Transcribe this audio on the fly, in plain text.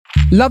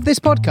Love this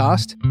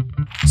podcast?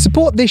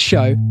 Support this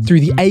show through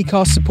the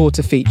Acast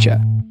supporter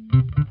feature.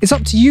 It's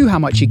up to you how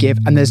much you give,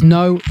 and there's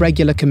no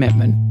regular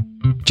commitment.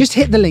 Just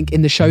hit the link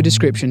in the show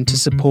description to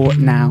support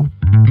now.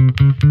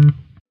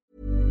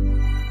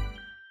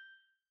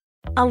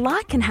 A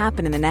lot can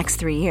happen in the next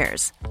 3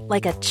 years.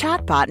 Like a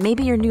chatbot may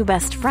be your new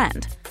best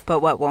friend.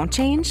 But what won't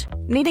change?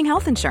 Needing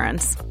health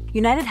insurance.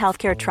 United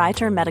Healthcare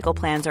Tri-Term Medical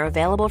Plans are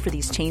available for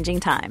these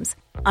changing times.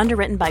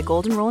 Underwritten by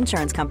Golden Rule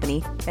Insurance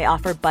Company, they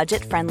offer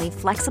budget-friendly,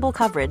 flexible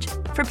coverage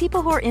for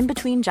people who are in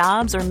between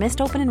jobs or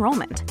missed open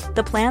enrollment.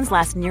 The plans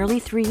last nearly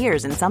 3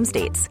 years in some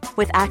states,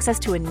 with access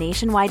to a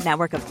nationwide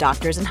network of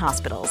doctors and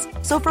hospitals.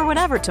 So for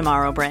whatever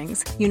tomorrow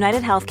brings,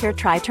 United Healthcare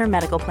Tri-Term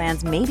Medical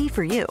Plans may be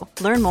for you.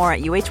 Learn more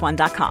at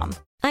uh1.com.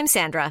 I'm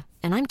Sandra,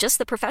 and I'm just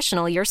the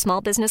professional your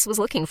small business was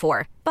looking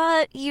for.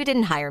 But you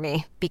didn't hire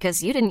me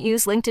because you didn't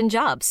use LinkedIn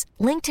Jobs.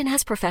 LinkedIn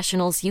has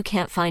professionals you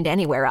can't find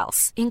anywhere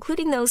else,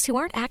 including those who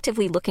aren't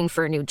actively looking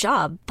for a new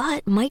job,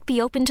 but might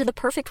be open to the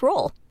perfect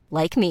role,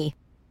 like me.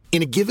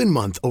 In a given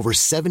month, over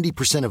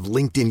 70% of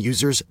LinkedIn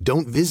users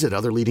don't visit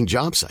other leading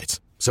job sites.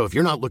 So if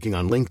you're not looking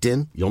on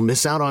LinkedIn, you'll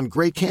miss out on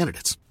great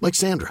candidates like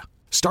Sandra.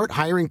 Start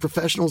hiring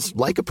professionals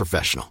like a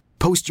professional.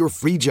 Post your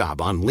free job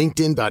on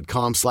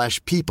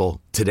linkedin.com/people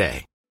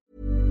today.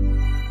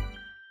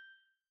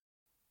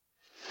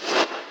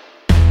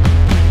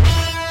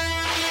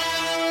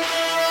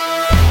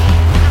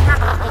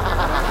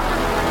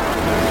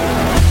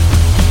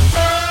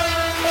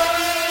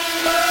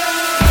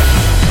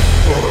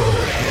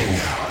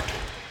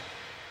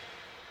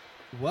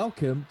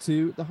 Welcome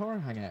to the Horror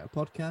Hangout, a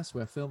podcast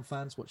where film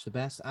fans watch the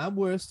best and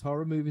worst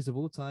horror movies of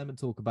all time and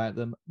talk about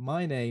them.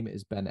 My name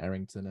is Ben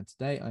Errington, and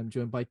today I'm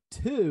joined by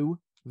two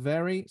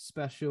very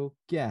special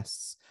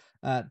guests.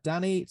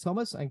 Dani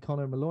Thomas and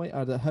Conor Molloy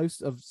are the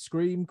hosts of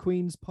Scream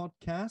Queens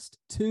podcast,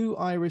 two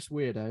Irish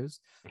weirdos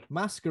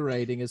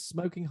masquerading as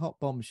smoking hot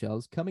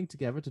bombshells, coming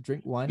together to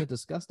drink wine and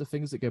discuss the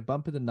things that go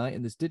bump in the night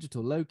in this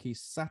digital low-key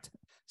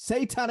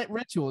satanic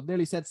ritual.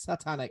 Nearly said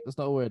satanic, that's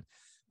not a word.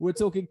 We're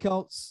talking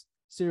cults,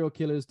 serial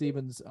killers,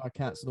 demons, our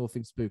cats, and all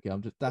things spooky.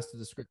 That's the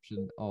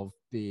description of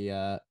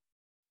the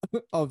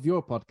of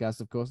your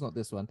podcast, of course, not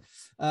this one.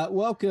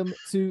 Welcome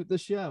to the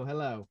show.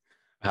 Hello.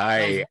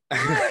 Hi.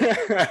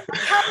 I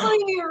can't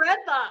believe you read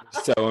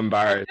that. So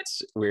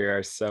embarrassed. We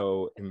are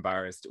so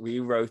embarrassed.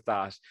 We wrote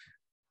that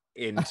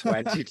in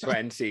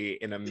 2020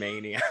 in a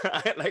mania.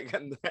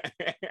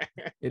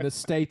 In a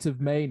state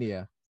of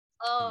mania.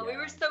 Oh, yeah. We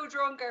were so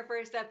drunk our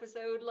first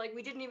episode. Like,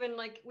 we didn't even,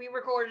 we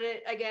recorded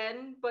it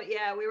again. But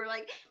yeah, we were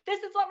like,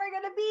 this is what we're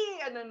going to be.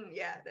 And then,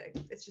 yeah,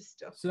 it's just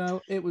stuff.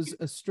 So it was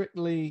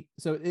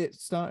so it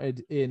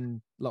started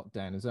in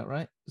lockdown. Is that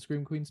right? The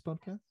Scream Queens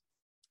podcast?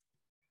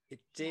 It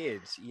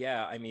did,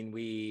 yeah. I mean,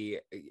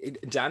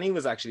 Dani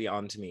was actually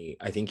on to me,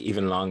 I think,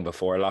 even long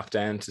before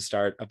lockdown to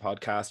start a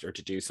podcast or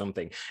to do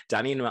something.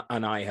 Dani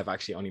and I have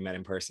actually only met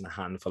in person a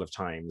handful of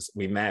times.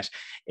 We met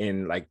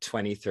in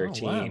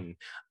 2013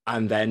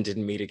 and then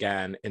didn't meet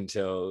again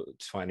until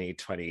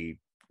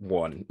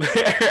 2021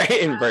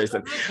 in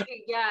person.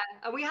 Yeah,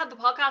 and we had the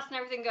podcast and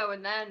everything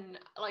going then,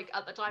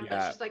 at the time.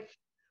 Yeah. It's just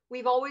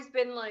we've always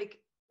been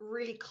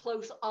really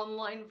close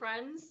online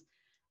friends.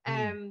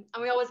 And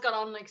we always got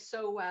on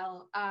so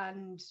well,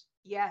 and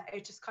yeah,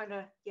 it just kind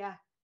of just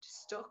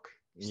stuck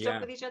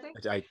with each other.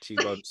 She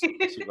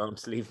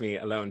won't leave me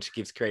alone. She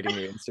keeps creating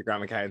new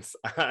Instagram accounts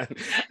and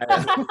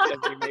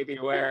she may be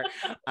aware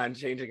and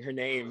changing her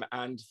name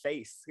and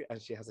face,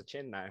 and she has a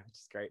chin now, which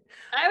is great.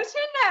 I have a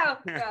chin now.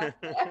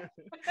 Yeah.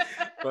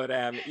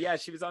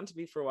 But she was on to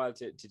me for a while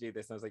to do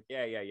this, and I was like,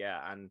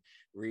 yeah, and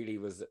really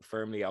was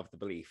firmly of the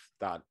belief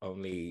that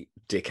only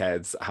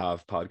dickheads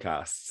have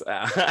podcasts.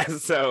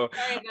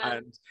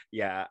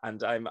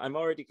 And I'm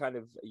already kind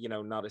of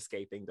not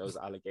escaping those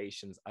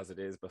allegations as it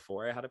is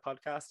before I had a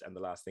podcast, and the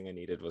last thing I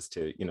needed was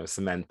to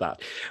cement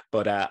that.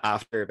 But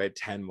after about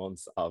 10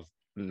 months of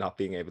not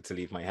being able to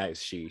leave my house,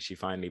 she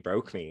finally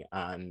broke me,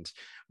 and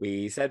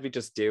we said we'd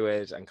just do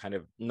it and kind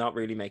of not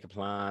really make a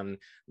plan,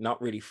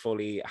 not really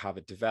fully have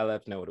it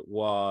developed, know what it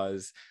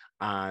was,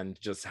 and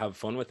just have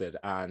fun with it,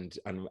 and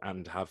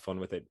have fun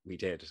with it. We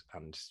did,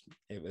 and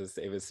it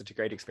was such a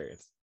great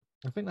experience.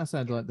 I think that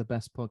sounds like the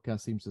best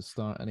podcast seems to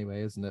start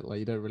anyway, isn't it?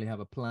 You don't really have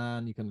a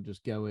plan, you kind of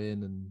just go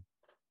in and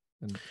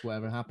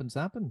whatever happens.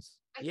 I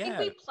think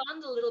we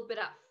planned a little bit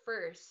at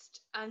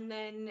first, and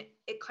then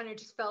it kind of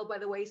just fell by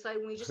the wayside,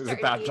 and we just started.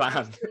 It was a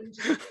bad plan.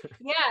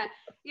 Yeah,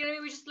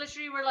 we just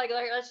literally were like,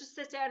 let's just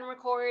sit down and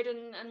record,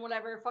 and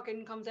whatever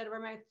fucking comes out of our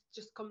mouth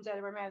just comes out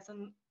of our mouth,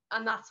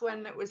 and that's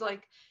when it was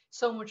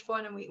so much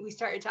fun, and we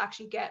started to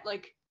actually get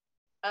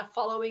a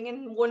following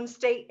in one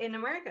state in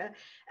America.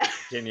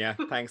 Virginia,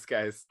 thanks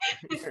guys.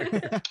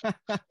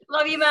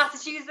 Love you,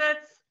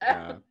 Massachusetts.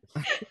 Yeah.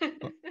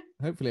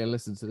 Hopefully I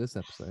listen to this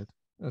episode.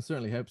 I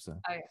certainly hope so.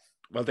 Oh, yeah.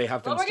 Well, they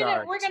have been we're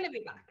gonna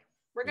be back.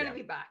 We're gonna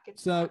be back.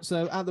 So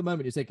at the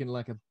moment you're taking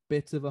a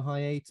bit of a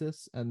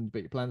hiatus, but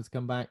you're planning to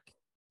come back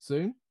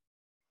soon?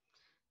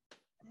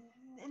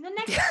 In the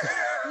next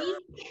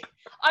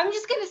I'm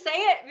just gonna say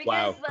it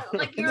because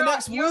like In the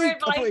next your week, I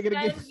thought you were advice,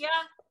 gonna Ben. give- Yeah.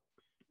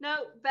 No,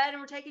 Ben,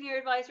 we're taking your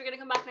advice. We're gonna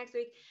come back next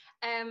week.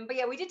 But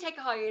yeah, we did take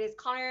a hiatus.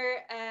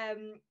 Conor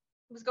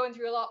was going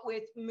through a lot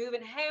with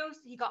moving house.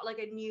 He got like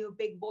a new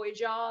big boy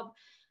job.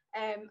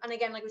 And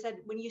again, like we said,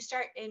 when you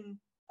start in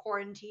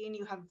quarantine,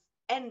 you have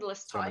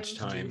endless time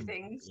to do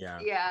things.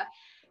 Yeah.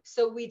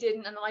 So we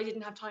didn't, and I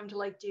didn't have time to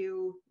like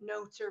do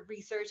notes or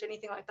research,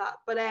 anything like that.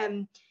 But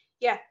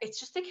yeah, it's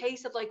just a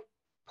case of like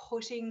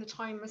putting the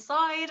time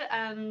aside,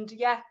 and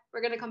yeah,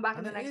 we're gonna come back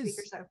in the next week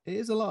or so. It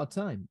is a lot of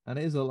time, and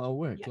it is a lot of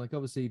work. Like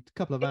obviously, a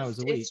couple of hours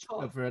a week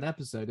for an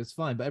episode is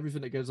fine, but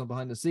everything that goes on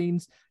behind the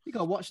scenes, you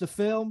gotta watch the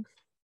film.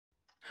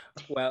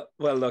 Well,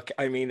 look,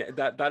 I mean,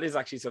 that is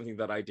actually something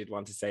that I did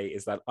want to say,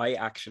 is that I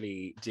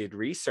actually did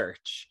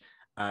research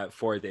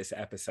for this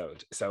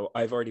episode. So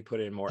I've already put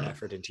in more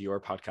effort into your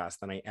podcast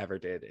than I ever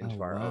did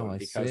into our own,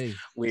 because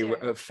we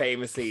were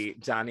famously,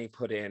 Dani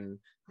put in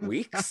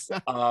weeks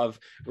of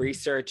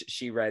research.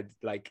 She read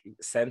like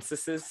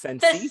censuses. I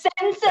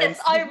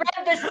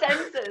read the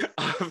census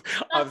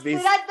of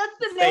these. That's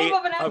the name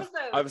of an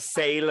episode of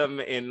Salem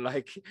in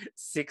like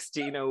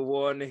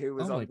 1601, who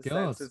was on the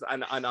census,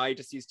 and I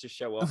just used to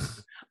show up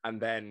and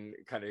then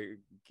kind of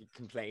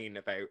complain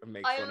about and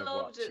make fun of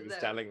what she was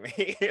telling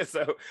me.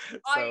 so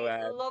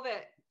I love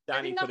it.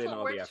 Dani put in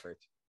all the effort.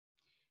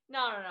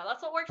 No.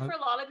 That's what works for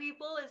a lot of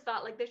people, is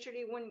that like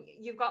literally when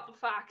you've got the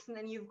facts and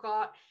then you've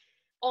got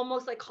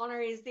almost like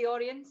Conor is the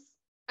audience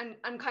and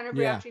kind of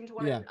reacting to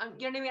what you know what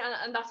I mean,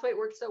 and that's why it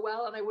works so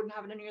well, and I wouldn't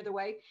have it any other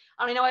way.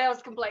 And I know I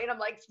always complain, I'm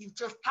like, you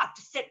just have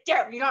to sit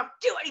there, you don't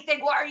do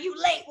anything, why are you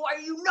late, why are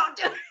you not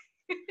doing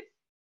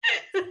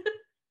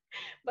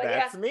but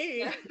that's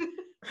me.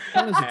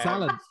 Connor's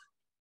a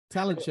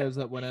talent shows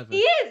up whenever. He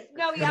is.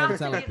 No, he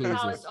absolutely is a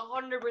talent.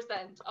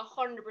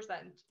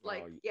 100%.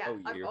 Like,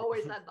 I've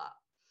always said that.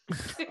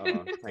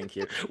 Oh, thank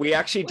you. We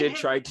actually did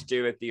try to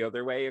do it the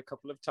other way a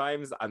couple of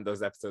times, and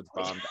those episodes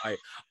bombed. I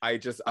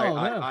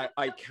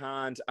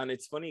can't. And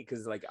it's funny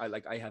because like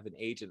I have an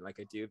agent, like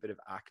I do a bit of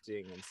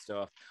acting and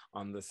stuff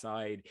on the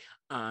side,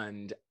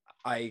 and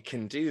I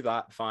can do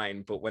that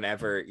fine, but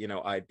whenever, you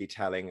know, I'd be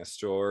telling a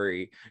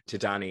story to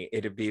Dani,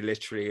 it'd be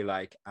literally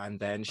like, and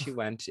then she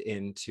went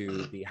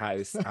into the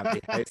house, and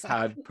the house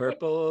had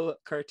purple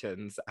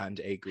curtains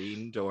and a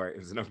green door. It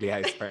was an ugly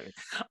house, apparently.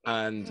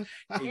 And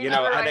you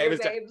know, and it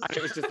was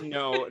just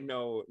no.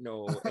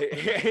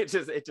 It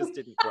just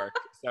didn't work.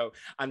 So,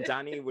 and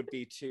Dani would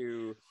be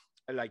too.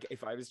 Like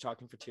if I was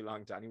talking for too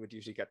long, Dani would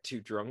usually get too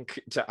drunk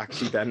to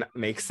actually then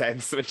make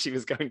sense when she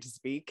was going to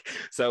speak.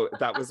 So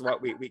that was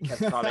what we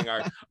kept calling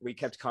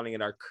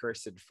it our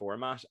cursed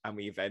format, and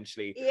we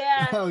eventually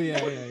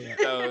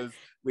those,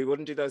 we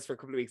wouldn't do those for a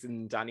couple of weeks,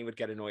 and Dani would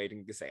get annoyed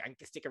and say, I'm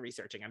sick of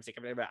researching, I'm sick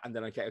of it, and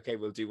then okay,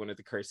 we'll do one of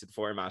the cursed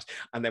format,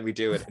 and then we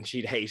do it, and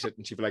she'd hate it,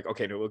 and she'd be like,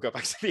 okay, no, we'll go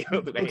back to the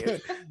old way.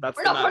 That's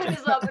we're not putting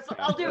this up.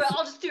 I'll do it.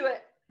 I'll just do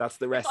it. That's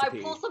the recipe.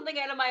 If I pull something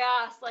out of my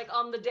ass like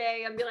on the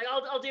day and be like,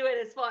 I'll do it,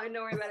 it's fine,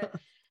 don't worry about it.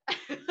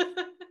 But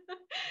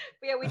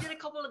yeah, we did a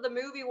couple of the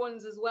movie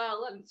ones as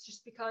well, and it's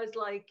just because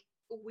like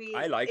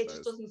it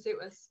just doesn't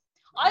suit us.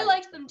 I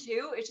liked them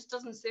too, it just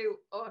doesn't suit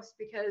us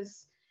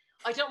because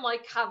I don't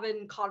like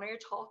having Conor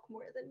talk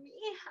more than me.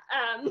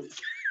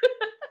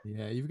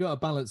 Yeah, you've got to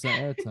balance that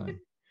airtime.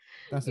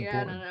 That's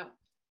important. No.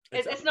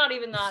 It's not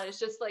even that. It's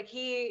just like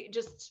he's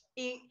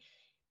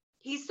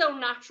so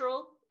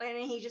natural, and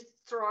he just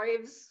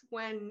thrives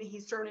when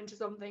he's thrown into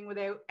something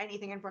without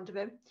anything in front of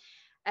him.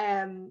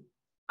 And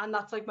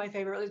that's like my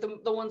favorite. Like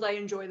the ones I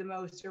enjoy the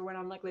most are when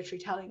I'm like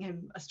literally telling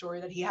him a story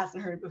that he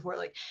hasn't heard before.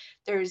 Like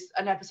there's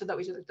an episode that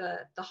we did, like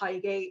the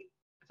Highgate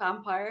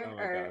vampire. Oh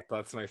my God,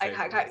 that's my favorite.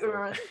 I can't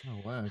remember.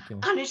 Oh wow, okay.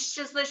 And it's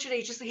just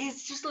literally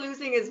he's just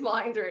losing his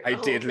mind.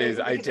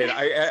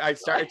 I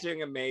started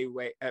doing a Mae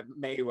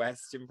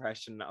West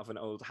impression of an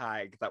old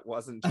hag that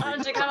wasn't.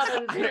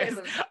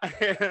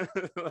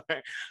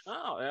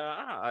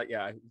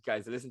 Yeah,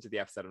 guys, listen to the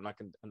episode. I'm not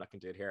gonna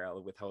do it here.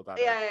 I'll withhold that.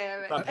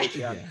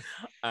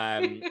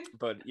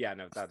 But yeah,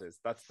 no,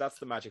 that's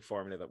the magic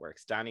formula that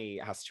works.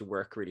 Dani has to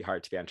work really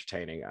hard to be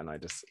entertaining, and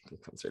it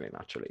comes really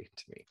naturally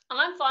to me.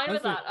 And I'm fine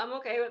with that. I'm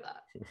okay with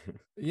that.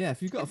 Yeah,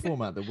 if you've got a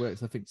format that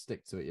works, I think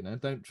stick to it. You know,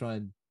 don't try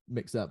and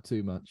mix it up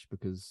too much,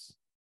 because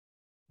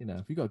you know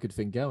if you've got a good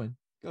thing going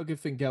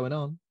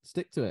on,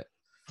 stick to it.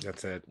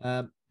 That's it.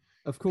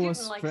 Of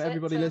course, for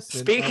everybody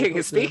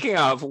listening. Speaking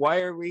of,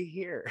 why are we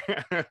here?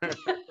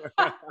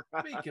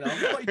 Speaking of,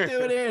 what are you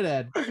doing here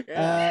then?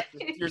 Yeah,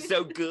 you're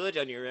so good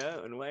on your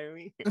own. Why are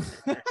we here?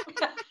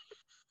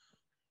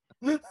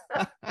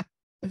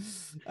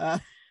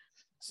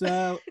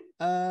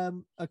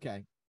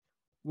 Okay.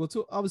 We'll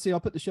talk. Obviously, I'll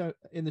put the show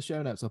in the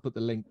show notes. I'll put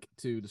the link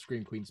to the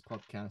Scream Queens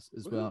podcast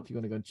as well, if you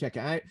want to go and check it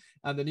out.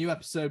 And the new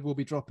episode will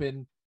be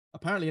dropping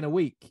apparently in a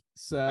week.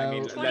 So I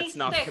mean, 26th. let's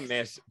not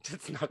commit.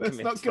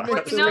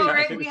 No,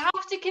 right? We have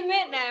to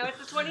commit now. It's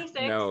the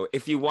 26th. No,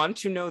 if you want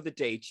to know the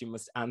date, you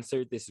must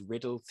answer this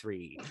riddle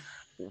 3.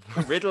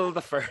 Riddle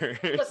the first.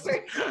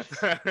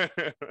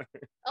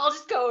 I'll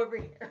just go over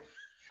here.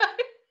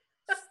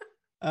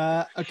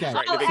 Okay.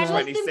 Right, Oh, the big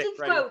endless 26, Simpsons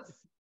right? quotes.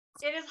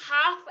 It is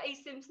half a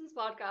Simpsons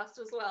podcast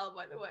as well,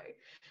 by the way.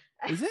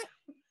 Is it?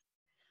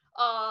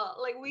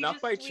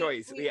 Not by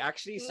choice. We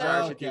actually no.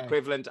 started the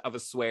equivalent of a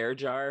swear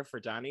jar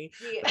for Dani.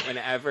 Yeah. That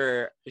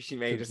whenever she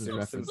made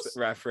Simpsons a Simpsons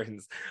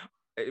reference,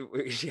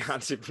 she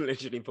had to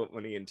literally put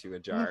money into a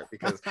jar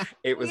because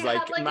it was We like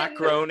had, like,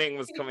 Macroning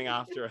was coming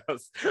after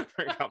us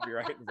for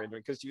copyright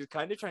infringement because she was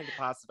kind of trying to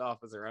pass it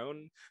off as her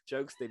own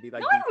jokes. They'd be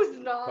like, No, I was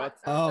not.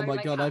 cuts. Oh Sorry, my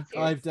my god, cat's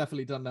I've here.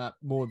 definitely done that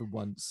more than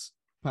once.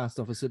 Passed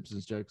off a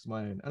Simpsons joke as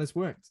my own, and it's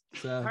worked.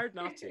 So hard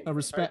not to. I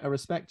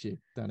respect you,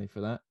 Dani,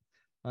 for that.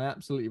 I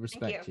absolutely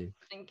respect you.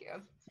 Thank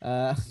you.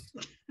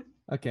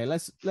 Okay,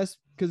 let's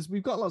because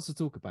we've got lots to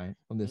talk about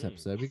on this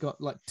episode. We've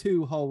got like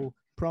 2 whole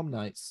prom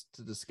nights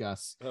to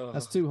discuss.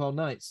 That's 2 whole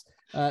nights.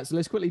 So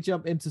let's quickly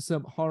jump into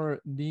some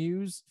horror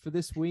news for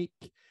this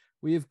week.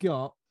 We have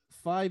got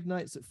Five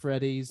Nights at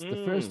Freddy's,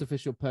 the first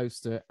official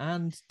poster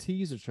and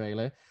teaser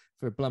trailer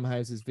for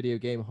Blumhouse's video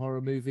game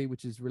horror movie,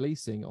 which is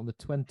releasing on the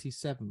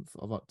 27th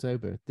of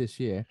October this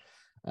year.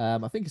 I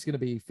think it's going to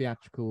be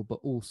theatrical, but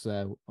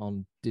also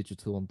on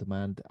digital on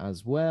demand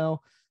as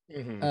well.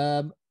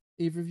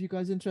 Either of you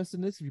guys interested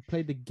in this? Have you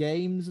played the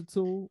games at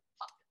all?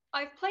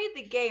 I've played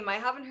the game. I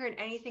haven't heard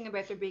anything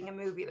about there being a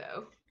movie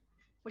though,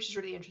 which is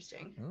really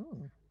interesting.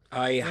 Oh.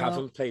 I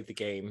haven't played the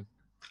game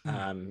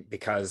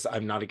because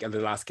I'm not the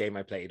last game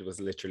I played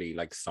was literally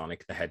like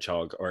Sonic the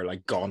Hedgehog or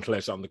like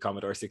Gauntlet on the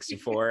Commodore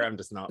 64. I'm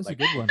just not That's like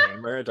a good one.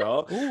 gamer at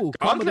all. Oh,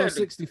 Commodore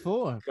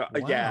 64. Wow.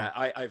 Yeah,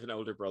 I have an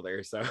older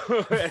brother, so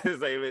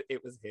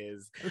it was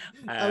his.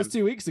 That was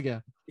 2 weeks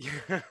ago.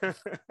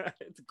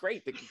 It's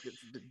great. It's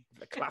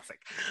a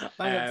classic.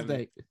 Bang up to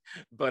date.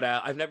 But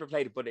I've never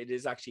played it, but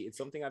it's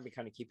something I've been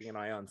kind of keeping an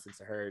eye on since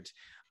I heard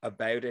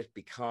about it,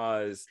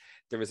 because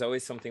there was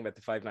always something about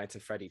the Five Nights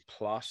at Freddy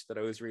plot that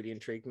always really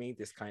intrigued me.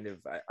 This kind of,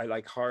 I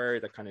like horror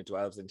that kind of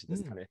delves into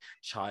this kind of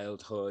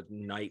childhood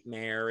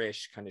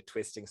nightmare-ish kind of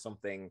twisting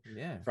something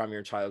from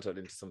your childhood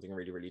into something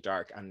really, really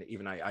dark. And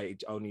even I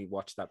only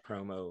watched that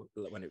promo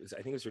when it was, I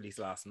think it was released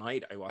last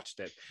night. I watched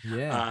it.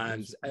 Yeah.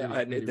 And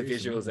really the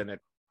visuals in it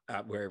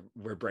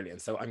were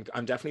brilliant. So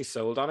I'm definitely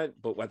sold on it,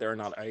 but whether or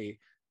not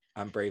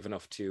I'm brave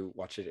enough to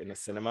watch it in a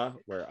cinema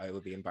where I will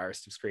be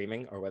embarrassed of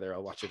screaming, or whether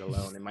I'll watch it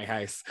alone in my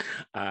house,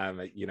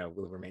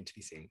 will remain to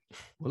be seen.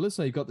 Well, looks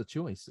like you've got the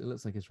choice. It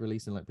looks like it's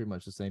releasing like pretty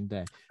much the same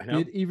day. I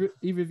know. Did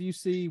either of you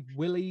see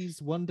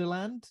Willy's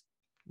Wonderland?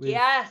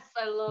 Yes,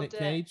 I loved Nick it.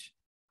 Cage.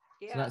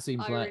 Yeah, So that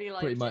seems I like really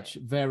pretty much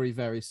very,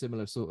 very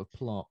similar sort of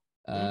plot.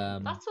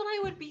 That's what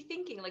I would be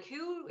thinking. Like,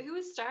 who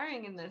is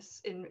starring in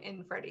this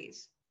in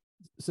Freddy's?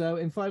 So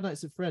in Five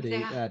Nights at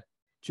Freddy,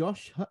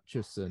 Josh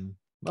Hutcherson.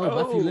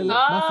 Matthew Lillard.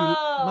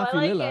 Matthew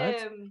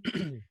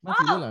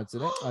Lillard's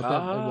in it. I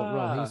don't know what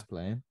role he's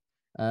playing.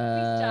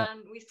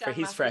 We stand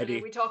he's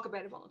Freddy. We talk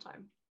about him all the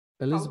time.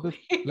 Elizabeth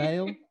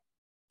Lale,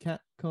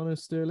 Conor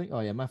Sterling.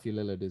 Oh yeah, Matthew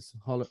Lillard is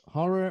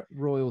horror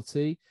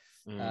royalty,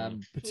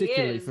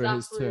 particularly for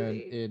his turn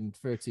in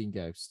 13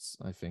 Ghosts,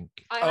 I think.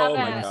 I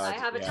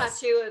have a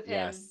tattoo of him.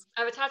 Yes.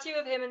 I have a tattoo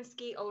of him and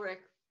Skeet Ulrich.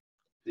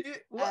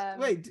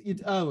 Wait,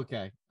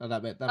 okay. Oh,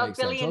 that makes sense.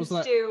 Billy I was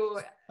like,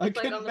 I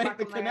couldn't make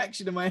the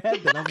connection in my head.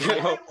 Then I was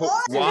like,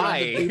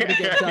 why?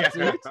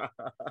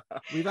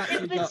 We've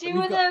actually got the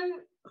two of them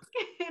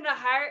in a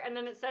heart, and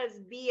then it says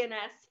B and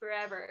S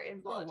forever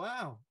in blood. Oh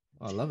wow,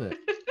 I love it.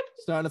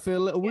 Starting to feel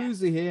a little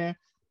woozy here.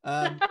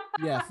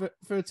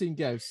 13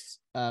 Ghosts.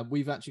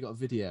 We've actually got a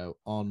video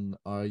on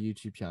our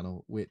YouTube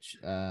channel, which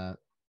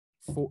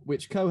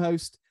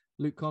co-host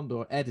Luke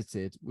Condor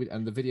edited,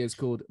 and the video is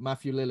called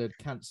 "Matthew Lillard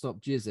Can't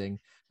Stop Jizzing."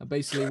 And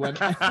basically,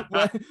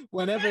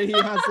 whenever he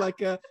has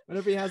like a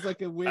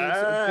weird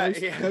sort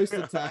of ghost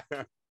attack,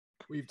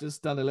 we've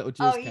just done a little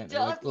jizz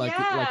count, like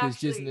he's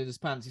jizzing in his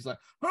pants. He's like,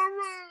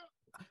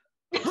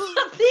 the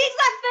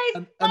exact face.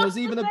 And there's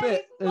even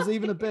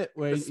a bit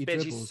where he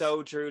dribbles.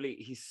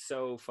 He's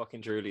so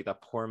fucking drooly.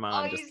 That poor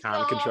man just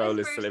can't control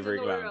his salivary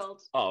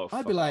glands.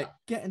 I'd be like,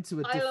 get into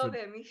a different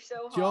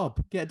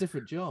job. Get a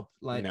different job.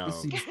 Like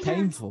this seems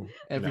painful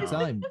every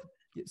time.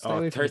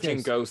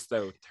 13 Ghosts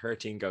though.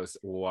 13 Ghosts.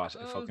 What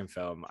a fucking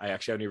film. I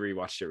actually only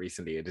rewatched it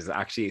recently. It is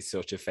actually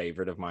such a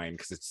favorite of mine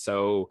because it's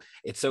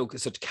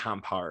such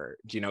camp horror.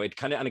 Do you know? It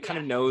kind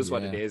of knows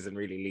what it is and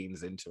really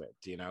leans into it.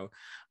 Do you know?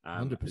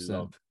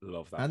 100%.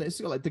 Love that. And it's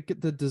got like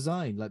the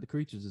design, like the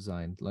creature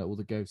design, like all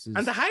the ghosts.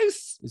 And the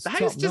house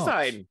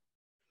design.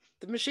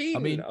 The machine. I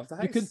mean, of the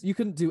house. You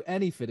couldn't do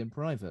any fit in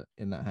private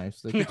in that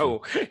house.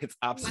 No, it's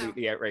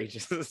absolutely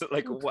outrageous.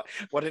 Like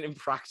what an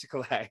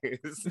impractical house.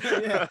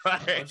 Yeah.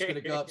 I'm just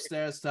gonna go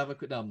upstairs to have a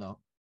quick. No, I'm not.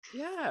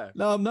 Yeah.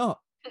 No, I'm not.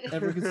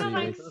 Everyone can see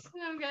me.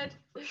 I'm good.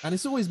 And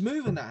it's always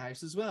moving that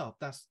house as well.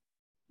 That's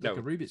like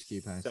a Rubik's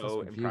Cube house.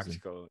 So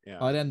impractical.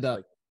 Yeah. I'd end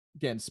up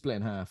getting split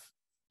in half.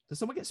 Does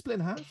someone get split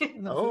in half?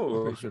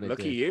 Oh, sure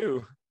lucky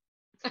you.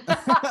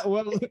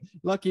 Well,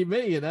 lucky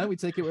me, we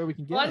take it where we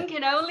can get One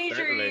can only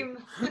dream.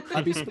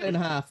 I'd be split in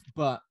half,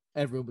 but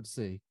everyone would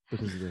see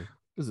because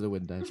of the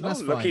window. So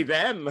that's lucky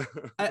fine. them.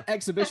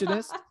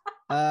 Exhibitionist.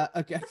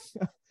 Okay.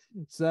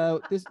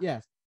 So this,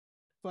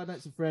 Five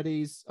Nights at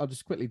Freddy's. I'll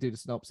just quickly do the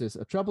synopsis.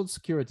 A troubled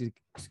security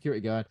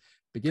guard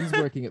begins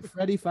working at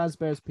Freddy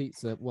Fazbear's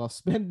Pizza while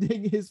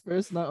spending his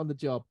first night on the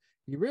job.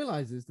 He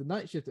realizes the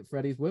night shift at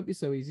Freddy's won't be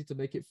so easy to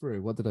make it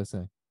through. What did I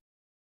say?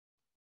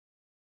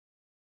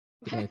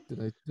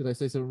 Did I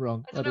say something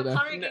wrong? I don't know.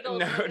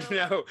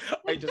 No.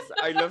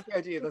 I love the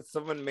idea that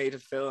someone made a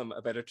film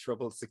about a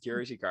troubled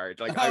security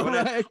guard. Like, I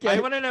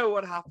want to know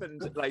what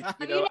happened. Like,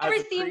 have you never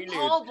seen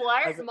Paul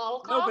Blart Mall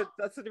Cop? No, but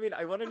that's what I mean.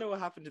 I want to know what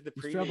happened to the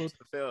prelude to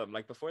the film.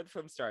 Like, before the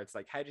film starts,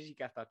 like, how did he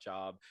get that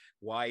job?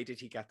 Why did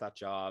he get that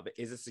job?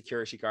 Is a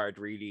security guard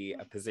really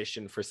a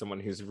position for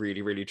someone who's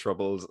really, really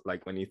troubled?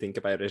 Like, when you think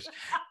about it.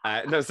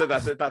 No, so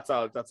that's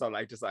all.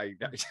 I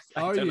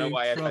don't know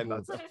why I find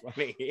that so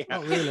funny. Yeah.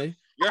 Not really.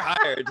 You're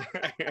hired.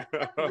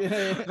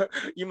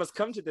 You must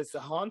come to this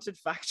haunted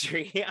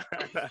factory.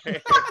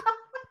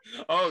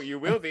 Oh, you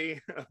will be.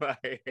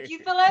 If you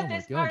fill out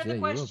this part of the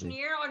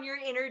questionnaire on your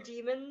inner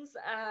demons,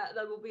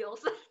 that will be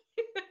also.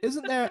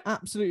 Isn't there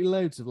absolutely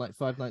loads of like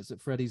Five Nights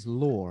at Freddy's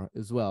lore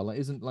as well? Like,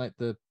 isn't like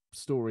the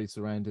story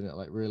surrounding it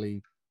like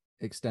really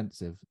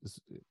extensive? That's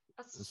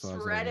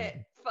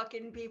Reddit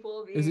fucking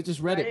people. Is it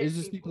just Reddit? Is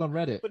it just people on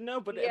Reddit? But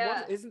no,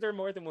 isn't there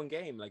more than one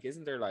game? Like,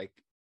 isn't there like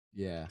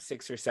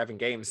 6 or 7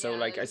 games? So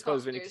like, I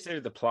suppose when you consider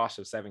the plot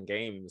of 7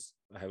 games,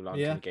 how long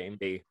can a game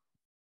be?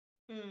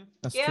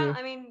 That's true.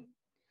 I mean,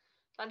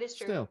 that is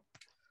true. Still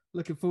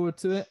looking forward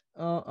to it.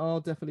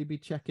 I'll definitely be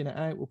checking it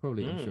out. We'll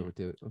probably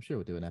I'm sure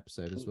we'll do an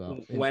episode as well.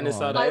 When is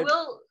that? I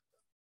will.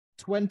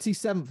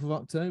 27th of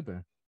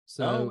October.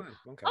 So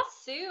okay.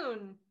 That's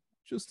soon.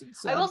 Just in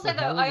I will say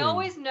though, I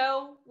always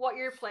know what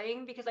you're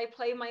playing because I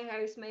play my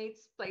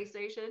housemate's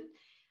PlayStation.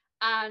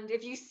 And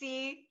if you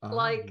see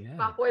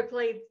Fat Boy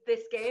played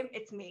this game,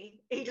 it's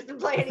me. He doesn't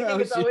play anything.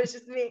 It's always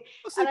just me.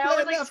 And I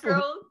always like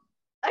scroll.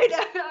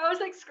 I always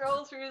like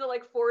scroll through the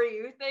like For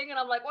You thing, and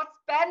I'm like, "What's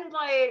Ben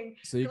playing?"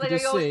 So you can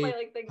just see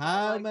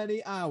how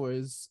many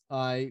hours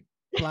I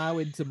plow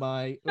into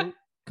my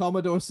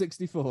Commodore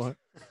 64.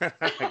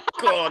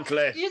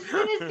 Gauntlet. You're just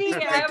gonna see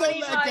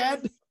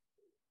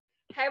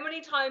how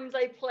many times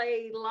I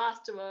play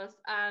Last of Us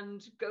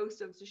and Ghost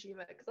of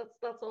Tsushima, because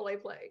that's all I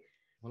play.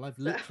 Well, I've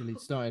literally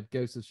started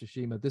Ghost of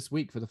Tsushima this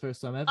week for the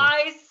first time ever.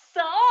 I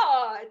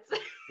saw it.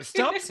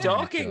 Stop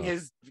stalking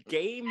his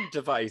game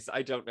device.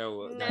 I don't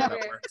know how that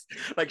works.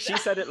 Like, she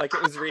said it like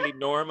it was really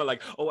normal.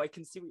 Like, oh, I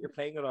can see what you're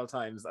playing at all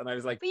times. And I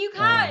was like, but you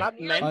can't. That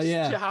meant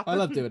to happen. I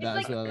love doing that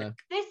as well. Though.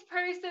 This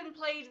person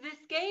played this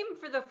game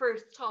for the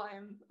first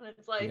time. And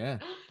it's like,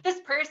 this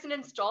person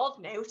installed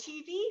Now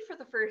TV for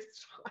the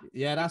first time.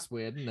 Yeah, that's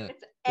weird, isn't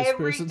it? It's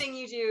everything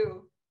you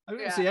do. I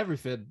don't see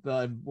everything that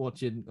I'm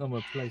watching on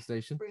my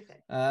PlayStation.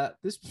 Turn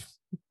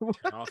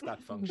off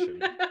that function.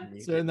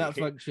 Turn that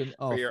function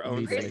off. For your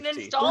own person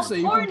installed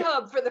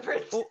Pornhub for the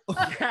first time.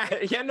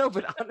 No,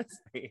 but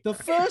honestly. The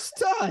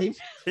first time?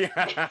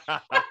 Yeah. You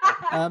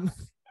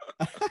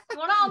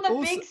want it on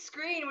the big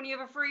screen when you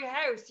have a free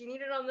house. You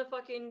need it on the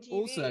fucking TV.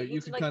 Also, you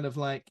can kind of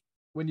like,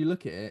 when you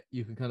look at it,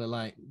 you can kind of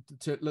like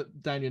look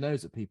down your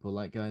nose at people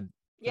like going,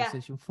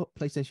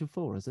 PlayStation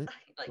 4, is it?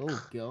 Like,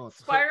 oh god.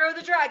 Spyro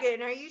the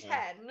Dragon, are you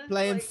 10?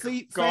 Playing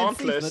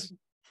Gauntlet.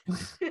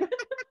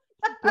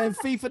 Playing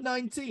FIFA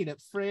 19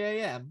 at 3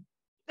 a.m.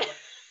 Who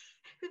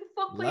the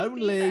fuck plays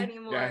Lonely. FIFA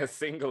anymore? Yeah,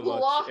 single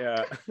watch.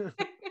 Yeah.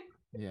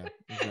 Yeah,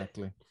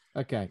 exactly.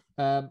 Okay.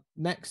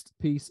 Next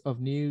piece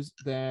of news.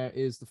 There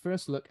is the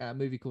first look at a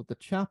movie called The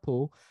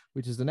Chapel,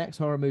 which is the next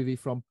horror movie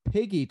from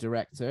Piggy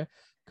director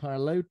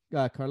Carlota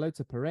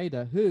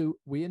Pereda, who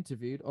we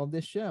interviewed on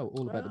this show,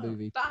 all about the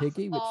movie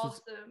Piggy,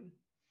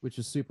 which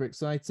was super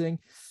exciting.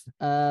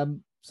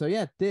 So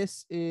yeah,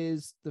 this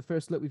is the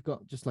first look. We've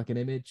got just like an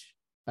image,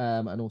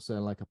 and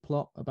also like a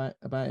plot about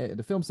it.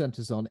 The film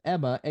centers on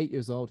Emma, 8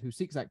 years old, who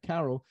seeks out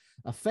Carol,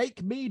 a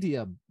fake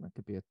medium. That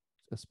could be a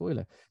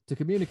spoiler, to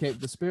communicate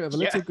with the spirit of a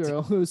little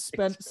girl who has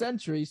spent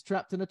centuries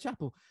trapped in a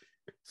chapel.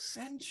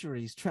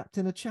 Centuries trapped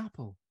in a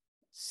chapel.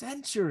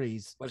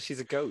 Centuries. Well, she's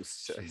a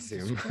ghost, I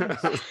assume.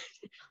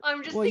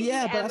 I'm just thinking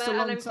Emma, but that's a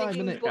long and I'm time,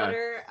 thinking isn't it?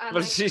 butter. And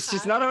well,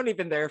 she's not only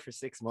been there for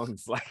 6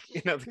 months, like,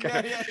 you know,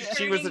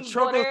 she was a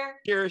troubled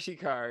security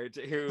guard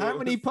who. How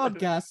many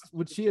podcasts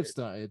would she have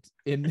started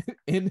in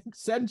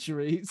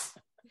centuries?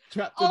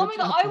 Oh my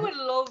god, I would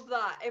love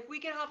that. If we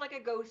could have like a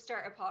ghost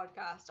start a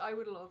podcast, I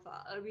would love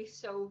that. That'd be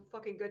so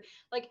fucking good.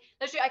 Like,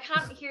 literally, I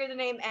can't hear the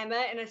name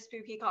Emma in a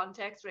spooky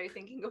context without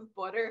thinking of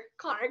butter,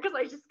 Connor, because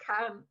I just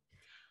can't.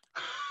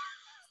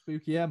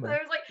 Spooky Emma. I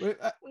was like,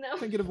 no.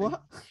 Thinking of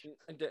what?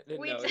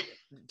 No,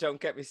 don't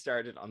get me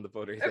started on the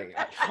butter thing.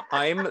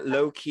 I'm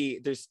low key.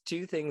 There's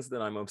 2 things that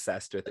I'm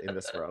obsessed with in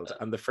this world,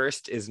 and the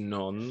first is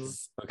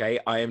nuns. Okay,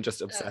 I am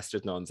just obsessed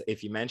with nuns.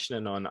 If you mention a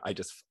nun,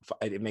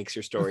 it makes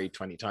your story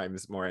 20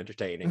 times more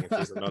entertaining if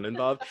there's a nun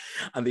involved.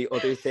 And the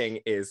other thing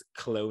is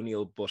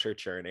colonial butter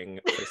churning.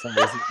 For some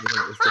reason,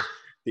 it's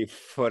the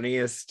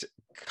funniest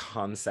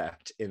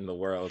concept in the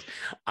world.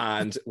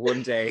 And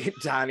one day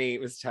Dani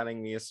was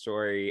telling me a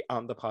story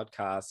on the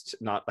podcast,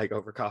 not like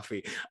over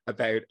coffee,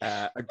 about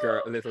a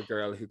little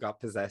girl who got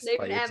possessed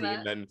by a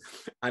demon.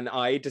 And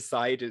I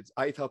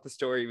thought the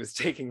story was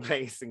taking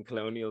place in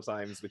colonial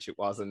times, which it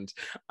wasn't,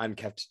 and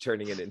kept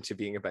turning it into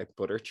being about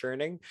butter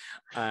churning.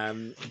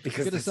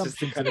 Because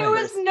there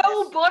was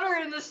no butter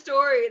in the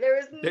story. There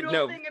was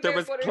nothing there about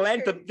was butter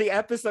plenty. churning. The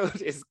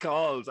episode is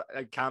called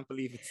 "I Can't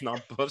Believe It's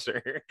Not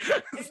Butter."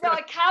 No,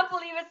 I can't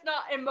believe it's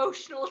not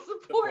emotional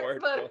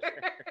support butter.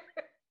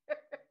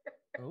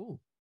 Oh.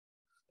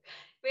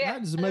 Yeah, how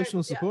does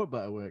emotional support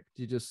butter work?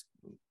 Do you just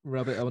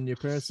rub it on your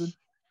person?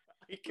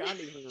 I can't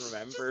even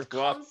remember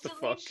what the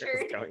fuck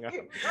is going on.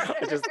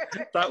 Butter.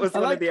 That was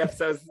one of the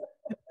episodes.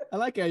 I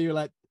like how you're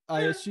like,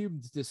 I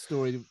assumed this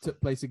story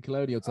took place in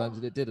colonial times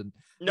and it didn't.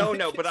 No,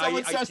 but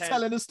someone starts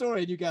telling a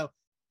story and you go,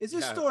 is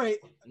this story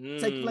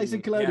take place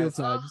in colonial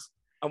times?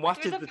 And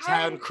what did the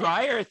town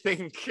crier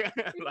think?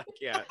 Like,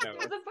 yeah, no.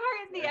 There's a part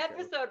in the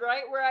episode,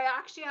 right, where I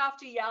actually have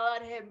to yell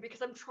at him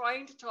because I'm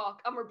trying to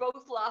talk and we're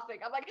both laughing.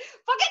 I'm like,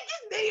 fucking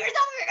just mute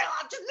yourself if you're gonna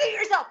laugh. Just mute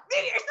yourself.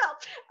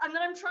 And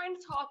then I'm trying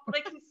to talk, but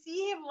I can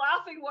see him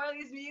laughing while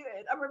he's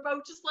muted. And we're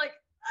both just like,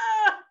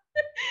 ah.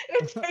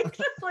 It takes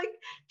us like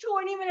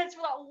 20 minutes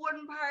for that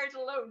one part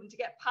alone to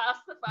get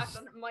past the fact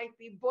that it might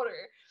be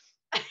butter.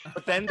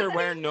 But then there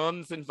were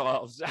nuns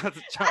involved, as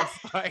it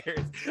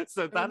transpires.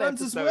 So that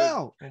nuns episode, as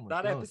well.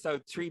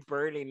 Episode, 3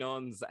 burly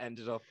nuns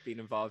ended up being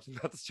involved in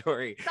that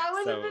story. That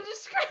was in the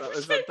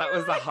description. That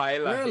was the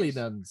highlight. Burly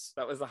nuns.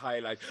 That was the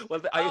highlight.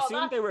 Well, I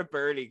assumed they were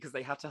burly because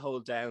they had to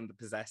hold down the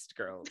possessed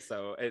girl.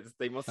 So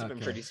they must have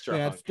been pretty strong.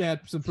 They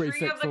had some pretty 3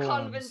 thick of the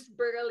forearms. convent's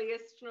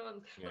burliest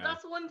nuns. Yeah. But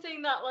that's one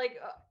thing that like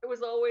it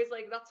was always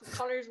like that's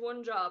Conor's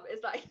one job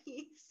is that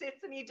he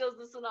sits and he does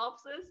the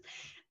synopsis.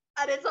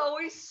 And it's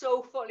always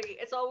so funny.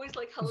 It's always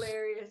like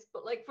hilarious,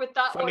 but like with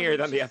that funnier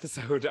than the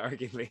episode,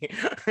 arguably.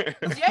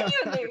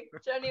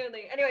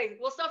 genuinely. Anyway,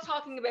 we'll stop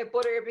talking about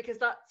butter because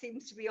that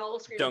seems to be all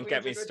screen. Don't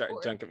get me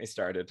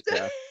started.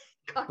 Yeah.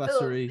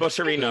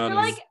 Buttery nuns.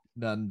 Like,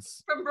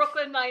 nuns from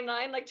Brooklyn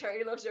Nine-Nine, like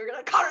Terry loves sugar.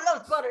 Like Conor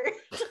loves butter.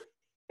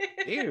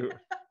 Ew.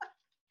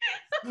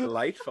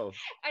 Delightful.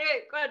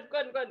 Anyway, go on.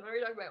 What are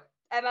you talking about?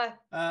 Emma.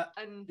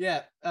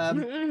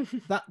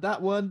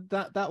 That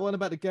one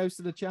about the ghost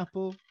of the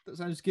chapel. That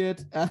sounds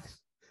good.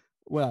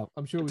 Well,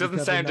 I'm sure it doesn't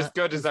sound as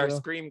good as our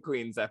Scream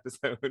Queens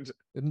episode. It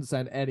didn't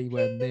sound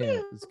anywhere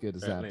near as good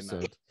as that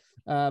episode.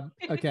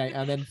 Okay,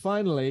 and then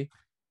finally,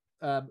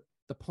 the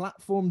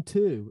Platform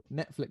 2.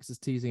 Netflix is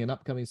teasing an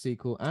upcoming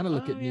sequel and a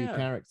look at new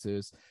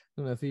characters. I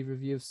don't know if either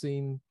of you have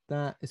seen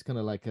that. It's kind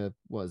of like a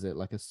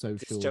like a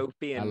social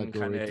dystopian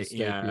kind of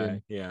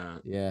dystopian.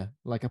 Yeah,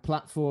 like a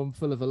platform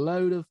full of a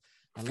load of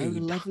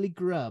lovely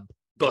grub,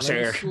 butter,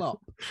 load of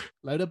slop,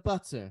 load of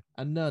butter,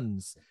 and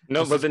nuns.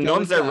 No, but the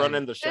nuns are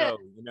running the show.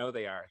 You know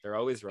they are. They're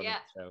always running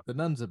the show. The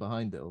nuns are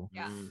behind it all.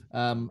 Yeah.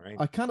 Right.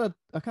 I kind of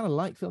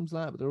like films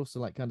like that, but they're also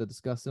like kind of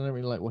disgusting. I don't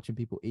really like watching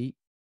people eat,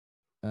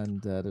 and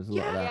there's a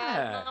lot of that.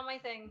 Yeah, not my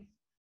thing.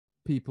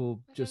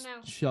 People just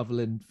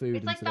shoveling food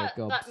it's into like their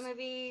gobs. That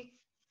movie.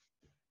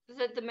 Is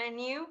it The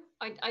Menu?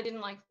 I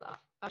didn't like that.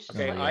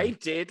 I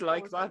did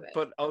like that,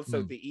 but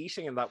also the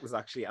eating and that was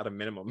actually at a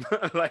minimum.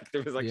 Like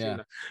there was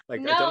actually I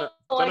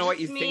don't know what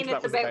you think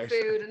that was about.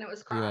 Food and it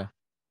was crap. Yeah,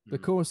 the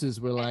courses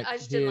were like, I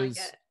just didn't like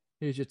it.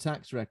 Here's your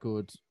tax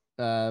record,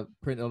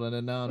 printed on an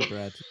banana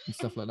bread and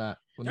stuff like that.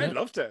 I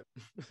loved it.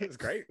 It was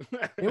great.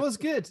 It was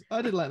good.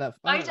 I did like that.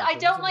 I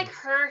don't like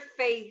her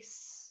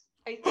face.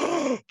 I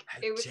think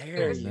it was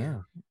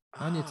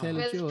Anya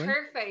Taylor-Joy.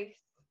 Her face.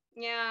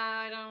 Yeah,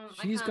 I don't.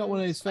 She's got one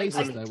of those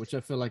faces though, which I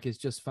feel like is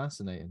just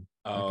fascinating.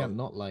 I can't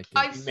not like it.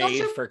 I've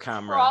made for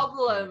camera.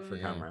 Problem. For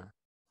camera.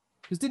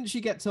 Because didn't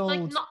she get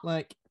told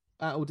like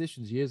at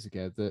auditions years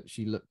ago that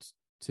she looked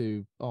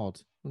too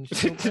odd? When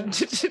she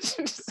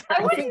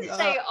I wouldn't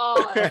say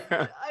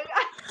odd.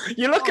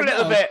 You look a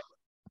little bit.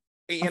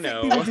 You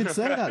know, people did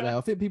say that though.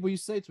 I think people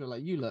used to say to her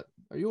like,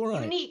 are you all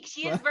right? Unique.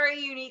 She is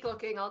very unique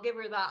looking. I'll give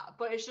her that.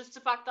 But it's just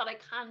the fact that I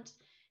can't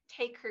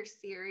take her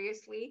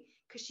seriously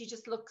because she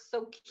just looks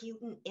so cute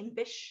and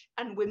impish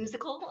and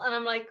whimsical, and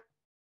I'm like,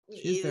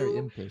 she's very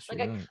impish.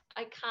 Like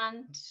I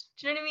can't.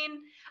 Do you know what I mean?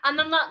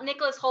 And I'm not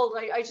Nicholas Hoult.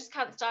 I just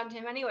can't stand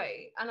him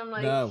anyway. And I'm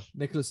like, no,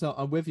 Nicholas Hoult.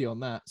 I'm with you on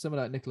that. Someone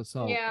like Nicholas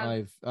Hoult.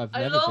 Yeah. I've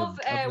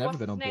never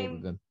been on board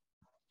with him.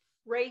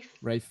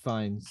 Rafe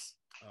Fiennes.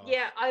 Oh.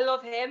 Yeah, I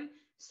love him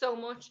so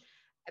much.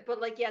 But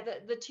like, yeah,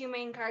 the two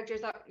main characters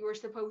that you were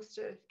supposed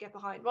to get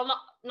behind. Well,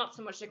 not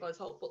so much Nicholas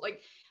Hoult, but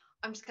like,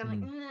 I'm just kind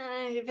of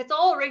like, if it's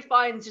all Rafe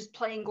Fiennes just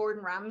playing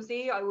Gordon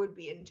Ramsay, I would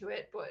be into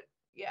it. But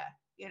yeah,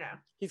 you know.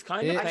 He's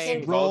kind of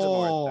playing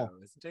Voldemort,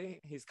 though, isn't he?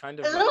 He's kind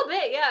of a little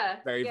bit, yeah.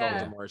 Very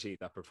Voldemort-y,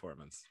 that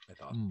performance, I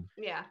thought.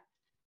 Yeah.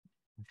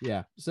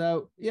 Yeah.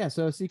 So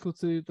a sequel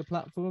to The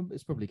Platform,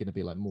 it's probably going to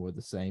be like more of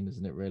the same,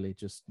 isn't it? Really,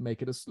 just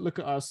making us look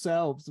at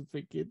ourselves and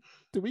thinking,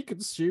 do we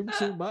consume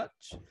too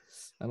much,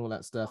 and all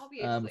that stuff.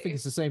 I think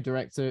it's the same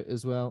director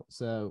as well.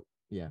 So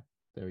yeah,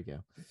 there we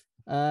go.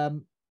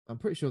 I'm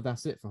pretty sure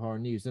that's it for horror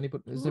news.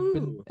 Anybody? Has there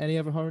been any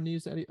other horror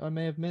news that I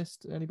may have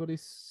missed? Anybody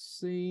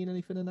seen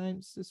anything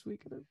announced this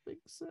week? I don't think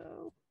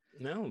so.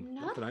 No.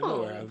 Not that I'm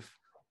aware of.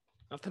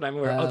 Not that I'm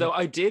aware. Although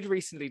I did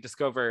recently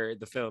discover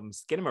the film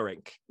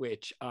Skinamarink,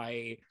 which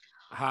I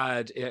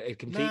had it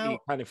completely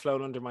kind of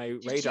flown under my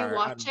radar. Did you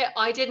watch it?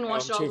 I didn't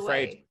watch it all the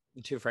way.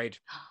 I'm too afraid.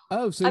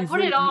 Oh, so I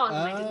put it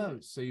on.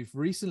 So you've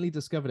recently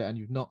discovered it and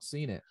you've not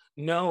seen it?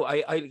 No,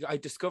 I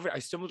discovered. I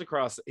stumbled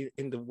across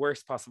in the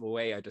worst possible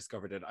way. I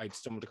discovered it. I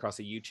stumbled across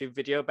a YouTube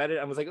video about it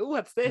and was like, "Oh,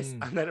 what's this?"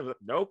 And then I was like,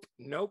 "Nope."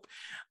 No,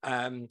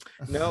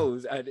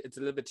 it's a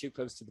little bit too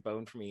close to the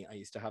bone for me. I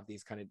used to have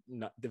these kind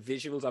of the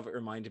visuals of it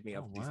reminded me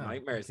of these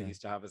nightmares I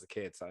used to have as a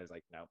kid. So I was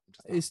like, "No,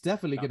 it's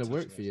definitely going to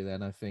work for you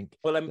then." I think.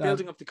 Well, I'm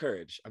building up the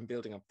courage. I'm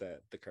building up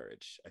the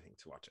courage. I think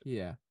to watch it.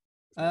 Yeah.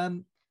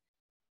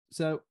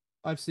 So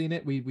I've seen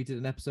it. We did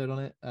an episode on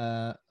it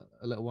a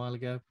little while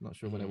ago. I'm not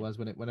sure when it was,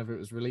 whenever it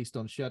was released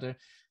on Shudder.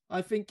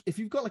 I think if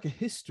you've got like a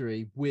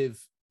history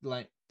with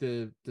like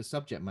the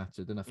subject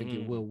matter, then I think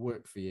it will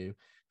work for you.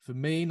 For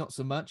me, not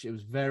so much. It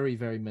was very,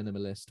 very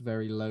minimalist,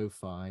 very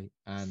lo-fi,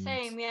 and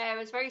same. Yeah, it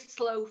was very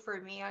slow for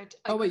me.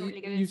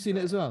 You've seen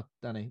it as well,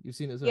 Dani. You've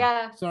seen it as well.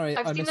 Yeah. Sorry,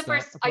 I've seen the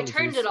first. I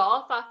turned it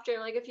off after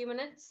like a few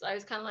minutes. I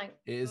was kind of like.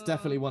 It is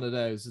definitely one of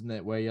those, isn't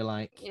it, where you're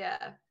like,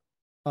 yeah.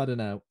 I don't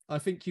know. I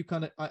think you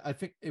kind of. I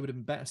think it would have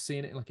been better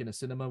seeing it like in a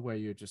cinema where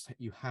you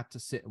had to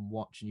sit and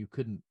watch and you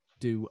couldn't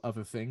do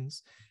other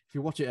things. If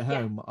you watch it at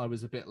home, I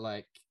was a bit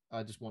like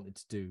I just wanted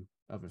to do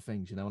other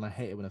things, and I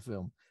hate it when a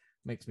film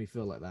makes me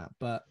feel like that.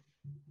 But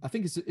I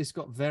think it's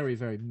got very,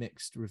 very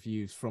mixed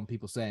reviews from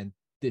people saying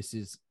this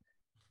is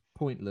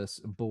pointless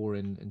and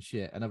boring and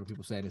shit, and other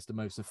people saying it's the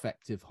most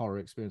effective horror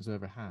experience I've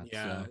ever had.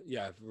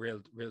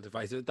 Real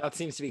divisive. That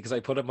seems to be because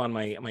I put up on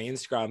my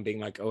Instagram being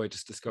like, oh, I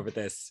just discovered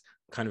this,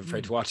 kind of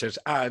afraid to watch it,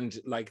 and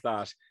like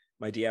that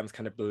my DMs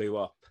kind of blew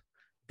up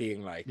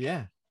being like,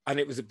 and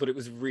it was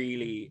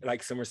really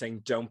like, some were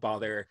saying don't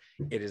bother,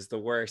 it is the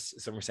worst,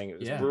 some were saying it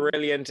was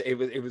brilliant.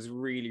 It was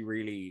really,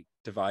 really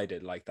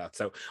divided like that.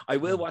 So I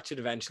will watch it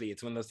eventually.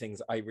 It's one of those things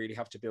I really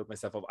have to build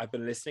myself up. I've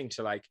been listening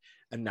to like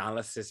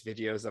analysis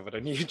videos of it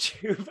on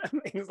YouTube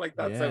and things like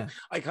that, so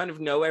I kind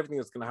of know everything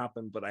that's going to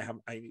happen, but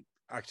I'm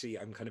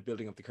kind of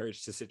building up the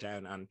courage to sit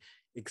down and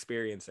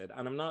experience it.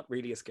 And I'm not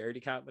really a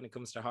scaredy cat when it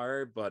comes to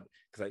horror, but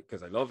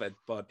because I love it,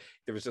 but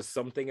there was just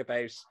something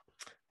about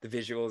the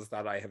visuals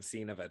that I have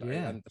seen of it,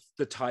 and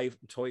the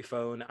toy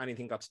phone,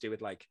 anything got to do with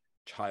like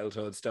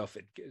childhood stuff,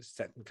 it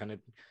kind of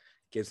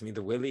gives me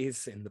the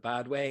willies in the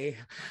bad way,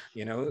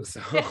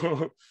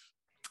 so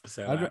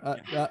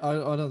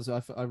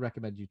I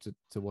recommend you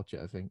to watch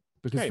it, I think,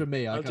 because for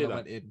me, I kind of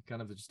went in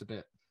kind of just a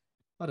bit,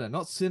 I don't know,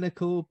 not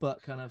cynical,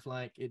 but kind of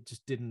like it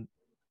just didn't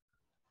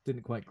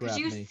quite grab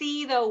me. Did you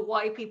see though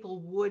why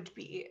people would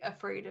be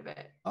afraid of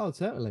it? Oh,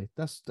 totally.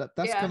 That's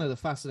kind of the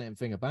fascinating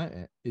thing about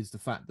it, is the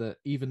fact that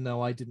even though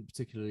I didn't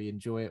particularly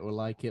enjoy it or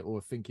like it or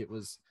think it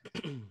was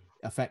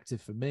effective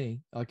for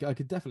me, I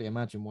could definitely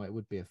imagine why it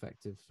would be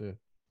effective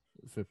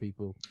for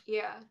people.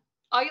 Yeah.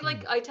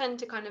 I tend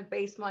to kind of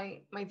base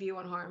my view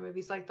on horror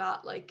movies like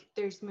that. Like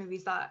there's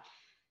movies that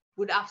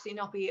would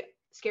absolutely not be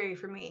scary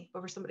for me,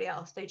 but for somebody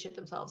else they'd shit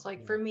themselves.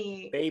 Like for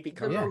me,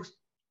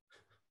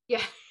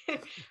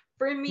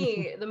 for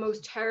me, the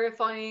most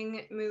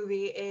terrifying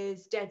movie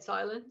is Dead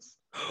Silence.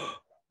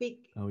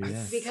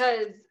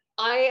 Because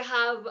I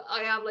have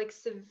like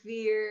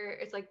severe,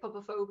 it's like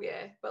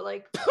pupophobia, but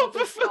like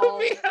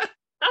pupophobia.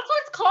 That's what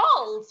it's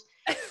called.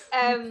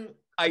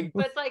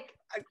 But it's like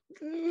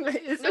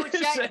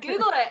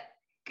Google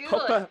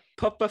it.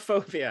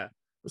 Pupophobia.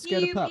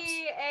 Scared of pups.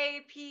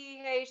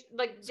 P-A-P-H,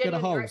 like scared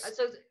of hogs.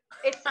 So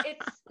it's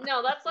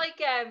no, that's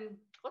like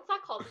what's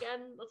that called again?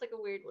 That's like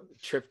a weird one.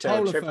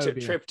 Tryptophobia.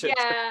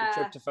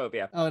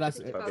 Oh, that's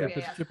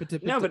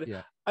it. No, but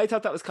I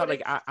thought that was called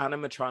like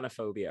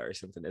animatronophobia or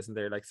something. Isn't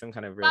there like some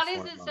kind of real that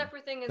is a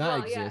separate thing as that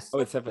well? Exists. Yeah.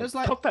 Oh, it's separate. There's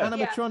like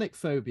animatronic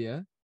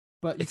phobia,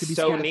 but you could be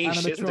so scared niche,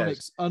 of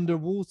animatronics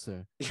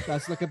underwater.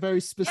 That's like a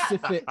very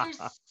specific.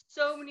 There's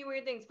so many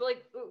weird things, but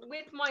like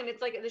with mine,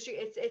 it's like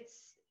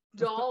it's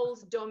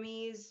dolls,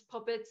 dummies,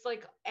 puppets,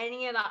 like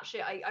any of that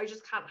shit. I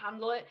just can't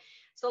handle it.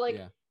 So like.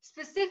 Yeah.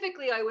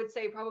 Specifically, I would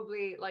say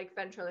probably like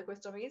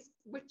ventriloquist dummies,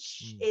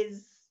 which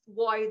is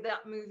why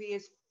that movie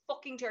is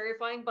fucking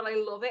terrifying, but I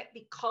love it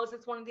because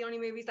it's one of the only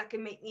movies that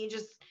can make me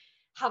just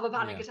have a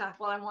panic attack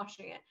while I'm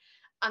watching it.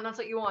 And that's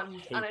what you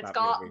want. And it's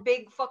got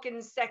big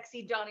fucking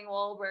sexy Donnie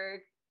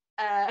Wahlberg.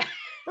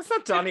 That's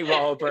not Donnie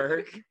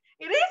Wahlberg.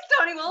 It is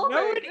Donnie Wahlberg.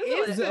 No, it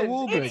isn't. Is it a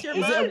Wahlberg? It's your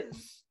man.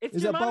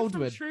 Is it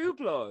Baldwin? From True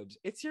Blood.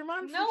 It's your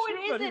man from No,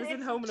 True Blood. it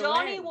isn't. It's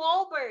Donnie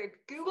Wahlberg.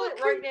 Google it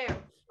right now.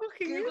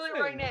 Google it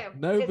right now.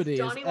 Nobody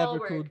has ever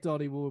called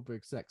Donnie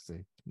Wahlberg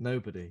sexy.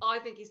 Nobody. I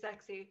think he's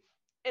sexy.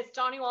 It's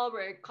Donnie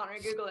Wahlberg. Conor,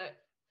 Google it.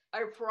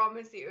 I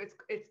promise you,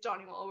 it's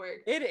Donnie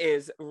Wahlberg. It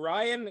is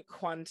Ryan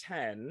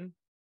Quanten.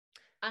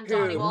 And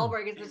Donnie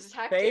Wahlberg is the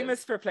detective.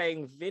 Famous for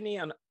playing Vinny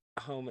on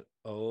Home.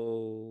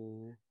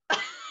 Oh.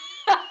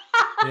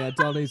 Yeah,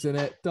 Donnie's in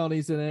it.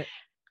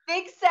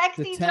 Big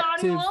sexy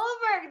Donnie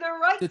Wahlberg. The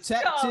right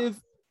detective.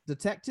 stuff.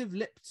 Detective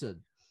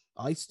Lipton,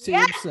 Ice-T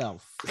Yes!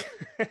 himself.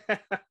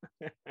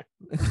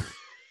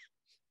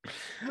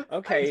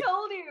 Okay. I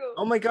told you.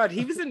 Oh my God,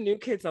 he was in New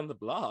Kids on the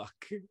Block.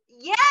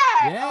 Yeah.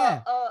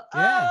 Yeah.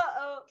 Yeah.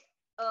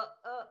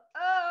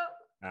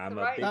 I'm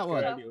The a right big That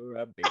one. girl, you're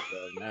a big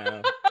girl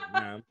now.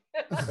 now.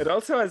 It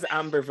also has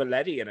Amber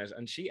Valetti in it,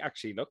 and she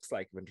actually looks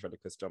like a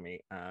ventriloquist dummy.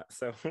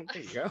 So there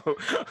you go.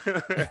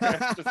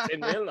 Just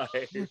in real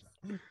life.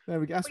 There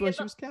we go. That's But why yeah,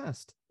 she was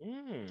cast.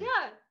 Mm. Yeah,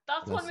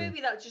 that's Bless one her.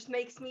 movie that just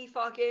makes me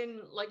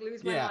fucking like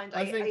lose my Yeah, mind.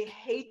 I I think-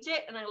 hate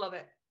it and I love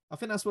it. I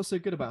think that's what's so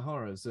good about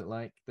horror is that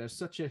like there's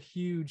such a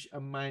huge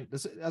amount.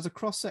 As a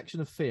cross section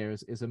of fear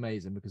is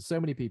amazing because so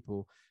many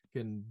people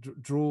can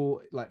draw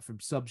like from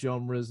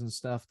subgenres and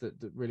stuff that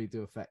really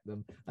do affect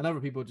them, and other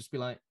people just be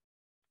like,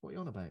 "What are you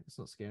on about? It's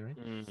not scary."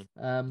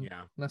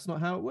 Yeah. That's not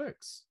how it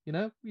works. You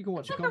know, you can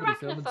watch It's a like comedy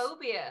film. And...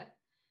 arachnophobia.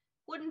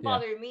 Wouldn't Yeah.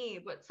 bother me,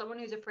 but someone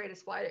who's afraid of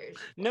spiders.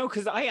 No,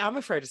 because I am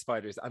afraid of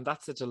spiders, and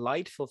that's a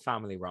delightful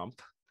family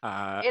romp.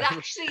 It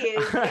actually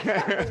is.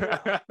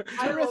 I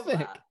love Terrific.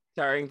 that.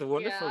 Starring the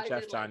wonderful I Jeff did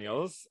like it.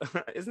 Daniels.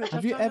 Isn't it?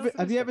 Have Jeff you Daniels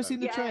in ever this seen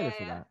the Yeah, trailer yeah,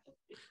 for yeah. that?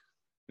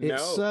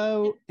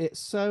 No. It's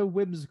so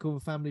whimsical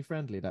and family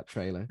friendly, that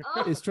trailer.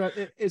 Oh. It's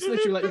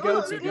literally like you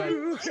go to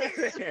go,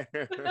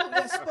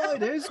 "Yeah,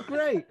 spiders,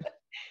 great."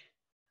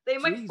 They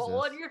might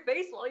fall Jesus. on your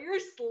face while you're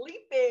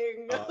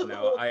sleeping. Oh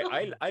no,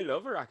 I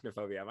love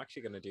arachnophobia. I'm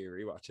actually going to do a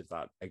rewatch of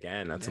that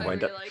again. That's Yeah. I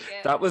wind really up. like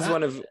it. That was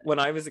one of when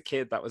I was a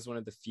kid. That was one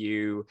of the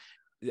few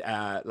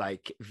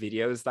like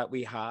videos that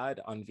we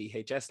had on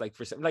VHS. Like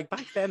for some, like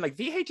back then, like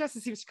VHS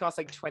seems to cost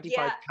like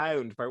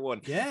 £25 per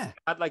one. Yeah. It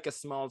had like a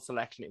small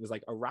selection. It was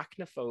like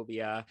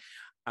arachnophobia,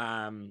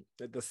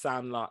 the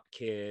Sandlot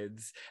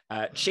Kids,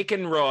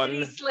 Chicken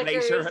Run.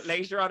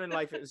 Later on in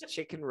life, it was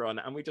Chicken Run,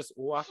 and we just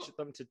watched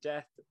them to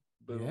death.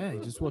 Boom, Yeah, you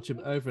boom, just boom. watch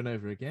them over and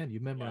over again. You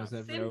memorize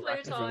every Simpler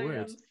word.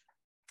 times.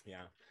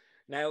 Yeah.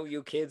 Now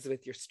you kids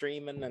with your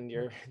streaming and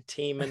your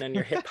teaming and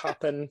your hip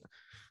hopping,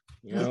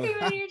 you know,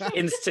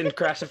 instant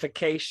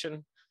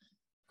gratification.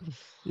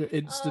 Your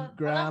Instagram.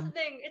 And that's the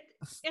thing.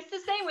 It's the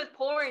same with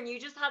porn. You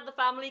just had the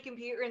family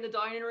computer in the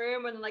dining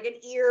room and like an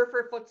ear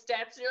for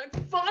footsteps. You're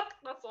like, fuck,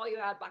 that's all you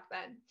had back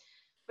then.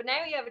 But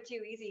now you have it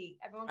too easy.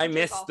 Everyone I can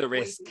miss take off the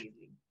way risk. too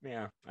easy.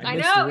 Yeah. I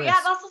miss know, the yeah,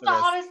 risk. that's what The the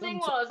risk. hottest thing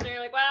was. And you're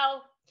like,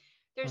 well,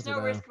 there's I no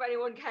dunno. risk of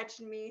anyone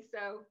catching me,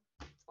 so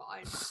it's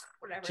fine.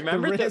 Whatever. Do you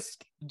remember The the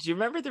risk. Do you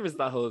remember there was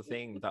that whole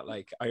thing that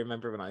like I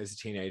remember when I was a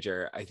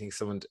teenager, I think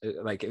someone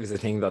like it was a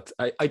thing that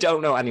I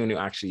don't know anyone who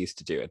actually used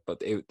to do it,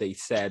 but they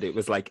said it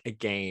was like a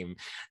game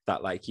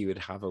that like you would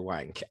have a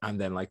wank and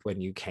then like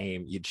when you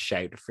came you'd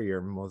shout for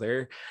your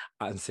mother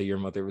and so your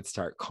mother would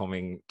start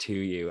coming to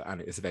you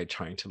and it was about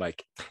trying to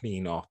like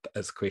clean up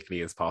as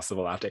quickly as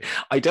possible after.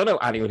 I don't know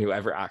anyone who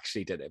ever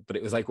actually did it, but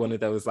it was like one of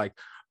those like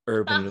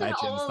urban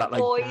That's an legends old that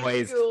like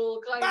boys school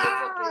kind of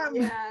Bam!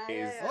 fucking,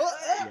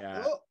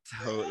 yeah.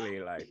 totally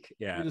like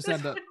You yeah just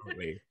end up.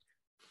 totally.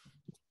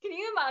 Can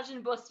you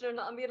imagine busting a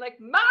nut and being like,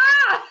 Ma!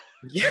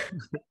 Yeah.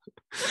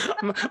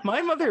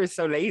 My mother is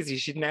so lazy.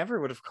 She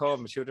never would have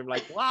come. She would have been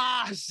like,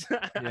 what?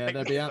 Yeah,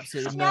 there'd be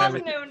absolutely She no, has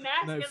no neck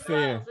no as fear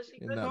well, so she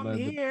in couldn't that Come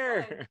moment.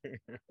 here.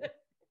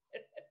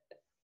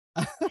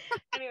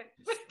 Anyway.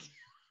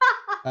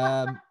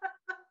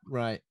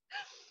 Right.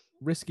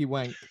 Risky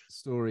wank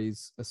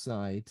stories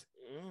aside,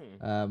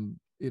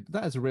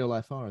 that is a real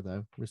life horror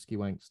though. Risky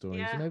wank stories.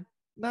 Yeah, You know,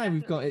 now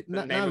we've got it. The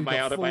Now name of we've my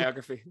got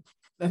autobiography.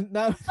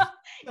 now,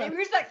 Name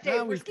your sex tape,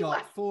 now we've Risky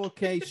got Wank.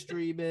 4K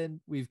streaming.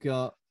 We've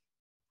got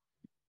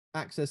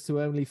access to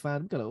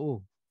OnlyFans. We've got it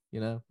all. You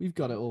know, we've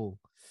got it all.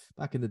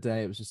 Back in the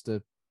day, it was just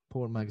a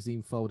porn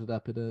magazine folded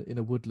up in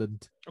a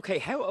woodland. Okay,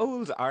 how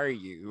old are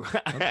you?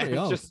 I'm pretty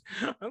old. It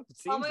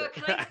seems my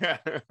God,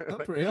 it. I'm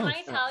pretty Can old.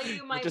 I tell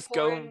you my just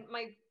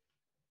my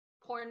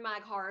porn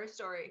mag horror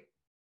story?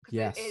 'Cause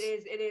Yes. it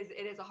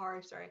is a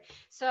horror story.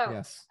 So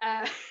Yes.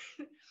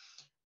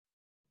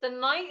 The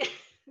night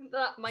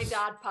that my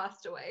dad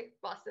passed away,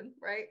 bless him,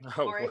 right?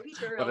 Oh, R.I.P.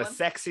 to a what real a one.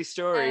 sexy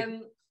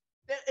story.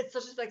 It's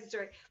such a sexy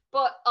story.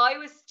 But I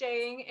was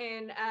staying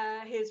in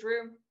his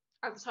room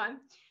at the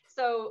time.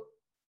 So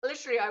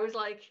literally I was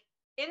like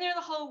in there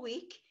the whole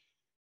week.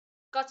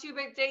 Got to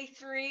about day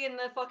 3 and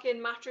the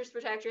fucking mattress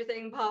protector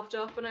thing popped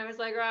up and I was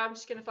like, oh, I'm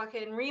just gonna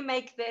fucking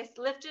remake this.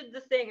 Lifted the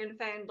thing and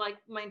found like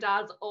my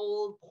dad's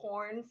old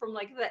porn from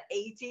like the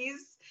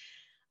 80s.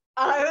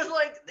 And I was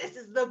like, this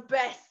is the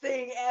best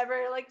thing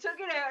ever. Like took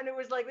it out and it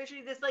was like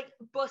literally this like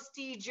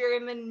busty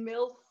German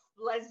MILF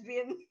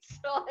lesbian.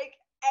 So like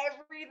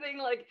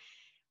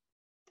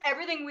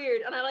everything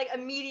weird. And I like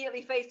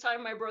immediately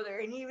FaceTimed my brother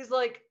and he was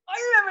like,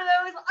 I remember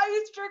those. I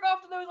used to jerk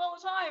off to those all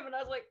the time. And I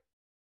was like,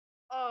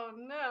 oh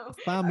no.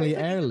 Family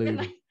heirloom.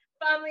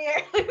 Family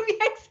heirloom,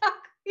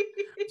 exactly.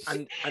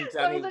 And So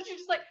I was Dani, literally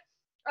just like,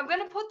 I'm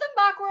gonna put them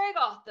back where I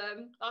got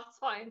them. That's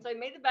fine. So I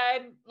made the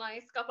bed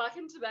nice, got back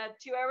into bed.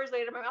 2 hours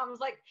later, my mom was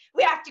like,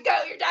 we have to go,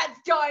 your dad's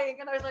dying.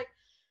 And I was like,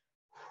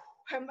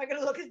 how am I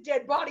gonna look his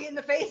dead body in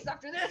the face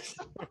after this?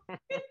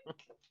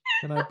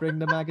 Can I bring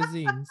the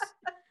magazines?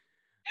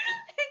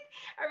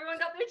 Everyone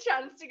got their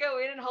chance to go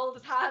in and hold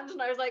his hand,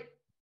 and I was like,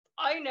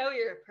 I know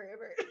you're a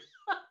pervert.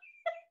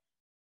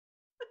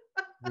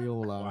 We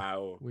all are.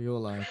 Wow. We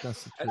all are.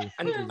 That's the truth.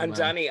 And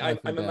Dani,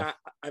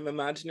 I'm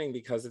imagining,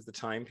 because of the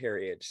time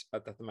period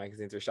that the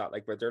magazines were shot,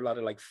 like, were there a lot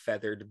of like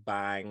feathered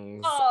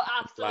bangs? Oh,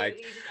 absolutely. Like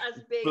just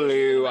as big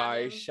blue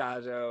as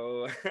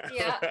eyeshadow.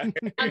 Yeah.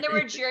 And they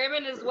were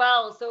German as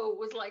well, so it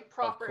was like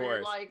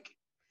proper, like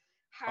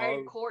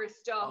hardcore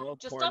stuff.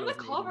 Just on the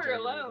cover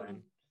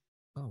alone.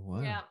 Oh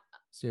wow. Yeah.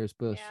 Serious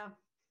Bush. Yeah.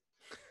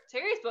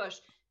 Serious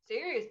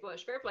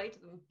Bush. Fair play to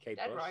them. Kate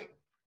Dead Bush. right.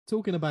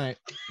 Talking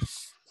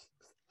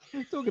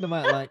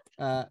about like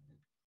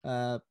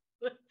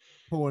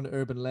porn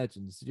urban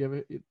legends. Did you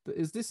ever?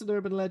 Is this an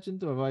urban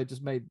legend, or have I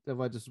just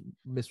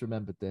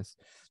misremembered this?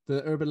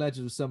 The urban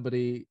legend was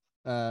somebody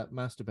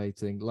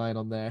masturbating, lying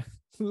on their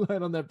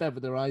bed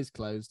with their eyes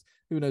closed.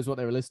 Who knows what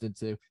they were listening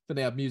to? But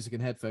they had music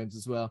and headphones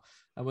as well.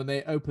 And when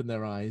they opened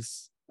their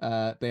eyes,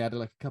 they had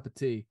like a cup of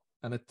tea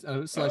and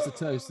a slice of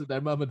toast that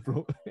their mum had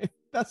brought.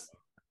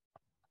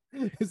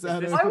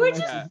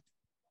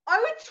 I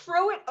would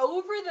throw it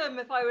over them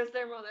if I was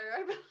their mother.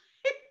 I'd be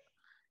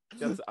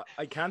like,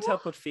 I can't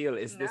help but feel,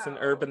 is this an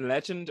urban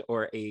legend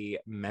or a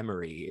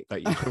memory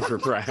that you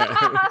repressed?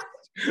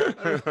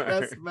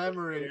 Best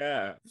memory.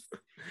 Yeah.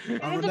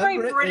 It is a very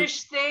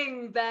British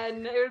thing,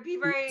 Ben. It would be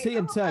very tea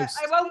and toast.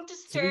 I won't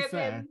disturb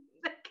him.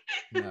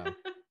 No.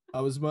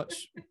 I was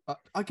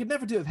I could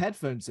never do it with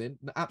headphones in.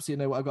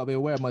 Absolutely no, I've got to be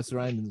aware of my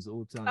surroundings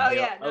all the time. Oh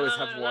yeah. I always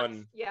have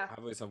one. Yeah. I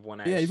always have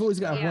one out. Yeah, you've always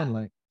got to have one,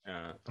 like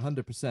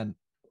 100%.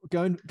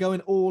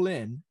 Going all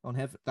in on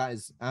heaven, that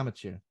is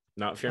amateur.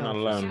 Not if you're not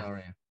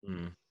alone.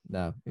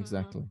 No,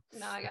 exactly.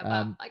 No, I get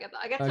that.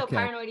 I get so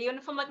paranoid. Even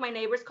if I'm like my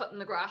neighbor's cutting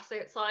the grass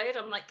outside,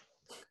 I'm like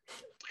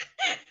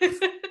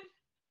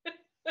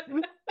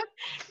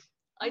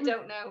I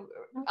don't know.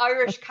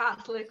 Irish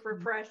Catholic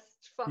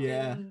repressed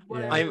fucking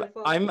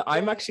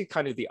I'm actually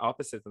kind of the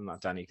opposite than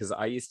that, Dani, because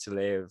I used to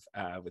live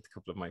with a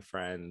couple of my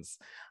friends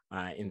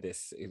in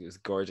this, it was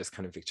gorgeous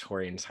kind of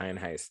Victorian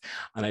townhouse,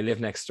 and I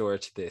lived next door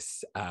to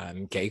this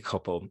gay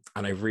couple,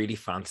 and I really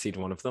fancied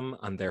one of them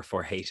and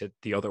therefore hated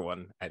the other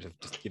one out of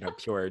just,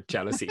 pure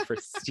jealousy for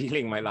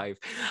stealing my life.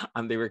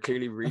 And they were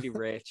clearly really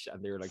rich,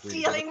 and they were like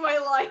really stealing my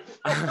life.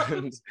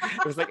 And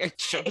it was like,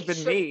 it should have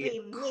been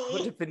me.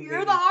 Could have been You're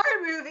me. the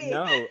horror movie.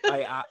 No,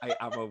 I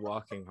am a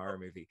walking horror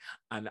movie,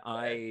 and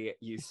I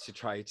used to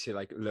try to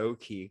like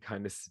low-key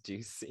kind of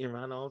seduce your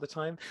man all the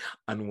time.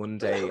 And one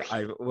day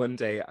I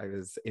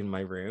was in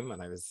my room,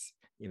 and I was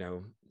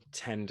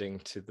tending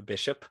to the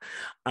bishop,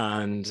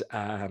 and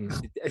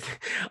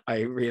I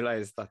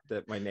realized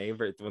that my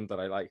neighbor, the one that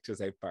I liked, was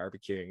out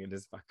barbecuing in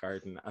his back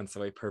garden, and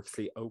so I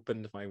purposely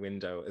opened my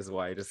window as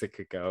wide as it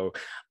could go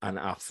and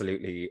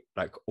absolutely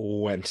like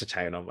went to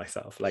town on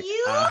myself, like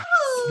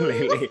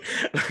absolutely,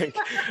 like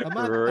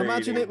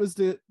imagine it was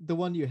the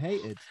one you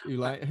hated, who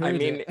like heard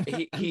he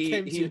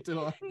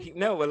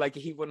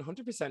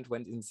 100%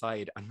 went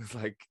inside and was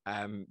like,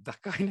 that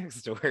guy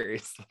next door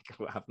is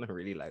like having a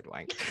really loud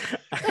wank.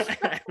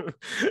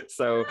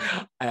 So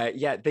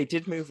they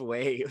did move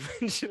away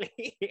eventually.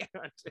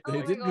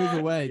 They did move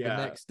away the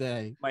next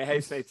day. My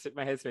housemates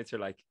are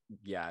like,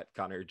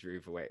 Conor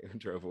drove away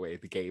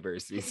the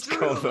Gabers, we used to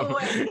call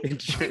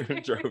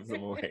them. Drove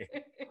them away.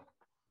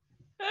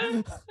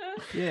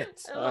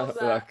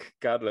 Look,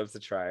 God loves a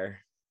trier.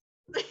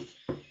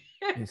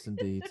 Yes,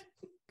 indeed.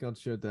 God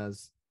sure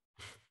does.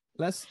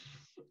 Let's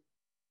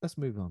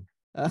move on.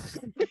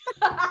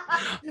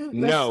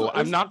 No,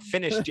 I'm not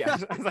finished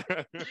yet.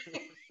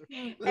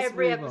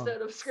 Every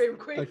episode of Scream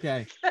Queen.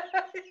 Okay.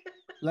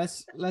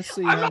 Let's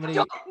see how many.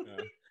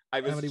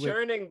 I was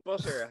churning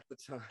butter at the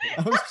time.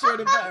 I was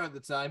churning butter at the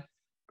time.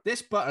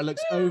 This butter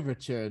looks over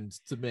churned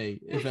to me,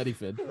 if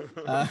anything.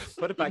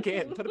 Put it back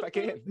in.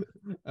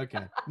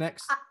 Okay.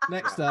 Next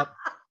up.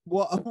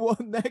 What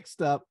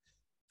next up?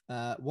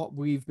 What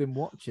we've been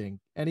watching.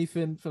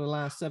 Anything for the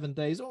last 7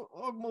 days, or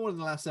more than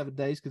the last 7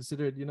 days,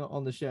 considering you're not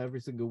on the show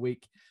every single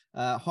week.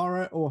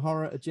 Horror or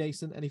horror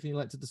adjacent, anything you'd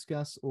like to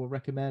discuss or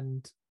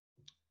recommend?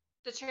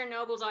 The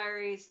Chernobyl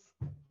Diaries.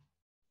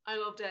 I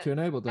loved it.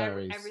 Chernobyl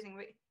Diaries.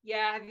 Everything.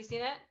 Yeah, have you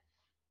seen it?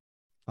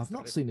 I've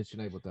not seen the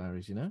Chernobyl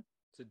Diaries,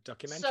 It's a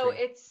documentary. So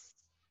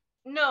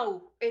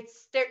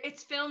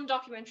it's film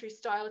documentary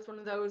style. It's one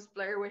of those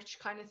Blair Witch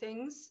kind of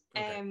things.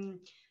 Okay.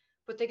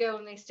 But they go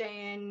and they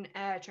stay in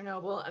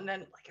Chernobyl, and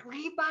then like a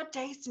really bad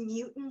day, some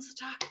mutants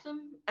attack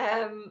them.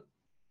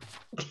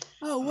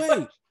 Oh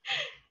wait,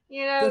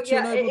 it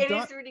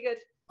is really good.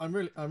 I'm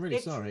really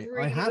sorry.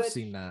 Really I have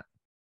seen that.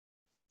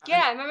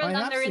 Yeah, I remember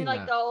then they're in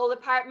like the old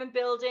apartment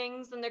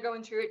buildings, and they're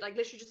going through it, like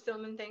literally just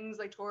filming things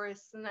like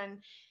tourists, and then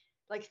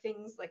like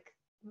things like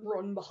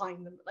run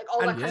behind them, like all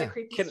that kind of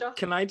creepy stuff.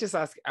 Can I just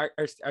ask, are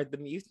the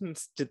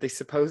mutants, did they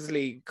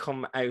supposedly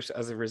come out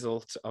as a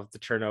result of the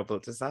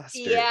Chernobyl disaster?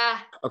 Yeah.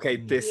 Okay,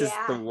 this is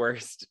the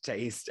worst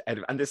taste,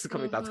 and this is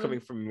coming. That's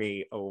coming from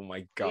me. Oh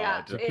my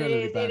god, it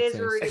is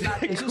really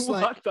bad. It's just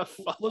what like, the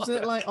fuck? Wasn't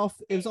it like off?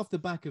 It was off the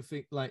back of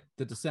like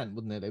The Descent,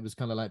 wasn't it? It was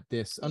kind of like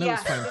this. I know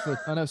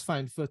it's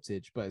found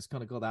footage, but it's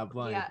kind of got that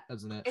vibe,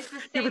 hasn't it? It's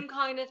the same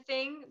kind of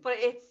thing, but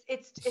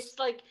it's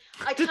like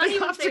I Did can't they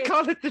even have say to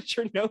call it the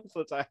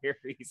Chernobyl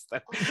Diaries? Though?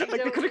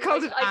 Like they could have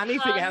called it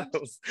anything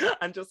else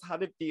and just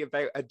had it be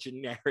about a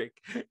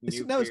generic.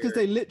 No, it's because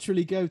they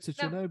literally go to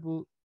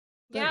Chernobyl.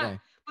 Yeah,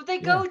 but they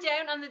go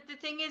down, and the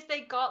thing is,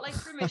 they got like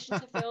permission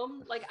to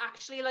film, like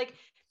actually, like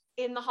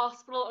in the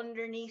hospital,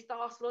 underneath the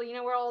hospital, you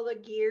know, where all the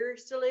gear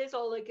still is,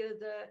 all like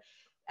the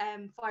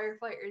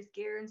firefighters'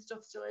 gear and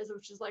stuff still is,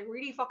 which is like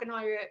really fucking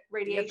high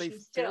radiation. They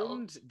still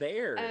filmed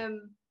there.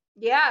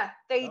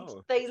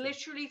 They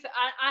literally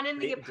and in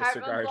the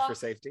apartment disregard blocks, for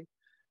safety.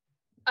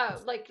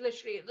 Oh, like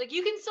literally, like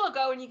you can still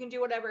go and you can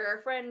do whatever.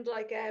 Our friend,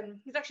 like,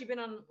 he's actually been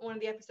on one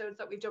of the episodes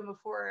that we've done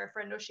before. Our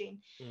friend Oshin,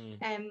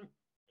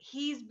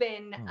 he's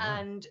been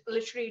and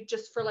literally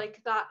just for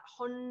like that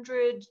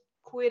 £100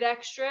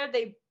 extra,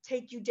 they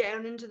take you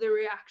down into the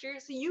reactor,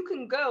 so you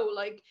can go.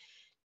 Like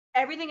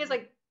everything is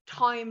like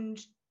timed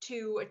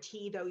to a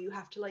T, though. You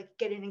have to like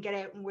get in and get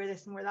out and wear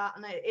this and wear that,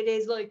 and it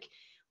is like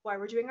why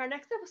we're doing our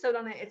next episode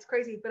on it. It's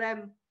crazy, but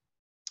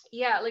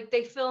like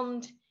they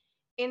filmed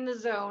in the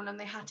zone, and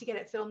they had to get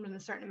it filmed in a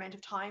certain amount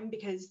of time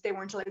because they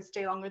weren't allowed to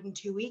stay longer than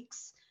 2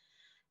 weeks.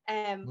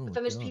 But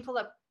then there's people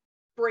that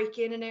break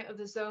in and out of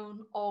the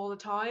zone all the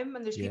time,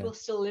 and there's people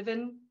still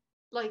living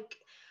like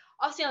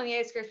obviously on the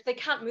outskirts, but they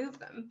can't move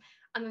them.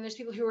 And then there's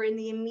people who are in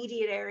the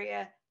immediate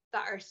area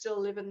that are still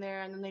living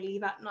there, and then they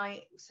leave at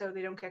night so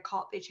they don't get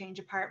caught. They change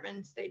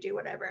apartments, they do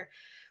whatever.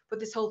 But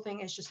this whole thing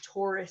is just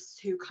tourists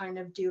who kind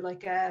of do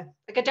like a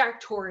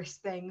dark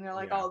tourist thing. They're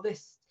like, oh,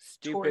 this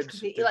stupid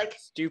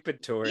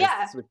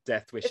tourists with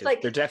death wishes.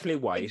 Like, they're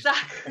definitely white.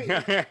 Exactly.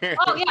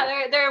 Oh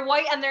yeah, they're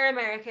white and they're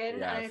American.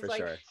 Yeah, and it's for like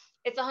sure.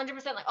 It's 100%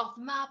 like off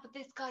the map, but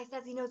this guy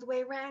says he knows the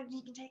way around and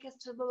he can take us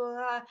to blah blah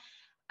blah.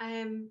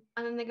 And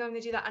then they go and they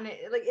do that, and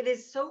it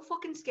is so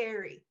fucking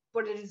scary,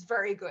 but it is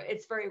very good.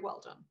 It's very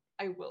well done,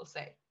 I will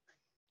say.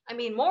 I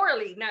mean,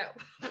 morally, no,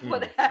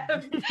 but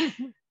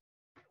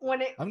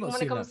when it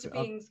comes to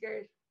being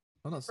scared,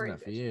 I've not seen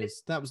that for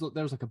years. There was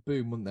like a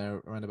boom, wasn't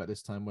there, around about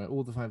this time, where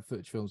all the found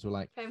footage films were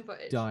like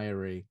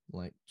diary,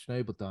 like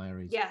Chernobyl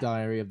Diaries,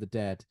 Diary of the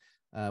Dead.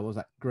 What was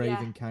that? Grave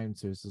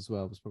Encounters as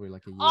well. It was probably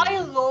like a year. I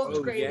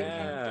loved Grave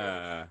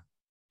Encounters.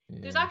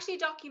 There's actually a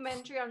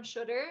documentary on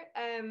Shudder.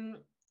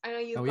 I know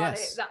you've got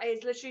it. That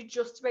is literally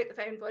just about the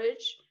found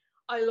footage.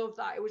 I love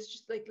that. It was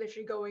just like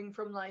literally going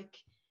from like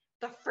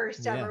the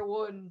first ever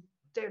one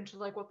down to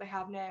like what they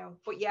have now.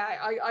 But yeah,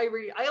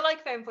 I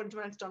like found footage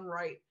when it's done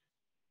right.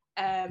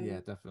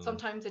 Definitely.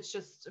 Sometimes it's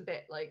just a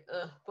bit like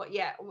but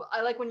yeah,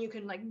 I like when you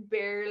can like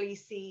barely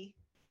see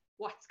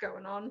what's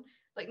going on.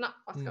 Like not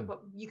what's going, but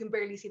you can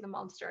barely see the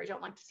monster. I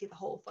don't like to see the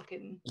whole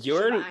fucking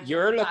you're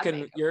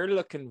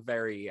looking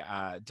very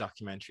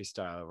documentary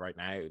style right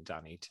now,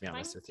 Dani, to be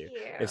honest with you.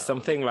 If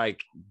something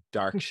like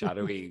dark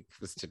shadowy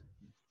was to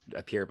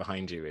appear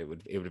behind you,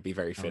 it would be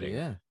very fitting.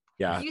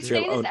 Yeah. You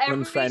say this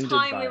every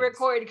time we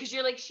record because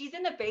you're like, she's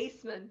in the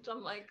basement.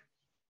 I'm like,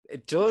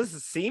 it does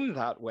seem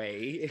that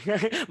way.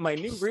 My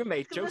new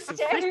roommate Joseph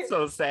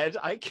Fritzl said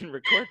I can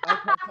record my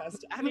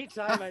podcast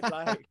anytime I'd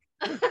like.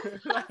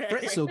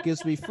 Fritzl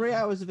gives me 3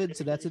 hours of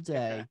internet a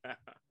day.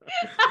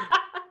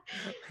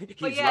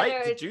 He's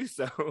right to do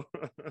so.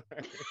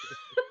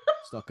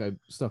 Stockholm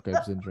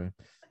syndrome.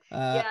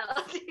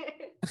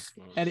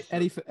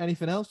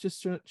 Anything else?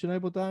 Just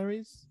Chernobyl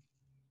Diaries?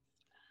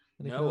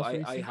 No,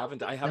 I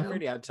haven't. I haven't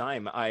really had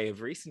time. I have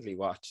recently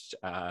watched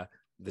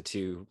the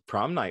 2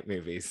 prom night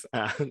movies.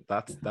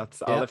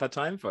 That's all I've had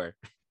time for.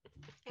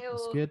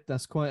 That's good.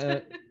 That's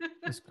quite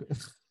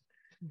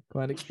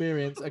quite an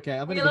experience. Okay,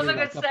 I love a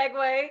good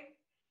segue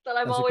that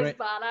I'm always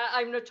bad at.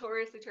 I'm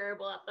notoriously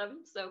terrible at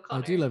them. So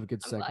Conor, I do love a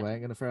good segue. I'm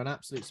going to throw an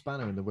absolute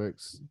spanner in the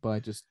works by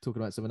just talking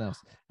about something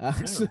else. I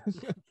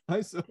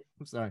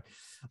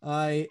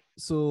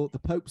saw The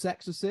Pope's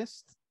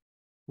Exorcist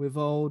with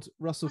old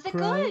Russell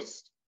Crowe. Was it good?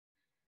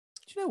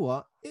 Do you know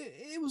what?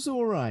 It was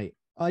all right.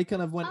 I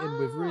kind of went in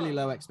with really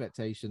low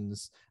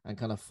expectations and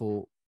kind of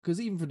thought,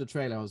 because even for the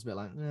trailer, I was a bit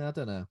like, I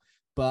don't know.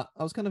 But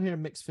I was kind of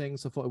hearing mixed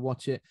things, so I thought I'd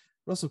watch it.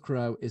 Russell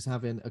Crowe is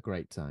having a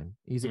great time.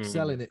 He's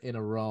excelling in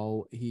a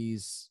role. He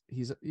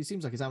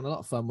seems like he's having a lot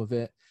of fun with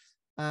it.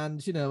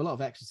 And, you know, a lot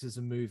of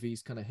exorcism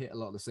movies kind of hit a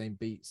lot of the same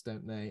beats,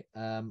 don't they?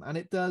 And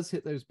it does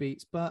hit those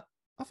beats, but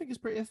I think it's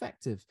pretty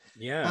effective.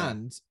 Yeah.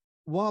 And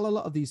while a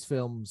lot of these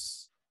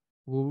films...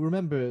 Well,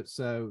 remember,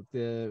 so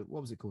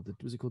what was it called?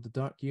 Was it called The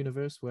Dark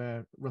Universe,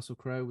 where Russell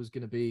Crowe was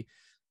going to be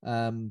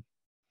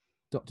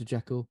Dr.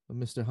 Jekyll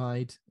and Mr.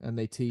 Hyde, and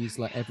they teased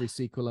like every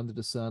sequel under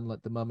the sun,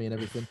 like The Mummy and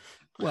everything.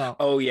 Well,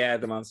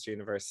 the Monster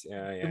Universe,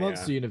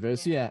 Monster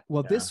Universe, yeah.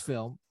 Well, this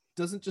film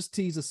doesn't just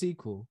tease a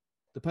sequel;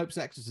 the Pope's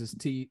Exorcist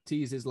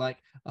teases like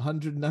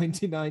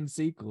 199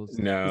 sequels.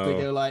 No.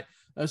 They go like,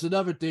 there's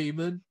another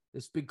demon.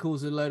 It's been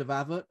causing a load of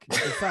havoc. In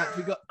fact,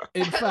 we got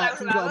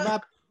a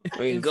map.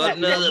 We got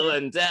another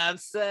one down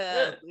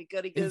south. We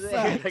gotta go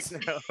there. Like,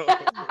 no.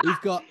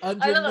 We've got 199.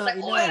 I love it.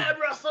 Like, I am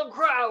Russell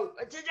Crowe.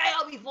 Today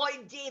I'll be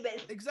fighting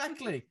demons.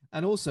 Exactly.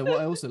 And also, what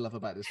I also love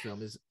about this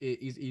film is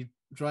he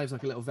drives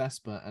like a little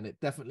Vespa, and it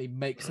definitely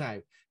makes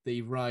out that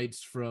he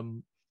rides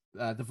from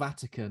the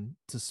Vatican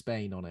to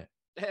Spain on it.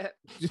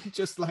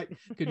 Just like,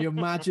 can you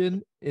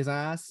imagine his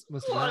ass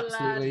must have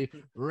absolutely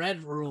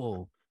red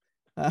raw.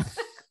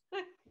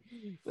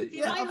 But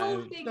yeah, my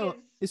whole thing is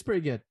it's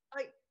pretty good.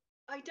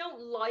 I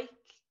don't like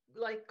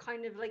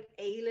kind of like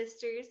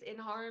A-listers in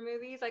horror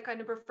movies. I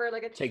kind of prefer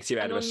like takes you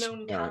out an of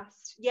unknown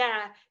cast.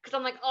 Yeah, because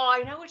I'm like, oh,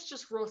 I know it's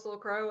just Russell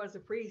Crowe as a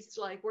priest.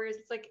 Like, whereas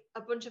it's like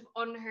a bunch of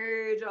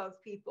unheard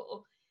of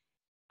people.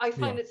 I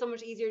find it so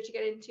much easier to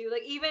get into.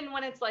 Like, even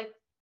when it's like,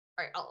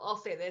 all right, I'll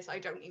say this, I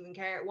don't even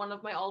care. One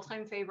of my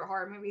all-time favorite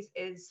horror movies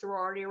is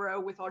Sorority Row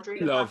with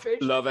Audrina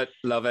Patridge. Love it.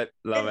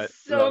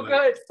 It's so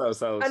good.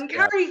 So and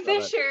Carrie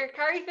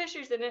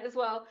Fisher's in it as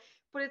well.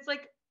 But it's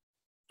like,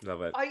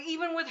 love it.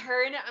 Even with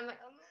her in it, I'm like,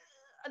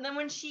 and then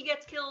when she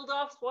gets killed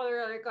off,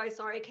 spoiler alert, guys,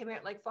 sorry, it came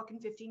out like fucking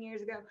 15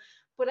 years ago.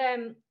 But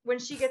when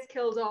she gets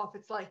killed off,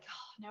 it's like,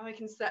 oh, now I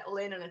can settle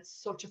in, and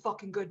it's such a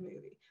fucking good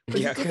movie. But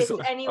yeah, because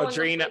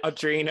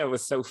Audrina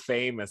was so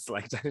famous,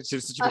 like it's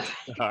just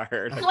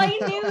hard. I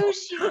knew who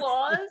she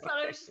was, and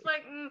I was just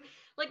like,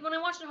 like when I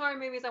watch horror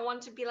movies, I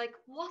want to be like,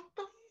 what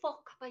the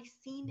fuck have I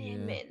seen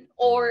him in?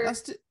 Or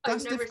that's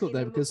difficult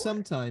though, because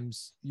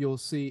sometimes you'll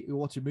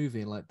watch a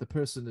movie and like the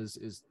person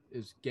is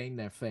gained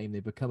their fame,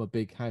 they become a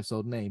big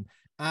household name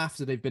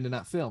after they've been in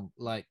that film,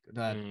 like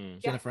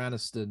Jennifer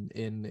Aniston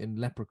in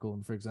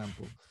Leprechaun, for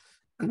example.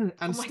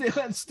 and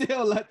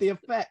still like the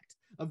effect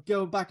of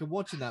going back and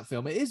watching that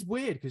film, it is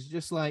weird because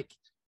you're just like,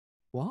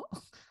 what?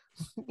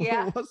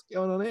 What's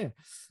going on here?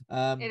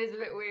 It is a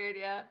bit weird,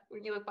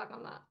 when you look back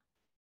on that.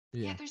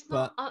 Yeah, there's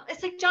not.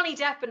 It's like Johnny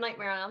Depp in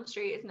Nightmare on Elm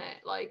Street, isn't it?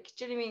 Like,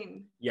 do you know what I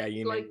mean? Yeah,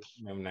 you like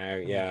know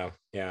now.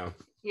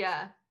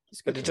 Yeah.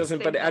 But it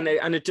doesn't. But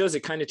it does.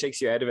 It kind of takes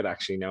you out of it,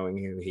 actually, knowing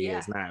who he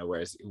is now,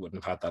 whereas it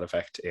wouldn't have had that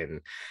effect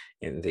in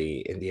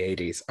the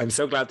 80s. I'm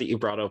so glad that you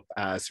brought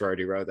up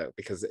Sorority Row though,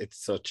 because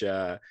it's such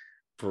a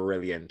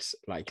brilliant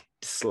like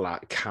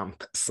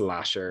camp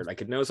slasher.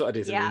 Like, it knows what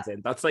it is.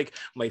 In. That's like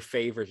my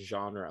favorite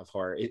genre of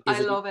horror. I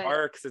love it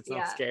because it's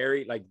not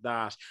scary like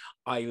that.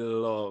 I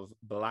love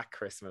Black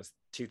Christmas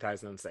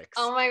 2006.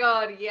 Oh my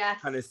god, yes.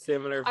 And a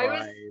similar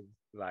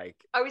vibe.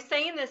 I was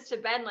saying this to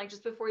Ben like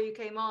just before you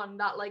came on,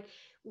 that like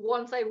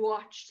once I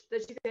watched the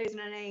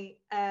 2008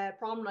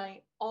 prom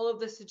night, all of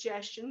the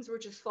suggestions were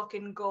just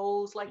fucking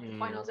goals, like the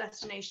Final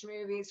Destination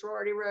movies,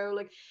 Sorority Row,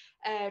 like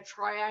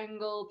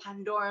Triangle,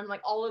 Pandorum,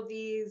 like all of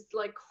these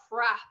like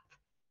crap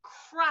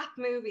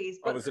movies.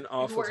 But it was an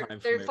awful time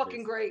for they're movies.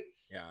 Fucking great.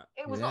 Yeah,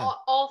 it was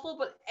awful,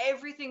 but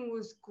everything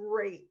was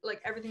great. Like,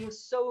 everything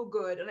was so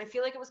good, and I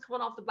feel like it was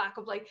coming off the back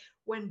of like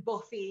when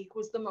Buffy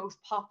was the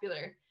most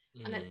popular,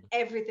 and then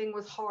everything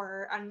was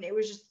horror, and it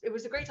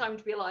was a great time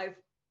to be alive.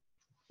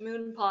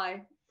 Moon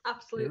pie,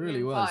 absolutely. It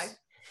really was.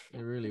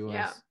 It really was.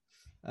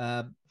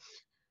 Yeah.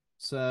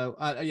 So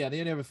the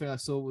only other thing I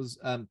saw was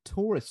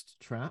Tourist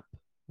Trap. I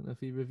don't know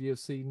if either of you have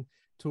seen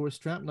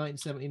Tourist Trap,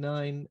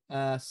 1979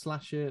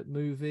 slasher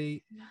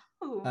movie.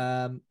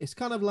 No. It's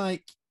kind of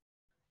like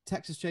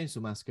Texas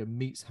Chainsaw Massacre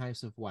meets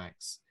House of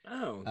Wax.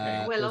 Oh, okay.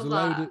 I love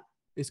that.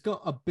 It's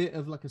got a bit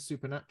of like a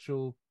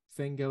supernatural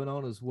thing going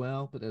on as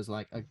well, but there's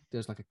like a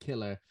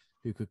killer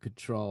who could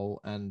control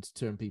and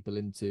turn people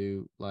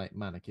into like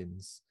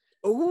mannequins.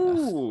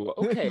 Oh,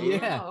 okay.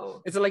 Yeah.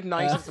 Wow. Is it like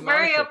Night of the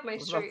very Mannequin? up my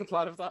street. That's the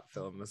plot of that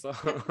film as well.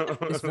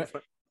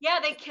 Yeah,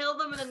 they kill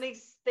them and then they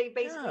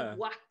basically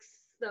wax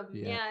them.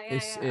 Yeah.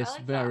 It's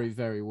like very, that.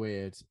 very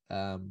weird.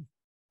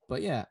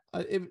 But yeah,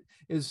 it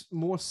is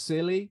more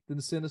silly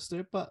than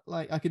sinister. But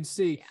like, I can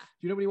see. Do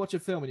you know when you watch a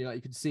film and you're like,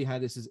 you can see how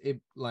this is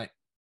like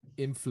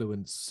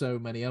influenced so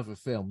many other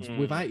films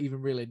without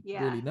even really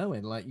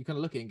knowing. Like, you kind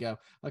of look at it and go,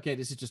 okay,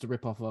 this is just a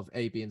rip-off of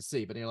A, B, and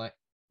C. But you're like,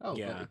 oh,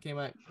 but it came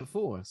out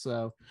before,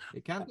 so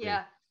it can't be.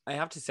 I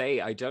have to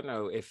say, I don't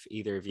know if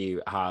either of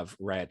you have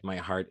read My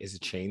Heart is a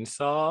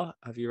Chainsaw.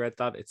 Have you read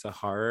that? It's a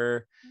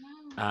horror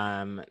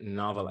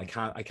novel. I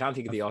can't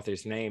think of the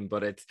author's name,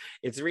 but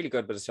it's really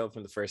good, but it's told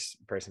from the first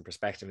person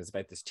perspective. It's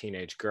about this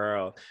teenage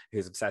girl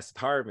who's obsessed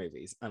with horror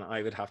movies. And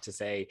I would have to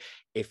say,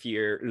 if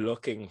you're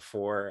looking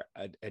for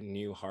a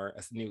new horror,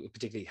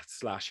 particularly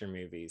slasher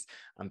movies,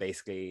 and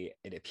basically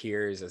it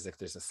appears as if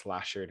there's a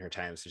slasher in her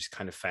town, so she's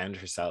kind of found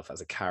herself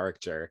as a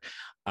character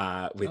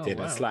within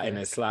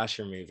a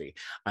slasher movie,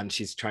 and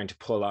she's trying to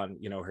pull on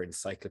her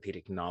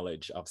encyclopedic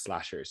knowledge of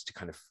slashers to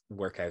kind of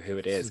work out who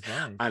it is.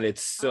 And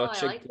it's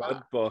such a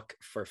good book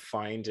for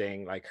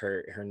finding, like,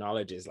 her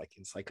knowledge is like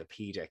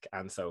encyclopedic,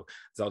 and so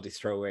there's all these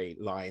throwaway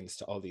lines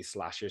to all these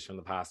slashers from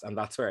the past, and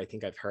that's where I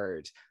think I've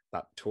heard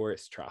that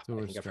Tourist Trap.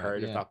 I think I've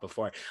heard of that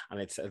before, and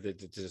it's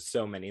there's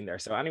so many in there.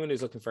 So anyone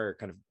who's looking for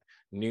kind of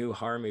new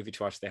horror movie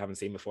to watch they haven't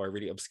seen before, a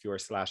really obscure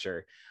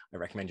slasher, I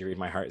recommend you read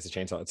My Heart is a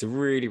Chainsaw. It's a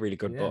really, really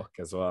good book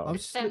as well. I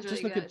was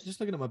just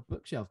looking at my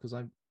bookshelf because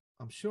I'm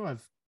sure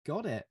I've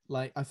got it.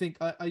 Like, I think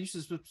I used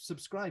to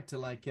subscribe to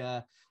like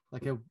a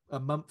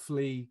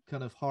monthly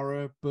kind of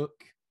horror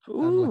book,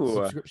 like a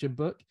subscription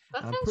book.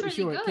 That I'm sounds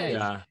pretty really sure good. it came.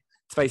 Yeah.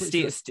 It's by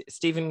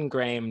Stephen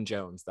Graham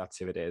Jones. That's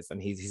who it is,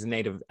 and he's a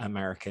Native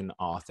American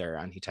author,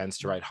 and he tends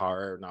to write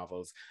horror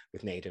novels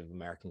with Native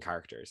American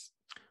characters.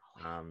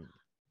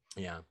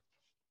 Yeah,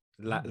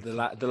 the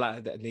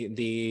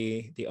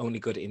Only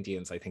Good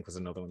Indians, I think, was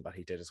another one that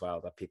he did as well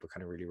that people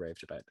kind of really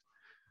raved about.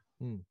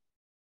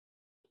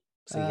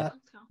 So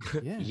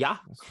yeah.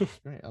 That's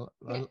great. I love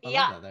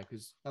that there,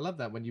 because I love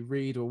that when you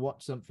read or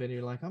watch something,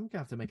 you're like, I'm gonna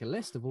have to make a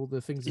list of all the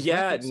things.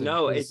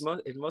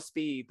 It must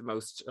be the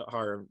most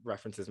horror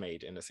references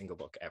made in a single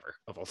book ever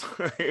of all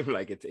time.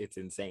 Like it's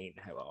insane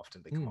how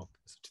often they come up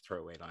with such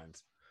throwaway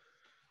lines.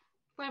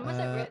 When was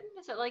it written?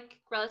 Is it like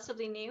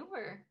relatively new,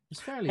 or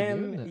it's fairly new,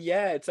 isn't it?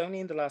 Yeah, it's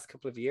only in the last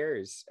couple of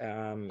years.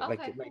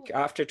 Like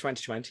after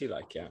 2020,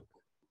 like yeah.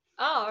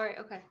 Oh, all right,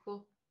 okay,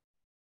 cool.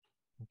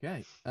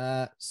 Okay,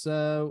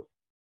 so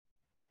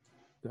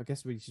I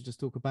guess we should just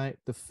talk about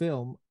the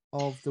film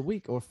of the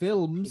week, or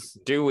films.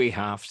 Do we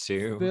have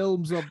to?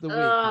 Films of the week.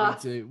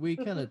 We do. We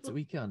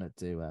kind of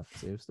do have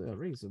to. It's the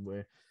reason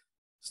we're.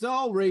 It's the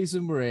whole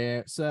reason we're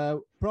here.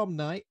 So, Prom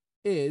Night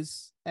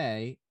is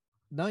a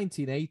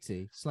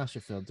 1980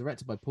 slasher film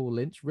directed by Paul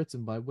Lynch,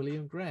 written by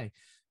William Gray.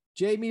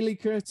 Jamie Lee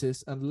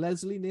Curtis and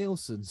Leslie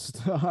Nielsen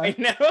star. I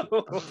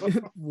know.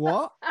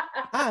 What?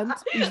 And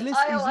he's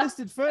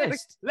listed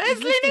first.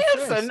 Leslie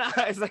Nielsen.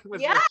 I was like,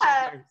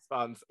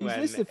 response. He's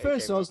listed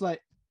first, so I was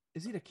like,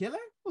 is he the killer?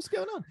 What's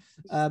going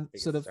on?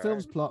 So the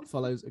film's plot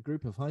follows a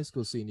group of high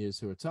school seniors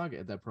who are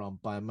targeted at their prom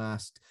by a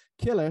masked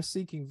killer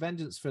seeking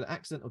vengeance for the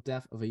accidental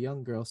death of a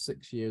young girl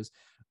 6 years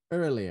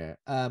earlier.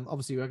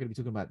 Obviously, we're going to be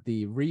talking about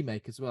the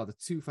remake as well, the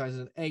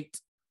 2008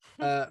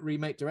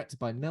 remake directed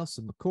by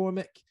Nelson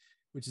McCormick,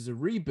 which is a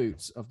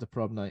reboot of the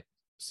Prom Night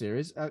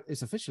series.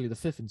 It's officially the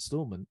 5th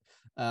installment,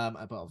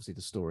 but obviously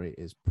the story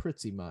is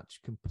pretty much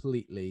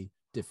completely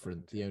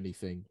different. The only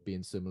thing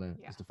being similar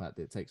is the fact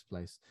that it takes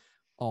place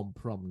on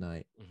Prom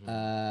Night.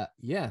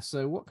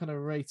 So what kind of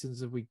ratings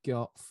have we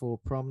got for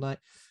Prom Night?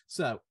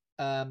 So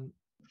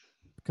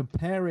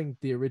comparing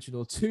the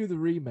original to the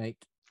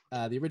remake,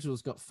 the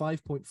original's got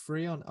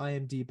 5.3 on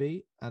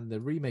IMDb, and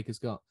the remake has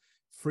got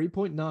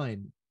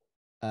 3.9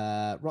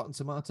 Rotten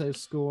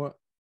Tomatoes score.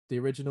 The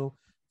original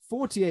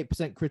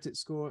 48% critic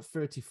score,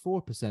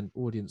 34%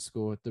 audience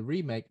score. The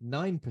remake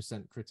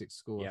 9% critic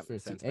score,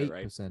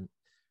 38%.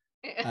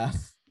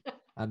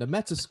 And the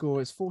meta score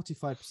is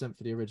 45%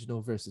 for the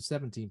original versus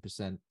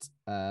 17%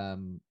 for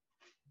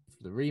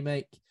the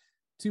remake.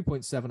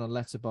 2.7 on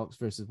Letterboxd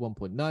versus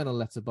 1.9 on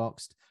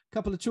Letterboxd.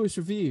 Couple of choice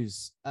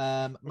reviews.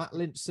 Matt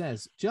Lynch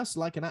says, just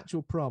like an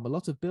actual prom, a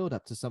lot of build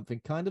up to something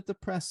kind of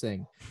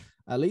depressing.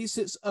 At least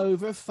it's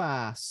over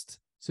fast.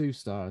 2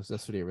 stars.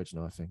 That's for the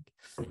original, I think.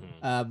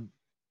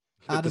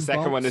 But the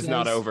second one is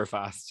not over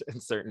fast.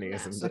 It certainly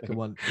isn't. The second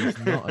one is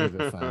not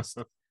over fast.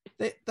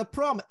 The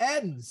prom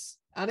ends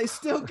and it's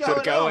still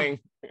going.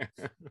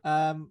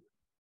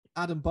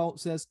 Adam Bolt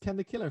says, can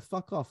the killer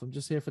fuck off? I'm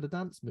just here for the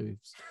dance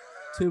moves.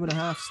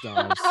 2.5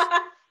 stars.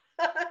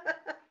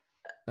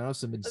 There are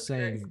some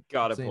insane,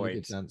 got a insanely point.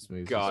 good dance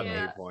moves. Got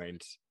a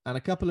point. And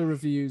a couple of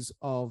reviews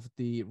of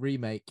the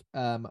remake.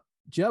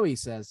 Joey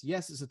says,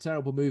 yes, it's a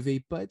terrible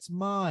movie, but it's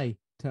my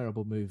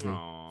terrible movie.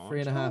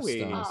 3.5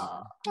 stars.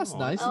 That's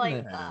nice, isn't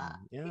it? That.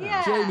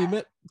 Yeah. Jamie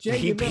Miller.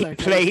 He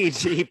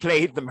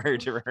played the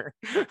murderer.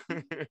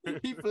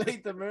 He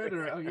played the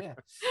murderer. Oh yeah.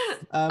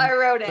 I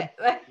wrote it.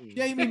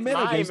 Jamie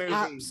Miller goes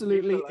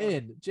absolutely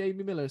in.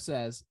 Jamie Miller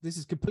says, this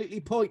is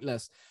completely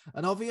pointless.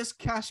 An obvious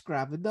cash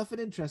grab with nothing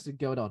interesting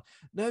going on.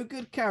 No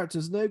good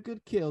characters, no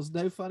good kills,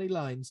 no funny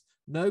lines,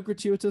 no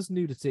gratuitous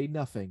nudity,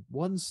 nothing.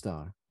 1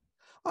 star.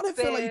 I don't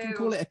feel like you can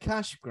call it a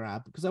cash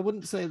grab, because I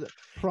wouldn't say that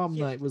Prom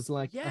Night was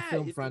like a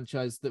film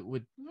franchise that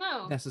would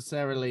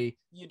necessarily.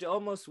 You'd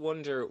almost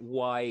wonder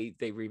why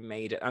they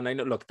remade it. And I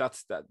know, look, that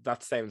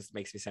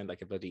makes me sound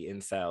like a bloody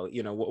incel.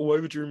 You know, why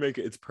would you remake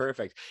it? It's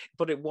perfect.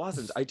 But it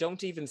wasn't. I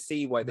don't even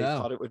see why they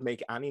thought it would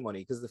make any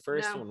money, because the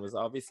first one was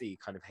obviously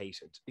kind of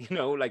hated. You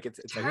know, like it's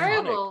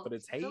iconic, but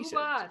it's hated. So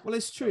well,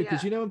 it's true,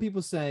 because you know when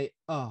people say,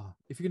 oh,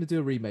 if you're going to do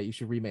a remake, you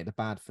should remake the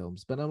bad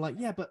films. But I'm like,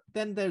 yeah, but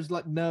then there's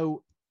like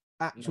no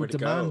actual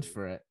demand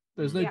for it.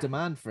 There's no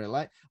demand for it.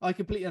 Like, I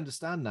completely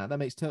understand that. That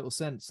makes total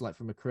sense. Like,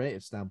 from a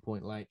creative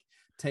standpoint, like,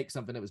 take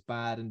something that was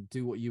bad and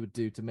do what you would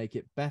do to make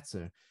it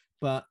better.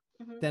 But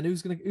then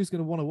who's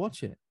gonna want to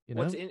watch it? You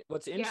know.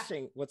 What's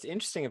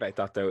interesting about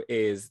that though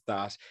is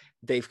that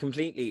they've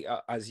completely,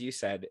 as you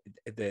said,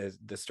 the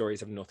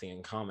stories have nothing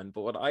in common.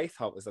 But what I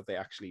thought was that they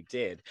actually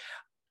did.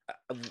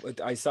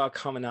 I saw a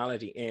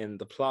commonality in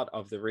the plot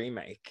of the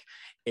remake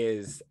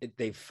is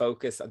they've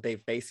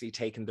basically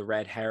taken the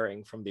red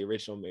herring from the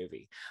original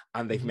movie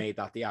and they've made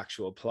that the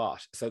actual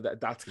plot. So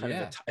that's kind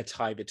of a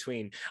tie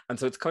between. And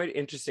so it's quite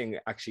interesting,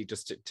 actually,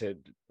 just to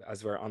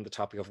as we're on the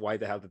topic of why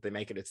the hell did they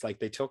make it? It's like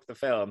they took the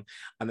film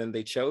and then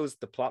they chose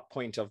the plot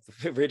point of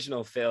the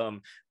original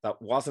film that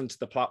wasn't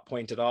the plot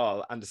point at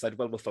all and decided,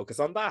 well, we'll focus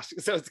on that.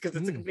 So it's because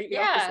it's a completely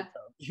opposite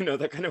film, you know,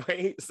 that kind of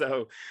way.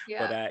 So,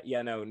 but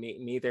no,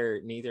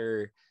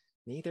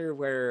 neither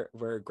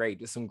were great.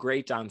 There's some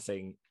great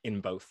dancing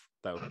in both,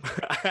 though.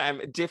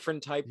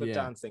 Different type of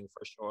dancing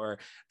for sure.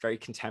 Very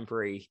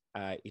contemporary,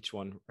 each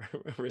one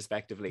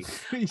respectively.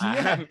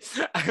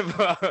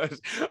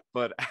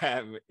 But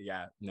Harry,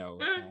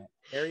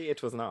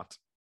 it was not.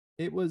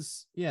 It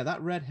was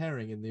that red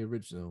herring in the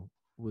original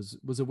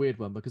was a weird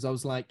one, because I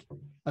was like,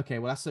 okay,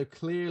 well, that's so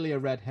clearly a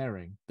red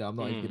herring that I'm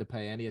not even going to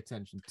pay any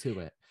attention to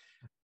it.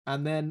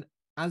 And then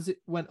as it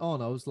went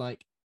on, I was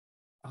like,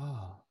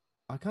 oh,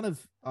 I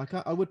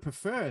would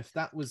prefer if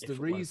that was the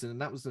reason,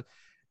 and that was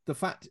the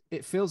fact.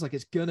 It feels like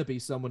it's gonna be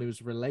someone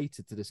who's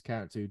related to this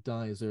character who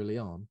dies early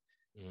on.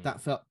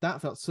 That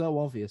felt so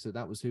obvious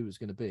that was who it was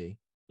going to be.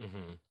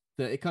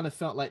 That it kind of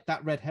felt like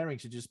that red herring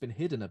should just been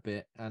hidden a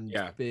bit and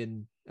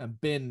been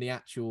the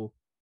actual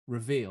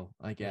reveal,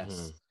 I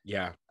guess.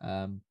 That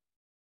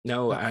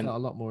felt a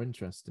lot more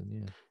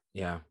interesting.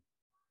 Yeah.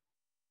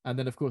 And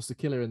then, of course, the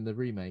killer in the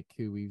remake,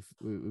 who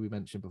we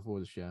mentioned before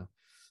the show,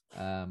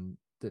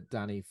 that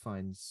Dani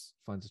finds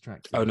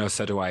attractive. Oh no,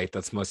 so do I.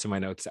 That's most of my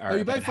notes are. Oh,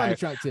 you both find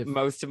attractive.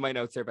 Most of my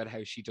notes are about how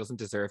she doesn't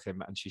deserve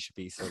him and she should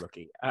be so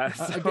lucky.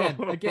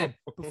 Again,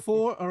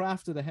 before or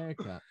after the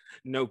haircut?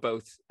 No,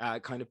 both.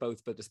 Kind of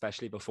both, but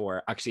especially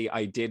before. Actually,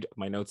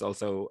 my notes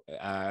also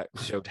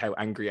showed how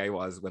angry I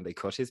was when they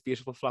cut his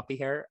beautiful floppy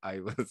hair. I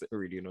was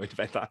really annoyed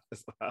about that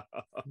as well.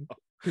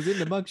 Because in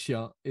the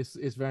mugshot,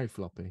 it's very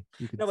floppy.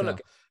 You can tell. But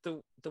look,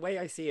 the way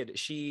I see it,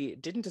 she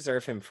didn't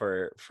deserve him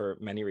for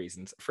many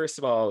reasons. First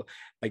of all,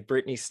 like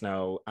Brittany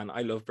Snow, and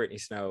I love Brittany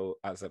Snow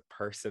as a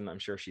person. I'm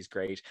sure she's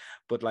great,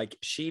 but like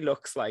she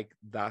looks like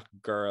that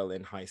girl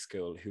in high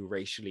school who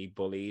racially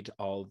bullied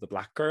all the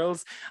black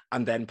girls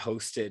and then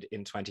posted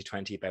in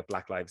 2020 about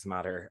Black Lives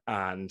Matter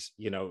and,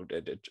 you know,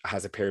 it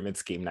has a pyramid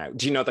scheme now.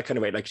 Do you know that kind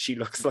of way? Like she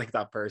looks like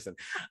that person,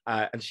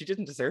 and she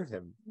didn't deserve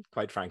him,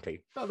 quite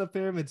frankly. Not a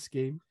pyramid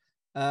scheme.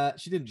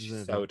 She didn't deserve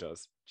him.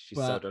 She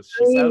so does.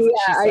 She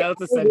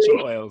sells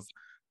essential oils.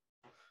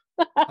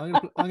 I'm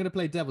gonna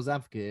play devil's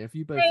advocate here. If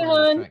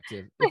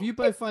you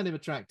both find him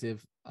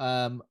attractive,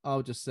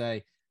 I'll just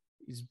say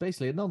he's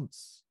basically a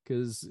nonce,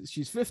 because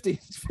she's 50.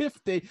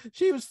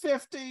 She was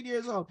 15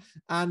 years old.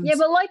 And yeah,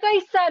 but like I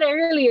said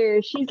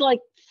earlier, she's like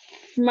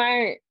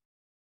smart.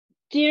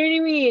 Do you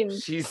know what I mean?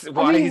 She's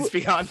wise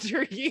beyond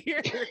her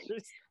years.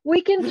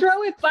 We can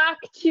throw it back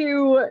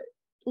to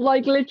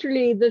like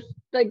literally the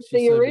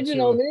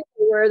original movie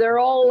where they're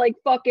all like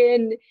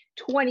fucking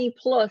 20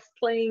 plus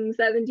playing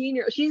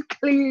 17-year-olds. She's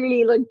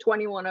clearly like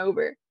 21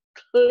 over.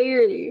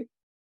 Clearly.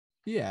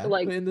 Yeah,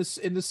 like, but in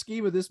the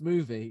scheme of this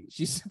movie,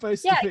 she's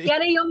supposed to be...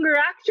 get a younger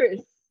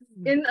actress.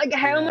 And like,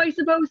 how am I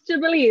supposed to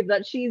believe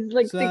that she's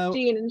like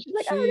 16 and she's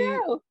like, oh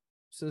no.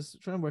 So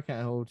try and work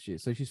out how old she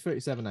is. So she's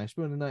 37 now. She's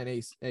born in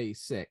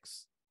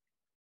 1986.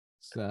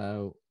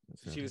 So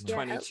she was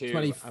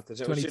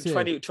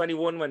 22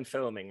 21 when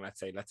filming. Let's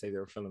say they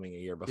were filming a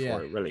year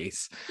before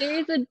release.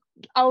 There's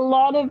a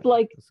lot of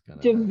like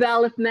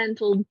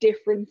developmental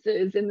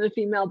differences in the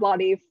female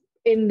body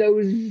in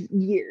those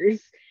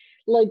years.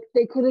 Like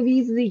they could have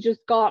easily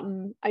just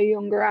gotten a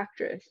younger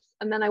actress,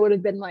 and then I would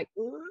have been like,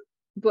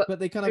 but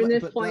they kind of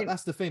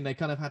that's the thing. They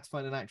kind of had to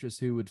find an actress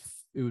who would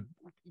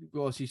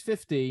well, she's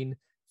 15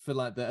 for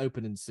like the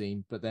opening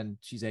scene, but then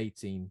she's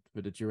 18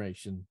 for the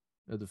duration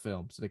of the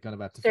film. So they kind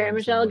of had to Sarah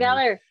Michelle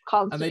Gellar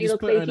constantly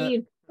looks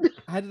 18.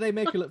 How did they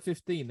make her look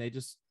 15? They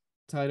just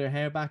tied her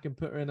hair back and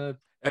put her in a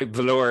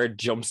velour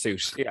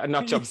jumpsuit. Yeah,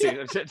 not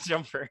jumpsuit,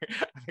 jumper.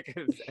 I think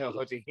it was a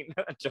hoodie,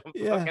 fucking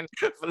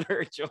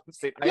velour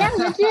jumpsuit. Yeah,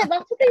 legit.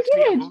 That's what they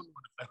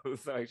did.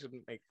 So I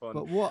shouldn't make fun.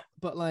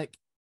 But like,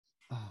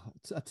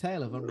 a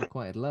tale of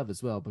unrequited love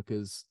as well,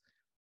 because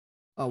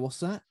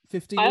what's that?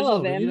 15 years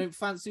old and you don't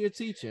fancy your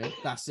teacher?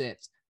 That's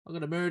it. I'm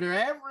gonna murder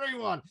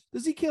everyone.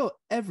 Does he kill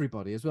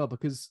everybody as well?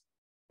 Because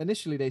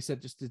initially they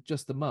said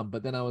just the mum,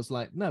 but then I was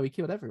like, no, he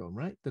killed everyone,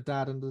 right? The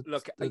dad and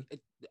the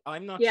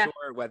I'm not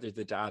sure whether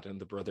the dad and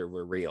the brother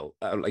were real.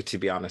 Like, to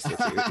be honest with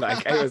you,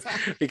 like I was,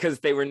 because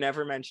they were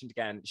never mentioned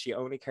again. She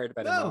only cared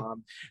about her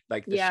mom,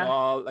 like the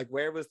shawl. Like,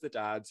 where was the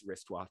dad's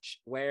wristwatch?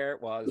 Where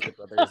was the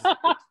brother's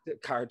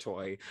car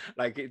toy?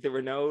 Like, there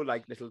were no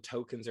like little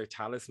tokens or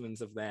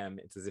talismans of them.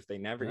 It's as if they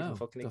never even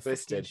fucking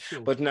existed.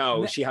 But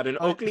no, she had an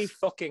ugly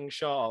fucking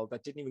shawl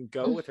that didn't even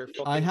go with her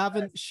fucking I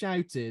haven't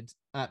shouted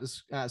at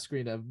the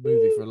screen of a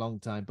movie for a long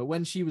time, but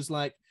when she was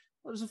like,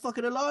 there's a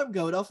fucking alarm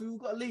going off. We've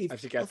got to leave. I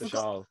have to get the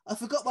shawl. I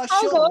forgot my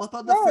Oh, shawl God. up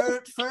on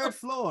the third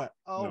floor.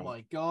 Oh No.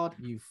 my God,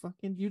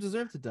 you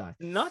deserve to die.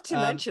 Not to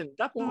mention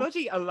that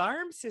bloody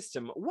alarm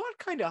system. What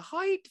kind of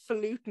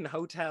highfalutin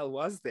hotel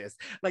was this?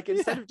 Like,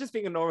 instead of just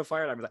being a normal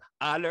fire alarm, it was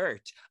like,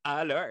 alert,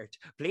 alert,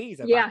 please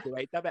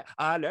evacuate the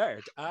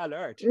alert,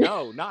 alert.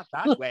 No, not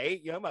that way.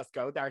 You must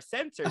go. Our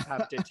sensors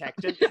have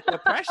detected the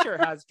pressure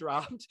has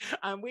dropped,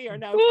 and we are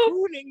now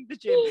cooling the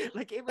gym.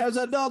 Like, it was. There's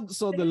a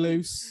nonce on the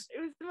loose. It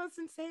was the most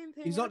insane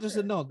thing. He's not just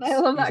a nonce. I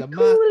love He's that. a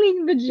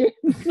Cooling the gym.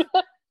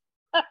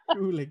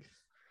 cooling.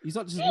 He's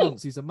not just a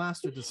nonce. He's a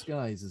master of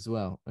disguise as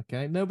well.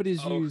 Okay,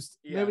 nobody's used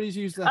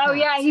the Oh hat.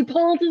 yeah, he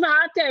pulls his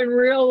hat down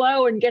real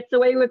low and gets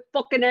away with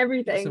fucking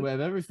everything. Gets away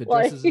with everything.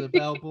 Like- Dresses as a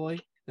bellboy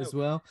as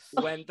well.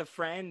 When the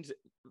friend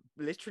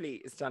literally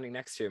is standing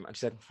next to him and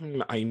she said,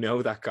 I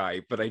know that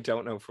guy, but I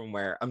don't know from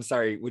where. I'm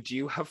sorry, would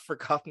you have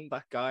forgotten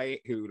that guy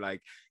who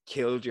like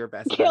killed your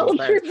best friend's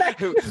friend,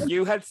 who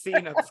you had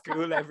seen at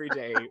school every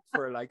day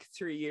for like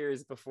 3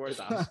 years before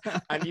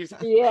that? And you said,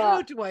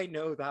 how do I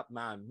know that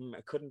man?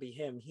 It couldn't be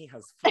him. He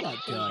has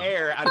fucking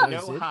hair and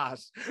no hat.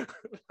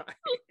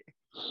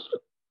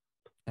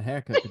 A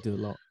haircut could do a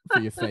lot for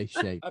your face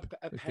shape.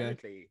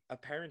 Apparently.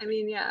 I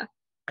mean, yeah.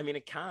 I mean,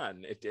 it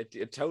can.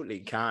 It totally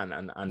can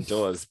and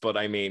does. But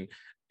I mean,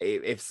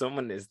 if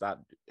someone has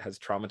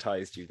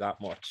traumatized you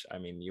that much, I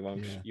mean, you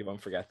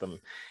won't forget them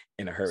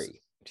in a hurry.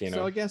 Do you know?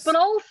 So I guess. But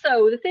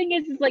also the thing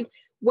is like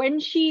when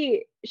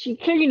she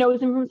clearly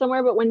knows him from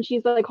somewhere, but when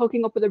she's like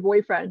hooking up with her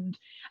boyfriend, and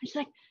she's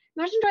like,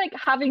 imagine like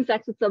having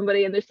sex with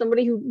somebody and there's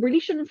somebody who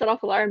really shouldn't set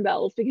off alarm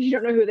bells because you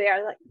don't know who they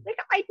are. Like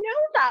I know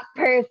that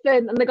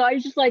person, and the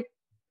guy's just like,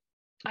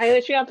 I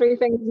literally have 3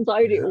 fingers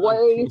inside you. Why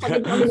are you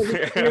fucking coming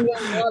to me?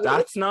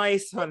 That's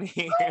nice, honey.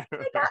 I know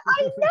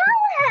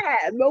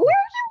him. Where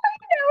do I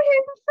know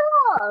him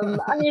from?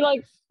 And you're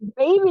like,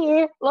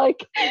 baby,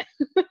 like.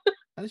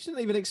 And she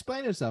didn't even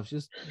explain herself. She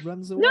just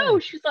runs away. No,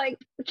 she's like,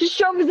 just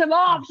shoves him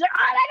off. She's like,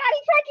 oh my God,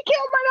 he tried to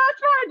kill my best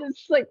friend.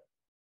 It's like,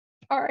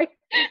 all right.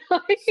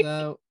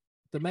 So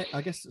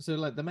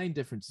the main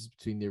differences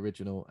between the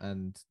original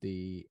and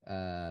the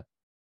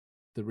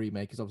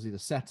remake is obviously the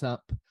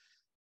setup.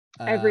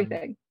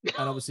 Everything.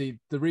 And obviously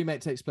the remake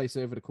takes place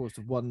over the course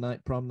of one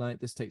night, prom night.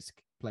 This takes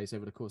place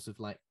over the course of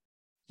like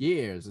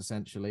years,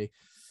 essentially.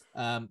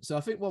 So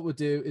I think what we'll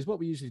do is what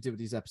we usually do with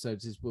these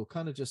episodes is we'll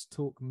kind of just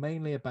talk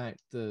mainly about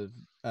the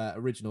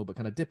original, but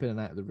kind of dip in and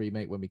out of the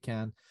remake when we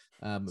can.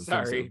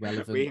 Sorry,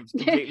 we've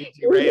completely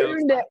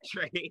derailed that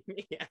train.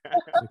 Yeah.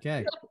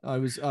 Okay, I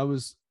was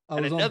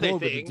on board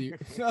with the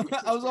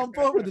I was on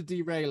board with the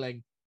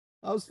derailing.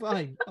 I was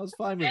fine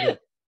with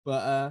it.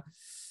 But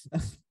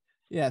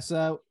yeah,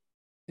 so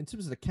in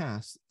terms of the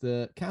cast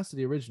of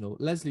the original,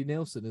 Leslie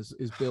Nielsen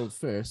is billed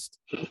first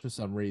for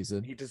some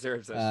reason. He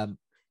deserves it.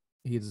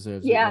 He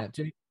deserves it. Yeah.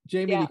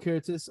 Jamie Lee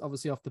Curtis,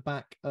 obviously off the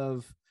back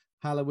of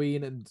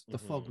Halloween, and the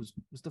Fog was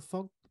the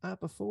Fog out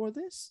before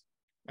this?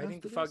 I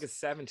think the Fog is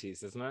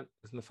 70s, isn't it?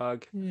 Isn't the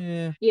Fog?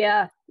 Yeah.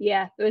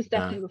 Yeah. It was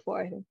definitely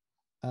before, I think.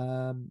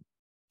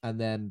 And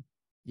then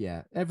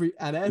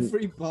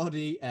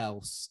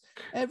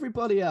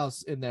everybody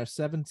else in their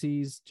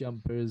 70s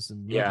jumpers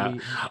and lovely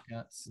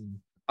haircuts and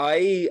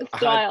I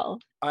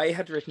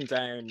had written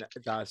down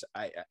that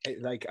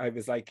I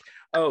was like,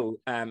 oh,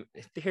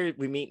 here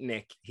we meet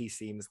Nick, he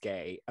seems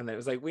gay, and then it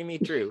was like we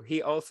meet Drew,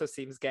 he also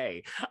seems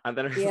gay, and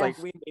then it was like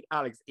we meet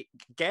Alex,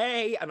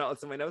 gay, and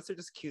also my notes are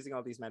just accusing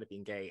all these men of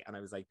being gay, and I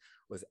was like,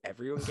 was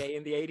everyone gay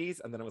in the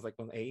 80s? And then I was like,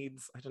 well,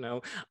 AIDS, I don't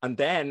know, and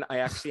then I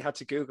actually had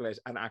to Google it,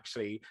 and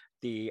actually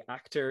the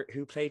actor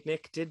who played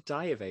Nick did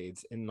die of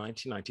AIDS in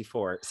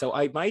 1994. So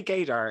my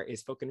gaydar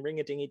is fucking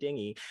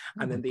ring-a-dingy-dingy.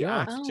 And then the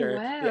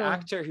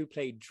actor who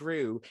played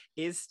Drew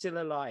is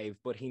still alive,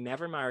 but he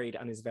never married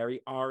and is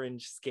very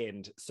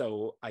orange-skinned.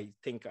 So I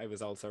think I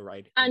was also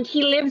right. And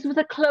he lives with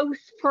a close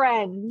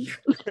friend.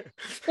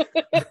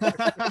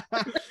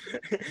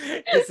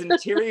 His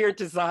interior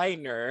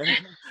designer,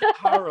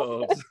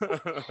 Harold.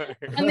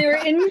 And they were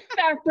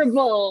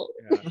inseparable.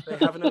 Yeah. They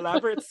have an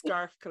elaborate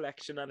scarf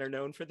collection and are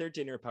known for their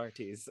dinner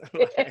parties.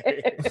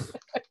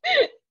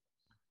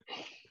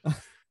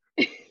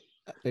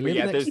 They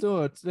live next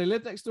door. They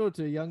live next door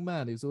to a young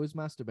man who's always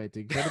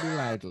masturbating incredibly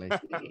loudly.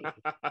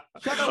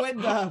 Shut the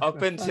window.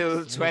 Up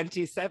until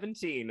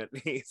 2017,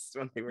 at least,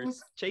 when they were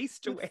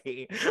chased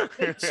away.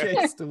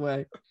 Chased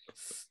away.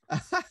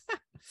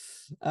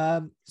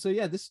 So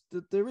yeah,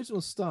 the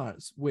original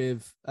starts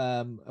with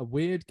a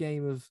weird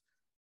game of.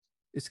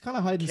 It's kind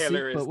of hide and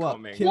seek, but what?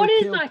 What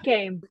is that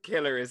game? The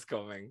killer is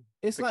coming.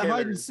 It's like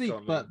hide and seek,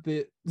 but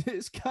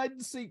it's hide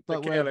and seek,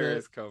 but the killer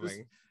is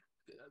coming.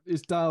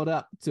 It's dialed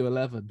up to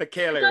 11. The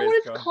killer is that what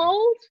it's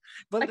called?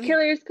 But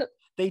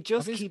they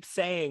just keep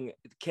saying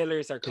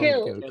killers are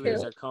coming.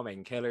 Killers are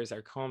coming. Killers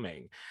are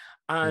coming.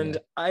 And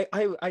I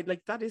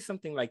like that is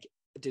something like.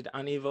 Did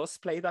any of us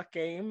play that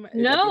game?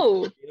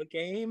 No.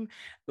 Game?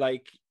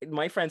 Like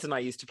my friends and I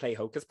used to play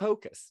Hocus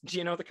Pocus. Do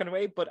you know the kind of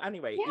way? But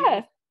anyway,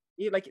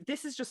 like,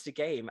 this is just a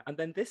game, and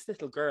then this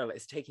little girl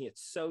is taking it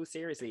so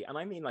seriously, and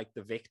I mean, like,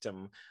 the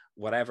victim,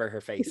 whatever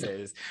her face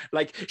is,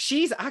 like,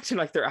 she's acting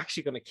like they're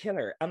actually going to kill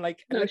her, and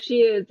like, No,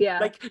 she is, yeah.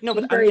 like, no,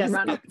 she's but very yes,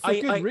 dramatic. For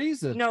good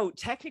reason. No,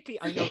 technically,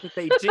 I know that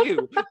they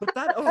do, but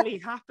that only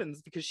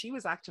happens because she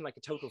was acting like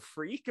a total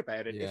freak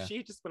about it. Yeah. If she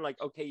had just been like,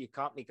 "Okay, you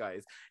caught me,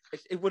 guys,"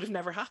 it would have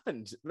never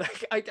happened.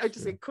 Like, I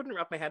just I couldn't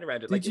wrap my head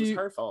around it. Like, it was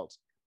her fault.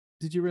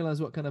 Did you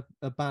realize what kind of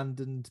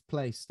abandoned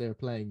place they were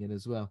playing in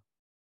as well?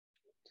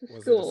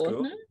 Was School, it a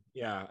school? wasn't it?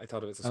 Yeah, I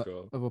thought it was a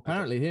school. Well,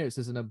 apparently here it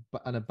says an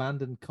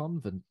abandoned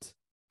convent.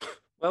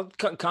 Well,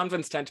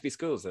 convents tend to be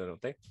schools, though,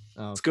 don't they?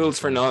 Oh, schools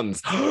for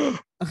nuns.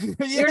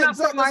 You're not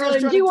from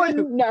Ireland, you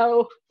wouldn't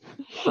know.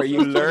 Where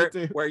you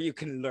learn, where you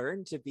can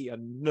learn to be a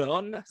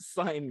nun.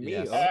 Sign me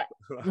up.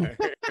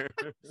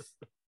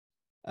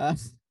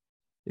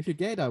 If your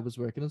gaydar was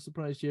working, I'm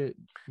surprised your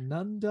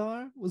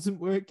nundar wasn't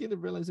working. I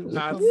realized it was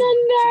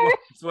nundar.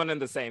 It's one and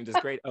the same.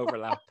 There's great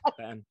overlap,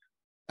 Ben.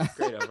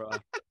 Great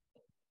overlap.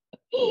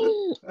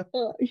 You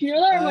know,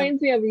 that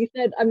reminds me of, you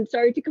said, I'm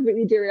sorry to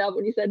completely derail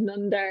when you said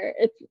nundar.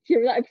 It's, you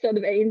remember that episode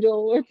of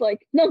Angel where it's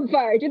like,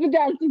 nundar, do the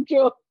dance of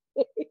joy.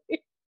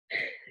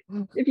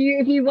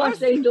 if you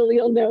watched Angel,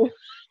 you'll know.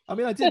 I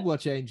mean, I did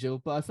watch Angel,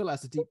 but I feel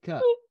that's a deep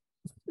cut.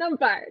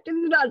 Nundar,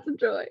 do the dance of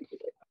joy.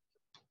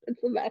 It's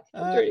the best.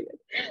 It's really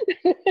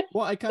good.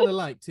 What I kind of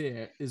liked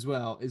here as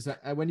well is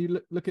that when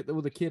you look at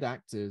all the kid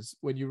actors,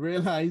 when you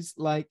realize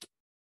like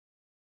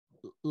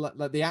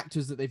the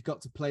actors that they've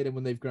got to play them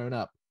when they've grown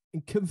up,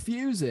 and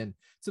confusing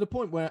to the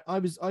point where I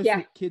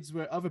thought kids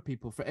were other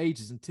people for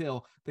ages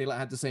until they like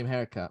had the same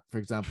haircut. For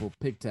example,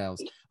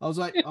 pigtails. I was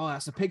like, oh,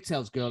 that's a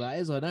pigtails girl. That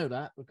is. I know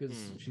that because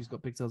she's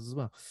got pigtails as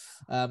well.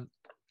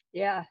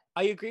 Yeah,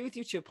 I agree with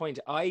you to a point.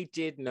 I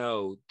did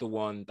know the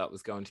one that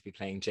was going to be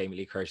playing Jamie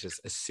Lee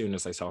Curtis as soon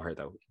as I saw her,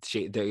 though.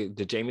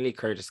 The Jamie Lee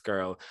Curtis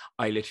girl,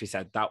 I literally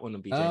said that one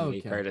would be Jamie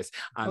Lee Curtis,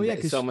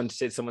 and someone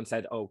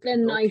said, "Oh,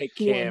 okay,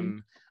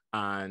 Kim,"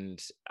 and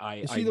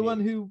is she the one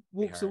who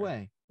walks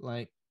away,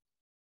 like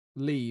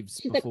leaves?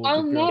 She's like,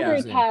 "I'll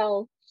never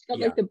tell." She's got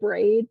like the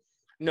braids.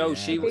 No,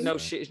 she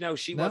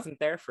wasn't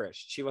there for it.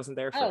 She wasn't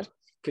there for it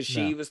because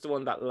she was the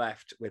one that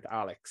left with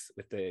Alex,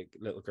 with the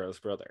little girl's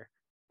brother.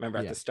 Remember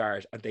at the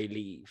start, and they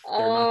leave.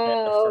 They're not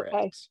there for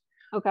it.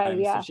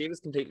 Okay, So she was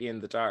completely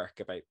in the dark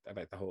about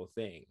the whole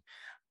thing.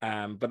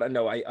 But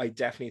no, I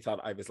definitely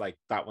thought, I was like,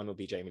 that one will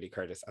be Jamie Lee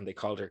Curtis, and they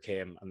called her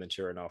Kim, and then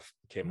sure enough,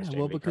 Kim was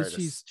Jamie Lee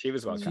Curtis. She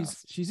was well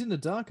cast. She's in the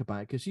dark about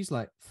it because she's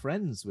like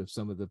friends with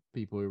some of the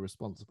people who are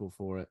responsible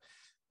for it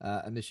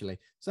initially.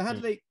 So how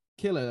did they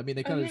kill her? I mean,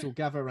 they kind of just all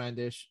gather around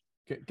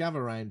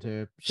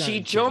her. She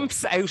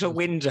jumps out a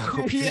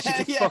window. She's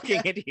a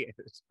fucking idiot.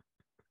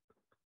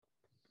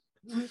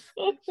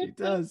 She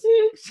does.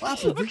 What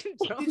happened?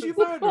 Did you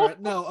murder her?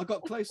 No, I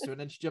got close to her and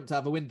then she jumped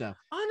out of a window.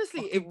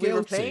 Honestly, if we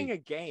were playing a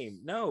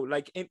game, no,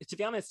 like, to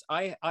be honest,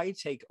 I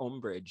take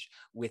umbrage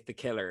with the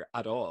killer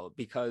at all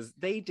because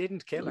they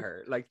didn't kill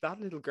her. Like,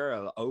 that little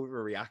girl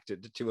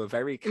overreacted to a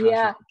very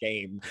casual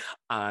game,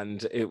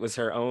 and it was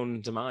her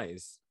own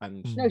demise.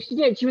 And no, she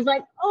did. She was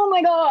like, "Oh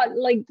my god!"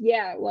 Like,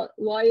 yeah. Well,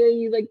 why are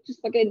you like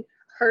just fucking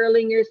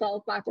hurling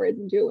yourself backwards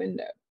into a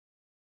window?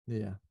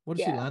 Yeah. What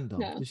did she land on?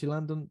 No. Did she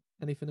land on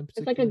anything in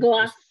particular? It's like a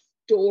glass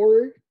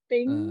door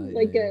thing,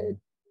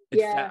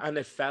 and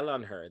it fell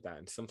on her.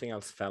 Then something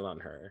else fell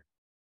on her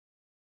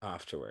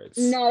afterwards.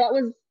 No, that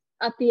was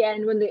at the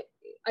end when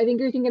I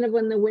think you're thinking of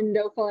when the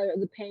window fell out of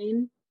the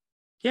pane.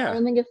 Yeah, I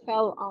don't think it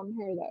fell on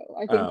her though.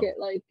 I think it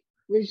like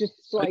was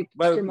just like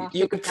dramatic.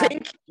 You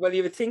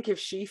would think if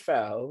she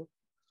fell,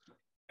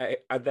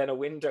 and then a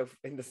window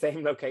in the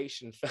same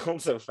location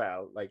also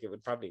fell, like it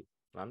would probably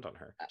land on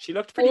her. She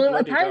looked pretty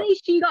bloody. Apparently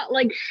she got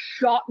like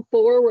shot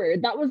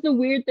forward. That was the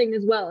weird thing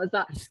as well, is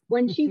that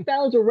when she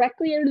fell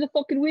directly out of the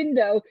fucking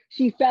window,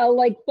 she fell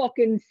like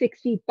fucking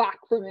 6 feet back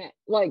from it.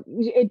 Like,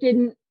 it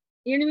didn't,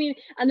 you know what I mean?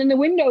 And then the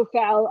window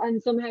fell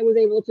and somehow was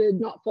able to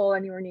not fall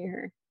anywhere near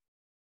her.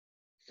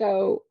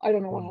 So I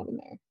don't know what happened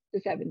there. The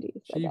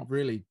 70s. She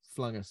really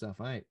flung herself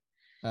out.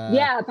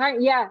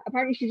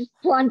 Apparently she just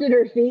planted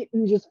her feet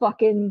and just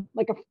fucking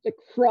like a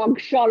frog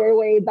shot her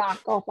way back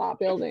off that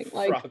building.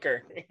 Like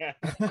Frogger. Yeah.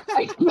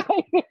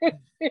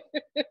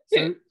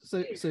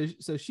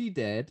 So she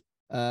dead,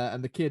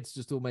 and the kids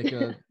just all make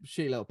a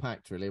shitty little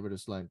pact. Really, we're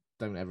just like,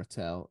 don't ever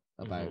tell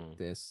about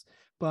this.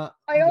 But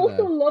I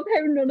also love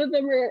how none of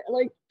them are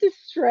like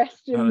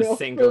distressed enough. Not a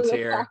single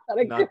tear.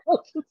 They're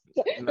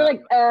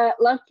like,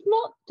 let's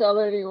not tell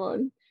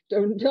anyone.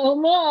 Don't tell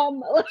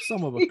mom.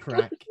 Someone would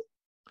crack.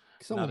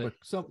 One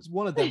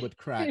of them would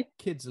crack.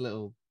 Kids are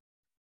little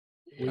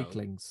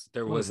weaklings.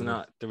 There was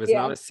not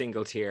a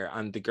single tear.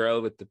 And the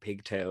girl with the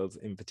pigtails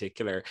in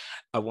particular,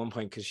 at one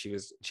point, because she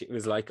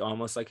was like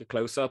almost like a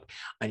close-up,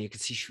 and you could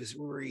see she was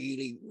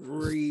really,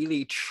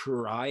 really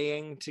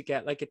trying to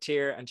get like a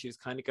tear, and she was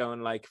kind of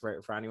going like,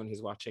 for anyone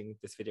who's watching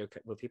this video,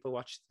 will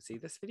people see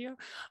this video?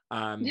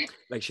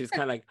 Like, she was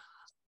kind of like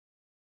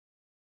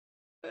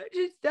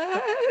she's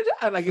dead.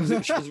 And like she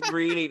was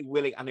really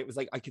willing, and it was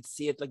like I could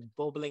see it like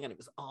bubbling, and it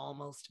was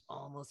almost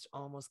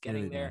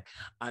getting there.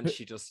 And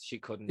she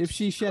couldn't. If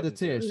she shed a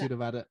tear, do it. she'd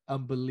have had an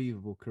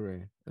unbelievable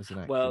career as an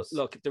actress. Well,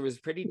 look, there was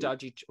pretty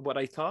dodgy. What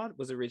I thought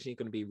was originally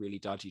going to be really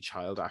dodgy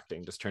child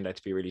acting just turned out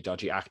to be really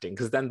dodgy acting,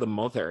 because then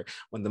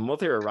when the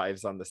mother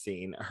arrives on the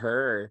scene,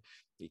 her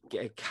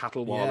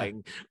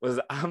caterwauling was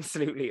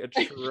absolutely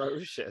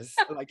atrocious.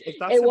 Like if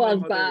that's how my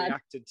mother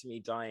reacted to me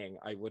dying,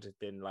 I would have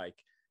been like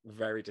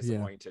very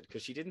disappointed,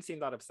 because she didn't seem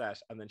that upset,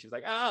 and then she was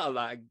like, "Oh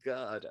my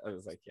god!" I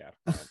was like, "Yeah."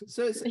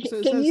 So it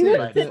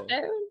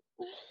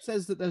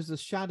says that there's a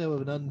shadow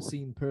of an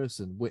unseen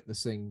person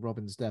witnessing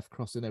Robin's death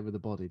crossing over the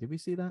body. Did we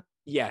see that?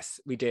 Yes,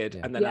 we did.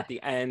 And then at the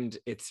end,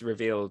 it's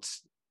revealed.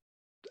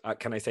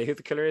 Can I say who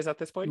the killer is at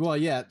this point? Well,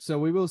 yeah. So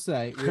we will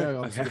say we are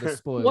obviously going to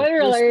spoil.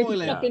 Spoiler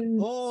alert!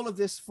 All of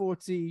this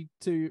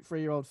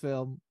 43-year-old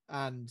film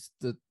and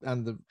the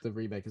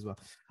remake as well.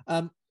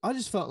 I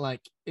just felt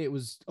like it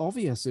was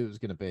obvious who it was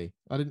going to be.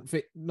 I didn't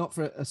think, not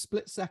for a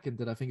split second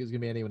did I think it was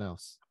going to be anyone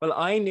else. Well,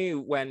 I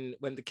knew when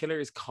the killer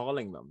is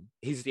calling them,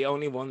 he's the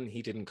only one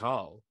he didn't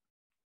call.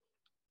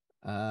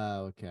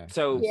 Okay.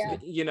 So,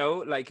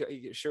 like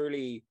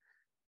surely,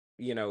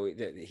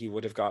 he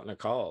would have gotten a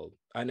call.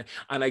 And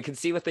I can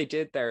see what they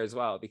did there as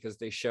well, because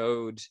they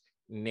showed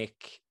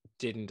Nick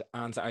didn't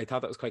answer. I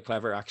thought that was quite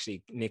clever,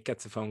 actually. Nick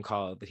gets a phone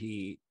call, but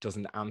he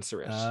doesn't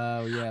answer it.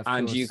 Oh yeah,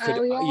 and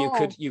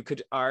course. you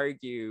could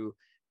argue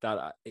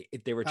that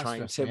they were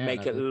trying to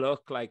make it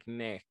look like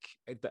Nick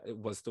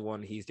was the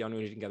one. He's the only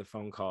one who didn't get a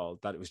phone call.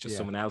 That it was just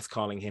someone else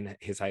calling in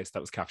his house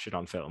that was captured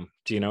on film.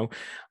 Do you know?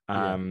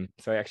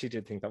 So I actually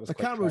did think that was. The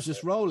camera was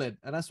just rolling,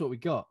 and that's what we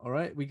got. All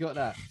right, we got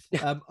that.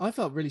 I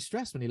felt really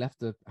stressed when he left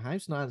the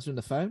house, not answering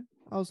the phone.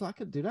 I was like, I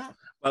couldn't do that.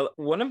 Well,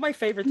 one of my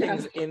favorite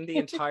things in the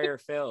entire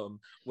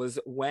film was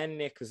when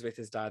Nick was with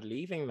his dad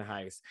leaving the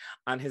house,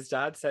 and his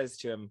dad says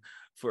to him,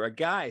 "For a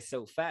guy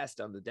so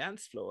fast on the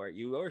dance floor,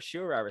 you are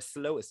sure our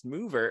slowest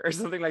mover," or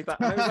something like that.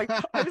 And I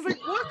was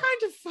like, what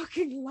kind of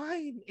fucking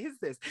line is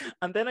this?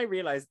 And then I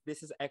realized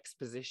this is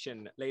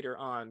exposition later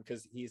on,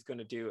 because he's going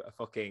to do a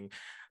fucking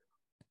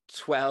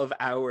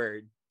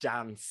 12-hour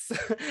dance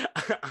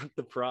at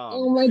the prom.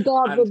 Oh my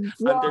god, and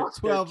they're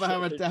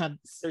 12-hour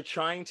dance. They're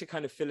trying to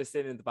kind of fill us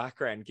in the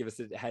background, give us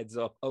a heads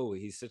up. Oh,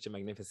 he's such a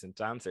magnificent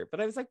dancer. But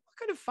I was like, what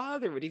kind of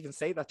father would even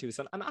say that to his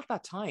son? And at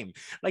that time,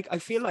 like, I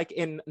feel like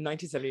in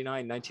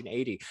 1979,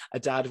 1980, a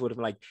dad would have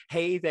been like,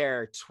 "Hey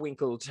there,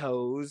 twinkle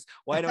toes,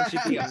 why don't you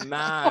be a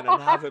man and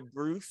have a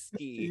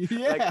brewski?"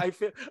 Like, I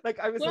feel like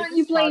I was why like, don't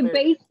you play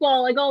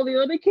baseball like all the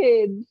other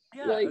kids?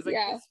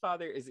 His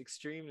father is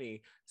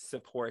extremely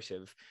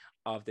supportive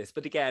of this.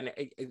 But again,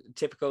 a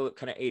typical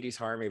kind of 80s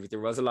horror movie. There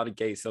was a lot of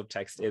gay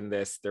subtext in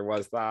this. There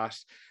was that.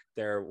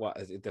 There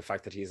was the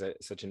fact that he's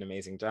such an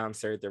amazing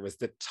dancer. There was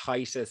the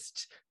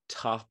tightest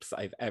tops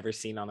I've ever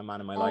seen on a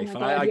man in my life.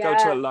 And I go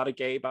to a lot of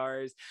gay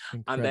bars.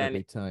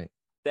 Incredibly tight.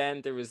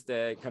 Then there was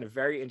the kind of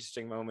very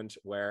interesting moment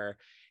where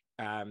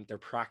they're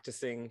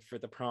practicing for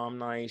the prom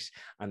night,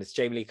 and it's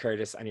Jamie Lee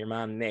Curtis and your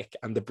man Nick,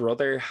 and the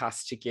brother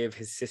has to give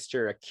his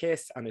sister a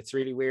kiss, and it's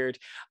really weird.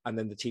 And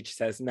then the teacher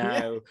says,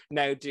 now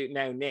Nick,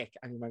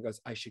 and your man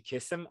goes, "I should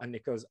kiss him," and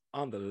Nick goes,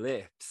 "On the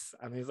lips,"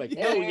 and he's like, shake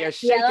that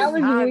his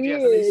was hand.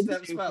 weird.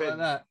 Like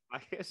that.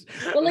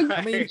 Well, like,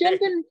 I mean,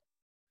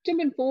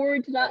 jumping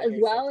forward to that as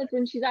well is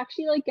when she's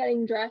actually like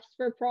getting dressed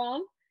for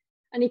prom.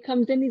 And he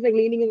comes in, he's like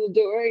leaning in the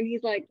door, and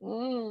he's like,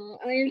 "Oh,"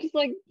 and you're just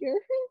like, "You're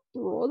her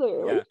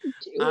brother."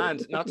 Yeah.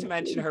 And not to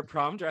mention, her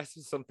prom dress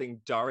was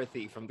something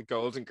Dorothy from the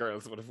Golden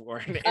Girls would have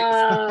worn. It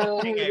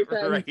was fucking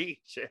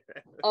outrageous.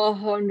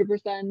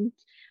 100%.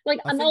 Like,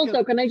 and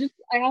also,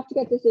 I have to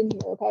get this in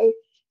here, okay?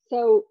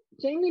 So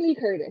Jamie Lee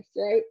Curtis,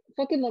 right?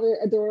 Fucking love her,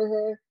 adore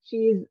her.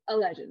 She's a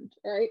legend,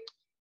 right?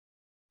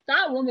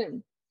 That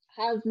woman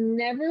has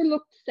never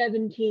looked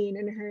 17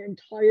 in her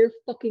entire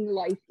fucking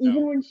life,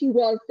 even when she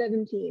was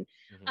 17.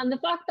 And the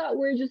fact that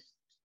we're just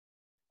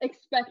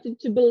expected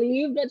to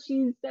believe that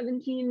she's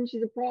 17,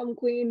 she's a prom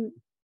queen,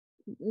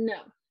 no.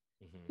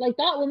 Like,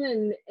 that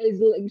woman is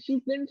like,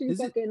 she's been through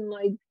fucking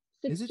like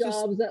 6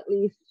 jobs at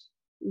least.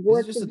 Is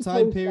it just a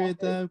time period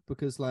though?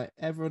 Because like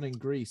everyone in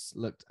Greece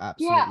looked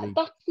absolutely. Yeah,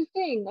 that's the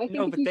thing. I think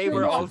no, but they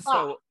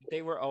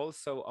were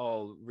also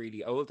all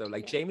really old though.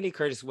 Like Jamie Lee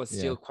Curtis was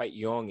still quite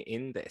young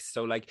in this,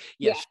 so like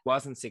she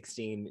wasn't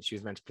 16. She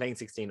was meant to playing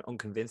 16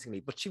 unconvincingly,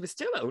 but she was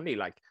still only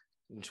like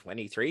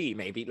 23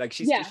 maybe. Like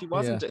she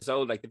wasn't as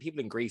old. Like the people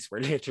in Greece were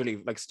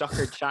literally like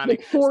Stockard Channing.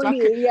 Like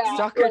 40,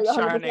 Stockard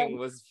Channing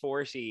was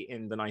 40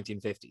 in the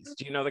 1950s.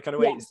 Do you know that kind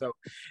of way? So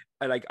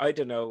I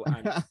don't know.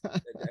 And,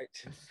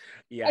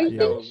 I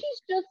think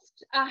she's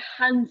just a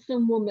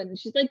handsome woman.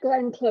 She's like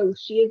Glenn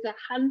Close. She is a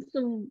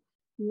handsome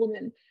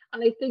woman,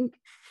 and I think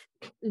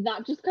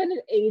that just kind of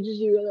ages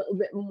you a little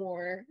bit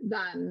more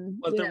than.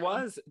 Well,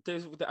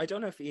 there's I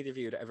don't know if either of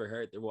you had ever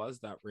heard, there was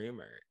that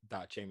rumor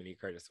that Jamie Lee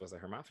Curtis was a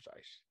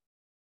hermaphrodite.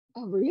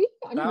 Oh, really?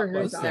 I never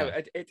heard was that.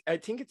 No, I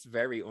think it's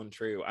very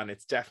untrue, and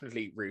it's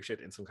definitely rooted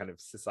in some kind of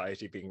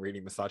society being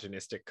really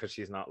misogynistic because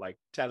she's not like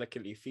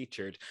delicately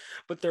featured.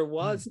 But there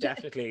was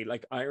definitely,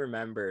 like, I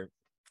remember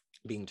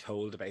being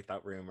told about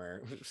that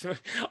rumor. So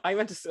I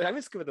went to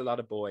school with a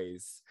lot of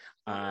boys,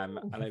 and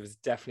I was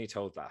definitely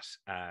told that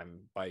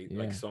by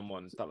like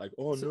someone that like,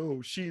 oh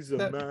no, she's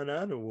a man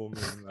and a woman.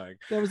 Like,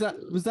 was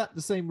that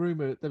the same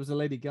rumor? There was a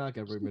Lady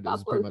Gaga rumor that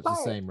was pretty much the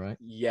same, right?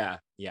 Yeah.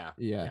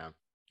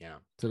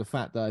 To the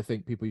fact that I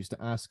think people used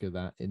to ask her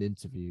that in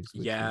interviews.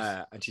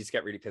 And she'd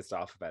get really pissed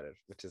off about it,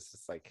 which is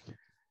just like,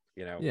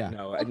 no,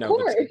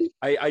 course.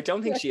 but I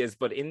don't think she is.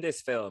 But in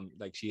this film,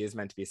 like, she is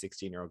meant to be a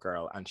 16-year-old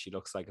girl, and she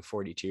looks like a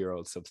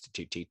 42-year-old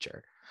substitute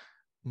teacher,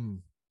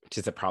 which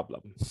is a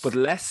problem. But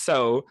less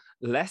so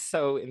in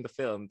the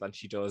film than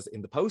she does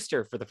in the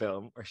poster for the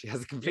film, where she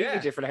has a completely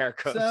different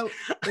haircut. So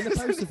in the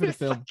poster for the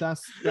film,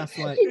 that's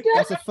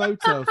a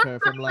photo of her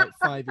from like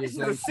 5 years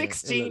later. This is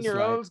a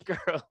 16-year-old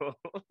girl.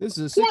 This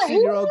is a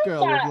 16-year-old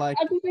girl with like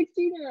as a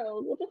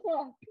 16-year-old. What the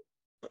fuck?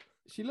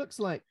 She looks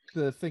like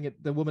the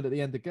woman at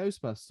the end of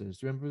Ghostbusters.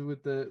 Do you remember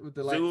with the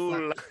like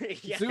Zool.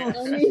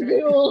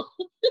 Zool.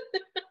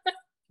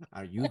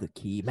 Are you the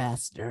key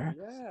master?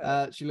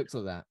 Yeah. She looks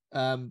like that.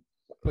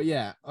 But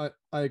yeah, I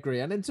agree.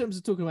 And in terms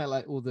of talking about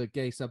like all the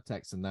gay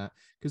subtext and that,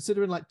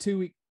 considering like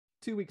 2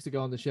 weeks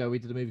ago on the show we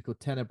did a movie called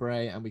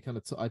Tenebrae, and we kind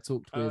of I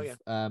talked with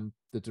the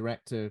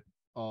director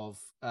of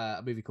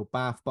a movie called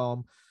Bath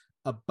Bomb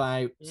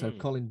about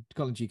Colin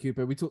G.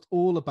 Cooper. We talked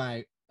all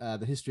about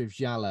the history of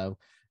giallo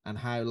and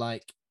how,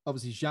 like,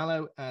 obviously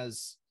giallo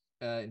has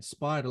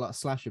inspired a lot of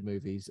slasher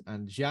movies,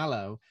 and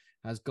giallo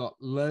has got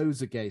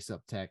loads of gay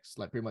subtext,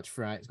 like pretty much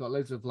throughout. It's got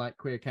loads of like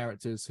queer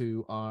characters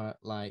who are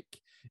like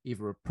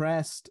either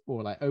oppressed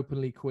or like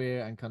openly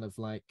queer and kind of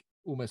like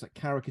almost like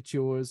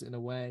caricatures in a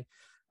way.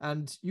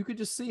 And you could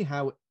just see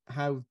how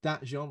that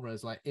genre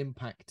has like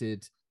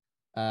impacted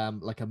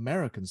like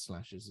American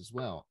slashers as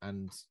well.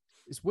 And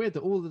it's weird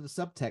that all of the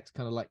subtext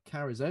kind of like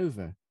carries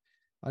over.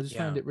 I just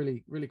found it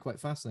really, really quite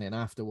fascinating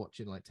after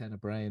watching like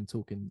Tenebrae and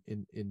talking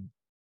in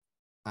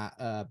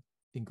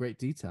great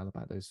detail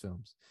about those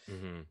films.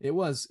 It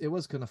was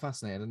kind of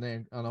fascinating,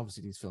 and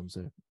obviously these films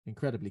are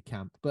incredibly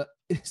camp, but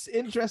it's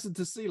interesting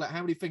to see like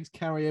how many things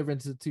carry over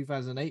into the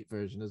 2008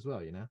 version as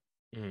well,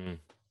 even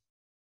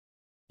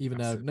Absolutely.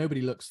 Though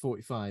nobody looks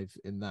 45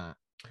 in that.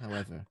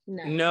 However,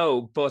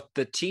 no, but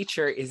the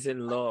teacher is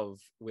in love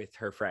with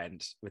her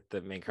friend, with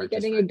the main character.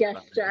 Getting a guest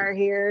star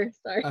here.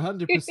 Sorry.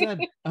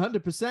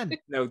 100%.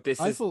 No, this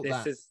is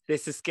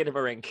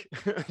Skinamarink.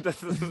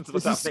 This is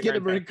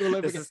Skinamarink all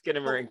over. This is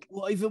Skinamarink.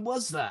 What even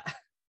was that?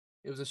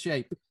 It was a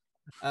shape.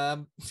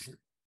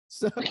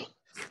 So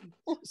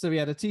we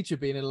had a teacher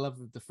being in love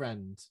with the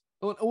friend.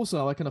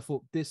 Also, I kind of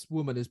thought this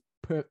woman is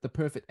the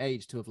perfect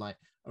age to have like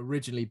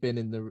originally been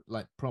in the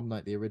like Prom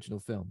Night, the original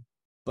film.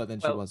 But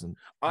then she wasn't.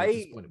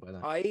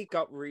 I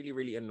got really,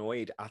 really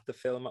annoyed at the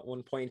film at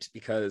one point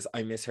because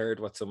I misheard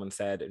what someone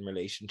said in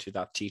relation to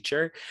that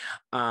teacher.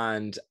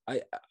 And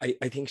I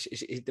think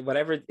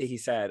whatever he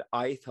said,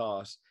 I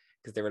thought,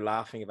 because they were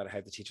laughing about how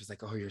the teacher was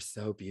like, oh, you're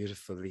so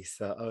beautiful,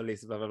 Lisa. Oh,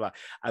 Lisa, blah, blah, blah.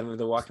 And when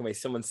they're walking away,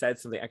 someone said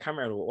something. I can't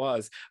remember what it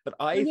was, but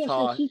I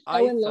thought... she's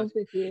so in love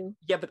with you.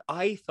 Yeah, but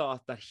I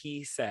thought that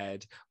he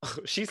said, oh,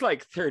 she's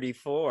like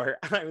 34.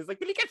 And I was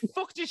like, really, get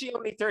fucked, is she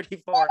only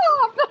 34? I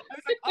was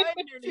like, I'm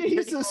nearly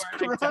Jesus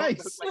 34.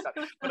 Christ.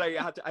 But I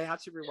had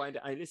to rewind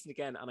it. I listened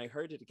again, and I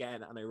heard it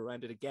again, and I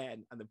rewound it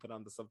again, and then put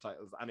on the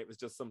subtitles. And it was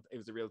just it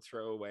was a real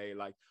throwaway,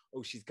 like,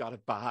 oh, she's got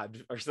it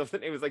bad or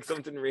something. It was like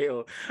something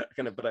real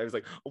kind of, but I was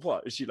like, what?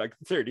 Is she like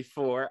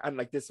 34? And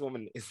like this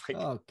woman is like,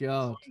 oh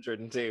god,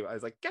 102. I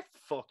was like, get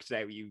fucked now,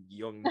 you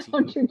young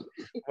teen.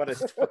 What a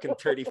fucking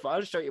 34.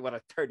 I'll show you what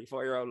a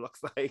 34-year-old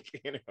looks like,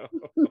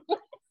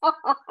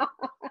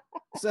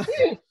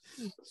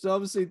 So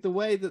obviously the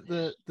way that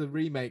the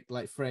remake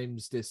like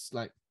frames this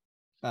like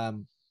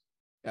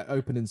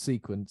opening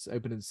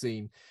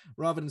scene,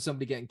 rather than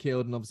somebody getting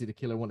killed and obviously the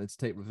killer wanted to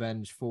take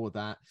revenge for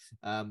that,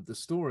 the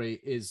story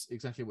is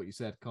exactly what you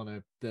said,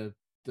 Connor.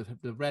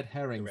 The red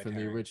herring from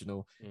the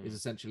original is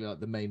essentially like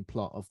the main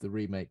plot of the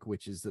remake,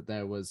 which is that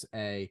there was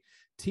a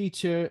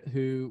teacher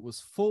who was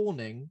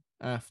fawning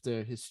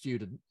after his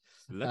student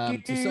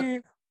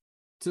to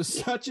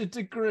such a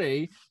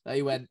degree that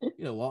he went,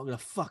 you know what, I'm gonna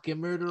fucking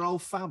murder her whole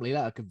family.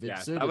 That'll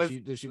convince her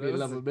that she be in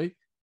love with me.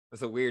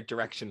 That's a weird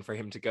direction for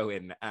him to go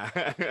in. Now,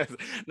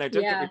 don't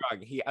get me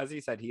wrong. He, as he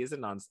said, he is a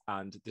nonce,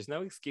 and there's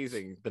no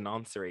excusing the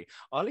noncery.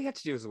 All he had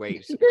to do was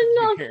wait a few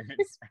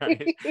years,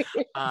 right?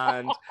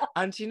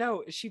 And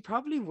she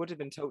probably would have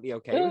been totally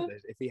okay with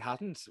it if he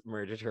hadn't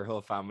murdered her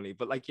whole family.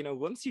 But like,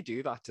 once you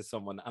do that to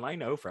someone, and I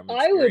know from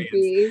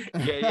experience,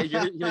 I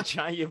would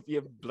be.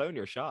 You've blown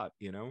your shot,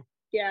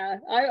 Yeah,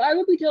 I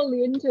would be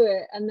totally into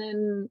it, and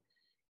then.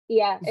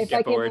 Yeah, if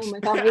I came home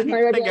and thought it was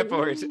murder, get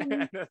bored.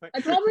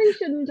 I probably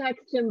shouldn't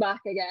text him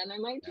back again. I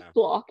might just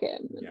block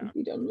him and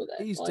be done with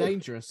it. He's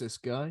dangerous, this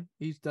guy.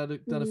 He's done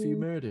a few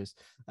murders.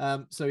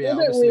 So yeah,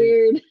 obviously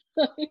weird.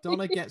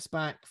 Donna gets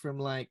back from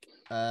like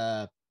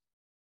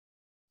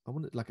I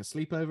wanted like a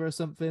sleepover or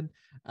something,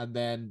 and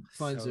then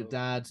finds her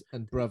dad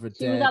and brother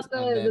She dead. was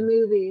at and the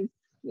movies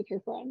with her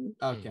friend.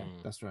 Okay,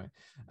 that's right.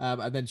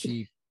 And then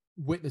she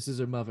witnesses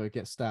her mother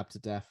get stabbed to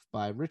death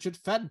by Richard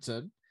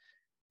Fenton,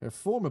 her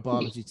former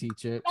biology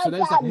teacher. So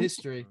there's like a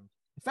history.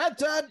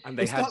 Fenton! And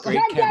they had great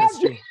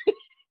chemistry.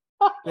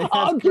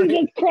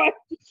 Jesus Christ.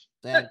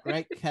 They had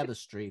great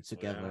chemistry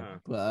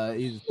together, but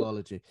he was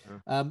biology.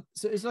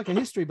 So it's like a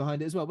history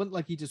behind it as well. It wasn't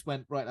like he just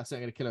went, right, that's it,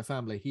 I'm going to kill her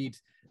family. He'd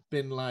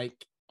been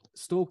like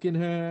stalking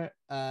her.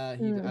 He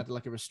had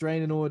like a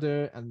restraining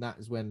order, and that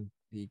is when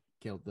he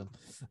killed them.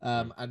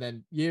 And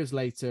then years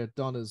later,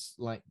 Donna's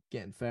like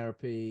getting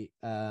therapy.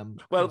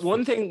 Well,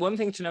 one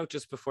thing to note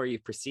just before you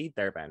proceed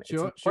there, Ben.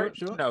 Sure, it's important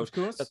to note of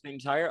course. that the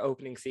entire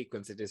opening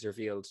sequence, it is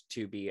revealed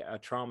to be a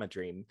trauma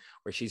dream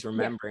where she's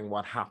remembering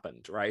what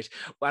happened, right?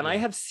 And I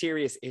have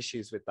serious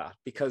issues with that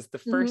because the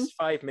first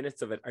 5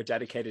 minutes of it are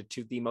dedicated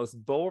to the most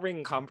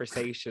boring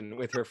conversation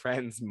with her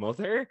friend's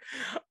mother,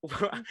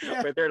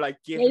 where they're like,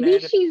 maybe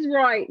she's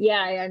right.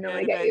 Yeah, I know,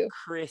 I get you.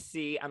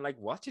 Chrissy, and like,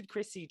 what did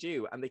Chrissy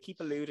do? And they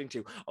keep alluding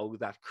to, oh,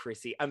 that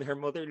Chrissy, and her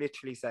mother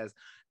literally says,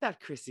 that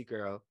Chrissy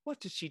girl, what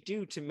did she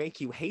do to make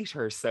you hate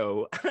her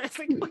so? And it's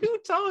like, who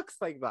talks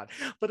like that?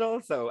 But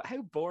also,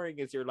 how boring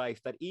is your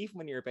life that even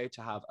when you're about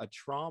to have a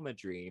trauma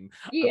dream,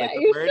 like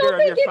the murder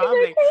of your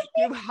family,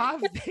 you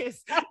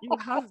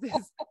have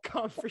this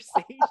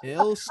conversation. It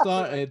all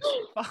started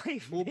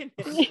 5 minutes.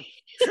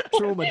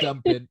 Trauma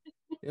dumping.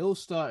 It all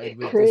started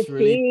with this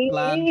really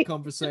bland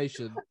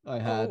conversation I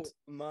had.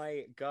 Oh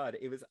my God,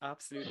 it was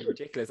absolutely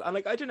ridiculous. And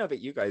like, I don't know about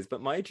you guys,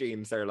 but my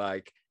dreams are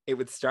like, it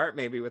would start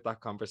maybe with that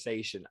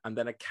conversation, and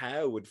then a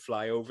cow would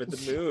fly over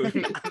the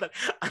moon,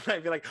 and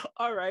I'd be like,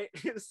 all right,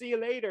 see you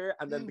later.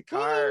 And then the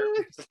car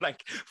would just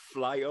like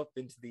fly up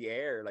into the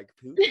air like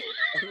poop.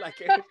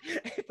 Like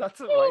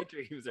that's what my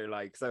dreams are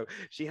like. So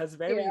she has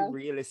very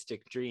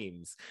realistic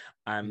dreams.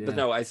 But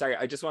no, I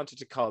just wanted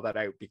to call that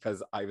out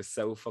because I was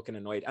so fucking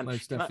annoyed. And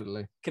most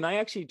definitely. Can I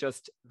actually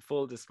just,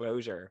 full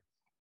disclosure,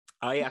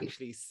 I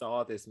actually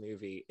saw this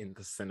movie in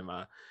the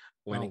cinema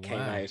when it came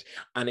out,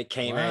 and it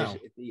came out,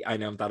 I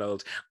know I'm that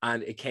old,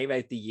 and it came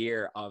out the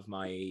year of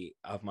my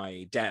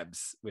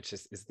Debs, which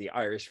is the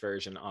Irish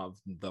version of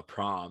the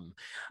Prom.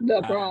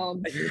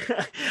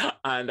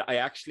 And I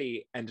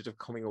actually ended up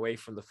coming away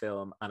from the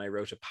film, and I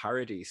wrote a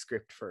parody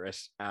script for it,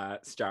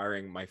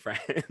 starring my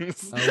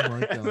friends. Oh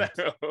my God.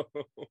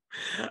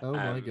 Oh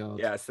my God.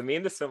 Yeah, so me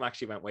and this film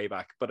actually went way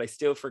back, but I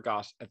still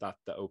forgot that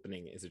the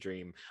opening is a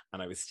dream,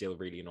 and I was still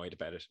really annoyed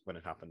about it when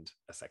it happened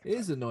a second time.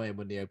 It is annoying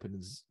when the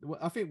openings,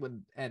 I think when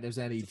there's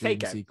any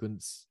dream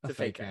sequence, a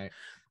fake out.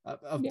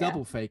 A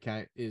double fake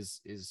out is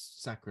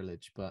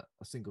sacrilege, but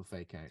a single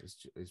fake out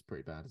is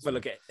pretty bad. Well,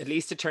 look, at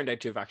least it turned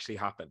out to have actually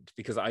happened,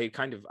 because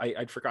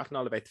I'd forgotten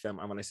all about the film,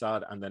 and when I saw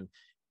it, and then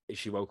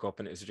she woke up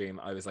and it was a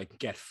dream, I was like,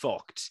 get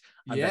fucked.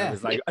 And then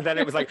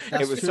it was like,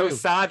 it was so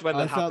sad when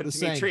that happened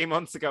to me 3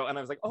 months ago, and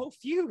I was like, oh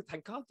phew,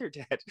 thank God they're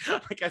dead.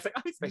 Like, I was like,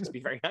 I was supposed to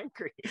be very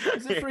angry.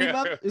 Is it 3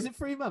 months? Is it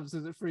 3 months?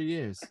 Is it 3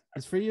 years?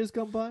 Has 3 years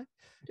gone by?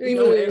 I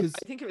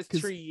think it was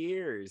 3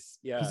 years.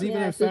 Yeah. Because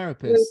even her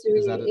therapist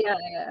has had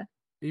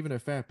even her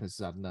therapist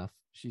has had enough.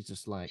 She's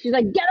just like,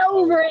 get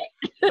over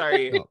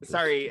it.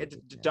 Sorry,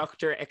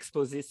 Dr.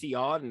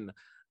 Exposition.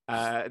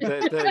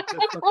 The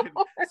fucking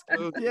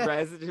school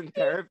resident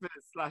therapist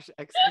 /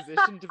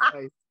 exposition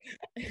device.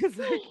 It's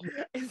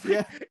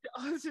like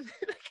I was just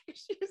like,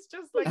 she was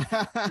just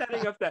like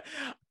setting up that,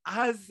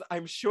 as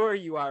I'm sure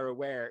you are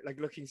aware, like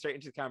looking straight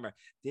into the camera,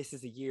 this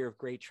is a year of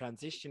great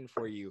transition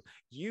for you.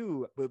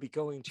 You will be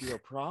going to your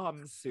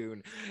prom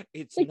soon.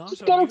 It's like,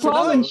 not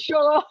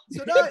unusual.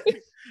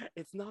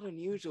 It's not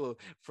unusual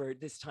for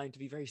this time to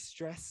be very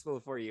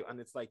stressful for you. And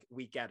it's like,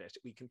 we get it.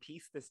 We can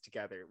piece this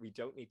together. We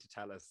don't need to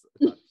tell us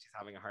that she's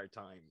having a hard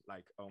time.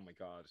 Like, oh my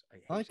God.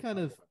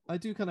 I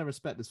do kind of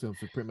respect this film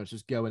for pretty much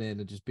just going in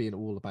and just being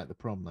all about the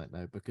prom night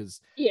now, because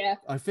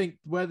I think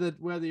where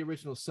the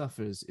original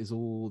suffers is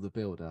all the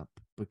build up,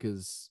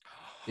 because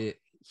there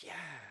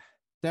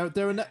are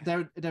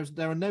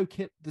no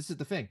this is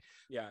the thing.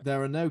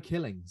 There are no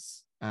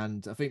killings.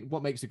 And I think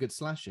what makes a good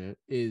slasher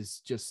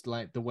is just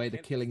like the way the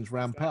killings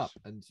ramp up,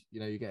 and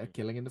you get a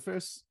killing in the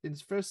first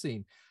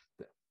scene,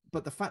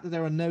 but the fact that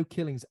there are no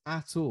killings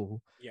at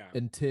all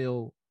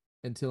until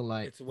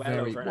like it's well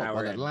over an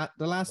hour.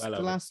 The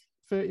last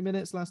 30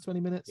 minutes, last 20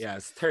 minutes. Yeah,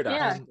 it's third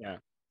act.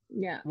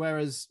 Yeah.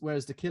 Whereas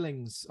the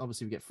killings,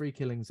 obviously we get 3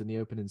 killings in the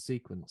opening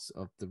sequence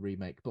of the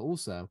remake, but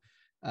also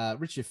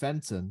Richard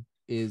Fenton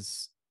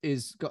is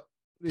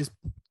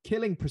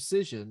killing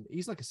precision.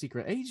 He's like a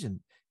secret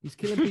agent. He's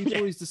killing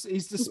people.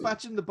 He's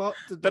dispatching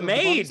the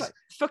maid,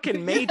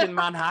 fucking maid in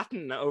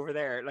Manhattan over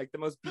there, like the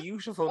most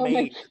beautiful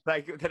maid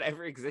like that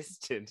ever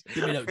existed.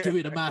 Give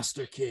me the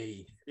master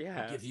key.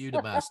 Yeah, I'll give you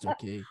the master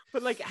key.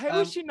 But like, how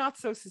is she not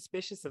so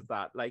suspicious of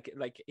that? Like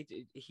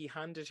he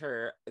handed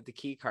her the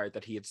key card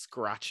that he had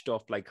scratched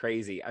up like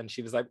crazy, and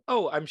she was like,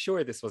 "Oh, I'm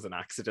sure this was an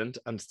accident,"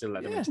 and still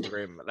let him into the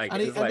room. Like,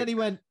 and then he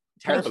went,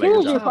 terrible.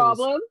 Here's your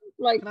problem.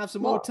 Like, can I have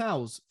some more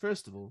towels?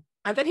 First of all,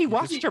 And then he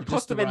watched her put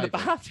just them in the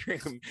arriving.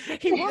 bathroom.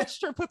 He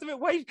watched her put them in.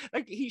 Why?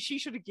 Like she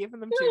should have given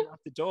them to him at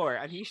the door,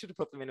 and he should have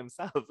put them in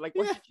himself. Like,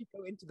 why did you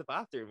go into the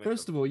bathroom?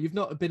 First of all, you've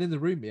not been in the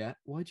room yet.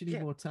 Why do you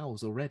need more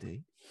towels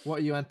already? What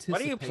are you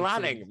anticipating? What are you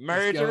planning?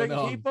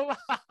 Murdering people?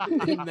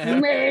 In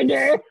there?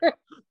 Murder.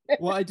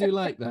 What I do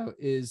like though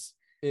is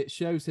it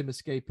shows him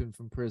escaping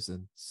from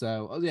prison.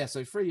 So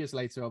so 3 years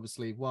later,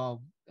 obviously,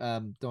 while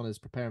Donna's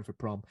preparing for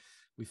prom,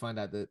 we find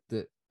out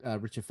that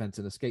Richard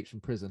Fenton escapes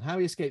from prison. How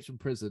he escapes from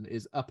prison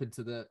is up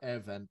into the air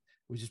vent,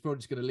 which is probably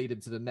just going to lead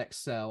him to the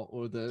next cell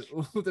or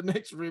the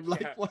next room.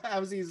 Like,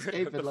 how's he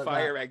escaping? The like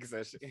fire that?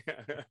 exit.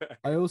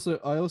 I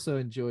also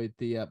enjoyed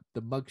the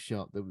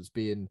mugshot that was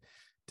being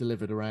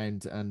delivered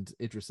around, and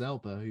Idris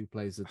Elba, who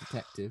plays a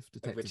detective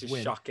Which is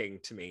Wynn. shocking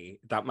to me.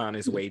 That man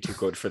is way too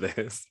good for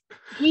this.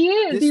 He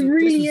is. He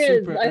really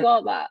is. I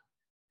thought that.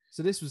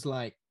 So this was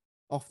like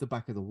off the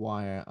back of The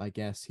Wire, I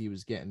guess. He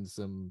was getting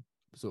some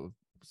sort of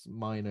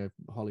minor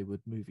Hollywood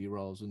movie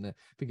roles, and I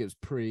think it was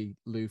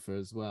pre-Luther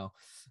as well.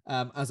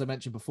 As I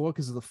mentioned before,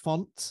 because of the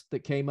font that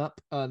came up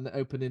on the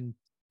opening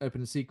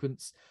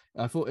sequence,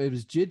 I thought it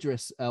was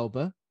Idris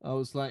Elba. I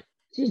was like,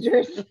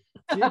 Idris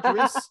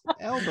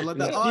Elba, like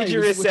the eyes.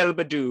 Idris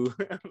Elba do.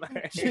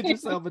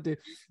 Idris Elba do.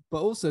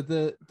 But also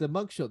the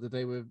mugshot that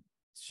they were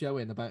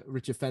showing about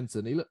Richard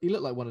Fenton, he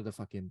looked like one of the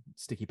fucking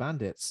sticky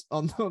bandits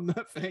on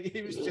that thing.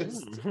 He was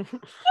just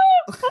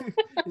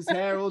his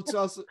hair all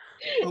tousled,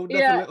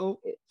 holding up a little.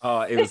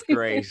 Oh, it was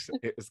great.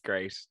 It was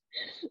great.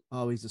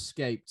 Oh, he's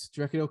escaped. Do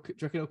you reckon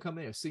he'll come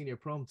here senior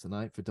prom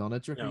tonight for Donna?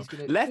 Do you reckon he's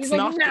gonna... Let's he's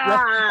not. like,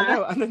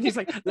 nah. And then he's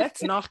like,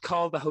 let's not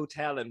call the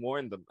hotel and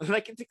warn them.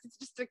 Like, it's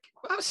just like,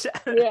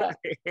 Yeah.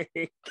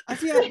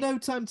 Has he had no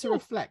time to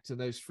reflect in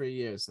those 3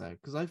 years though?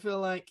 Because I feel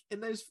like in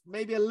those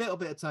maybe a little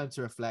bit of time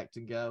to reflect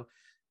and go,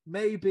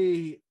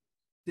 maybe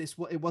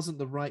it wasn't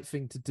the right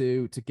thing to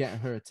do to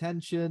get her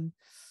attention.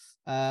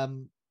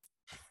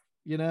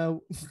 You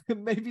know,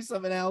 maybe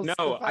something else.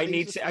 No,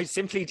 I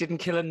simply didn't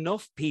kill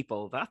enough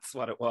people. That's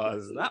what it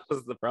was. That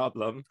was the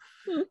problem.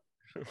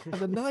 And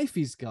the knife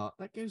he's got,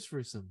 that goes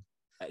through some.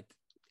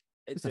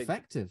 It's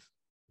effective.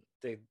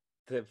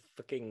 The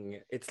fucking,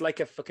 it's like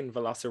a fucking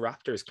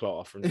velociraptor's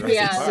claw from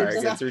Jurassic Park.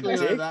 Exactly,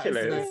 it's ridiculous. like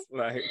that,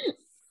 like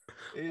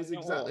it is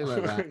exactly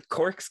like that.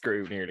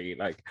 Corkscrew nearly.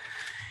 Like,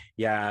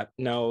 yeah,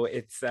 no,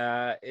 it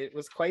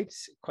was quite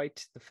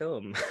the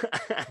film.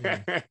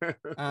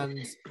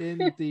 And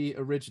in the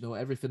original,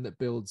 everything that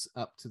builds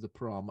up to the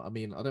prom, I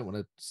mean, I don't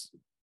want to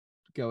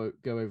go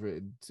over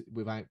it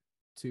without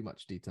too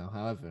much detail.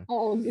 However,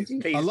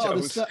 a lot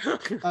of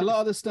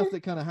the stuff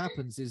that kind of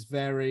happens is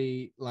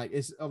very like,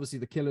 it's obviously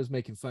the killer's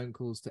making phone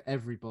calls to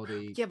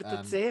everybody. Yeah, but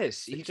that's it.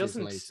 He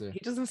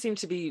doesn't seem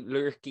to be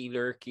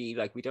lurky.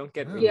 Like, we don't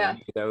get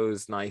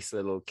those nice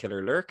little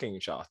killer lurking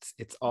shots.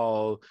 It's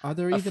all. Are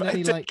there even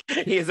any like?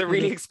 He has a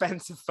really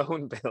expensive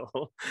phone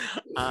bill,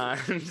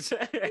 and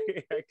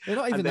they're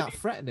not even that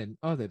threatening,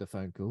 are they? The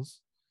phone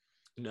calls.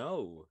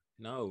 No.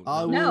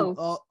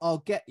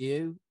 I'll get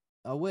you.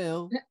 I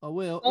will. Okay, I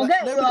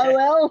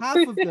will.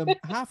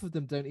 Half of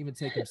them don't even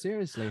take him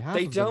seriously.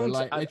 They don't.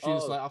 Like, literally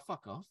just like, oh,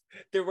 fuck off.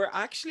 There were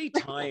actually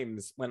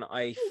times when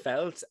I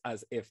felt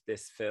as if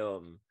this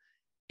film,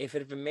 if it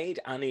had been made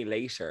any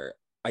later,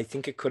 I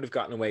think it could have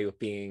gotten away with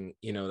being,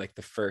 you know, like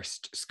the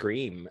first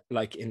Scream,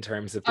 like in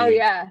terms of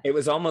being, it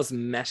was almost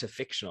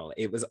metafictional.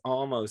 It was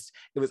almost,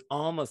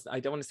 I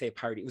don't want to say a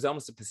parody, it was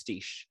almost a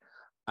pastiche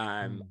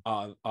of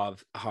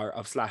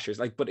slashers.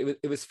 Like, but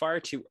it was far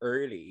too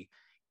early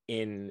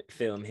in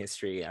film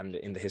history and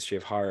in the history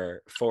of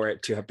horror for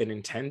it to have been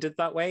intended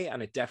that way,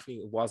 and it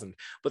definitely wasn't.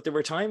 But there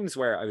were times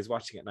where I was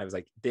watching it and I was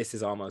like, this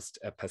is almost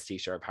a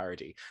pastiche or a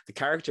parody. The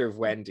character of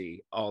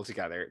Wendy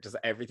altogether, just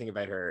everything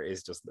about her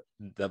is just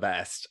the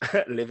best.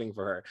 Living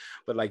for her.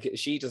 But like,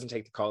 she doesn't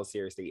take the call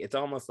seriously. It's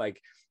almost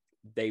like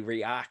they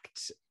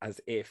react as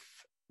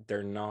if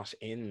they're not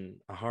in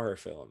a horror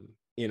film.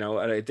 You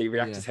know, they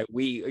react as how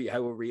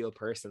a real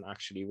person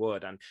actually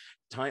would. And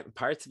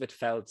parts of it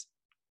felt,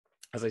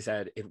 as I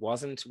said, it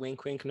wasn't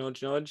wink, wink,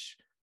 nudge, nudge,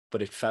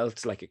 but it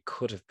felt like it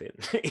could have been,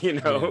 you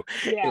know,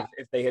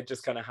 if they had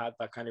just kind of had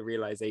that kind of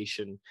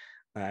realization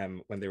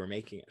when they were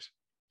making it.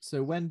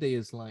 So Wendy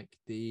is like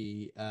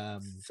the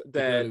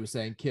girl who was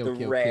saying kill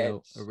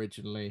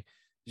originally.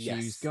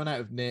 She's gone out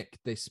with Nick,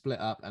 they split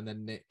up, and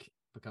then Nick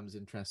becomes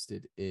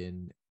interested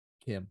in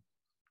Kim.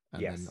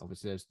 And then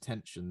obviously there's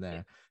tension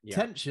there.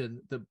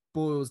 Tension that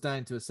boils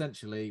down to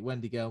essentially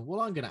Wendy going,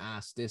 well, I'm going to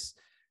ask this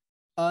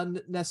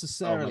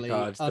unnecessarily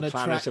the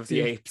Planet of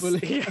the Apes.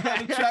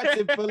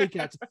 Unattractive bully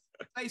character.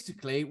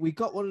 Basically, we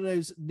got one of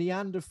those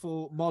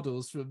Neanderthal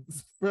models from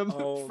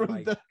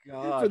the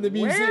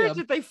museum. Where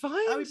did they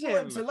find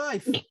him? To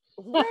life.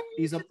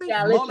 He's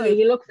literally,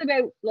 he looks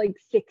about like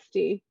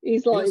 60. He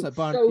looks like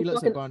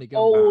Barney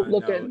old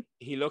looking. No,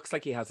 he looks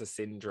like he has a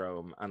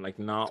syndrome, and like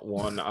not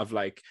one of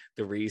like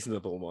the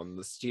reasonable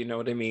ones. Do you know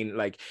what I mean?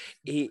 Like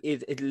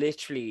it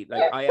literally,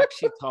 like I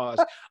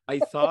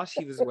thought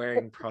he was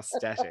wearing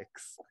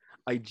prosthetics.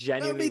 I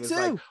genuinely me was too.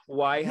 like,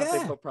 why have they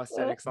Yeah. put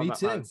prosthetics on Me that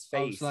too. man's I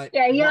was face? like,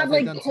 Yeah, he what had have they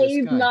like done to this guy?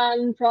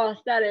 caveman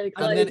prosthetics.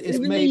 And like, then it's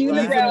even made the even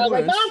unibrow, I was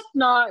like, worse. that's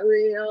not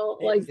real.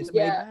 Like, It's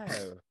yeah.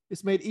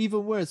 It's made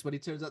even worse when he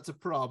turns out to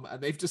prom and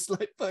they've just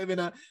like put him in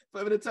a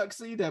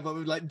tuxedo, but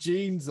with like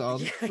jeans on,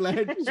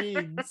 flared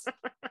jeans.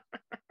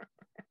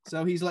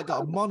 So he's like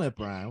got a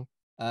monobrow.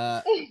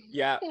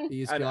 Yeah,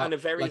 He's and got a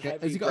very like heavy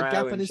has he got a brow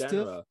gap in in his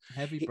general. tooth?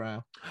 Heavy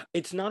brow.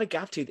 It's not a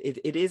gap tooth.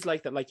 It is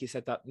like that, like you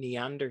said, that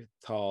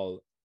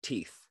Neanderthal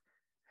teeth.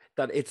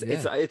 That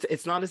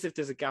it's not as if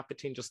there's a gap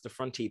between just the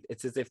front teeth.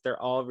 It's as if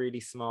they're all really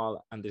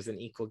small and there's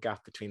an equal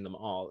gap between them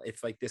all.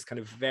 It's like this kind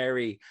of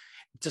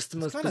just the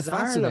most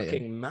bizarre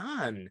looking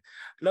man.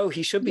 No,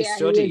 he should be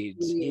studied.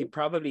 He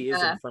probably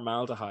is in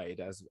formaldehyde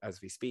as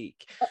we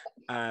speak.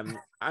 And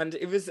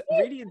it was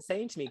really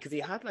insane to me because he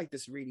had like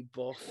this really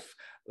buff,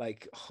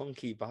 like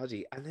hunky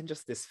body, and then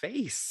just this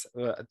face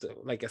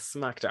like a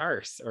smacked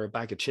arse or a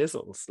bag of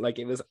chisels. Like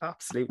it was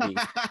absolutely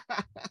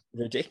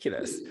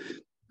ridiculous.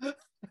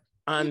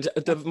 And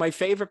my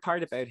favorite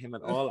part about him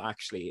at all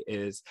actually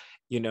is,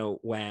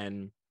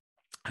 when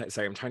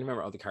sorry, I'm trying to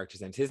remember all the characters'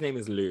 names. His name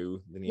is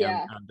Lou, the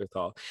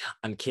Neanderthal,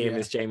 and Kim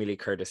is Jamie Lee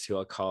Curtis, who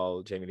I'll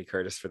call Jamie Lee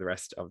Curtis for the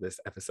rest of this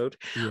episode.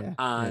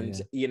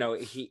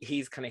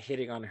 He's kind of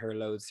hitting on her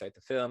loads throughout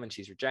the film, and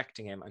she's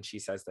rejecting him, and she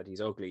says that he's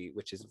ugly,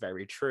 which is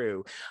very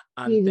true.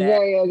 And he's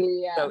very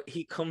ugly, so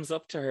he comes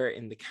up to her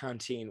in the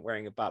canteen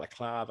wearing a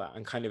balaclava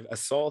and kind of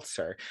assaults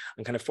her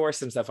and kind of forces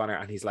himself on her,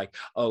 and he's like,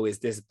 "Oh, is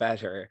this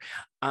better?"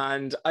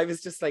 And I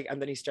was just like, and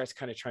then he starts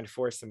kind of trying to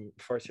force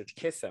her to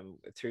kiss him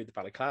through the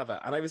balaclava,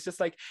 and I was just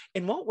like,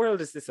 in what world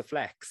is this a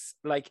flex?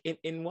 Like,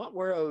 in what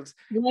world?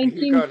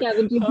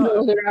 1970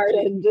 Northern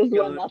Ireland is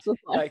when that's a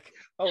flex. Like,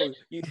 well,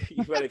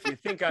 if you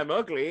think I'm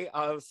ugly,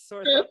 I'll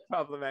sort that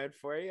problem out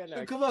for you.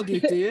 And come on, do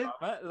you?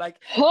 Like,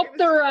 hop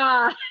the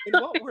rat.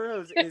 In what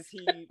world is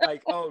he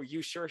like? Oh,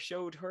 you sure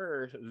showed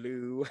her,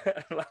 Lou.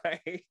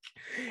 Like,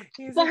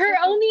 but her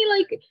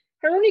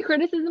only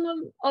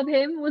criticism of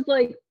him was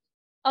like,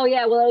 oh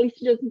yeah, well at least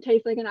he doesn't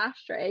taste like an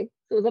ashtray.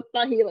 So it was up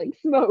that he like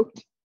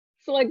smoked.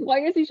 So like, why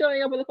is he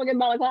showing up with a fucking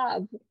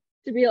balaclava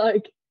to be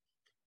like,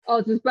 oh,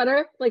 is this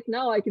better? Like,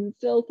 no, I can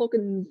still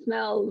fucking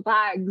smell the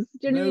bags.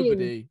 Do you know what I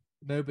mean?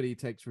 Nobody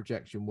takes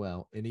rejection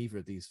well in either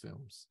of these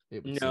films.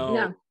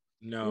 No.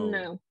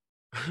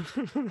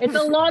 It's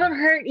a lot of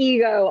hurt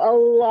ego.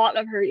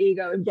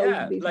 In both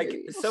of these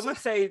movies. Some would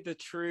say the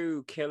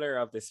true killer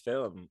of this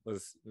film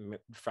was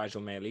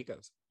fragile male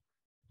egos.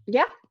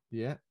 Yeah.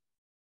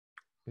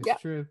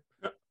 It's true.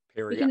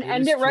 We can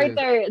end it right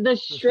there. The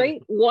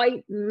straight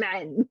white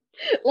men.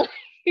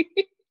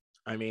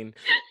 I mean,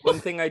 one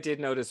thing I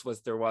did notice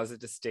was there was a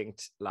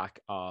distinct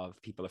lack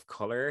of people of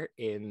color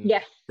in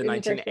the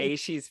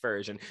 1980s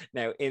version.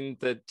 Now, in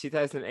the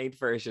 2008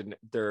 version,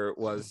 there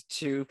was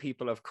 2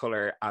 people of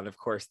color, and of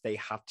course, they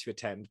had to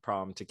attend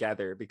prom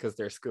together because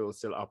their school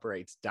still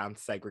operates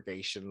dance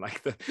segregation,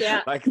 like the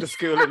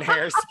school in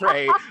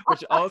Hairspray,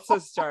 which also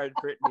starred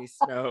Brittany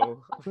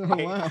Snow.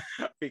 Right? Oh, wow!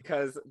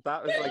 Because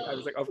that was like, I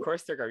was like, of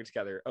course they're going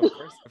together. Of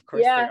course,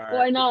 they are.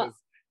 Why not?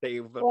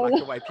 Black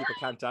and white people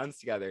can't dance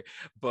together,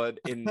 but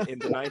in the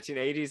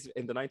 1980s,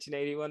 in the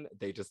 1981,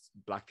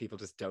 black people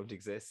just don't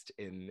exist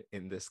in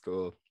this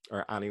school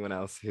or anyone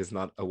else who's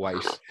not a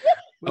white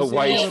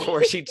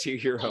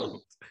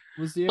 42-year-old.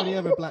 Was the only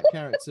other black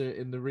character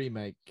in the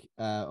remake,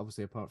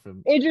 obviously apart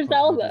from Idris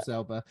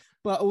Elba,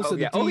 but also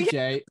the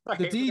DJ.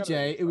 The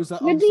DJ, it was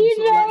like the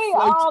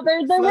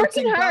DJ. They're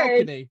working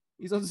hard. Balcony.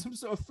 He's on some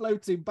sort of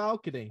floating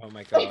balcony. Oh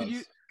my god!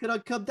 Can I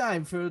come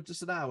down for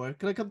just an hour?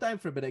 Can I come down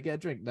for a minute, get a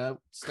drink? No,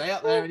 stay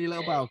up there in your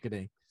little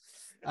balcony.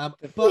 But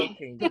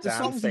the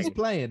songs he's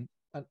playing,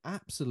 an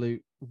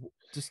absolute,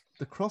 just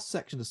the cross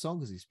section of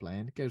songs he's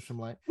playing, it goes from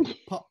like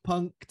pop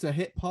punk to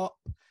hip hop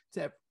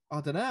to,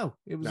 I don't know.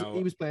 He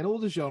was playing all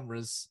the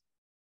genres.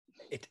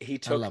 He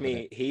took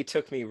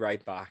me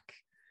right back.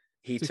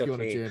 He took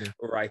me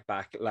right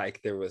back.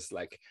 Like there was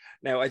like,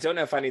 now I don't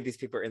know if any of these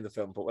people are in the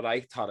film, but what I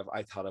thought of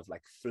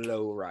like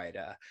Flow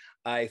Rider.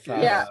 I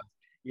thought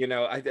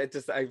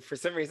of, for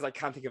some reason I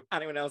can't think of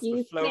anyone else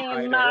but Flow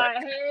Rider.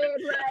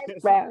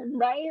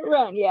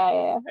 Right.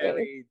 Yeah.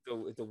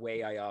 The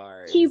way I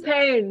are.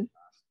 T-Pain.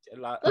 A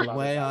lot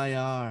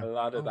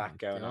of that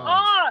going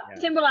on.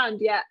 Timbaland,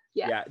 yeah,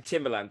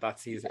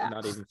 Timbaland. He's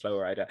not even Flow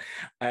Rider.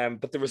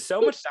 But there was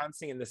so much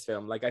dancing in this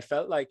film. Like I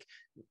felt like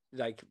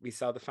we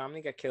saw the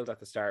family get killed at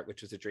the start,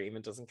 which was a dream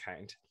and doesn't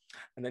count,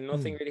 and then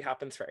nothing really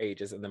happens for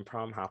ages, and then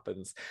prom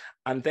happens,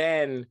 and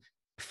then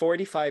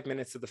 45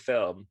 minutes of the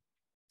film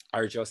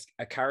are just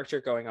a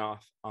character going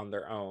off on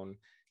their own,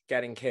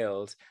 getting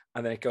killed,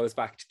 and then it goes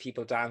back to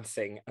people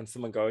dancing and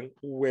someone going,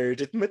 where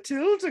did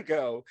Matilda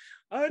go?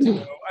 I don't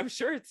know. I'm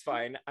sure it's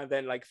fine. And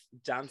then like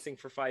dancing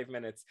for 5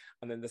 minutes,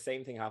 and then the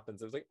same thing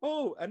happens. I was like,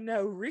 oh, and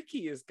now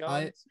Ricky is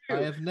gone too.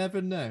 I have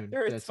never known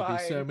Sure, there it's to be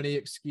so fine. many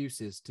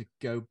excuses to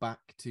go back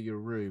to your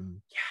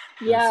room.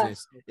 Yeah.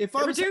 If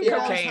They were doing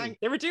cocaine.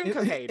 They were doing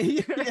cocaine.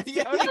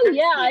 Oh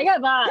yeah, I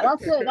get that.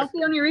 That's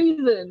the only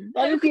reason.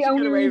 That is the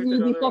only reason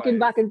you'd be fucking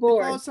back and If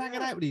forth. I was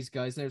hanging out with these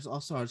guys, there's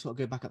sorry, I just got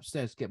to go back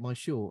upstairs to get my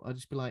short. I'd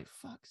just be like,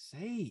 fuck's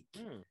sake.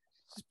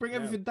 Just bring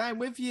everything down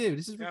with you.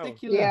 This is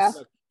ridiculous. Yeah.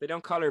 Look, they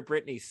don't call her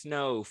Brittany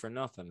Snow for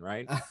nothing,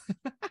 right?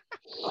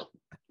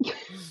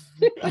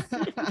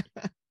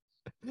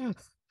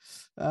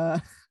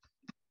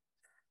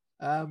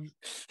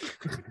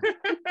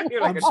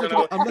 You're like,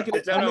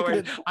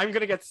 I'm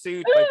gonna get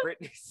sued by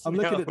Brittany Snow. I'm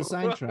looking at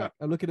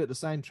the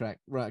soundtrack.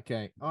 Right,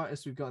 okay.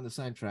 Artists we've got in the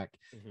soundtrack: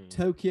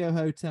 Tokyo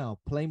Hotel,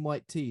 Plain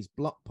White Tees,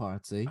 Block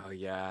Party. Oh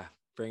yeah,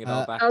 bring it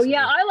all back. Oh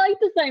yeah, I like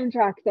the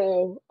soundtrack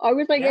though. I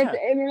was like, Yeah.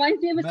 it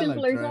reminds me of a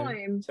simpler Melodrome.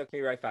 time. Took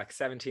me right back.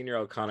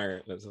 17-year-old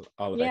Conor was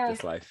all about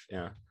this life.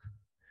 Yeah.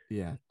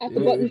 Yeah. At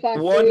the Button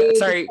Factory.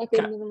 Sorry,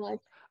 Like...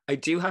 I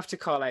do have to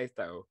call out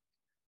though.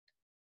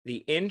 The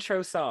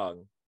intro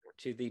song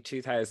to the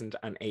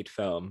 2008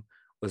 film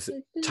was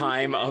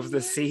Time of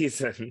the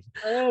Season.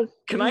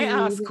 Can I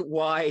ask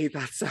why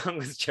that song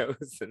was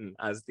chosen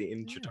as the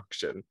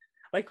introduction?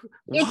 Like,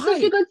 why? It's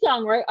such a good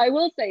song, right? I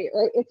will say,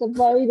 like, it's a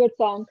very good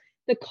song.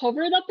 The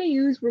cover that they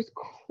used was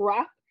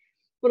crap,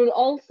 but it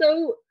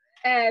also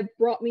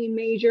brought me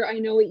major I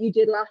Know What You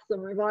Did Last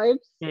Summer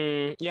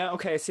vibes. Yeah,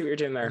 okay, I see what you're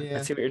doing there.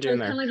 I see what you're doing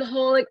there. Kind of like the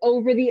whole like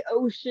over the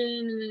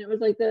ocean, and then it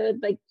was like the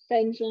like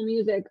sensual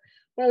music.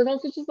 But I was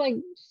also just like,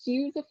 just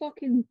use a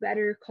fucking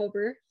better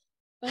cover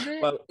of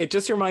it. Well, it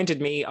just reminded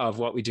me of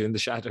What We Do in the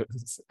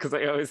Shadows, because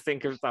I always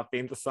think of that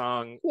being the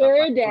song.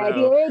 You're dead,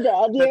 you're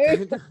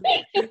dead.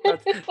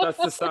 That's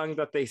the song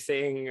that they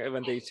sing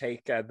when they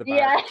take the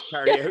bar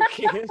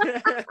karaoke.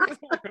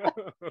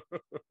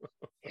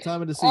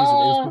 Time of the Season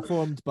is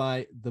performed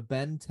by the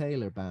Ben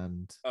Taylor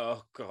Band.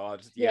 Oh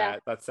God, yeah,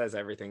 that says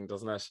everything,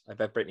 doesn't it? I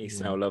bet Brittany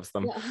Snow loves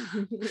them.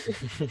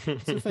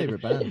 It's her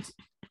favorite band.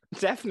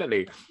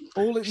 Definitely.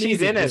 All it She's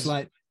needed in was it.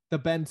 like the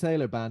Ben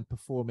Taylor Band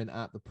performing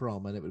at the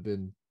prom, and that would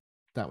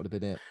have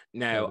been it.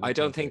 No, I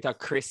don't think that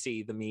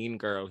Chrissy, the mean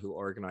girl who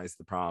organized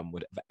the prom,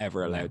 would have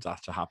ever allowed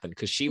that to happen,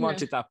 because she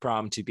wanted that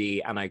prom to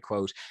be, and I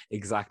quote,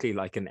 exactly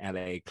like an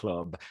LA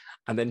club.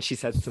 And then she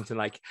said something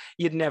like,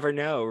 "You'd never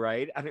know,"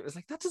 right? And it was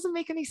like, that doesn't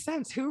make any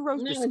sense. Who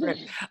wrote the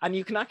script? And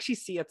you can actually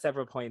see at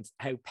several points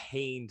how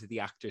pained the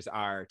actors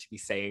are to be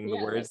saying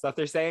the words that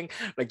they're saying.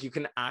 Like, you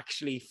can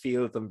actually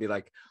feel them be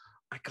like,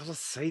 I gotta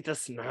say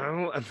this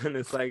now. And then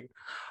it's like,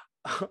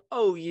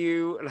 oh,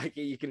 you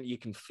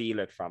can feel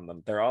it from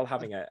them. They're all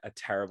having a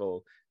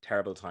terrible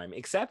time,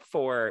 except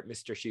for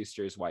Mr.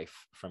 Schuster's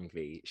wife from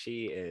Glee.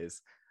 She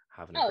is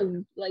having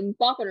like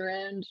bopping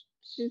around.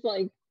 She's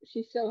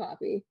so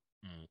happy.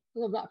 I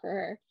love that for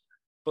her.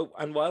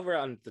 And while we're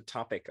on the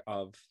topic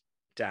of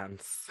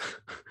dance,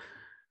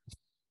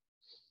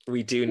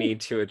 we do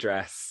need to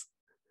address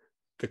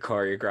the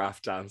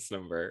choreographed dance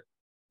number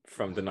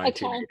from the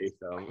 1980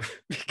 film.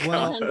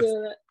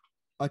 Well,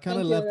 I kind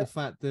of love the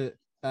fact that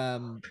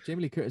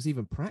Jamie Lee Curtis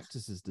even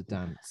practices the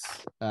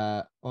dance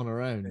on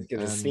her own.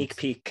 Get a sneak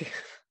peek.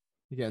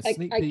 You get a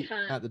sneak peek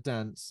at the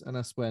dance, and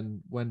that's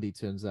when Wendy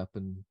turns up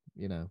and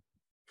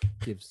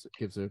gives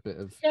her a bit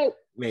of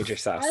major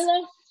sass.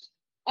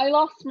 I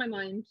lost my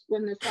mind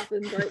when this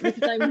happened, right?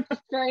 Because I'm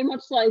just very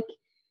much like,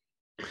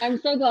 I'm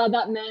so glad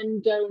that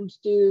men don't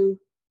do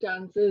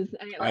dances.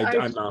 And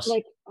I'm not.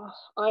 Like,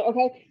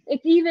 okay,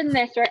 it's even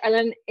this, right? And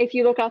then if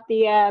you look at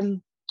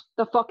the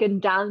fucking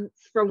dance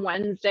from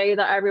Wednesday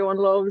that everyone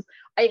loves,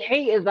 I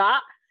hated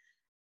that,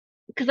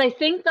 because I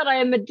think that I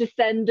am a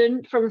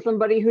descendant from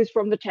somebody who's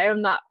from the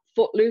town that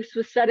Footloose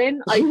was set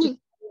in. I just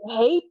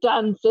hate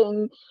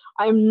dancing.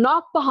 I'm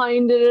not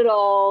behind it at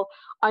all.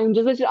 I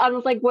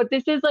was like, what,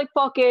 this is like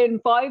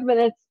fucking 5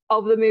 minutes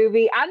of the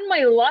movie and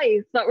my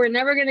life that we're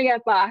never going to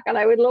get back, and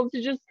I would love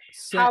to just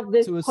have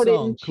this to a put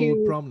song into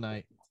called Prom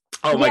Night.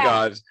 Oh my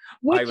God.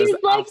 Which is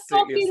like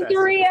fucking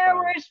 3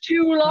 hours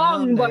too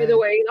long, by the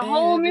way. The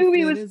whole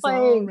movie was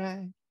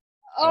playing.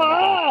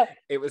 Oh,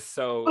 it was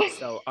so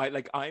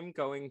I'm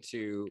going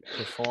to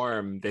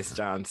perform this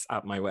dance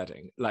at my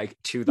wedding,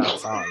 like, to that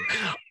song.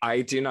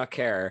 I do not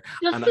care.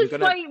 And it's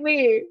gonna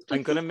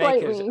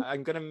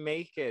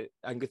make it,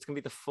 and it's gonna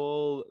be the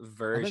full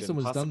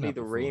version, possibly the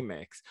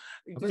remix.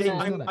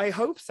 I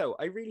hope so.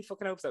 I really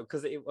fucking hope so,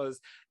 because it was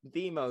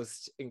the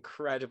most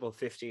incredible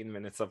 15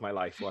 minutes of my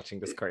life watching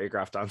this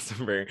choreographed dance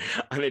number,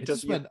 and it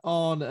just went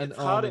on and on.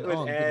 Thought it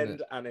would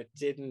end, and it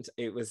didn't.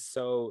 It was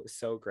so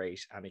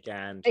great, and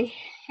again, I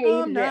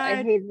hated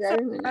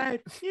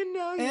it. You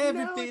know,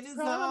 everything is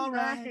all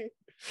right.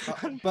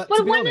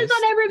 But when has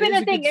that ever been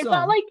a thing? Is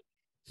that like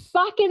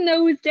back in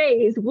those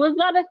days? Was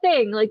that a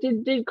thing? Like,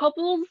 did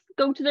couples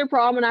go to their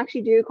prom and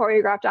actually do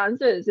choreographed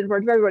dances in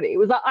front of everybody?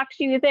 Was that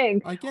actually a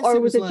thing, or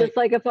was it just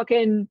like a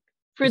fucking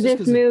for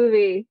this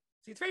movie?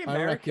 It's very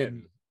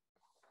American.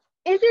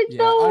 Is it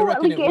though? I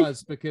reckon it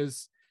was,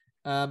 because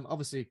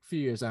Obviously, a few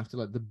years after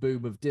like the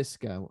boom of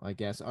disco, I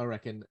guess, I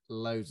reckon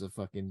loads of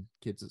fucking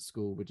kids at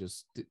school were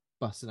just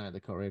busting out the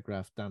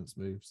choreographed dance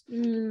moves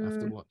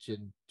after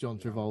watching John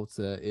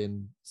Travolta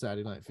in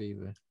Saturday Night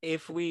Fever.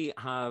 If we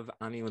have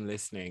anyone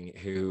listening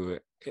who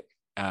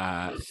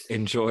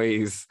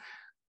enjoys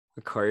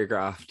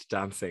choreographed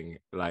dancing,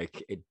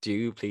 like,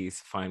 do please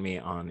find me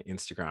on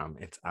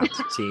Instagram. It's at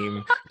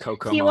Team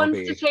Coco He wants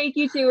to take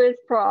you to his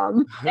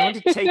prom. I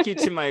want to take you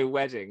to my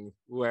wedding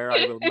where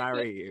I will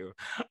marry you.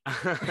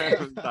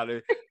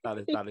 That'd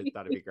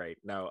be great.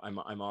 No,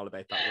 I'm all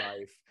about that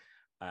life.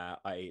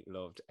 I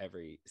loved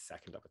every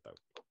second of it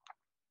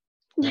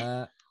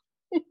though.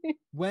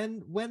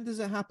 When does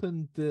it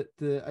happen that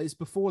it's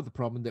before the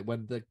prom, and that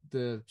when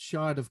the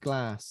shard of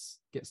glass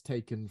gets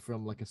taken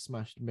from like a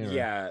smashed mirror?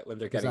 Yeah, when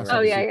they're getting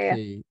well,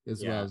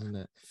 isn't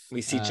it?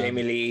 We see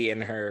Jamie Lee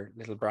in her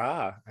little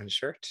bra and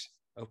shirt,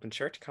 open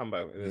shirt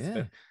combo.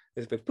 It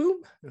was a bit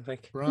boom,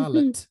 like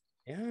bralette.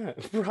 Yeah,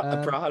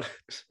 bralette.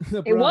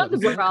 It was a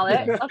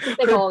bralette. That's what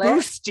they call it.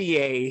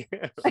 Bustier.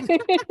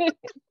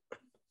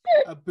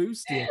 A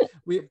boosty.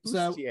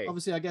 So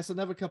obviously, I guess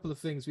another couple of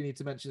things we need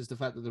to mention is the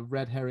fact that the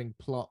red herring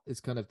plot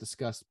is kind of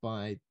discussed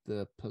by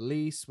the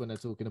police when they're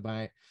talking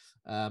about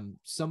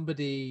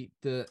somebody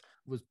that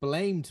was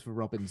blamed for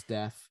Robin's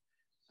death,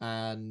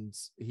 and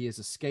he has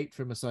escaped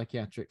from a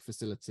psychiatric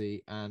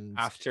facility, and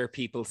after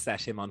people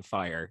set him on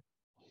fire.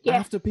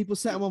 After people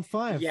set him on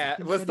fire.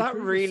 Yeah, was that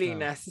really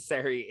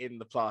necessary in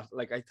the plot?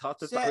 Like, I thought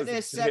that was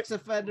this sex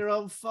offender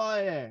on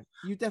fire.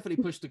 You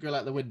definitely pushed the girl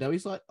out the window.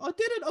 He's like, I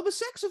didn't. I'm a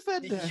sex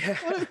offender.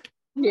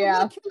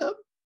 Yeah. Kill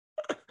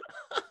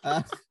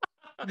him.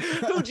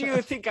 Who do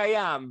you think I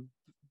am?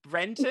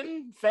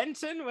 Fenton,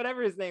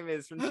 whatever his name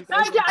is from 2000.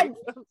 Who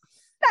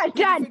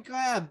do you think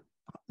I am?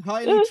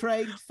 Highly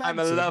trained Fenton. I'm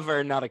a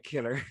lover, not a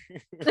killer.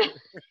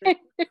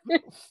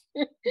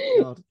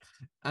 God.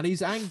 And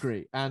he's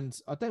angry, and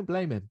I don't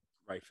blame him.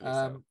 Rightfully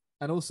so.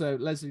 And also,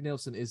 Leslie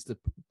Nielsen is the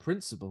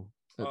principal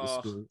at the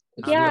school.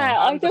 Yeah,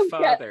 I don't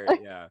father.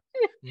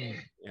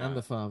 And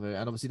the father.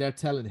 And obviously, they're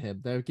telling him,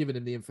 they're giving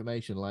him the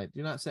information like,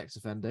 you're not a sex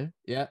offender.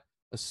 Yeah,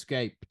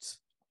 escaped.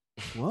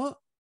 What?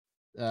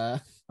 Oh,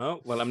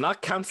 well, I'm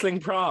not cancelling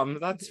prom,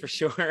 that's for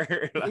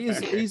sure.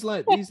 he's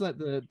like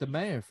the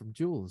mayor from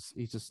Jules.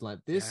 He's just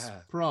like, this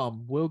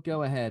prom will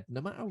go ahead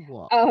no matter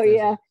what. Oh,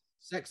 yeah.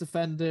 Sex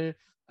offender,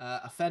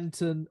 a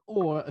Fenton,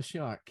 or a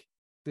shark.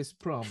 This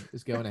prom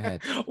is going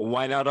ahead.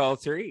 Why not all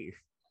three?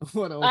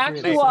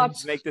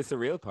 Make this a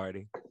real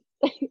party.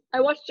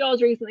 I watched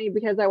Jaws recently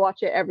because I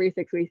watch it every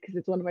 6 weeks because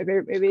it's one of my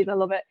favorite movies. I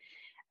love it.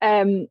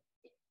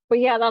 But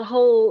yeah, that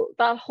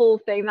whole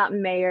thing, that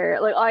mayor,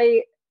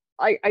 like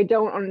I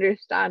don't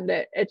understand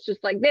it. It's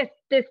just like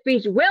this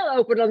beach will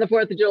open on the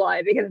 4th of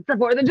July because it's the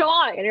 4th of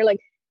July, and you're like,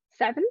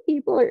 7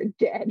 people are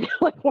dead.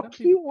 Like, what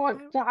do you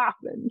want to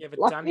happen? Yeah, but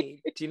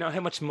Dani, do you know how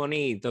much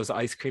money those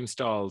ice cream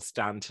stalls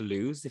stand to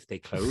lose if they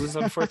close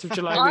on 4th of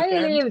July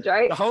weekend?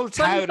 The whole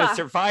town is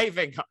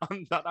surviving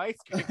on that ice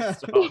cream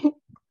stall.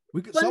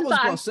 Someone's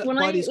got to set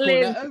by these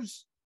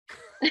cornettos.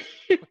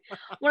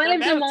 When I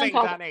lived in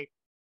Montauk,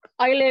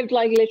 I lived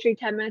like literally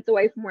 10 minutes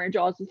away from where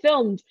Jaws was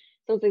filmed.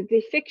 So it's like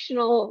the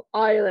fictional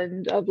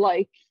island of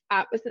like,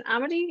 it's in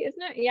Amity,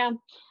 isn't it? Yeah.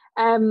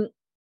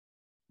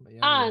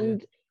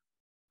 And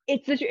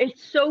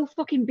it's so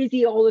fucking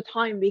busy all the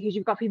time because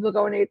you've got people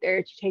going out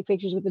there to take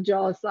pictures with the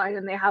Jaws sign,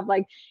 and they have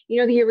like, you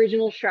know, the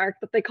original shark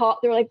that they caught.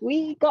 They're like,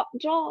 we got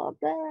Jaws.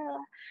 I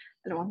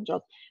don't want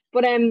Jaws,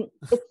 but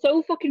it's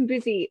so fucking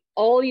busy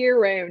all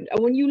year round. And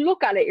when you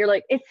look at it, you're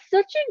like, it's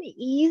such an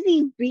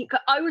easy beach.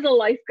 I was a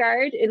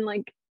lifeguard in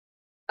like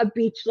a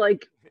beach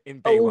like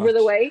over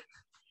the way,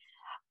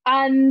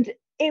 and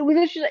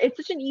it's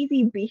such an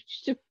easy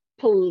beach to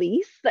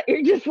police that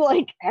you're just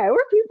like, how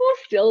are people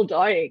still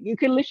dying? You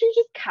can literally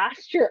just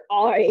cast your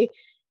eye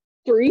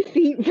 3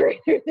 feet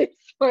further this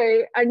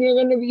way and you're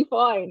gonna be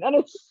fine. And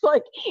it's just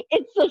like,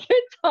 it's such a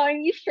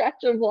tiny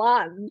stretch of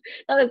land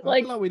that it's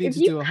like we need to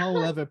do a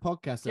whole other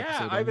podcast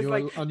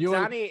episode on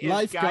your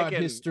lifeguard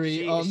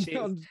history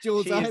on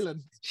Jules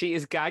Island. She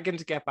is gagging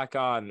to get back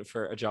on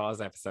for a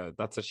Jaws episode.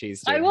 That's what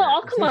she's doing.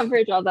 I'll come on for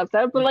a Jaws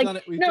episode, but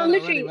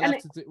literally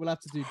we'll have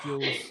to do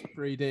Jules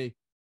 3D.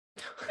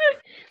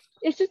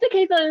 It's just a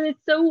case that it's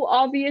so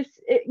obvious,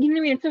 you know what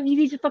I mean? It's so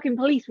easy to fucking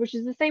police, which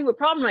is the same with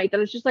prom night. That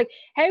it's just like,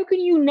 how can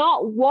you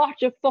not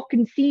watch a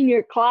fucking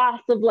senior class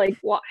of like,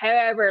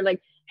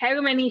 how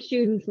many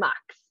students max?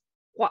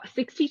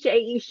 60 to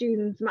 80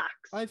 students max?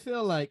 I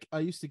feel like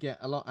I used to get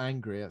a lot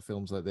angry at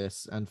films like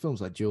this and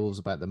films like Jules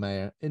about the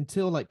mayor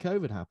until like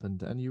COVID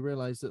happened, and you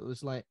realize that it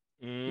was like,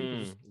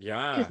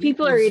 because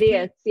people are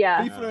idiots.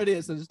 People are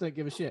idiots and just don't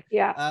give a shit.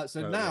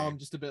 Now I'm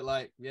just a bit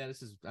like,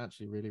 this is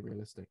actually really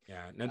realistic.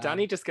 No,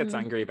 Dani just gets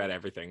angry about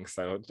everything,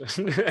 so it's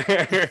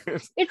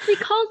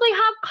because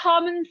I have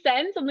common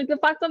sense. I'm like, the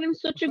fact that I'm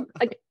such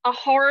a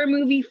horror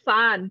movie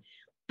fan,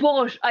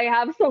 but I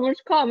have so much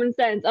common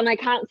sense and I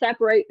can't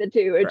separate the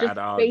two. It just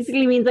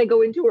basically means I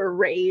go into a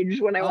rage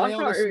when I watch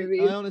horror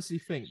movies. I honestly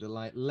think that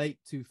like late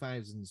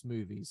 2000s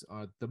movies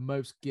are the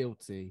most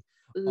guilty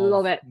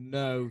Love it.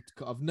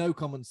 of no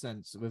common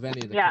sense with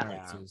any of the Yeah.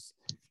 characters.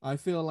 I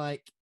feel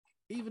like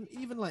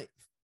even like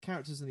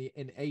characters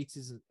in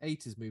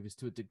 80s movies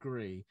to a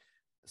degree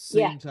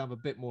seem to have a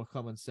bit more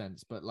common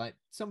sense, but like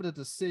some of the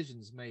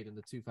decisions made in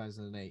the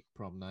 2008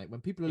 prom night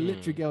when people are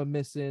literally going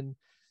missing.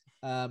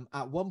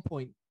 At one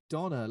point,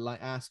 Donna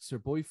like asks her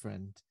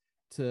boyfriend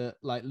to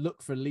like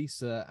look for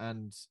Lisa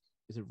and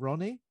is it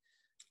Ronnie?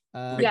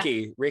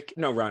 Ronnie.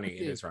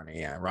 It is Ronnie.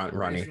 Yeah,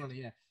 Ronnie.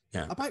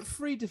 Yeah. About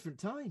 3 different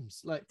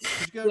times. Like,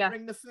 could you go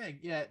ring the thing?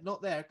 Yeah,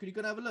 not there. Could you go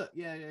and have a look?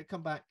 Yeah,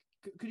 come back.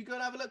 Could you go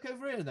and have a look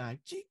over here now?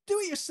 Do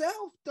it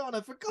yourself,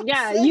 Donna, for God's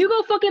sake. You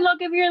go fucking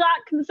look if you're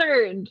that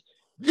concerned.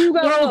 You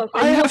go look.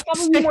 And you'll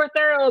probably be more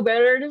thorough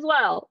about it as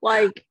well.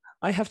 Like,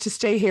 I have to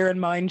stay here and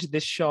mind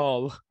this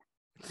shawl.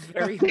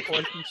 Very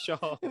important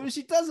shawl. If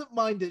she doesn't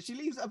mind it, she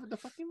leaves it up in the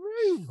fucking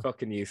room.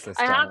 Fucking useless.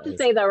 I have to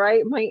say that,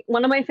 right?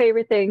 One of my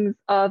favorite things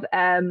of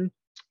the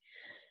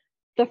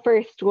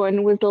first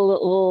one was the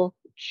little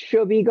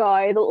chubby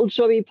guy, the little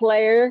chubby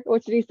player.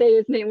 What did he say?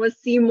 His name was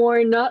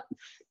Seymour Nuts.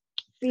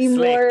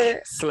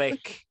 Seymour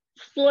Slick,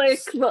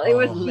 but it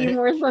was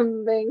Seymour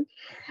something.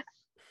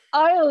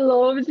 I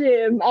loved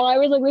him, and I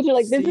was like,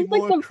 literally, like, this Seymour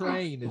is like the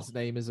Crane. His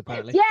name is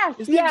apparently. Yes.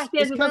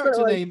 His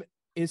character name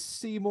is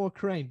Seymour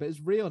Crane, but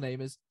his real name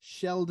is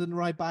Sheldon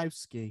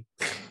Rybowski.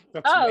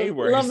 That's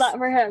worse. Love that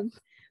for him.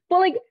 But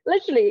like,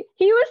 literally,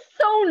 he was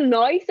so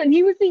nice, and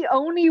he was the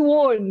only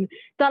one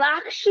that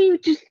actually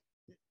just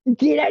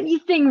did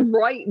anything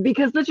right,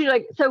 because literally,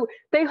 like, so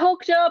they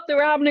hooked up, they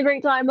were having a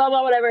great time, blah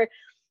blah whatever.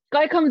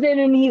 Guy comes in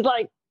and he's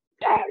like,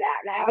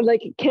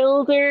 like,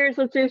 kills her,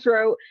 slits her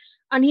throat,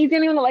 and he's the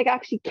only one that like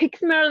actually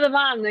kicks him out of the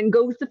van and then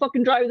goes to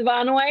fucking drive the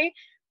van away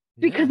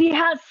because he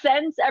has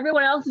sense.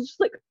 Everyone else is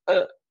just like, do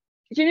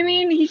you know what I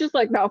mean? He's just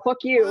like, no, fuck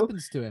you. What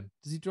happens to him?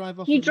 Does he drive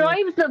off? He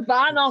drives the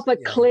van off a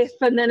cliff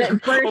and then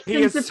it bursts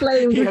into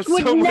flames, which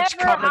would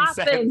never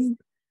happen.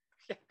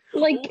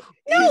 Like,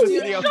 no,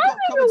 he's driving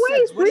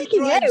away,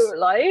 freaking out.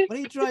 Like, when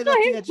he drives off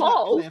the edge of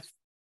that cliff,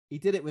 he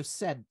did it with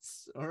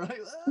sense, all right?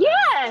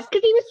 Yeah,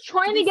 because he was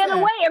trying to get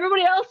away.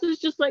 Everybody else was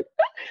just like,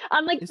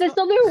 and like this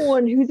other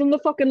one who's in the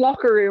fucking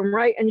locker room,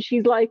 right? And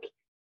she's like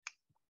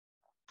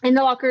in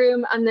the locker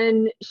room, and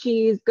then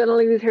she's gonna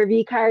lose her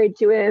V card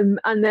to him,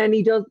 and then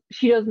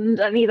she doesn't,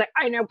 and he's like,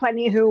 I know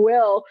plenty who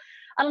will.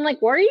 And I'm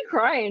like, why are you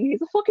crying?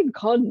 He's a fucking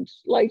cunt.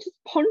 Like, just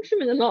punch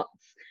him in the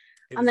nuts.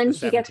 And then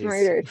she gets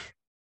murdered.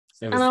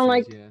 And I'm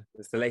like,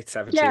 it's the late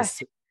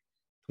 70s.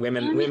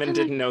 Women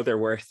didn't know their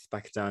worth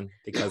back then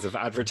because of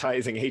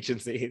advertising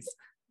agencies.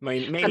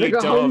 Mainly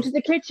Dove. Home to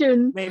the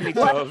kitchen. Mainly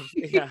Dove.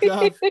 Yeah.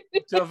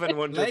 Dove and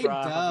Wonder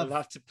Bra will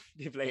have to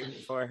be blamed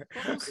for.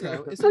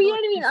 Also, but you know what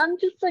I mean? I'm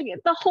just like,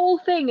 the whole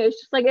thing is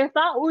just like, if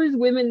that was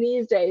women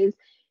these days,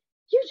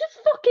 you just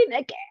fucking,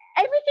 like,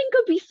 everything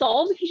could be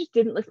solved if you just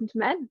didn't listen to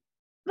men.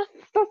 That's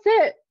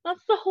it.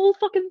 That's the whole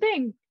fucking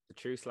thing. The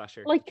true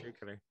slasher, like, the true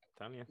killer.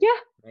 Tanya. Yeah.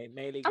 And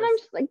I'm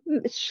just like,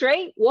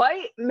 straight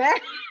white men.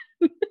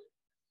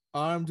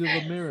 Armed with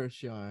a mirror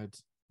shard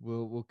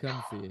will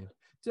come for you.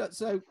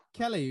 So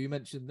Kelly, you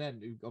mentioned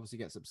then, who obviously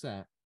gets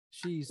upset,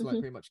 she's like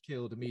pretty much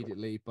killed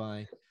immediately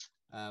by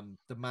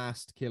the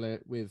masked killer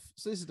with.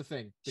 So this is the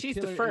thing. She's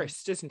the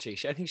first, isn't she?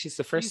 I think she's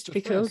the first to be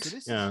killed.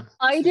 So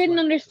I didn't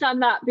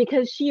understand that,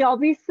 because she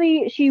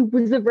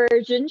was a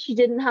virgin. She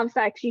didn't have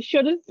sex. She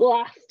should have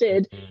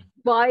lasted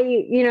by,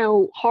 you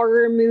know,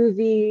 horror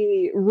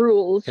movie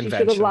rules. She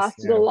should have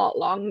lasted a lot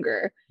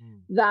longer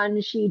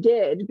than she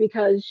did,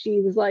 because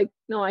she was like,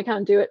 no, I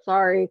can't do it.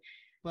 Sorry.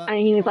 But and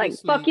he was like,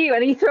 fuck you.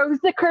 And he throws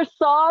the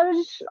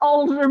corsage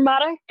all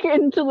dramatic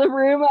into the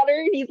room at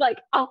her. And he's like,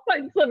 I'll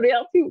find somebody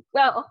else who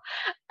will.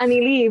 And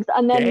he leaves.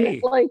 And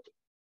then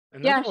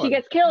she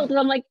gets killed. And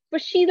I'm like,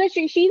 but she's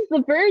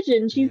the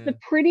virgin. She's the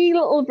pretty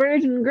little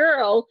virgin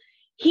girl.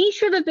 He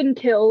should have been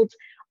killed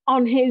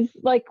on his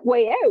like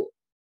way out,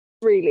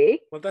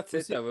 really. Well, that's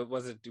it though.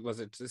 Was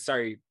it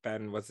sorry,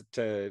 Ben, was it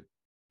to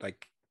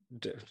like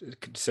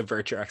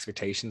subvert your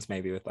expectations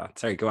maybe with that?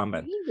 Sorry, go on,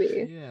 Ben.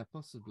 Maybe. Yeah,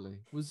 possibly.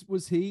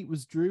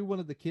 Was Drew one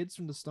of the kids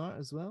from the start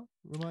as well?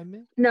 Remind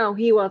me. No,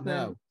 he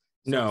wasn't.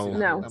 No.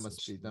 That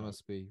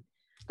must be.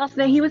 That's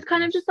the, he was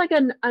kind of just like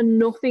a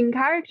nothing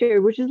character,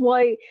 which is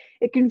why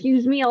it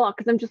confused me a lot,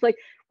 because I'm just like,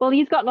 well,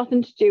 he's got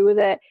nothing to do with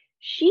it.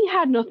 She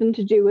had nothing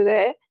to do with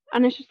it,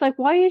 and it's just like,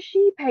 why is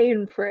she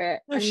paying for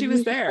it? No, she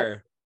was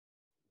there.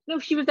 No,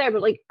 she was there,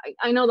 but like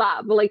I know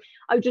that, but like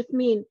I just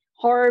mean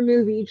horror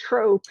movie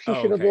trope. She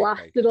should have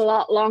lasted a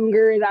lot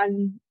longer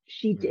than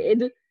she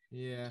did.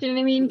 Yeah. Do you know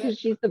what I mean? Because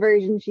she's the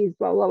virgin, she's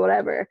blah blah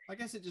whatever. I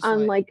guess it just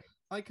like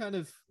I kind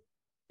of,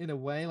 in a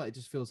way, like, it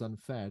just feels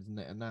unfair, doesn't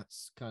it? And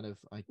that's kind of,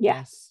 I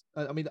guess.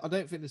 I mean, I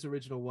don't think this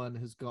original one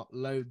has got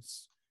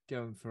loads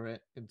going for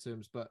it in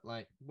terms, but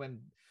like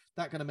when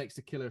that kind of makes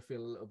the killer feel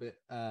a little bit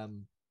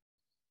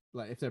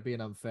like, if they're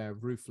being unfair,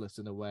 ruthless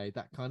in a way,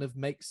 that kind of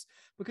makes,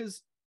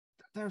 because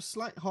there are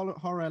slight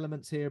horror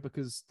elements here,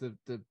 because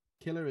the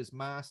killer is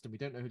masked and we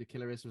don't know who the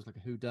killer is. So it's like a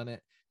whodunit,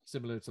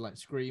 similar to like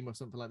Scream or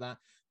something like that.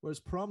 Whereas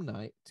Prom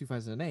Night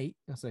 2008,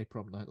 I say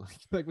Prom Night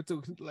like we're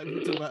talking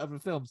about other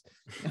films.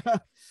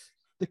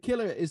 The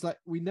killer is like,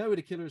 we know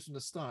the killer is from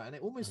the start, and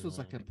it almost feels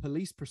like a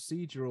police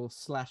procedural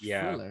 /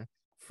 thriller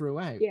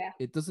throughout. Yeah.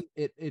 It doesn't,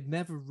 it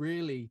never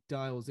really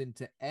dials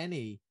into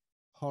any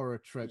horror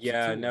tropes.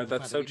 Yeah, no,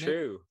 that's so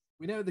true.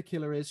 We know the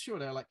killer is, sure,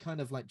 they're like kind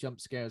of like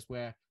jump scares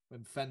where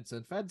when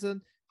Fenton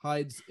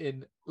hides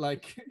in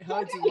like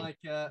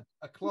a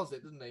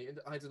closet, doesn't he?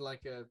 Hides in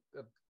like a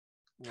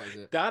what is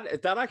it?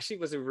 That actually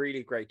was a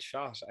really great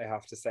shot, I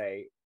have to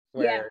say,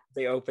 where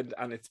they opened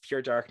and it's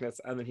pure darkness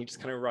and then he just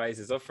kind of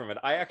rises up from it.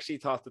 I actually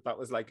thought that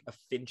was like a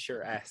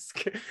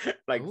Fincher-esque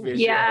like visual.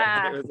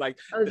 Yeah, it was like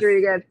that was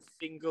really good.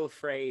 Single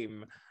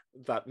frame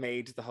that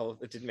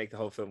didn't make the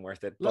whole film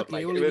worth it.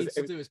 Luckily, all he needs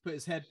to do is put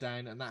his head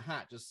down and that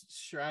hat just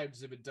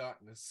shrouds him in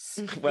darkness.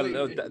 Well,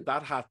 no,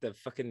 that hat, the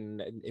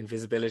fucking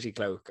invisibility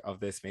cloak of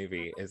this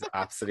movie is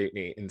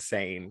absolutely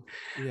insane.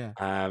 Yeah.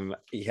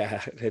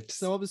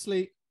 So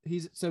obviously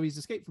he's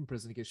escaped from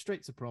prison. He goes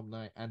straight to Prom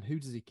Night, and who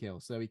does he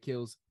kill? So he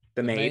kills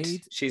the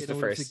maid. She's the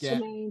first.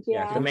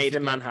 The maid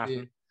in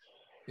Manhattan.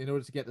 In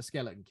order to get the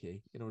skeleton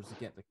key, in order to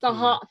get the key. The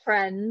hot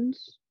friend.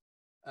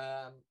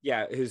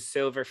 Who's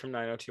Silver from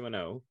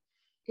 90210.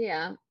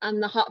 Yeah,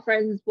 and the hot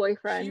friend's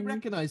boyfriend. She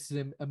recognizes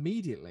him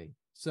immediately.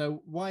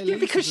 So why? Yeah,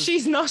 because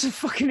she's not a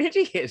fucking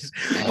idiot. His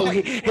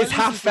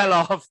hat fell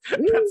off.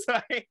 That's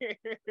why.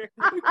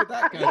 Who could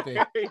that guy be?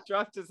 He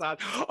dropped his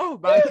hat. Oh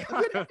my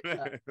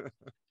god.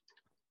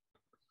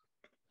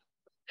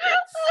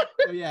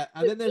 So yeah,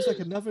 and then there's like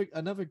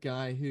another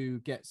guy who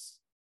gets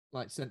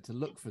like sent to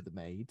look for the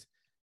maid,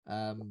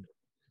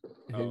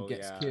 who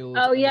gets killed.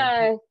 Oh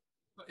yeah.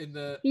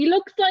 He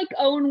looks like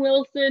Owen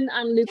Wilson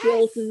and Luke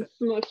Wilson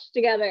smushed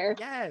together.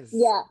 Yes.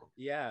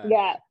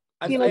 Yeah.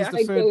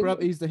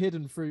 He's the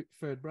hidden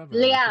third brother.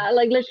 Yeah,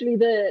 like literally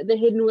the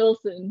hidden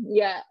Wilson.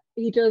 Yeah,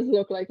 he does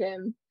look like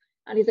him.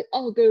 And he's like,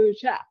 "I'll go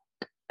check."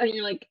 And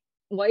you're like,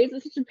 why is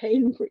this such a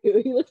pain for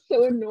you? He looks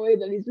so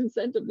annoyed that he's been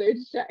sent up there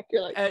to check.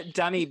 You're like,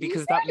 Dani,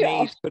 because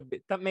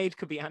that maid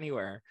could be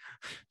anywhere.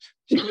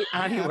 She could be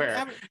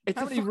anywhere. It's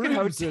a fucking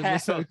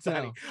hotel.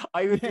 Dani.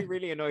 I would be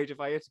really annoyed if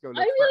I had to go look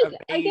for a maid.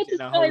 I get to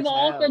drive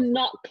off and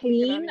not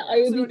clean.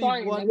 I would be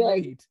fine.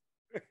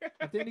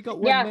 They only got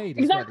one maid.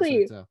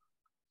 Exactly.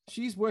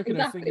 She's working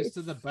her fingers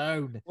to the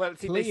bone. Well,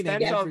 see, they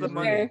spent all the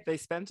money. They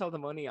spent all the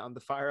money on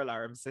the fire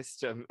alarm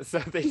system, so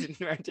they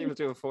weren't able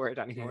to afford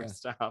any more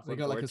staff. They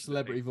got like a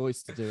celebrity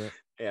voice to do it.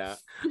 Yeah,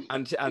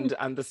 and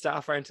the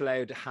staff aren't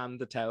allowed to hand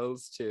the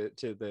towels to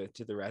the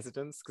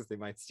residents because they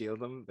might steal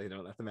them. They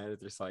don't let them out of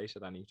their sight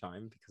at any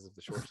time because of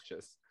the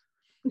shortages.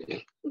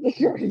 The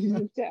shortages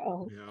of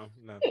towels. Yeah,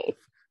 no.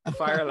 The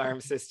fire alarm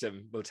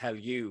system will tell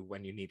you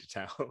when you need a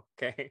towel.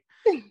 Okay.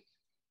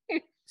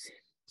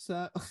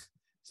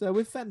 So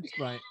with Fenton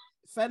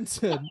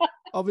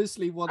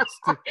obviously wants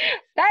to.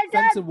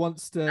 Fenton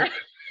wants to.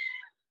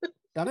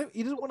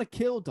 He doesn't want to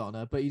kill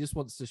Donna, but he just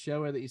wants to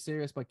show her that he's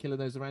serious by killing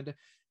those around her.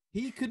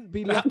 He couldn't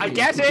be lucky. I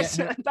get it.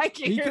 Thank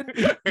you.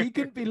 He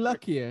couldn't be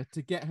luckier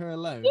to get her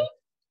alone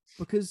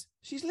because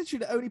she's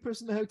literally the only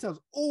person in the hotel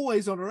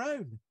always on her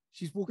own.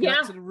 She's walking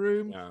out to the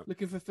room,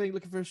 looking for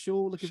a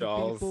shawl, looking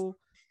for people.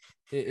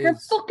 Her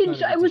fucking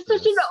shawl. It was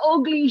such an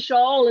ugly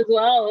shawl as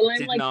well. It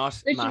did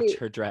not match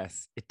her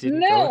dress. It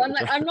didn't. No,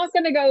 I'm not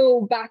gonna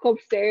go back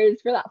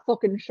upstairs for that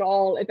fucking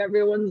shawl if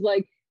everyone's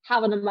like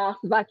having a mass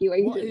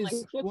evacuation.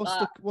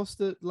 What's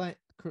the like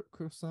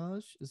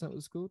corsage? Is that what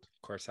it's called?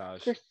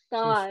 Corsage.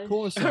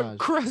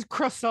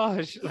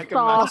 Corsage. Like a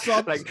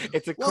croissant. Like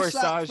it's a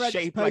corsage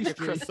shaped like a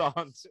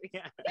croissant.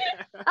 Yeah.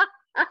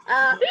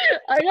 I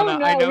don't know.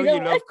 I know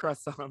you love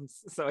croissants,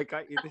 so I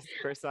got you this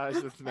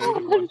corsage that's made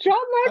of one.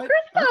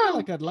 I feel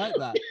like I'd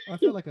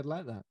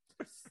like that.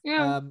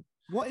 Yeah.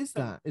 What is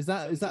that? Is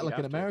that like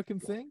an American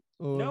thing?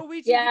 Or? No,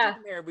 we do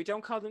them here. We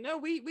don't call them. No,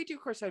 we do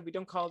corsage. We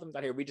don't call them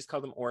that here. We just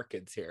call them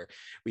orchids here.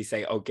 We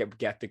say, oh,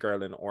 get the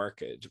girl an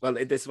orchid. Well,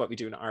 this is what we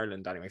do in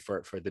Ireland anyway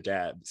for the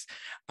Debs.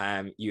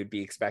 You'd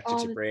be expected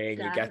to bring.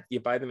 You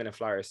buy them in a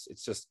florist.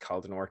 It's just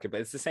called an orchid, but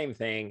it's the same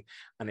thing,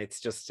 and it's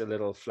just a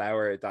little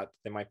flower that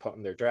they might put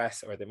on their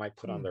dress or they might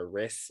put on their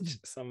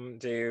wrist. Some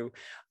do.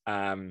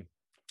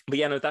 But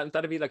yeah, no,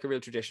 that'd be like a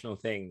real traditional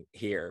thing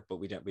here, but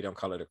we don't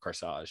call it a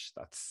corsage.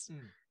 That's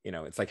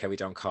it's like how we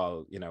don't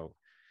call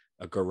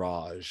a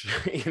garage,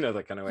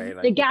 that kind of way.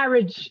 Like the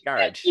garage.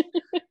 Yeah.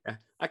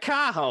 A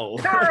car hole.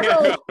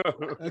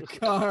 A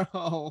car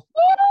hole.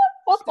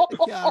 A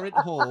garret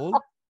hole.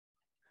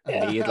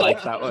 Yeah, you'd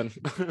like that one.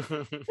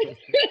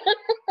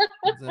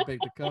 That's how big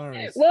the car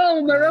is.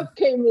 Whoa, my rope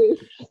came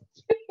loose.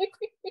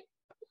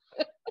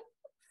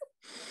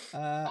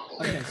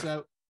 Okay,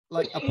 so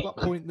like a plot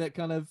point that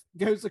kind of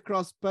goes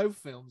across both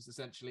films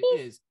essentially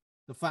is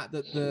the fact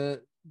that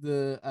the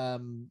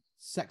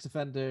sex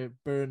offender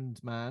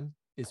burned man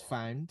is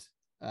found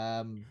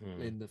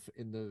in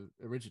the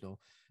original,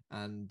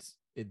 and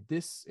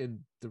in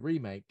the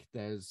remake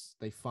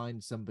they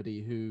find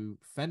somebody who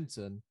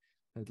Fenton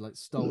had like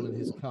stolen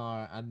his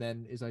car and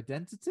then his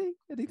identity.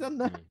 Had he done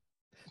that?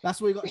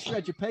 That's where you got to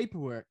shred your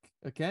paperwork,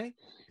 okay?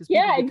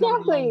 Yeah,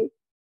 exactly.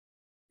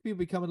 People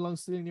be coming along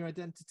stealing your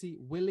identity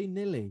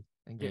willy-nilly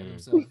and getting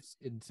themselves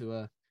into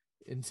a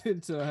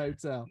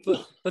hotel.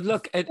 But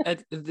look,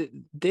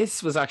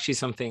 this was actually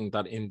something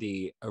that in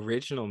the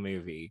original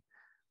movie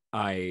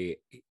I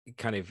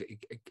kind of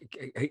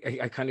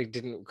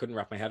couldn't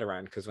wrap my head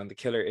around, because when the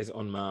killer is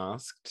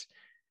unmasked,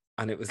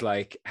 and it was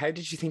like, how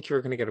did you think you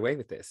were going to get away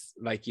with this?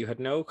 Like, you had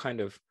no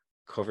kind of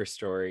cover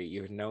story.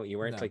 You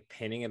weren't like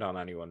pinning it on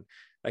anyone.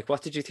 Like,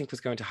 what did you think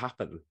was going to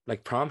happen?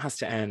 Like, prom has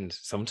to end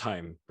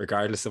sometime,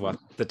 regardless of what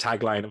the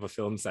tagline of a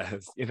film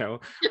says, you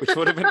know, which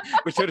would have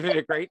been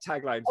a great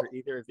tagline for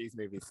either of these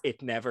movies.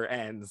 It never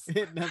ends.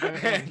 It never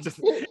ends.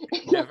 Just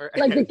never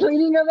like ends. the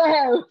cleaning of the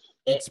house.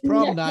 It's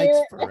prom night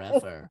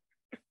forever.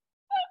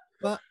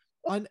 But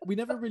we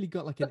never really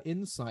got like an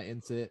insight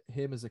into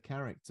him as a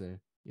character.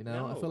 You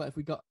know, No. I feel like if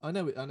we got, I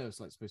know it's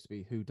like supposed to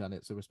be who done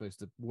it, so we're supposed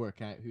to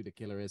work out who the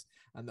killer is,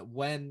 and that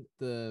when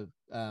the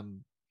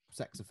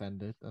sex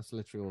offender, that's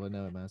literally all I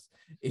know him as,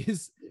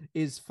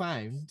 is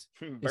found,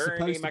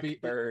 Bernie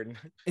McBurn.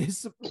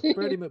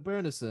 Bernie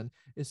McBurnison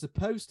is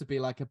supposed to be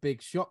like a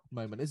big shock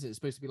moment, isn't it? It's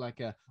supposed to be like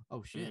a,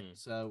 oh shit,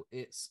 so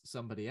it's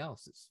somebody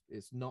else.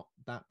 It's not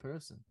that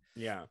person.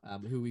 Yeah.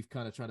 Who we've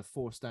kind of trying to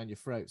force down your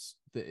throats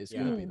that it's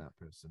going to be that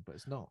person, but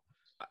it's not.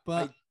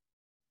 But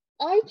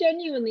I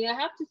genuinely, I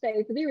have to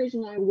say, for the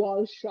original, I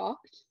was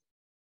shocked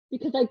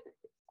because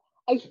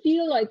I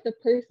feel like the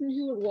person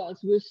who it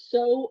was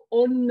so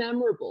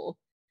unmemorable,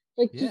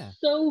 like just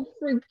so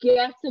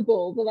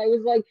forgettable, that I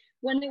was like,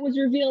 when it was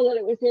revealed that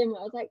it was him,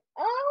 I was like,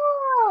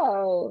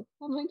 oh,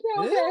 I'm like,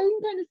 yeah, okay, I can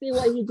kind of see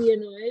why he'd be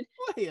annoyed.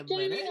 Wait a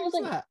minute, I was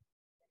like, that?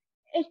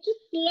 it just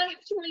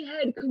left my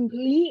head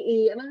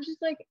completely, and I was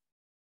just like,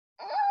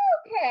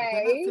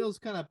 okay. That feels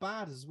kind of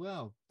bad as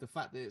well. The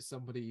fact that it's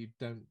somebody you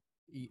don't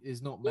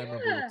is not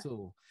memorable at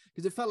all,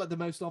 because it felt like the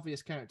most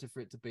obvious character for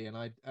it to be, and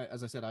I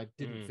as I said, I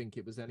didn't think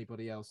it was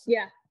anybody else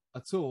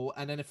at all.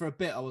 And then for a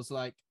bit I was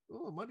like,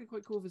 oh, it might be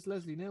quite cool if it's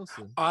Leslie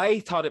Nielsen. I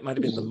thought it might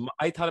have been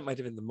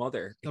the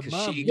mother,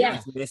 because she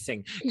was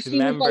missing. She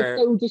remember, was like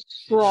so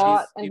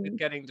distraught. She was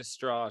getting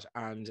distraught,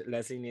 and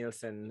Leslie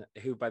Nielsen,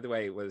 who by the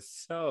way was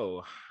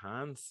so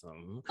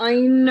handsome. I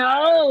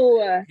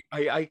know.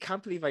 I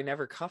can't believe I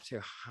never copped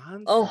how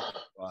handsome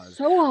he was.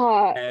 So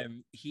hot.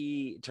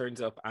 He turns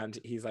up and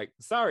he's like,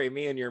 sorry,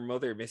 me and your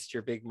mother missed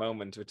your big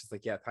moment, which is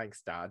like, yeah,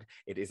 thanks, Dad.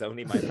 It is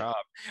only my job.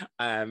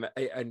 And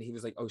he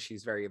was like, oh,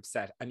 she's very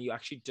upset. And you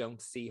actually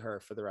don't see her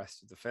for the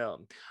rest of the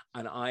film.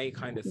 And I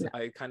kind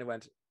of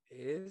went,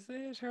 is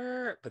it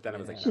her? But then I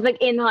was like, she's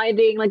like in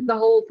hiding, like the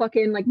whole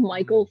fucking like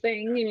Michael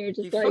thing, and you're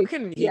just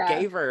he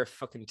gave her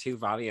fucking 2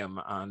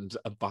 Valium and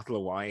a bottle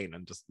of wine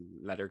and just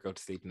let her go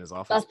to sleep in his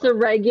office. That's a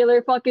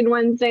regular fucking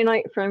Wednesday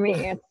night for me.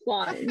 It's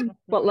fine.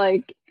 But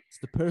like, it's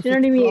the perfect you know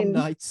what I mean?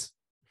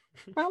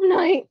 prom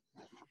night.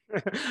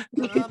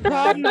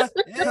 Prom night.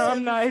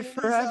 Prom night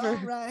forever.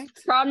 Right.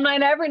 Prom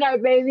night every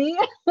night, baby.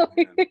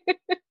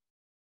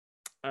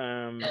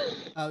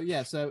 Oh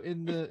yeah, so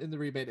in the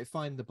remake they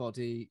find the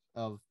body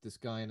of this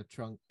guy in a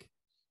trunk.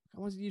 I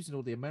was using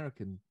all the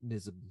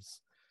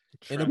Americanisms.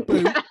 In a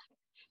boot.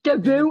 The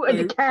boot of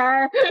the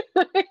car.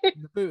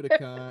 In the boot of the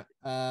car.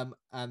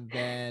 And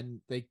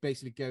then they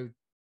basically go,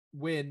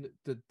 Win,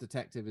 the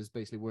detective, is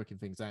basically working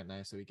things out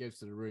now, so he goes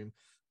to the room,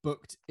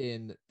 booked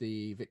in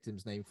the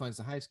victim's name, finds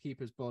the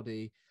housekeeper's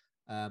body.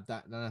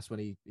 That's when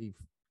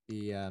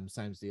he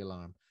sounds the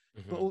alarm.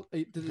 Mm-hmm. But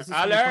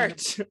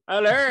alert!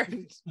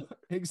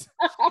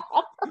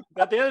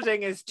 The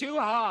building is too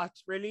hot,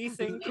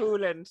 releasing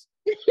coolant.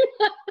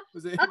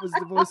 Was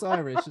the voice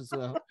Irish as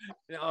well?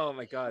 Oh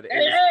my god!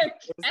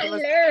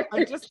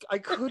 Alert! I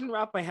couldn't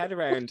wrap my head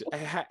around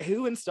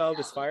who installed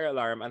this fire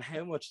alarm and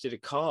how much did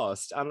it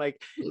cost. And like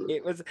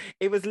it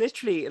was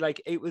literally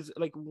like, it was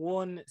like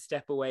one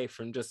step away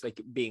from just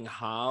like being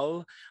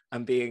Hal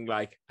and being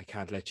like, I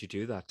can't let you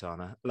do that,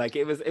 Donna. Like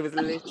it was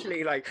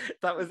literally like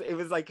it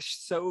was like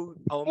so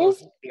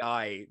almost the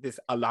eye, this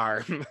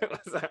alarm.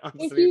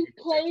 If you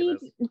played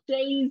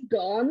Days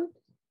Gone,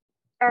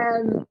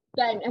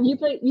 Ben, you've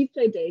played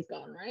Days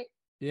Gone, right?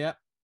 Yeah,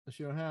 I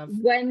sure have.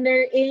 When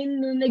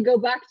they go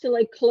back to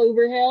like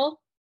Clover Hill,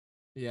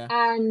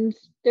 and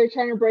they're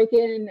trying to break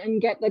in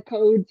and get the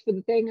codes for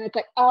the thing, and it's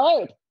like,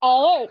 alert,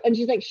 and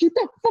she's like, shoot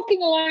that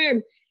fucking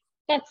alarm.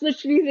 That's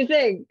literally the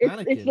thing.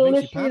 It's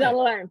literally that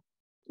alarm.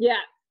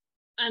 Yeah.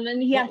 And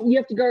then you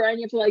have to go around,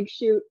 you have to like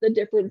shoot the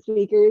different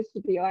speakers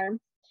with the arm.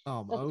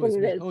 Oh, I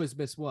always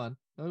miss one.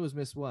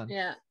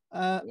 Yeah.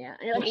 And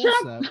you're like,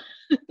 also,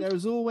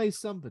 there's always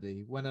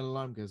somebody when an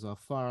alarm goes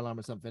off, fire alarm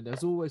or something.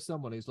 There's always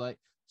someone who's like,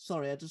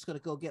 "Sorry, I just got to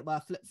go get my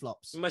flip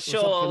flops." My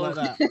shawl, like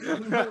that.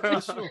 My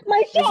shawl.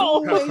 My There's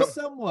shawl. always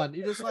someone.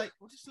 You're just like,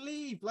 well, just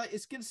leave. Like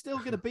it's still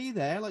gonna be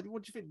there. Like,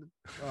 what do you think?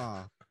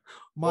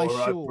 My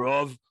shawl,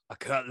 bruv. I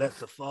can't let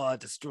the fire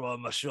destroy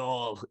my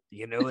shawl.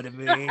 You know what I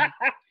mean?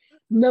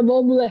 My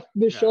mum left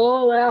the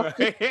shawl out.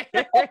 I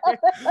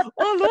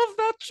love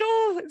that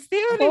shawl. It's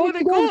the only one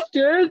I got.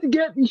 Upstairs to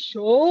get the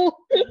shawl.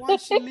 Why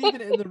is she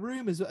leaving it in the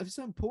room? If it's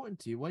so important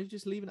to you, why are you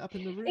just leaving it up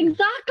in the room?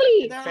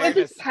 Exactly. Fairness, If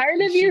it's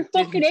part of your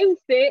fucking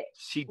outfit.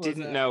 She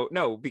didn't know.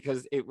 No,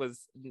 because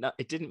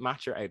it didn't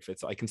match her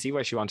outfit. So I can see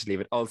why she wanted to leave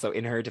it. Also,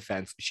 in her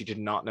defense, she did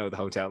not know the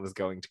hotel was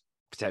going to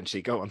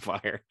potentially go on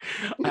fire,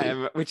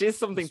 which is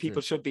something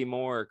people should be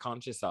more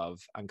conscious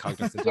of and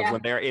cognizant of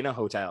when they're in a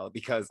hotel,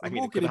 because I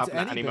mean, it could happen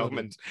at any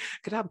moment.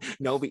 Could happen.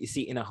 No, but you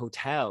see, in a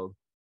hotel,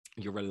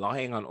 you're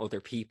relying on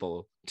other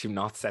people to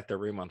not set their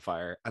room on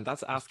fire, and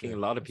that's asking a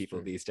lot of people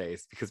these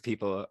days, because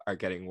people are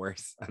getting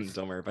worse and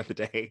dumber by the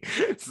day.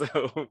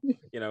 So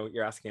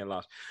you're asking a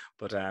lot.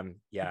 But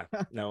yeah,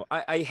 no,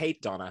 I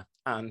hate Donna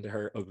and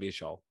her ugly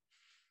shawl.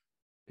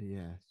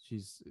 Yeah,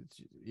 she's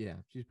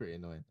pretty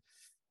annoying.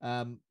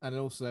 And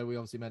also we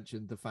obviously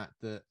mentioned the fact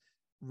that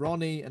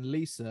Ronnie and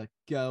Lisa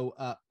go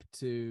up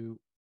to,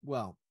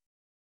 well,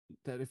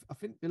 I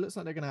think it looks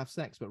like they're going to have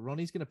sex, but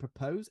Ronnie's going to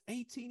propose.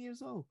 18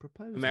 years old,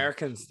 propose.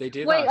 Americans, they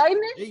do. Wait, that. I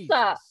missed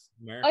that.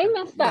 I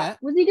missed that. Yeah,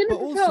 was he going to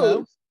propose?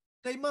 Also,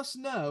 they must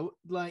know,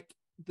 like,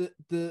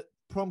 the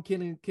prom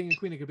king and queen are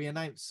going to be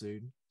announced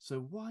soon. So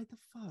why the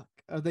fuck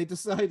are they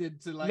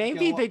decided to, like?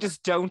 Maybe they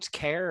just don't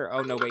care.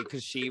 Oh no, wait,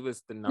 because she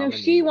was the nominee. No,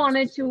 she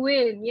wanted to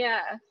win.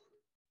 Yeah.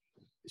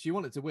 She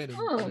wanted to win,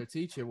 and her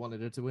teacher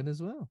wanted her to win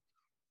as well.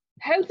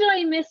 How did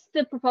I miss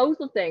the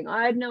proposal thing?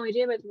 I had no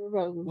idea about the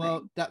proposal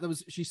thing. That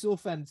was, she saw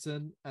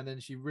Fenton, and then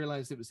she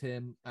realized it was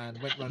him, and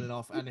went running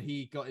off. And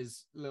he got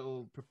his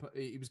little.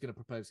 He was going to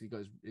propose. So he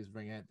got his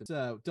ring out.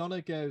 So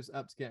Donna goes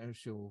up to get her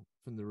shawl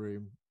from the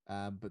room.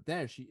 But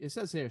there it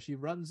says here, she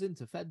runs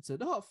into Fenton.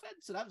 Oh,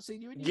 Fenton, I haven't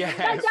seen you in years.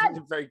 Yeah, it's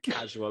very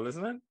casual,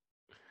 isn't it?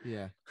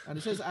 Yeah, and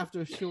it says after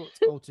a short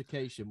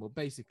altercation. Well,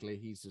 basically,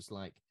 he's just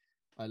like,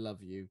 "I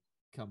love you.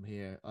 Come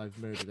here. I've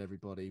murdered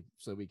everybody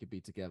so we could be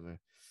together."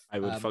 I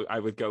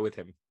would go with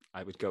him.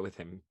 I would go with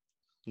him.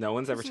 No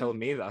one's ever told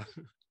me that.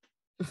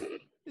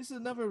 This is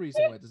another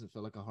reason why it doesn't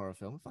feel like a horror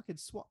film. A fucking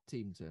SWAT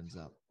team turns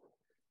up.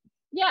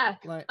 Yeah,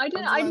 like, I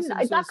didn't.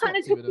 That kind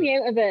of took me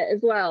out of it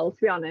as well, to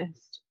be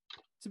honest.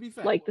 To be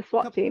fair, like the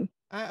SWAT team.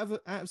 Out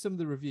of some of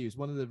the reviews,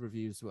 one of the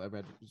reviews what I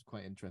read was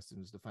quite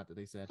interesting, was the fact that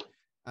they said,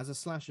 as a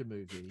slasher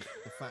movie,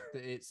 the fact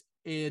that it's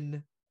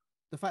in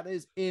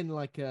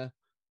like a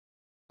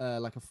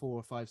 4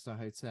 or 5 star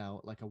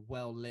hotel, like a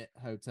well lit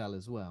hotel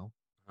as well,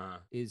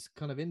 is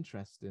kind of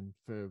interesting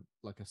for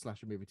like a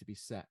slasher movie to be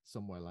set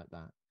somewhere like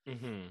that.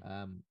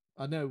 Mm-hmm.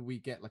 I know we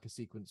get like a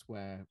sequence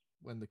where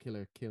when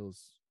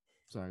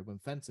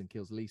Fenton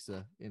kills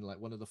Lisa in like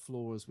one of the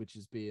floors which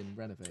is being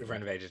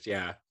renovated.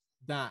 Yeah,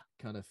 that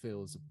kind of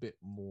feels a bit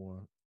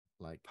more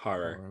like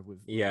horror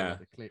with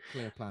the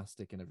clear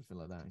plastic and everything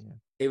like that. Yeah,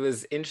 it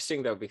was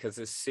interesting though, because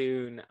as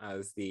soon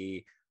as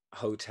the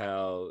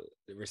hotel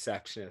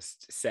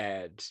receptionist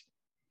said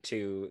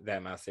to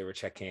them as they were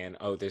checking in,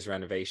 "Oh, there's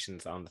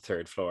renovations on the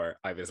 3rd floor,"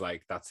 I was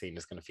like, that scene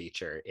is going to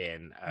feature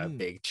in a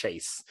big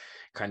chase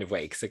kind of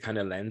way, because it kind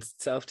of lends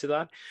itself to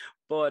that.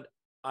 But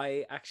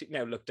I actually,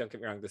 now look, don't get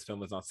me wrong, this film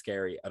was not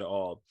scary at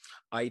all.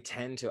 I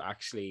tend to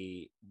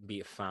actually be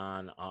a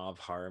fan of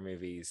horror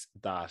movies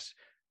that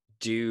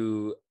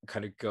do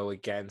kind of go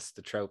against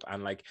the trope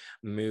and like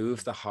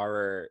move the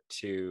horror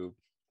to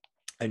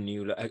a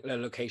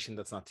location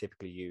that's not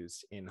typically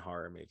used in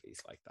horror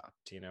movies like that,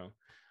 do you know?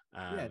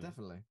 Yeah,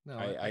 definitely. No,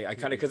 I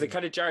kind of, because it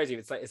kind of jars you.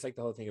 It's like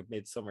the whole thing of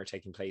Midsummer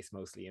taking place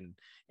mostly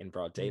in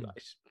broad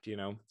daylight. Do you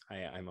know?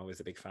 I'm always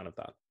a big fan of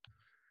that.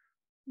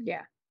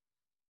 Yeah,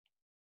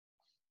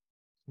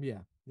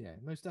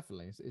 most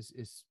definitely.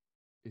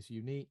 It's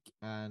unique,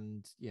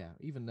 and yeah,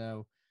 even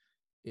though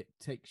it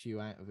takes you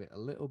out of it a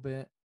little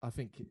bit, I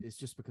think it's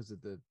just because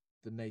of the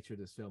nature of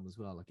this film as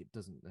well. Like, it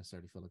doesn't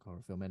necessarily feel like a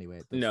horror film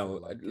anyway.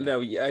 No,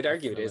 I'd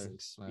argue it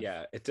isn't.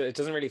 Yeah, it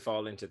doesn't really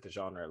fall into the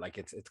genre. Like,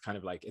 it's kind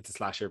of like, it's a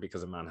slasher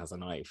because a man has a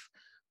knife,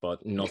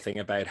 but nothing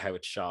about how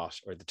it's shot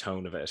or the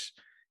tone of it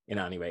in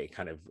any way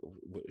kind of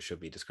should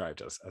be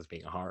described as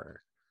being a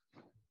horror.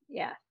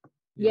 Yeah,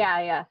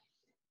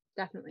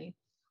 definitely.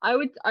 I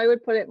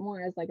would put it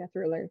more as like a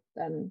thriller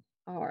than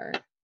a horror.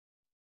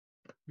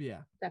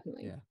 Yeah,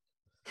 definitely. Yeah.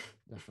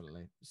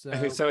 Definitely. So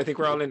I think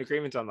we're all in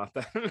agreement on that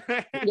then.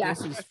 Yeah,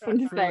 this is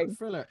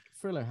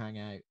thriller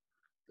hangout.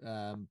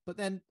 But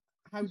then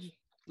how do you,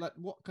 like,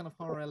 what kind of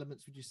horror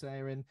elements would you say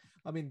are in?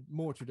 I mean,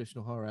 more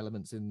traditional horror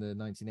elements in the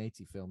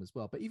 1980 film as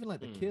well. But even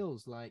like the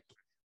kills, like,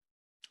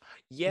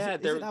 yeah,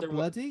 is it that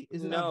bloody?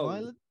 Is it that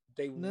violent?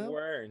 They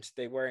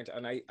weren't,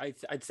 and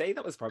I'd say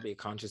that was probably a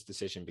conscious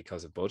decision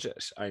because of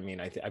budget. I mean,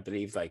 I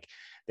believe like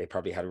they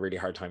probably had a really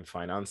hard time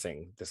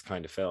financing this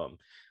kind of film.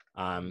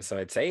 So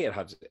I'd say it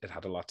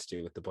had a lot to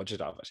do with the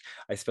budget of it.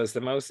 I suppose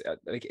the most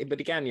but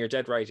again, you're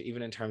dead right.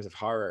 Even in terms of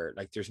horror,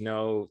 like there's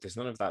none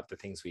of that. The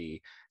things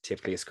we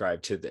typically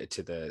ascribe to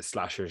the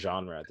slasher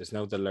genre. There's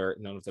none of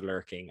the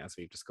lurking, as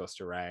we've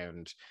discussed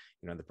around,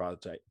 the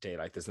broad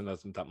daylight. There's none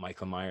of that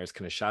Michael Myers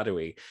kind of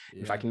shadowy.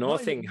 In fact,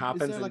 nothing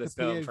happens in this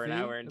film for an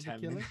hour and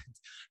 10 minutes.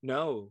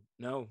 No,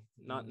 not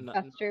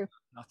That's true.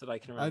 Not that I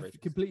can remember.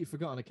 I've completely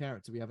forgotten a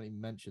character we haven't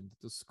even mentioned.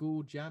 The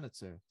school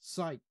janitor,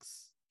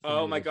 Sykes.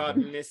 Oh my God,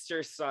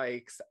 Mr.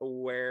 Sykes,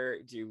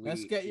 where do we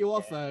Let's get you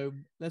off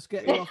home. Let's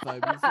get you off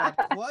home. You've had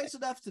quite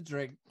enough to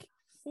drink.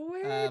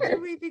 Where do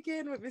we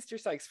begin with Mr.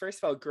 Sykes? First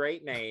of all,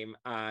 great name,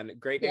 and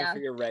great name for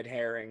your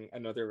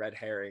another red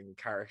herring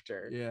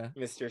character. Yeah.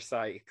 Mr.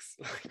 Sykes,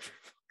 like, for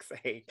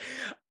fuck's sake.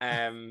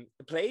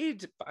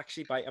 Played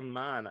actually by a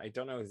man, I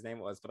don't know his name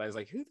was, but I was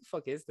like, who the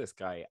fuck is this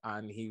guy?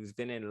 And he's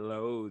been in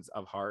loads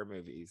of horror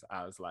movies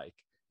as like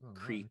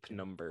creep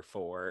number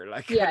 4,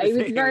 like he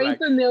was very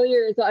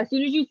familiar. So as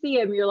soon as you see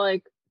him, you're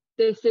like,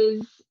 this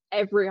is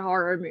every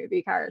horror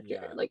movie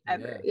character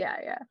ever.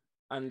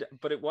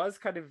 But it was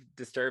kind of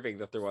disturbing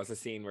that there was a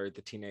scene where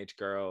the teenage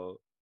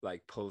girl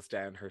like pulls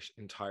down her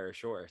entire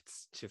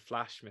shorts to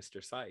flash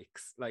Mr.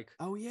 Sykes. Like,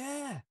 oh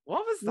yeah,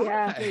 what was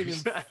that?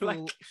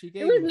 She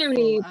gave him no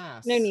need.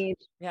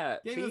 Yeah,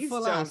 gave him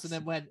full ass and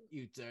then went,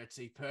 you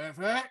dirty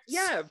pervert.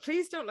 Yeah,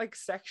 please don't like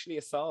sexually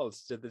assault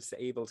the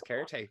disabled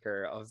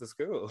caretaker of the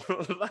school.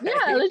 Like,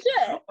 yeah, legit.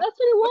 That's what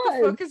it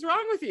was. What the fuck is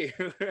wrong with you?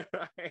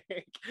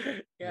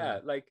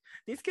 Like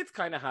these kids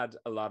kind of had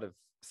a lot of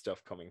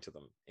stuff coming to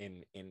them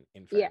in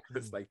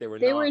fairness. Like they were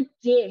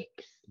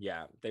dicks.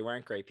 Yeah, they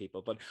weren't great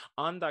people. But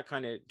on that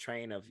kind of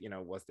train of,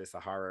 was this a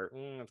horror?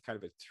 It's kind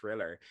of a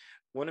thriller.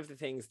 One of the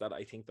things that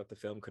I think that the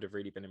film could have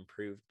really been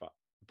improved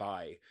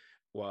by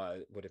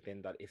would have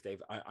been that if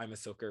I'm a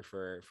sucker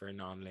for a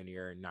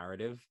non-linear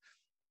narrative.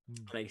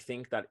 And I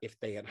think that if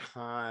they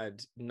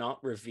had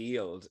not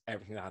revealed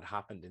everything that had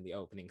happened in the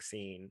opening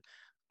scene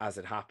as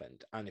it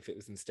happened, and if it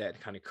was instead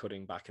kind of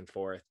cutting back and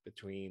forth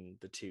between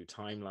the two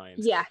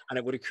timelines, and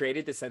it would have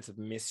created this sense of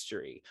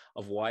mystery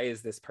of why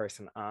is this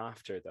person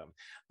after them,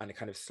 and it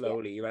kind of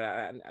slowly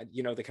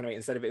the kind of,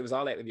 instead of it was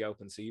all out in the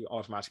open, so you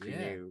automatically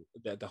knew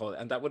the whole,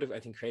 and that would have, I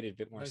think, created a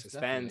bit more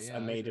suspense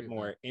and made it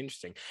more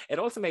interesting. It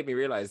also made me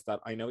realize that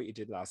I Know What You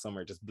Did Last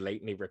Summer just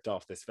blatantly ripped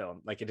off this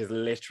film. Like, it is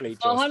literally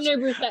just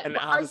 100%. an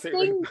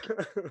absolute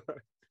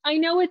I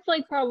know it's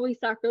like probably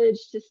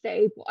sacrilege to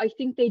say, but I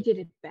think they did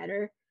it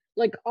better.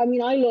 Like, I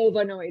mean, I love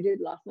I Know What You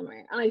Did Last Summer,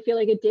 and I feel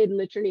like it did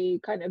literally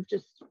kind of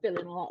just fill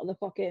in a lot of the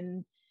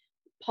fucking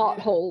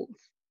potholes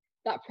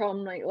that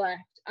Prom night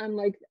left. And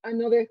like,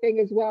 another thing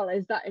as well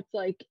is that it's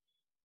like,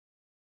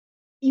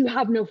 you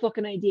have no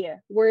fucking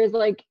idea. Whereas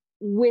like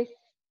with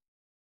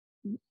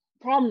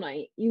Prom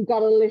night, you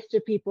got a list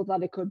of people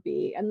that it could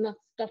be, and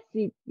that's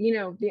the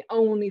the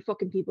only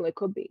fucking people it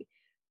could be.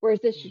 Whereas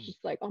this is just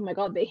like, oh my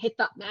God, they hit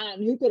that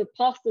man. Who could have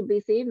possibly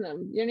seen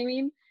them? You know what I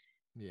mean?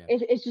 Yeah,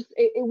 it's just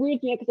it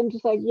weirds me because I'm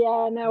just like,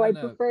 I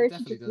prefer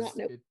to just not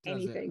know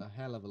anything. It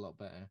a hell of a lot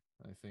better,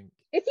 I think.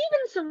 It's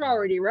even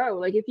Sorority Row.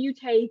 Like, if you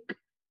take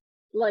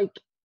like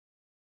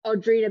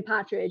Audrina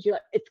Patridge, you're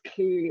like, it's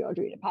clearly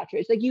Audrina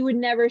Patridge. Like, you would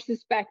never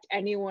suspect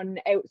anyone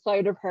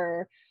outside of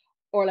her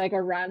or like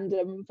a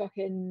random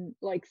fucking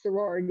like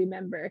sorority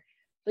member.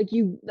 Like,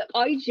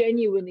 I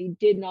genuinely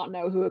did not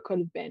know who it could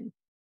have been.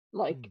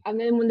 Like, and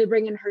then when they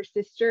bring in her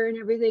sister and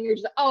everything, you're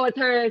just like, oh, it's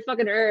her, it's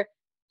fucking her.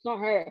 It's not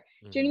her.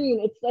 Do you know what I mean?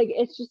 It's like,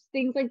 it's just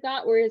things like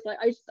that, whereas like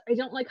I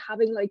don't like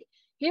having like,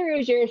 here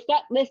is your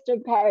set list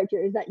of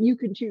characters that you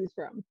can choose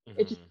from.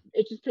 It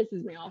just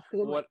pisses me off.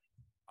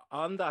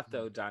 On that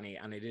though, Dani,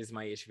 and it is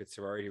my issue with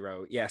Sorority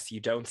Row, yes, you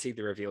don't see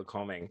the reveal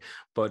coming,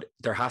 but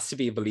there has to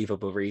be a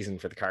believable reason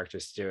for the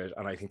characters to do it,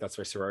 and I think that's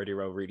where Sorority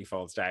Row really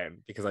falls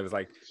down, because I was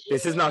like,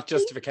 this is not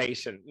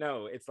justification.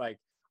 No, it's like,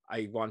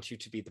 I want you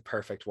to be the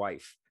perfect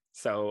wife,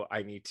 so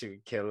I need to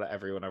kill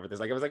everyone over this.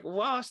 Like, I was like,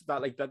 what?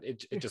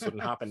 It just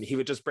wouldn't happen. He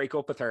would just break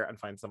up with her and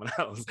find someone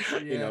else.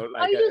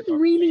 I just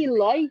really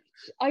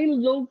I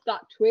love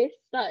that twist,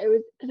 that it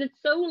was, because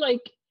it's so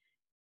like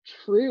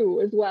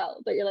true as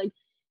well, that you're like,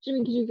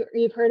 Jimmy, because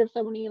you've heard of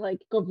so many like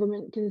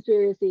government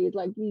conspiracies,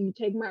 like you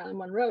take Marilyn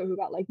Monroe, who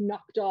got like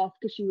knocked off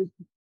because she was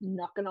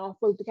knocking off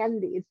both the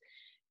Kennedys.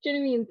 Do you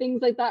know what I mean?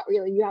 Things like that,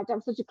 really. You have to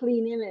have such a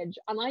clean image.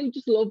 And I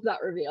just love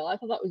that reveal. I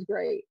thought that was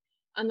great.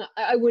 And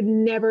I would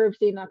never have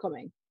seen that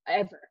coming,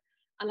 ever.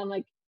 And I'm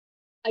like,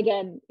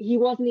 again, he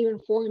wasn't even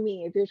for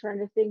me. If you're trying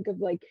to think of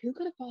like, who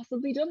could have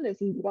possibly done this?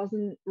 He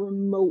wasn't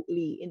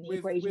remotely in the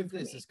equation. With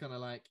this, it's kind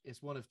of like,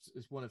 it's one of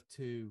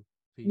two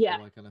people.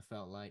 I kind of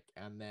felt like,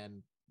 and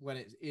then when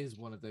it is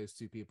one of those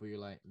two people, you're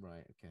like,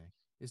 right, okay.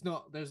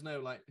 There's no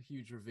like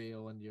huge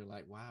reveal, and you're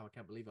like, wow, I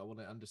can't believe it. I want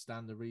to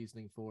understand the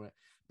reasoning for it.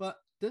 But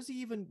does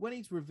he even, when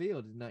he's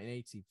revealed in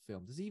 1980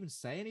 film, does he even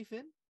say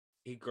anything?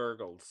 He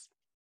gurgles.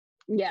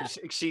 Yeah,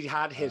 she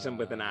had hit him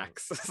with an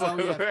axe. Oh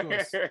yeah, of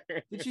course.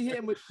 Did she hit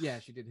him with? Yeah,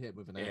 she did hit him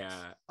with an axe.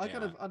 Yeah, I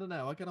don't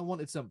know. I kind of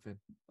wanted something.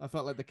 I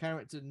felt like the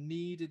character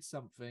needed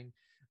something.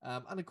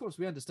 And of course,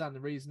 we understand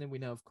the reasoning. We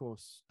know, of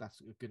course,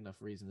 that's a good enough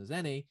reason as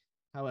any.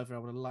 However, I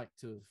would have liked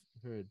to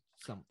have heard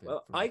something.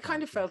 Well, from I the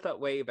kind of character. felt that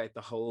way about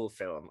the whole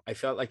film. I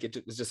felt like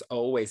it was just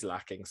always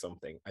lacking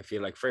something. I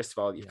feel like, first of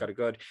all, you've got a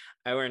good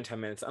hour and 10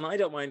 minutes, and I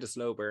don't mind a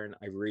slow burn.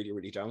 I really,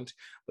 really don't.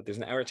 But there's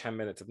an hour, 10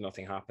 minutes of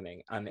nothing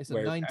happening. And It's a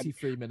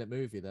 93-minute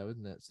movie, though,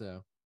 isn't it?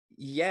 So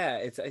yeah,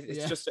 it's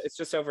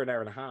just over an hour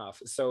and a half.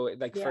 So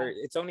like Yeah.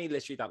 it's only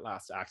literally that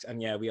last act.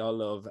 And yeah, we all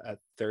love a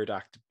third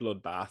act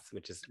bloodbath,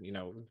 which is, you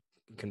know,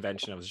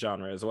 convention of the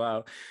genre as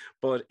well.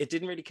 But it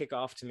didn't really kick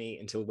off to me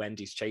until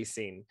Wendy's chase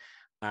scene.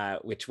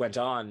 Which went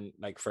on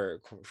like for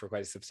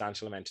quite a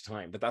substantial amount of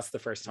time, but that's the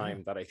first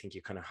time that I think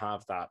you kind of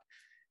have that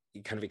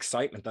kind of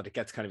excitement, that it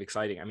gets kind of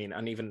exciting. I mean,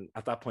 and even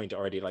at that point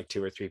already like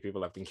 2 or 3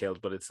 people have been killed,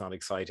 but it's not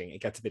exciting.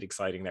 It gets a bit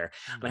exciting there.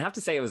 And I have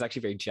to say, I was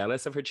actually very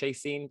jealous of her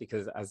chase scene,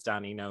 because as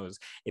Dani knows,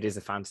 it is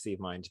a fantasy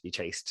of mine to be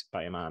chased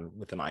by a man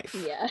with a knife.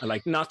 Yeah.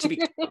 Like not to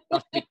be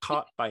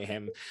caught by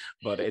him,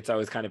 but it's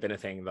always kind of been a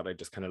thing that I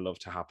just kind of love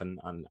to happen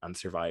and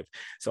survive.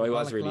 So I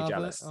was really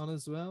jealous. On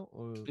as well,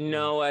 or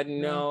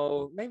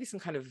no, maybe some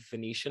kind of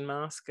Venetian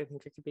mask. I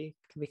think I could be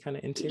kind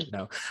of into.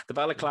 No, the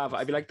balaclava.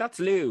 I'd be like, that's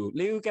Lou.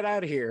 Lou, get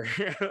out of here.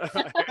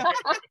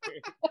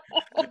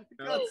 For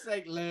God's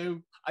sake,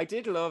 Lou. I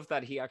did love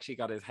that he actually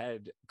got his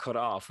head cut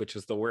off, which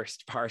was the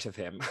worst part of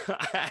him.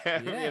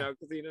 You know,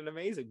 because he had an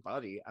amazing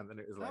body, and then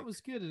it was like, that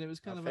was good, and it was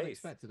kind of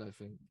unexpected, I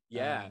think.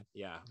 Yeah,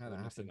 how that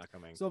happened. That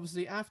coming. So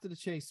obviously, after the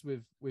chase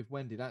with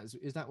Wendy,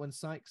 is that when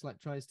Sykes like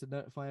tries to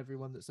notify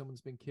everyone that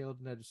someone's been killed,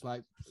 and they're just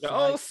like,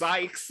 oh,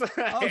 Sykes,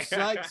 oh,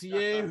 Sykes,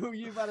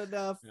 you've had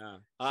enough.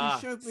 Yeah.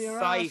 She showed me her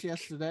ass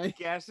yesterday.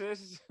 Get it?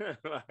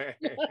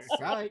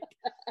 Sykes.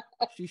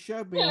 She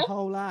showed me her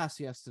whole ass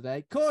yesterday.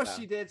 Of course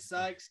she did,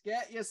 Sykes.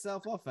 Get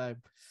yourself off home.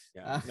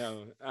 Yeah,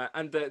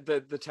 and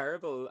the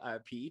terrible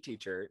PE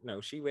teacher,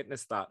 she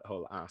witnessed that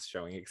whole ass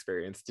showing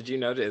experience. Did you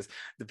notice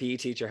the PE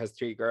teacher has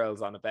 3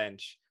 girls on a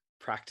bench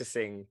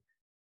practicing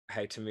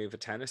how to move a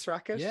tennis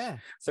racket? Yeah.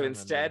 So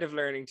instead of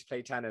learning to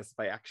play tennis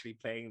by actually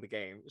playing the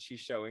game, she's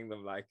showing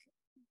them like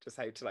just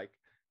how to like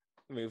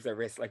move their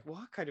wrists. Like,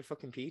 what kind of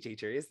fucking PE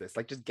teacher is this?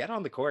 Like, just get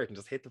on the court and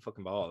just hit the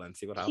fucking ball and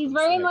see what happens. She's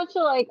very much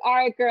like, all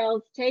right,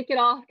 girls, take it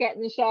off, get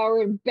in the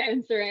shower, and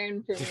bounce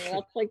around for me.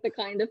 That's like the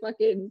kind of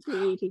fucking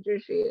PE teacher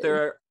she is.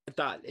 There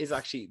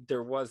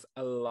was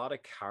a lot of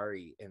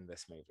carry in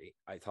this movie.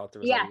 I thought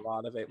there was a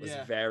lot of it was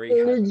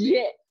very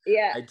legit.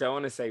 Yeah. I don't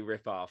want to say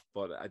rip off,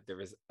 but there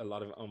was a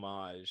lot of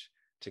homage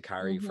to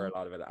Carrie for a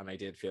lot of it, and I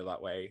did feel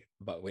that way.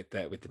 But with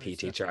the PE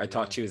teacher, I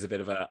thought she was a bit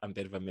of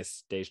a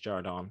Miss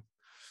Desjardins.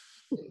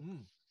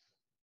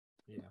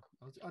 Yeah,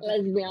 let's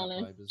be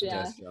honest.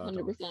 Yeah,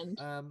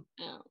 100%.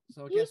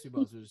 So I guess we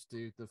might as well just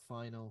do the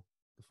final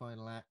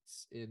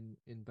acts in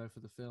both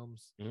of the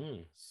films.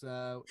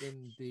 So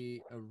in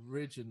the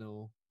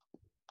original,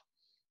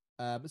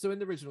 it's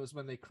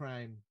when they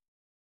crown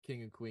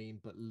king and queen,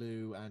 but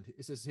Lou and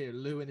it says here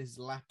Lou and his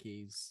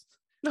lackeys.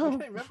 No, I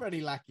can't remember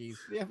any lackeys.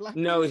 Do you have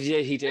lackeys? No, yeah,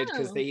 he did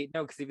because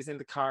he was in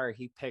the car.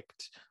 He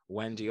picked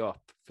Wendy up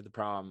for the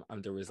prom,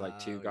 and there was like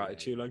two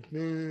guys,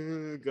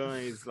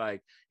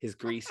 like his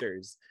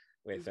greasers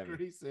with him.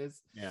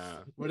 Greasers. Yeah.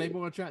 Were they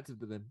more attractive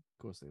than them?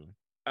 Of course they were.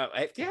 Oh,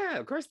 yeah,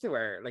 of course they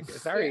were. Like,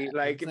 sorry,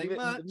 like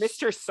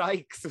Mr.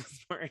 Sykes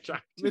was more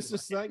attractive. Mr.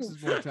 Sykes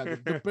was more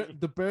attractive.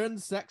 The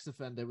burned sex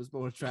offender was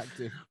more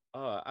attractive.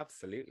 Oh,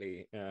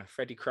 absolutely. Yeah,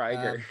 Freddie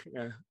Krieger.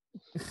 Yeah.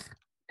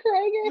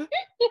 Krieger.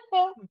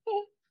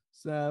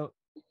 So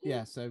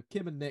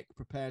Kim and Nick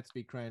prepare to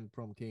be crowned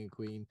prom king and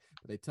queen,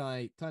 but they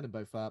tie them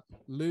both up.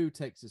 Lou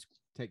takes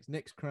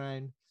Nick's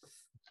crown,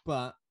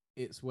 but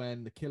it's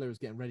when the killer is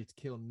getting ready to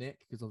kill Nick,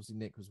 because obviously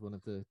Nick was one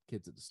of the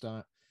kids at the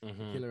start. The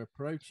killer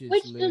approaches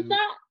Lou. Does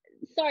that,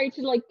 sorry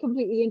to like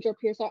completely interrupt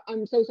here, so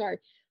I'm so sorry,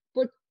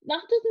 but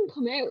that doesn't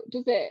come out,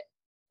 does it?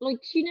 Like,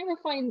 she never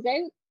finds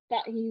out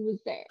that he was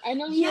there. I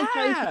know he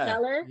tries to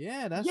tell her.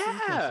 Yeah, that's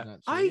interesting,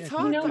 actually. I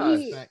thought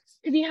that.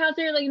 Because he has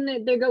her,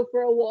 like, they go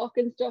for a walk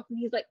and stuff, and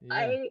he's like,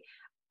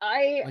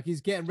 I like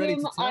he's getting ready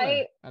to tell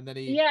her, and then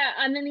he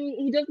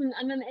doesn't,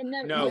 and then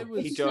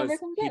he does.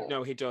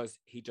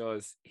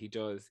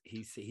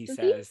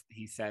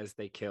 He says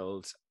they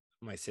killed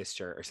my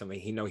sister or something.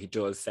 He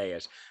does say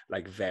it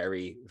like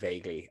very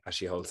vaguely as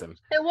she holds him.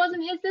 It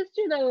wasn't his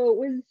sister though. It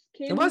was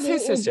Kim's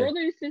little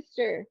brother's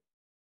sister.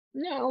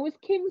 No, it was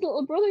Kim's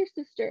little brother's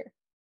sister.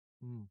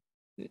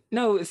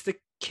 No, it's the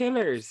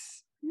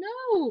killer's.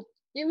 No,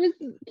 it was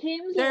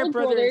Kim's little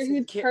brother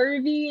who's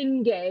curvy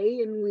and gay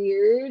and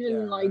weird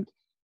and like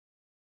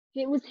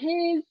it was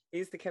his.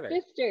 He's the killer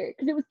sister,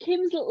 because it was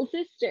Kim's little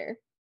sister.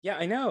 Yeah,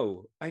 I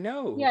know.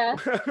 Yeah,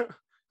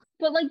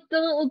 but like the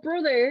little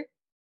brother,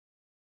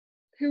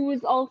 who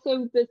was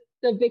also the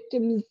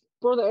victim's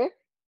brother.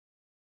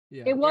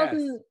 Yeah. It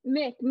wasn't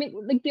Mick. Mick,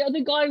 like the other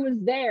guy was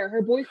there.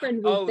 Her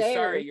boyfriend was there. Oh,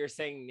 sorry. You're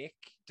saying Nick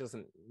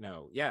doesn't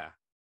know. Yeah.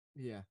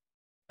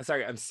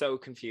 Sorry, I'm so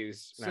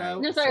confused now.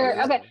 No, sorry.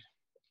 Okay.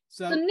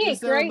 So Nick, is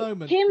there a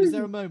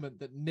moment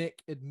that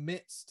Nick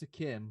admits to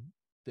Kim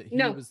that he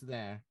was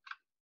there?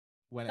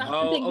 when it That's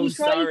happens. the thing, he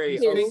tries sorry.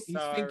 to. He's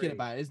thinking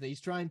about it, isn't he?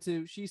 He's trying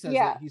to. She says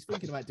Yeah. that he's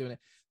thinking about doing it.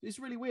 It's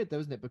really weird, though,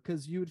 isn't it?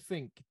 Because you would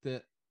think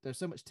that there's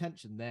so much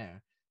tension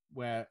there,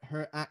 where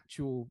her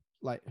actual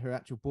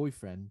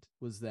boyfriend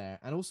was there,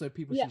 and also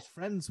people she's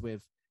friends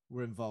with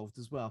were involved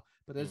as well.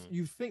 But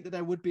you think that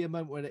there would be a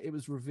moment where it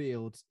was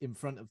revealed in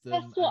front of them.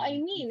 That's what I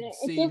mean. It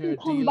See her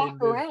doesn't come dealing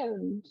back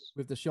around.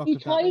 with the shock He of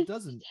that. But it tries to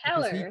doesn't,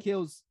 tell because her.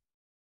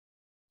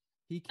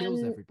 he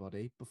kills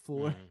everybody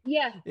before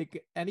Yeah.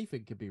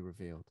 anything can be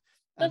revealed.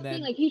 That's the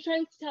thing, like, he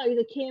tries to tell you,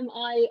 the Kim,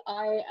 I,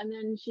 and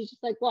then she's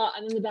just like, what?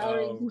 And then the bell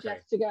rings and she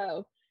has to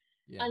go.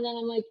 Yeah. And then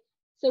I'm like,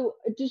 so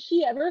does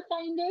she ever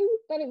find out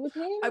that it was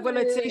him? Well,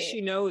 I'd say she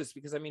knows,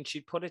 because I mean,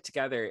 she'd put it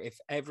together if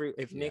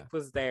Nick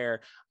was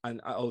there and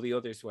all the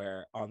others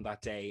were on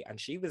that day, and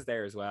she was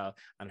there as well,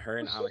 and her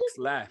and Alex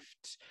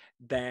left,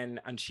 and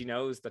she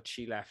knows that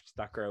she left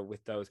that girl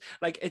with those.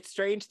 Like, it's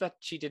strange that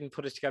she didn't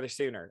put it together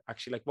sooner.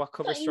 Actually, like, what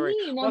cover story?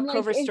 What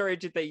cover story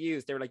did they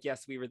use? They were like,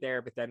 yes, we were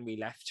there, but then we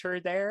left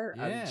her there,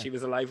 and she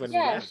was alive when we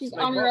left. She's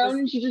like, on her own,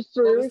 and she just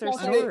threw herself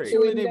out the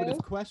Surely they would window.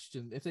 have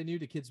questioned, if they knew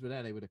the kids were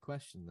there, they would have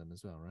questioned them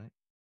as well, right?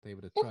 They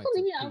would have That's tried what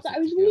I to mean. piece I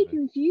was it really together.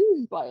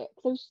 confused by it,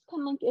 because I was just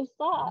kind of like, is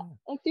that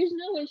like, there's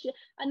no issue?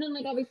 And then,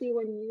 like, obviously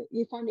when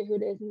you find out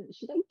who it is, and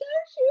she's like,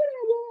 don't shoot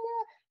her, blah, blah,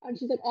 blah. And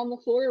she's like on the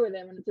floor with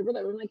him, and it's her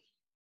brother. I'm like,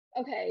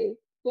 okay,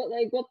 but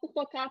like, what the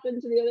fuck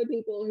happened to the other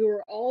people who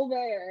were all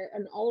there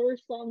and all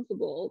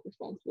responsible,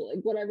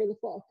 like, whatever the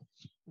fuck?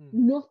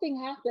 Nothing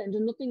happened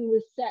and nothing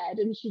was said,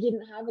 and she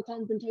didn't have a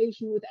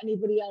confrontation with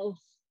anybody else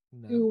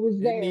who was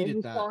there. It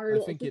needed that.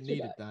 I think it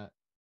needed that.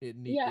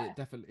 It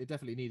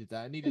definitely needed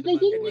that. It needed. They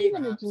didn't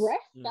even address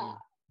that.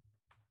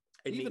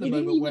 Even a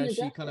moment where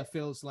she kind of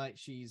feels like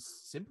she's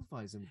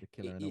sympathizing with the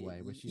killer in a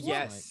way, where she's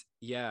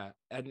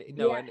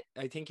and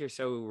I think you're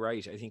so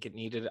right. I think it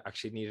needed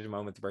a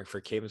moment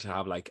for Kim to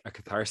have like a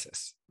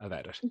catharsis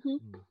about it.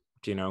 Do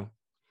you know?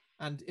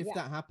 And if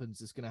that happens,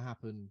 it's going to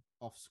happen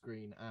off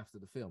screen after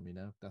the film. You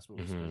know, that's what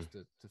we're supposed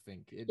to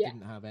think. It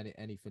didn't have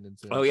anything in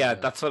terms. Oh yeah,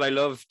 that's what I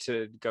love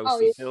to go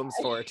see films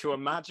for, to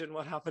imagine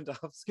what happened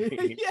off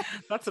screen.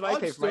 That's what I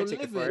pay for my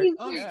ticket for.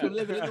 I'm still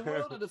living in the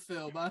world of the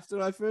film after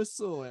I first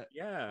saw it.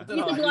 Yeah, he's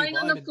lying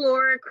on the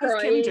floor crying.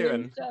 What's Kim doing?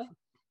 And stuff.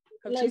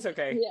 Hope she's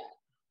okay.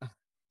 Yeah.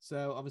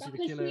 So obviously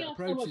the killer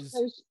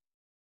approaches.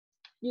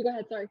 You go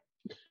ahead. Sorry.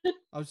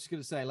 I was just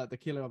going to say, like, the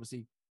killer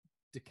obviously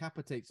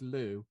decapitates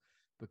Lou,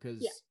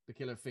 because the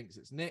killer thinks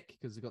it's Nick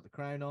because he's got the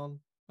crown on.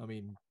 I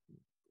mean,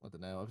 I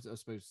don't know. I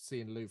suppose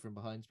seeing Lou from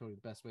behind is probably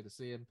the best way to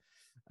see him.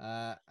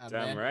 And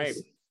damn right.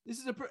 This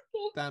is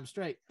damn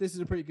straight. This is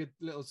a pretty good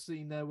little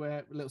scene there,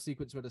 a little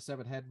sequence where the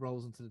severed head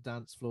rolls into the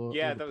dance floor.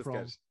 Yeah, that was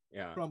good.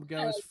 Yeah. Prom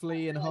goers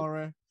flee in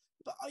horror.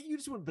 But you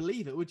just wouldn't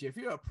believe it, would you? If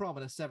you're at a prom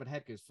and a severed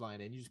head goes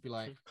flying in, you'd just be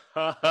like,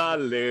 "Ha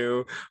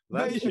Lou,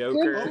 that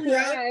Joker." Oh,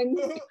 yeah.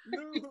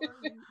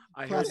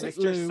 I heard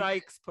Mr.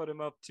 Sykes put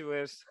him up to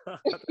it.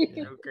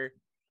 Joker.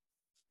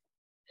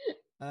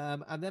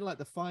 And then, like,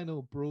 the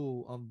final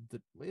brawl on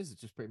is it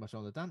just pretty much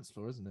on the dance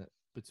floor, isn't it?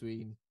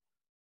 Between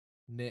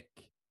Nick,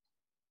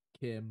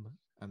 Kim,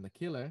 and the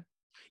killer.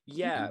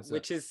 Yeah,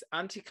 which is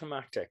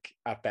anticlimactic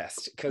at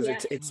best, because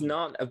it's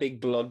not a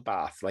big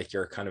bloodbath like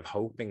you're kind of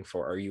hoping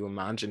for, or you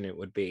imagine it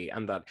would be.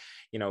 And that,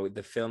 you know,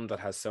 the film that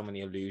has so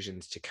many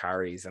allusions to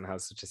Carrie's and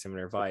has such a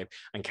similar vibe,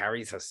 and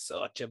Carrie's has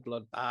such a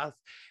bloodbath.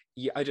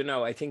 I don't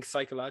know. I think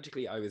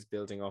psychologically I was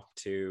building up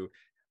to,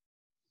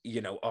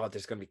 you know,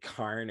 there's going to be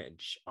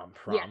carnage on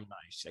prom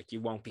night. Like,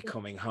 you won't be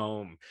coming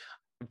home.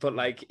 But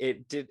like,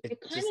 it just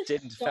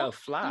didn't, fell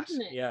flat.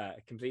 Yeah,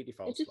 it completely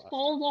falls flat. It just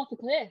falls off a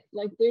cliff.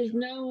 Like, there's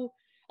no,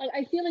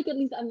 I feel like, at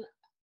least I'm,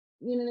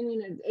 you know what I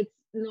mean? It's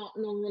not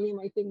really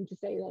my thing to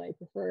say that I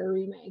prefer a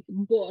remake,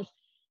 but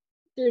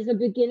there's a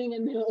beginning, a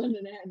middle, and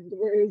an end,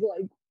 whereas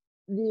like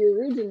the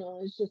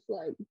original is just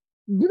like,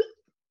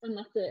 and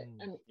that's it.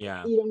 And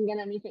you don't get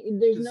anything.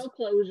 There's no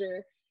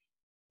closure.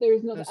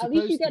 There's no, at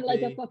least you get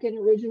like a fucking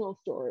original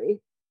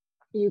story.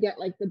 You get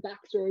like the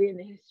backstory and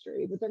the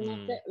history, but then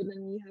that's it. And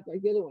then you have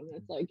like the other one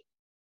that's like,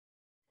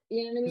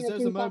 you know what I mean?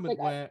 There's a moment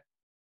where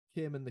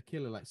Kim and the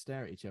killer like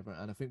stare at each other,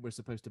 and I think we're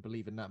supposed to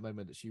believe in that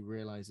moment that she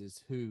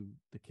realizes who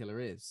the killer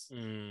is.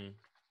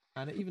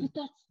 And it even,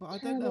 but I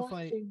don't know if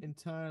I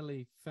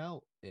entirely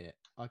felt it.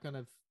 I don't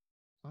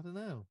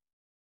know.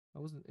 I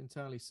wasn't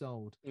entirely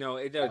sold. No,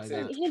 it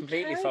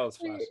completely falls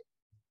flat.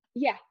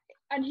 Yeah,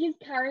 and his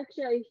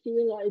character, I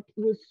feel like,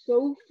 was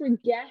so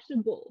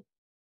forgettable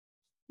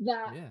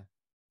that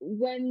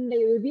when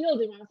they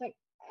revealed him, I was like,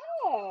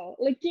 oh,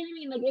 like, do you know what I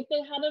mean? Like, if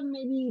they had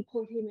maybe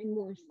put him in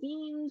more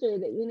scenes, or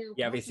that, you know.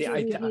 Yeah, but see,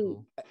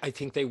 I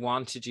think they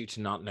wanted you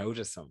to not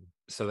notice him,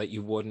 so that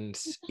you wouldn't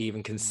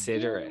even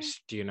consider it,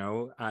 do you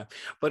know?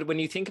 But when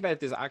you think about it,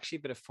 there's actually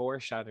a bit of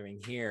foreshadowing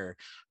here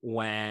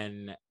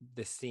when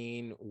the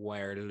scene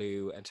where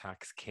Lou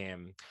attacks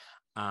Kim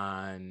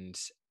and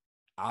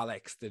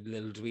Alex, the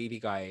little dweeby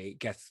guy,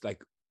 gets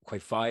like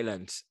quite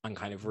violent and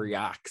kind of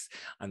reacts,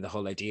 and the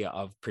whole idea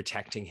of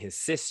protecting his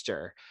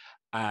sister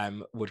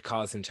would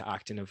cause him to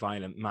act in a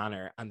violent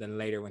manner. And then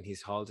later, when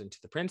he's hauled into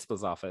the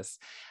principal's office,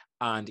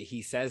 And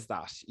he says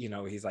that, you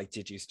know, he's like,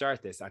 did you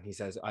start this? And he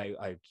says,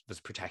 I was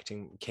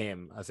protecting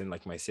Kim, as in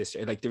like my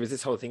sister. Like there was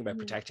this whole thing about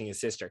protecting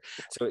his sister.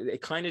 So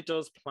it kind of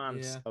does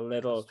plant a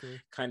little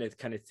kind of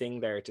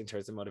thing there in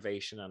terms of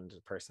motivation and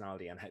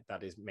personality, and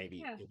that is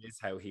maybe it is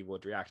how he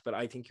would react. But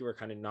I think you were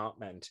kind of not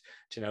meant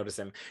to notice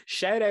him.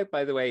 Shout out,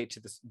 by the way,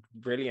 to this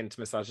brilliant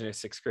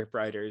misogynistic script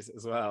writers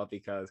as well,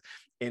 because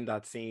in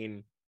that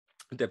scene,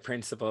 the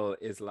principal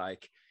is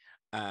like,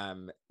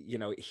 you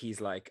know, he's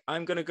like,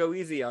 I'm gonna go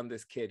easy on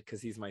this kid because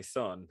he's my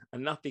son,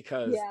 and not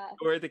because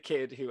you're the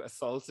kid who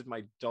assaulted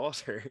my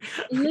daughter.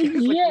 Like, what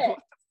the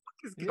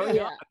fuck is going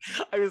on?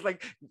 I was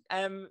like,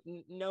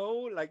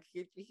 no, like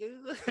to be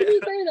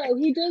fair though,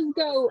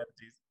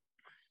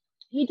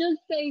 he does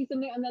say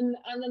something, and then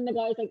the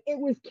guy's like, it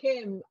was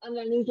Kim, and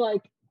then he's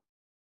like,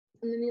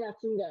 and then he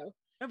lets him go.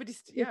 No, but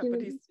he's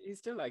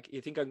still like, you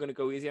think I'm going to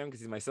go easy on him because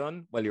he's my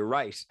son? Well, you're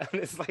right.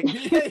 And it's like,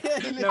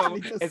 no,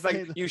 it's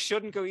like, you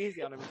shouldn't go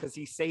easy on him because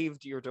he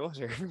saved your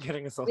daughter from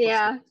getting assaulted.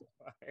 Yeah,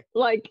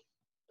 like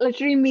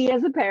literally me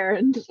as a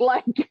parent,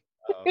 like.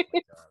 Oh my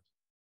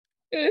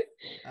God.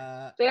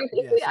 I think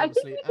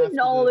we can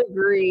all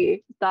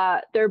agree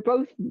that they're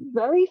both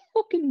very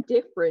fucking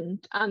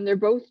different, and they're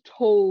both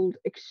told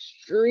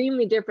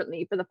extremely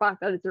differently for the fact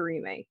that it's a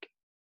remake.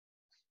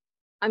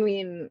 I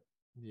mean.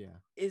 Yeah,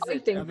 is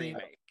it a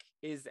remake?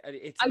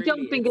 I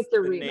don't think it's a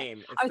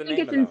remake. I think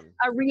it's a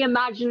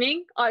reimagining,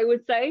 I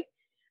would say.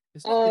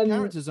 It's not, the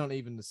characters aren't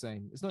even the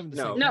same. It's not even the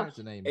same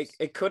character names.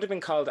 It could have been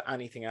called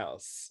anything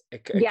else.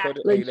 It could,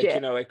 like, you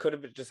know, it could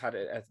have just had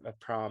a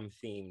prom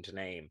themed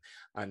name,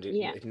 and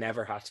it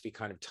never had to be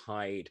kind of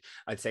tied.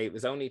 I'd say it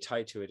was only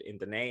tied to it in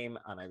the name,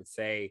 and I would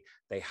say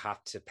they had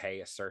to pay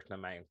a certain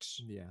amount.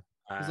 Yeah,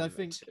 because I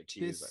think to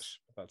use it.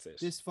 That's it.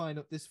 This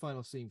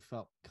final scene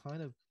felt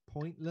kind of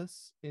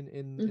pointless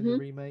in the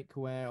remake,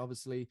 where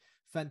obviously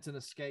Fenton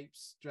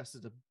escapes dressed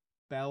as a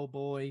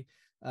bellboy.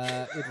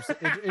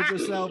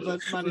 Idris Elba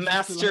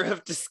master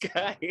of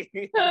disguise.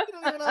 He doesn't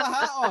even have a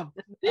hat on,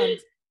 and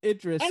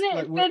Idris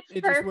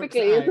fits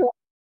perfectly.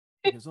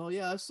 He goes, oh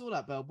yeah, I saw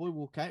that bellboy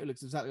walk out. It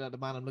looks exactly like the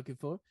man I'm looking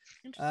for.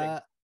 Interesting.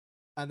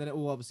 And then it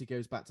all obviously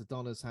goes back to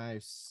Donna's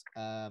house,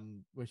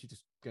 where she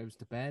just goes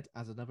to bed,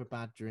 has another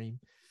bad dream,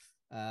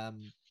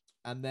 and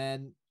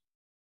then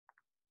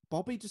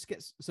Bobby just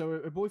gets, so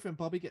her boyfriend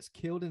Bobby gets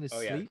killed in his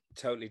sleep. Yeah,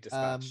 totally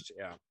dispatched.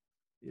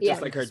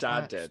 Just like her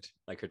dad did.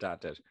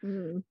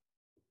 Mm-hmm.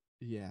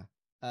 Yeah.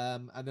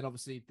 And then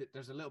obviously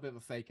there's a little bit of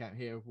a fake out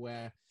here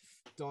where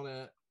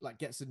Donna like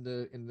gets in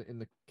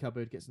the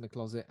cupboard, gets in the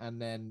closet,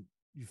 and then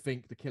you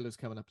think the killer's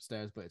coming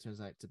upstairs, but it turns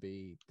out to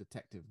be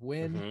Detective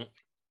Wynn. Mm-hmm.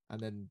 And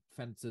then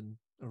Fenton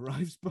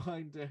arrives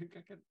behind her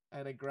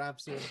and then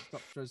grabs her and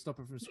tries to stop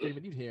her from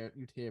screaming.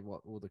 You'd hear what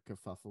all the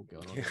kerfuffle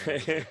going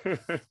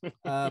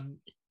on.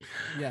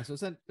 Yeah, so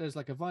there's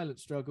like a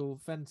violent struggle.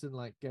 Fenton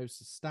like goes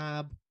to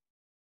stab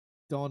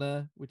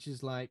Donna, which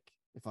is like,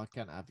 if I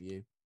can't have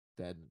you,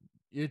 then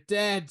you're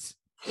dead.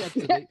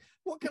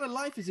 What kind of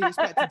life is he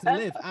expecting to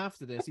live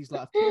after this? He's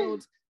like, I've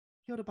killed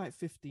about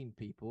 15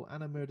 people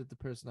and I murdered the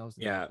person I was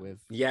in love with.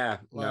 Yeah,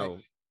 like, no.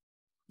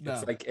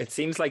 It's like, it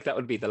seems like that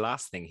would be the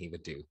last thing he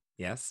would do.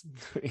 Yes.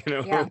 You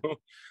know? Yeah.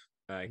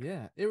 Like,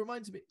 yeah. It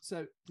reminds me.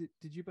 So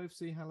did you both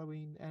see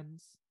Halloween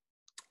Ends?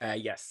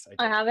 Yes.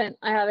 I haven't.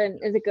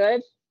 Is it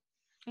good?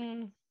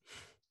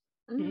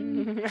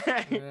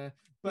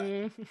 But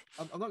I'm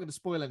not going to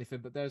spoil anything,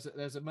 but there's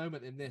a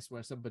moment in this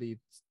where somebody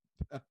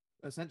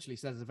essentially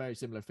says a very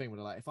similar thing, where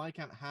they're like, if I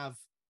can't have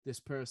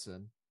this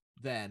person,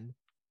 then,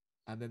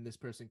 and then this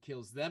person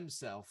kills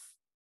themselves,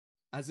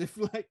 as if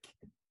like,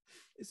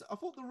 I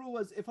thought the rule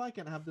was, if I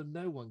can't have them,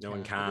 no one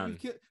can.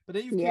 But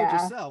then you've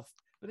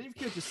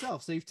killed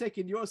yourself. So you've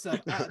taken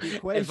yourself out of the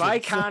equation. If I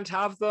can't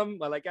have them,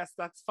 well, I guess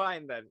that's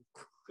fine then.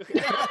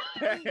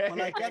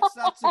 Well, I guess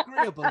that's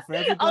agreeable for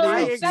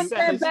everybody else.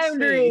 Their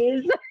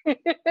boundaries.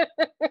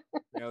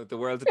 The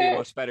world would be a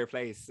much better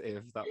place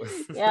if that was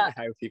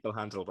how people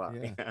handled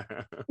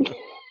that.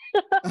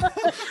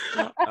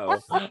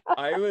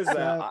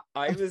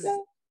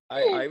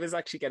 I was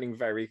actually getting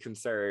very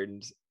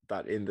concerned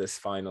that in this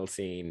final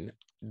scene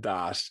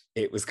that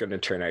it was going to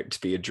turn out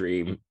to be a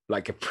dream,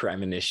 like a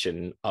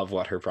premonition of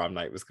what her prom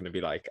night was going to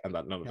be like, and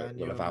that none of it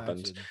will have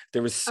happened.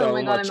 There was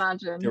so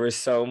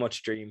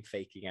much dream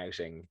faking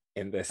outing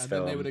in this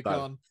film. Then they would have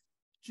gone,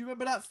 do you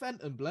remember that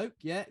Fenton bloke?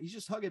 Yeah, he's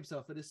just hung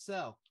himself in his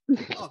cell.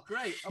 Oh,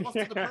 great, I'm off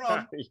to the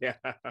prom.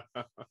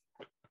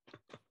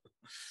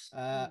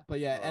 But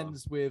yeah, it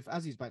ends with,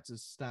 as he's about to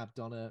stab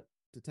Donna,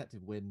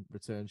 Detective Wynn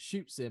returns,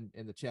 shoots him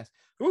in the chest.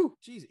 Ooh,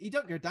 jeez, he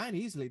don't go down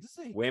easily, does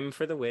he? Win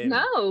for the win.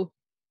 No,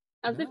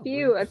 a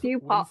few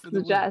pops in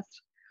the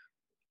chest.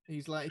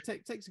 He's like,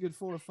 it takes a good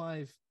 4 or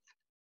 5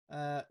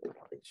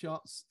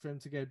 shots for him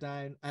to go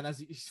down, and as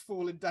he's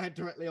falling down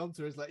directly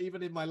onto her, it's like,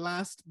 even in my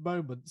last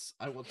moments,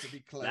 I want to be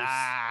close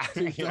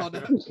to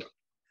Donna.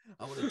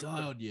 I want to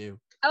die on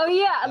you. Oh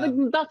yeah,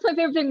 that's my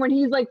favorite thing, when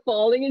he's like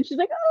falling and she's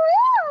like,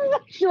 oh yeah,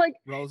 she like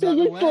rolls does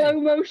a slow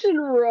motion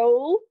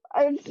roll.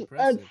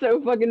 That's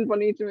so fucking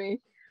funny to me.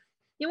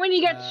 You know, when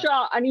he gets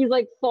shot and he's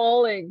like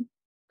falling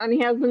and he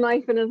has the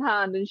knife in his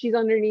hand, and she's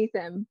underneath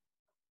him.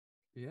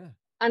 Yeah.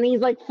 And he's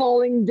like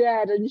falling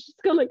dead, and she's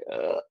kind of like,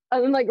 ugh,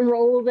 and then like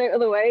rolls out of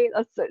the way.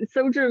 That's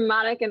so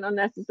dramatic and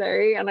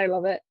unnecessary, and I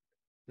love it.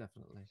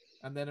 Definitely.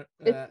 And then Aunt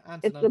it's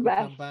and the Uncle best.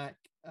 come back.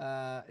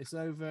 It's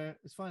over.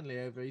 It's finally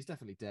over. He's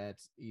definitely dead.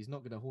 He's not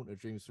going to haunt her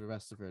dreams for the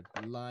rest of her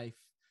life.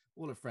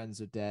 All her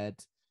friends are dead,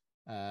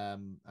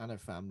 and her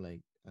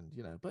family, and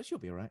but she'll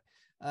be all right.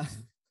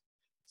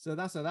 So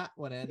that's how that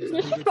one ends.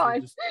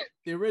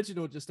 The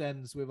original just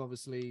ends with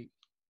obviously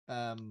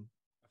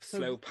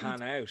slow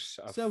pan out.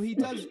 So he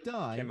does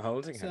die. Kim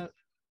holding him.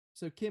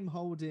 So Kim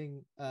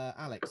holding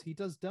Alex, he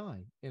does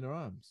die in her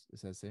arms. It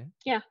says here.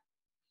 Yeah.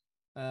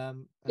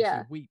 And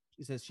yeah.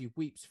 It says she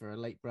weeps for her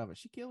late brother.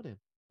 She killed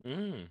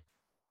him.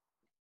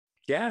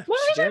 Yeah,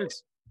 she did.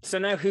 So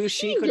now who's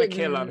she going to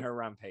kill on her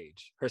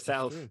rampage?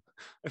 Herself.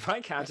 If I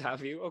can't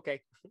have you,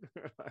 okay.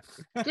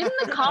 Didn't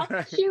the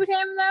cops shoot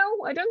him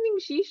though? I don't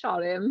think she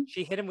shot him.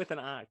 She hit him with an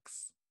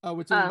axe. Oh,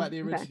 we're talking about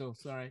the original. Okay.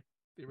 Sorry,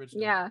 the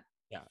original. Yeah.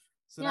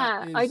 So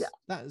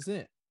that is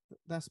it.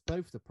 That's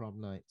both the prom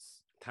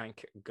nights.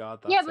 Thank God.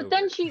 That's yeah, but over.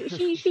 then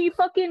she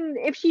fucking,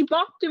 if she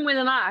bopped him with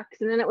an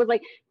axe, and then it was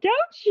like,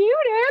 don't shoot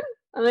him,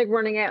 and like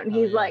running out, and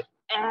he's like,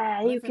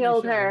 you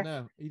killed her.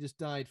 No, he just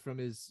died from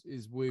his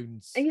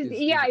wounds. He's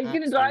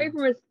gonna die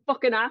from his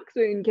fucking axe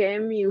wound,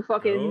 Kim. You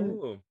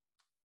fucking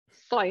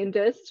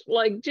scientist.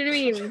 Like, do you know what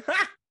I mean?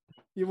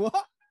 You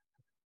what?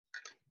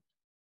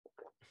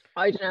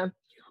 I don't know.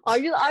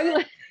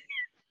 I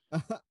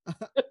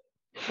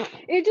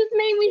it just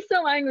made me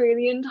so angry.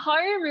 The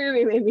entire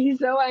movie made me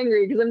so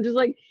angry because I'm just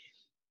like,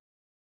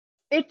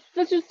 it's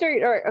such a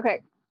straight. All right,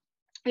 okay.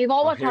 We've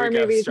all watched horror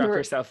movies. Strap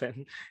yourself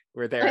in.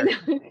 We're there.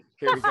 Here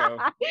we go.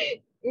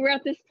 We're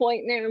at this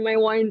point now in my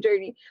wine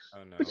journey.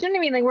 Oh no. But you know what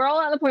I mean? Like, we're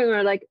all at the point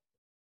where like,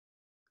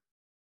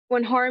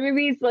 when horror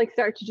movies like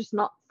start to just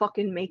not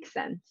fucking make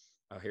sense.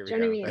 Oh, here we go.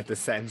 I mean? At the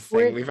sense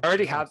thing. We've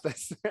already had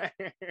this.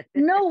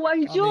 No,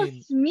 I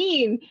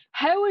mean,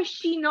 how is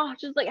she not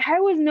just like,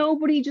 how has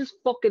nobody just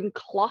fucking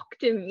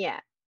clocked him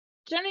yet?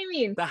 Do you know what I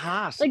mean? The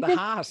hat. Like the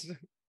hat.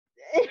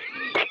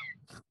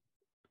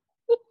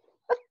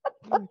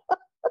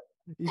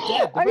 He's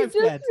dead. They're both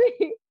dead.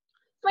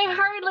 My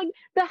heart, like,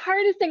 the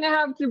hardest thing I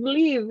have to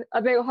believe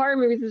about horror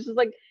movies is just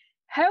like,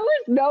 how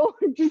has no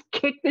one just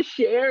kicked the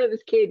shit out of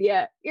this kid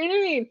yet? You know what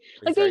I mean?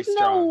 Like, there's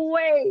no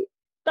way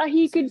that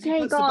he could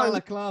take puts on. The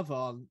balaclava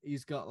on,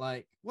 he's got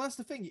like. Well, that's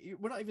the thing.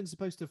 We're not even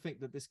supposed to think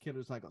that this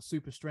killer's like got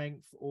super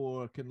strength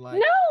or can like.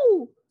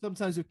 No.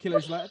 Sometimes with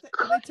killers, like,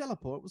 can they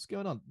teleport? What's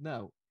going on?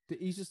 No,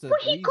 he's just a.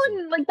 But he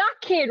couldn't, like, that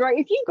kid, right?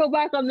 If you go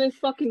back on this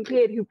fucking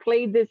kid who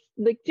played this,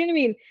 like, do you know what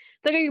I mean?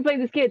 The guy who played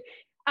this kid,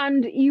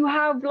 and you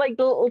have like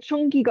the little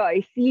chunky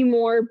guy,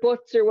 Seymour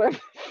Butts or whatever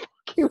the fuck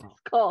he was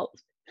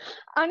called.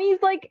 And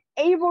he's like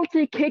able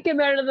to kick him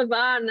out of the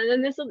van,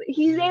 and then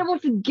he's able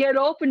to get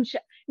up and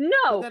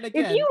no. Again,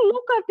 if you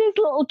look at this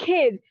little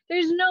kid,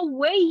 there's no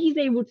way he's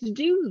able to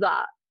do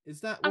that.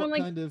 Is that what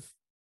kind of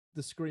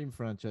the Scream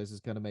franchise is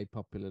kind of made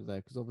popular though?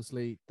 Because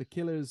obviously the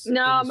killers.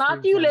 No,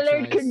 Matthew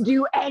Lillard can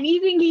do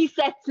anything he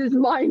sets his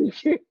mind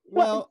to.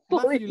 Well,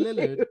 Matthew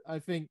Lillard, I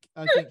think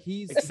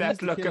he's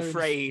except look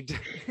afraid.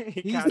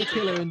 He's the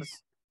killer in.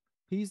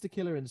 He's the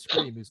killer in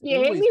Scream. Who's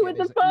you hit me with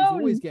the phone. He's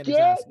always getting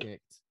his ass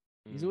kicked.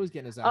 He's always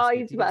getting his ass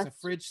kicked. He gets a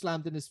fridge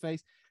slammed in his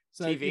face.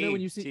 So TV,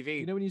 when you see,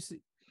 TV. when you see,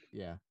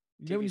 yeah,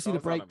 when you see the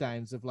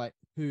breakdowns of like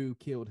who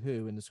killed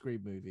who in the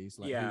Scream movies,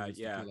 like who was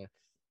the killer.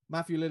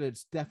 Matthew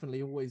Lillard's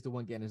definitely always the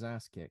one getting his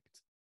ass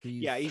kicked.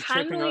 He's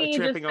tripping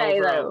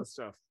over all the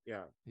stuff.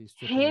 Yeah, he's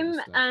him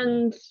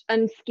and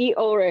Skeet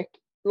Ulrich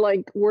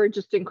were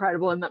just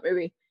incredible in that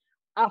movie.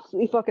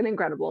 Absolutely fucking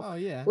incredible. Oh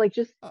yeah, like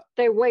just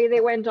the way they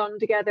went on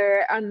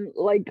together, and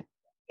like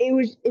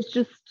it's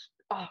just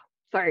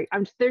sorry,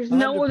 there's 100%.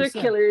 No other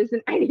killers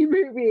in any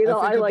movie that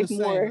I like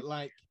more. That,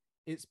 like,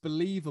 it's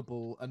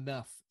believable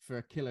enough for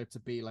a killer to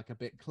be like a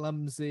bit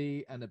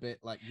clumsy and a bit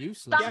like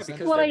useless.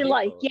 That's what I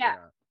like. Yeah.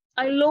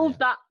 I love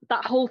that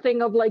whole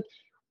thing of like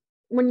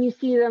when you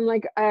see them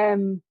like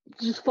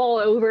just fall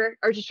over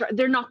or just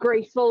they're not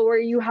graceful, where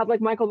you have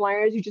like Michael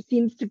Myers who just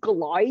seems to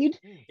glide,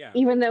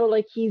 even though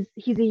like he's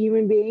a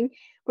human being.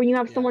 When you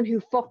have someone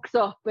who fucks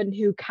up and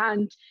who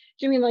can't,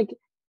 do you mean like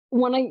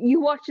when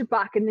you watch it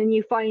back and then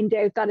you find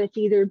out that it's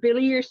either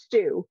Billy or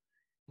Stu,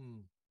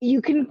 you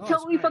can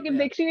totally fucking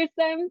picture it's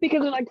them,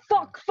 because they're like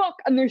fuck,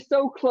 and they're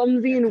so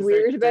clumsy and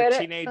weird about it.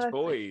 Teenage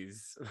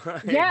boys.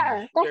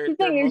 Yeah, that's the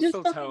thing. Their just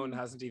muscle tone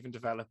hasn't even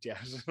developed yet.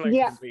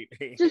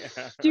 Completely.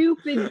 Just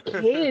stupid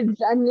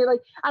kids, and you're like,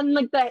 and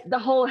like the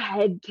whole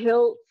head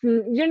tilts,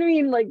 and you know what I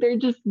mean? Like they're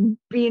just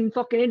being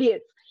fucking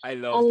idiots. I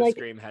love the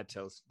Scream head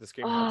tilts. The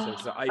Scream head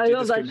tilts. So I do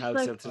the Scream head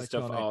tilts and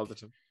stuff all the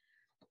time.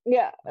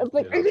 Yeah, it's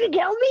like, are you gonna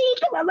kill me?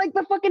 Because I'm like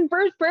the fucking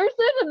first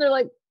person, and they're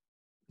like,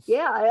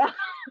 yeah.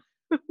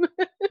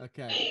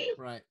 Okay,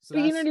 right. So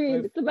you know what I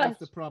mean? It's the best.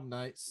 The prom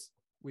nights.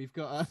 We've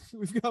got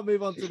to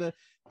move on to the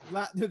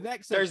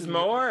next. There's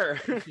more.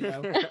 There is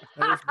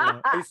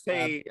more. I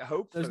say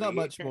hopefully. There's not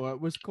much more.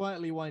 We're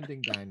quietly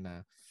winding down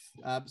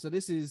now. So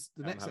this is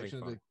the next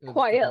section of the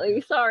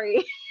quietly.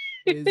 Sorry.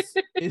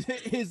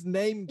 is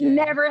Name Game.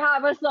 Never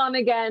have us on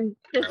again.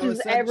 This Well,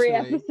 is every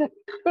essentially,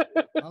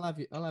 episode.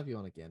 I'll have you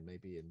on again,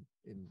 maybe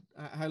in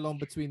how long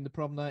between the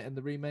Prom night and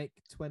the remake?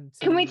 20.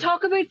 Can we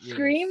talk about years.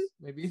 Scream?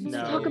 Maybe Let's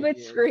No. talk about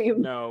years.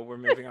 Scream. No, we're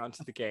moving on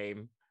to the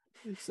game.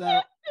 So,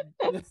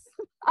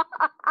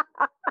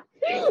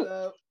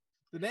 so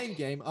the Name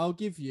Game. I'll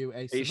give you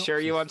a. Are you sure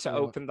you want to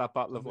synopsis open that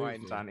bottle of the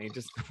wine, movie. Dani,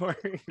 just before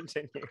we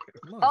continue?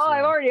 for- Oh,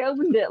 I've already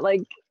opened it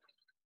like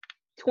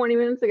 20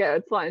 minutes ago.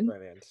 It's fine.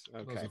 Brilliant.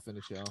 Might as Okay. well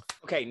finish it off.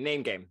 Okay,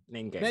 name game.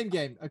 Name game. Name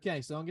Game.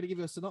 Okay, so I'm going to give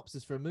you a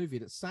synopsis for a movie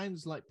that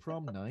sounds like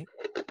Prom Night,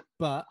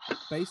 but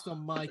based on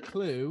my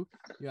clue,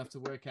 you have to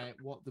work out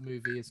what the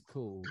movie is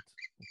called.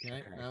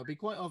 Okay, now it'll be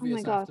quite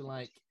obvious God. after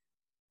like,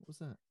 what's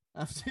that?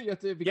 After you have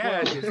to be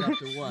Yeah. quite obvious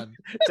after one.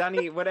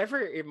 Dani,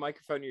 whatever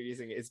microphone you're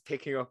using is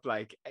picking up,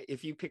 like,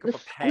 if you pick up The a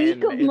pen,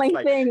 squeak of it's my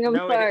like, thing. I'm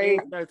no, sorry.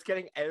 No, it's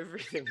getting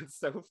everything. It's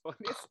so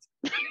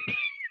funny.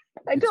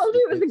 I told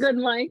you it was a it's- good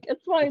mic.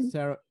 It's fine.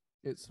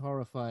 It's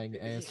horrifying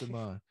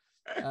ASMR.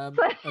 Fine.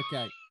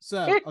 Okay,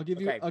 so Okay.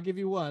 I'll give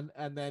you one,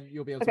 and then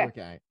you'll be able to Okay. work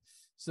it out.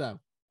 So,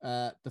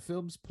 the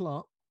film's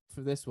plot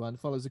for this one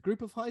follows a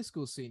group of high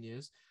school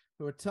seniors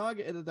who are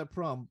targeted at their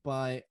prom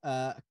by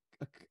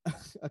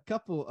a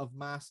couple of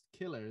masked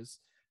killers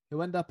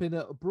who end up in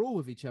a brawl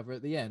with each other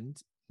at the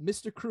end.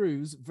 Mr.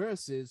 Cruz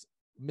versus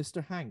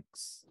Mr.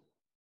 Hanks.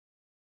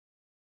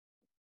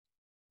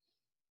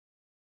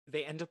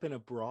 They end up in a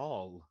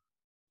brawl.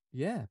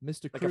 Yeah,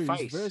 Mr. Like a Cruz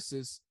fight.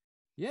 versus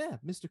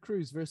Mr.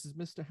 Cruz versus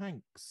Mr.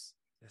 Hanks.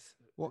 Yes.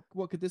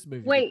 What could this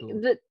movie Wait, be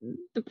called?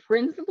 the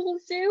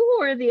principals do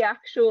or the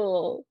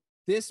actual?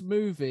 This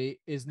movie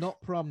is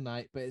not Prom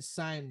Night, but it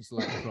sounds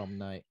like Prom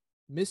Night.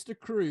 Mr.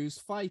 Cruz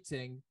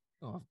fighting.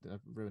 Oh, I've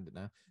ruined it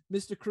now.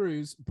 Mr.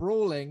 Cruz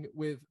brawling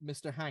with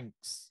Mr.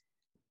 Hanks.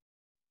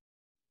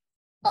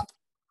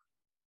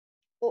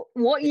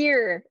 What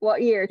year?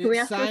 What year? Can we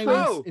ask for a sounds, clue?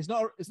 Oh!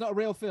 it's not a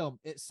real film.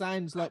 It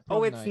sounds like Prom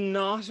Oh, it's Night.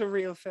 not a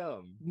real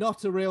film.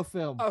 Not a real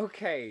film.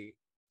 Okay.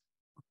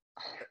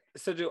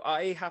 So do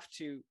I have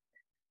to?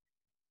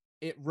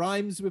 It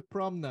rhymes with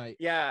Prom Night.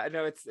 Yeah,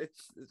 no, it's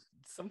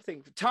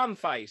something. Tom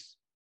fight.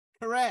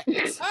 Correct.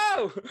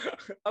 Oh,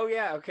 oh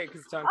yeah, okay,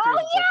 because Tom Oh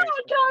Cruise.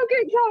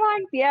 yeah, Tom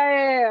Hanks.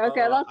 Yeah.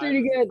 Okay, Oh, that's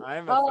really I'm- good.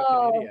 I'm a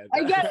fucking idiot.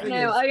 I get it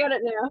now. I get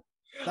it now.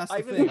 That's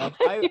I the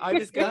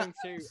was,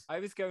 thing. I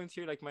was going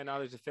through like my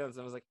knowledge of films.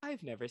 And I was like,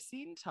 I've never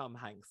seen Tom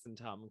Hanks and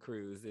Tom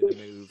Cruise in a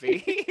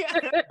movie.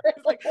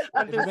 It's like,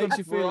 and If there's it makes a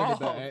you feel any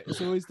brawl. better,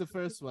 it's always the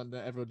first one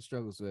that everyone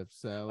struggles with.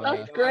 So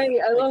That's great.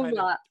 I love kind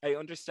of- that. I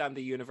understand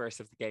the universe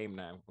of the game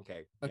now.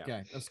 Okay. yeah.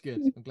 okay, that's good.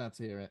 I'm glad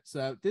to hear it.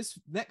 So this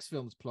next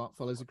film's plot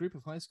follows a group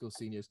of high school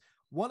seniors,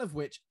 one of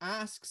which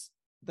asks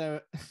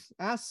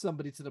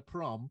somebody to the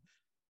prom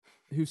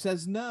who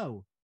says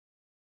no.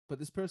 But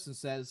this person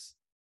says,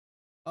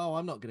 "Oh,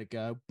 I'm not going to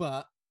go,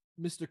 but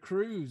Mr.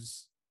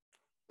 Cruz,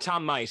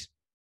 Tom might.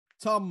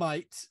 Tom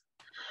might.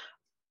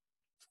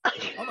 I'm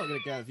not going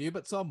to go with you,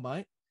 but Tom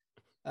might."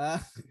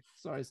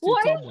 Sorry, it's too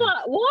What Tom is words.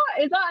 that? What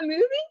is that a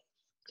movie?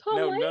 Tom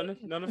No, Light?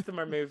 none of them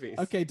are movies.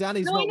 Okay,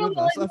 Danny's No, I not know, with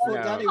but us. I like, thought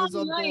what's Danny Tom was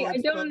on Light? board, I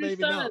don't but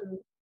maybe not. understand.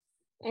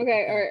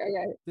 Okay,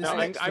 all right. This No,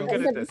 next I'm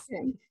film- good at this.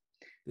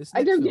 This I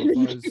next don't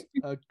film get it.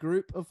 follows a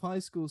group of high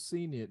school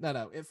seniors.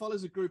 No, it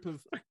follows a group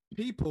of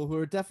people who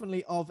are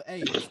definitely of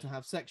age to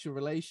have sexual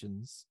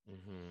relations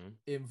Mhm.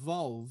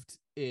 involved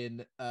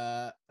in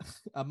a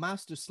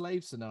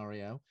master-slave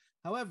scenario.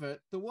 However,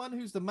 the one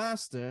who's the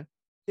master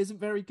isn't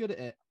very good at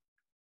it.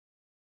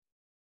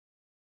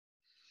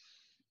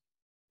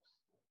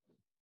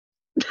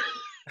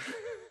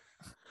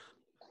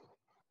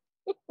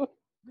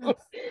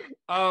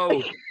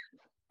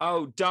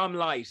 Oh, Dom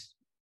Light.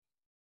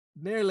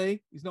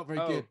 Nearly. He's not very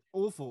Oh. good.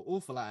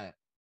 Awful at it.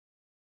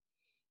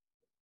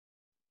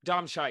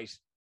 Dom Shite.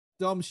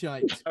 Dom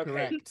shite. Okay.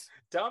 Correct.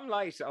 Dom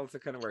Light also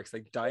kind of works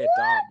like Diet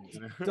Dom. You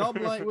know? Dom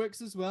light works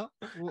as well.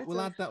 We'll It's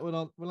add that one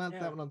on. We'll add yeah.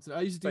 that one on today.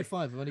 I usually do Like-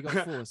 5. I've only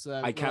got 4. So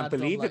I we'll can't add Dom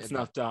believe Light it's in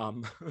not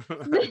Dom.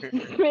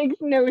 This makes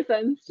no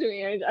sense to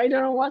me. I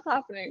don't know what's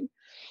happening.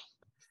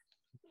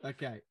 there.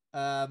 Okay.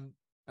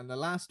 And the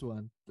last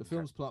one, the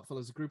film's plot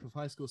follows a group of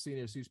high school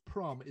seniors whose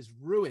prom is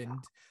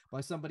ruined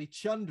by somebody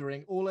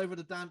chundering all over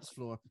the dance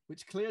floor,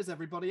 which clears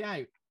everybody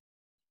out.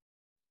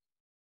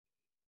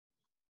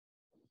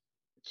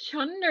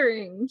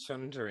 Chundering.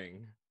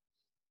 Chundering.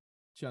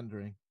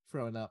 Chundering,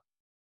 throwing up.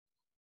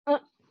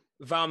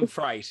 Vom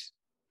Fright.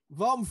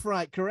 Vom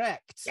fright,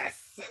 correct.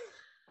 Yes.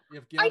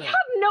 You've I got it. have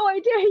no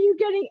idea how you're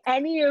getting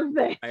any of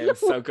this. I am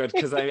so good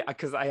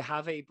because I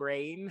have a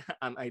brain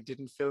and I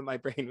didn't fill my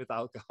brain with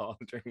alcohol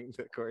during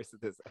the course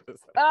of this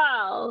episode.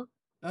 Oh,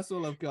 That's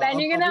all I've got. then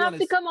you're gonna have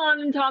to come on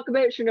and talk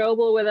about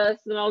Chernobyl with us,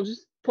 and I'll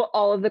just put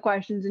all of the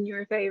questions in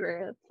your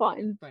favor. It's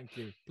fine. Thank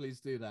you. Please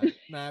do that.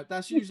 Now,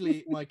 that's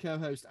usually my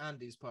co-host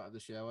Andy's part of the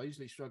show. I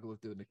usually struggle with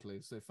doing the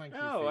clues, so thank you.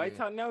 No, for I your,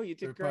 thought no, you your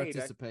did great.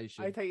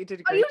 participation. I thought you did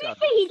a Oh, great you job.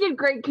 say he did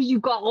great because you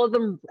got all of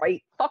them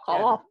right. Fuck Yeah,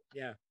 off.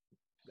 yeah.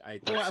 I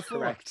 4 out of that's 4.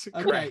 correct.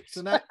 Okay, Correct.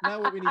 so now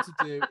what we need to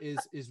do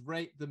is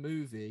rate the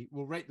movie.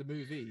 We'll rate the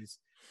movies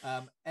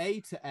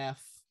A to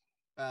F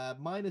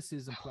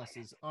Minuses and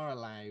pluses are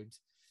allowed.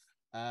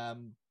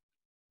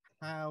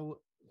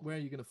 Where are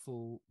you going to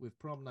fall with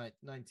Prom Night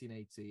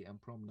 1980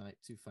 and Prom Night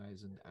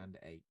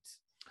 2008?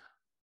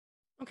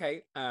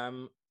 Okay.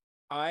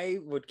 I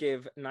would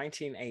give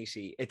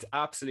 1980. It's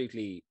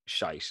absolutely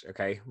shite.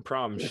 Okay,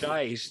 Prom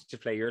shite, to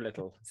play your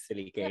little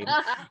silly game.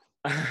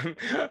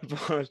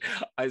 But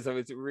so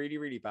it's really,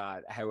 really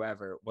bad.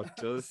 However, what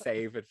does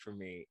save it for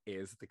me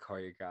is the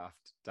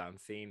choreographed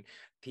dance scene.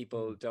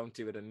 People don't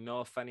do it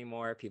enough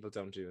anymore. People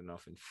don't do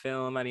enough in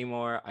film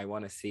anymore. I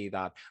want to see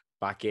that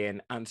back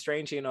in. And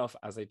strangely enough,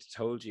 as I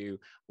told you,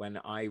 when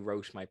I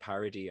wrote my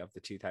parody of the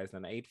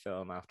 2008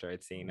 film after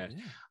I'd seen it,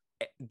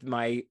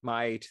 my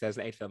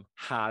 2008 film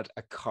had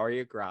a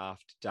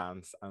choreographed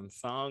dance and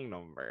song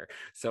number.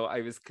 So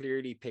I was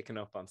clearly picking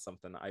up on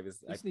something.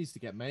 This needs to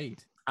get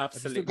made.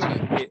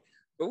 Absolutely.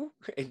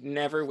 It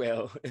never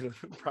will.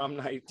 Prom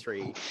Night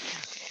 3.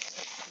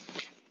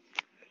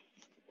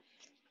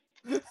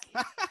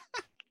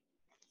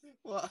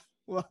 What?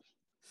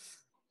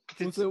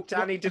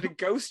 Dani, did a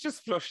ghost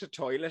just flush the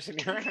toilet in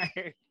your house?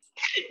 my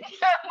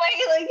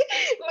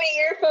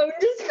earphone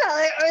just fell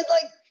out. I was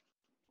like,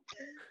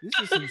 this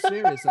is some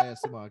serious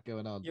ASMR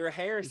going on. Your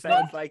hair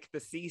sounds like the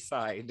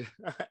seaside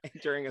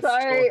during a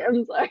sorry, storm.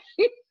 I'm sorry.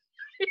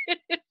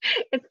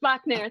 It's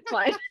back now, it's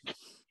fine.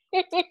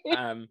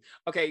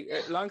 Okay,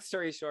 long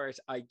story short,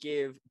 I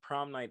give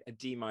Prom Night a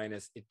D-.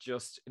 It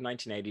just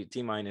 1980 D-.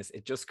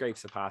 It just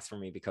scrapes a pass for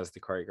me because of the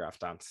choreographed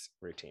dance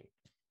routine.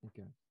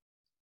 Okay.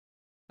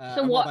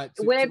 So without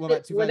the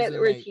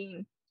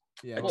routine?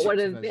 Yeah. What would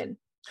it have been?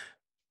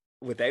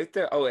 Without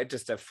the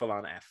just a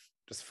full-on F.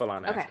 Just full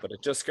on F, but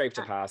it just scraped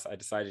a pass. I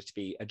decided to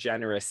be a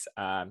generous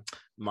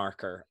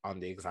marker on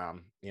the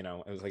exam. You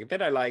know, it was like a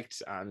bit I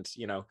liked, and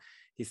you know,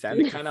 he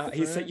sounded kind of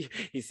he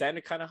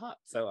sounded kind of hot,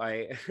 so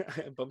I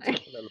bumped it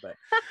up a little bit.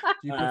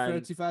 Do you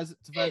prefer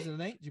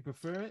 2008? Do you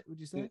prefer it? Would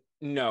you say?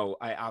 No,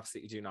 I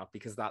absolutely do not,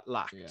 because that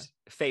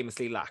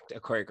famously lacked a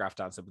choreographed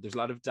dancer. But there's a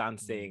lot of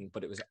dancing,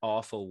 but it was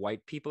awful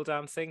white people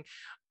dancing.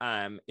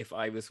 If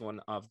I was one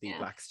of the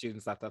black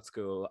students at that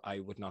school, I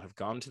would not have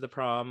gone to the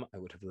prom. I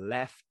would have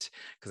left,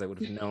 because I would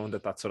have known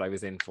that that's what I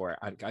was in for.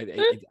 I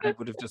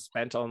would have just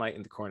spent all night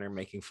in the corner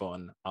making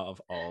fun of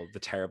all the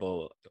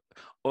terrible,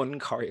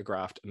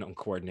 unchoreographed and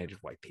uncoordinated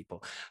white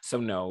people.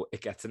 So no,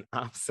 it gets an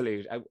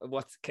absolute.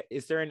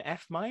 Is there an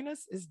F-?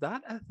 Is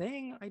that a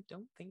thing? I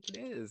don't think it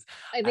is.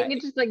 I think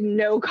it's just like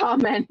no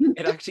comment.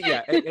 It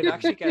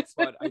actually gets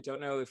what, I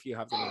don't know if you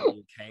have them in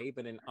the UK,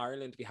 but in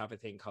Ireland we have a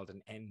thing called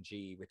an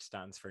NG, which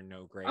stands for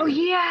no grade. Oh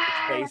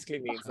yeah. Which basically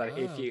means that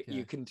if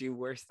you can do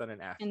worse than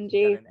an F, NG.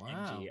 you get an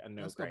NG and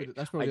no grade.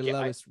 That's probably the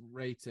lowest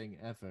rating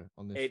ever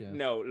on this show.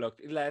 No, look,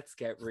 let's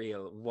get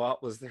real.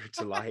 What was there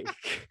to like?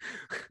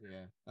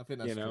 Yeah, I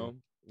think that's true.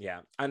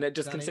 Yeah, and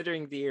just Dani,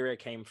 considering the era it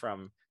came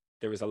from,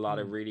 there was a lot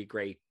of really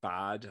great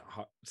bad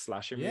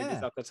slasher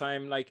movies at the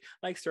time, like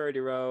Story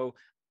Row.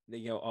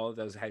 You know, all of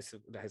those the House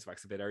of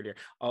Wax a bit earlier.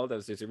 All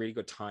those, there's a really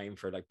good time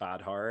for like bad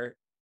horror,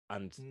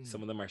 and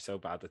some of them are so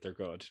bad that they're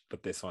good.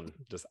 But this one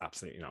just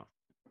absolutely not.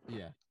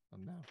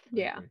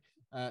 Yeah,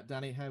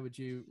 Dani, how would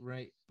you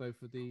rate both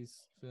of these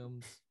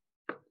films?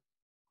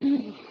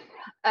 The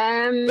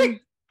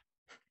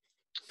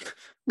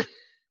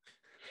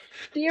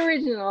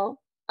original,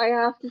 I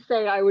have to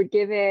say, I would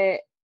say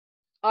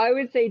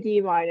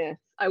D-.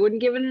 I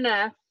wouldn't give it an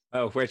F.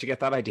 Oh, where'd you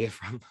get that idea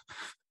from?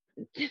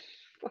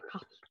 Fuck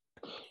off.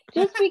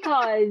 Just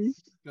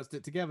because just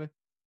it together.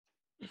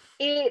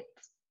 I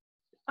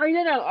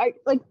don't know. I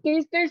like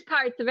there's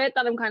parts of it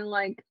that I'm kind of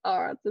like,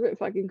 oh, it's a bit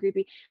fucking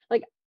creepy.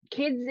 Like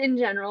kids in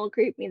general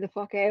creep me the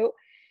fuck out.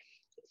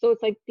 So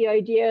it's like the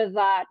idea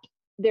that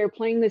they're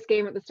playing this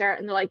game at the start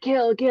and they're like,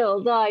 kill,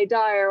 die,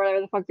 or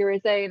whatever the fuck they were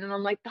saying, and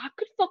I'm like, that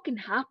could fucking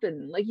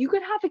happen. Like you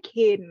could have a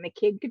kid and the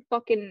kid could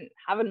fucking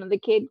have another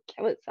kid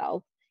kill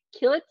itself.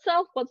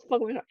 What's the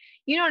fuck?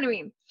 You know what I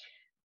mean?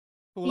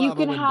 You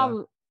can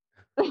have.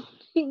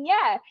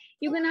 Yeah,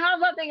 you can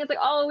have that thing. It's like,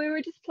 oh, we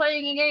were just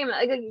playing a game.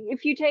 Like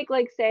if you take,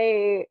 like,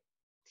 say,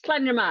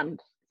 Slender Man,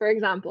 for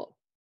example,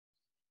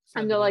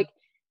 and they're like,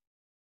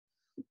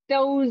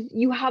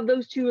 you have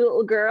those two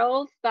little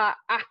girls that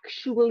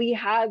actually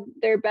had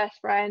their best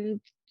friend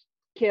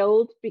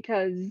killed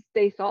because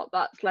they thought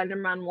that Slender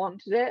Man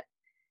wanted it.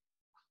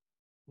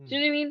 Do you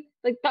know what I mean?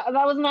 Like that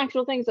was an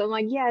actual thing. So I'm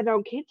like, yeah,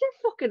 no, kids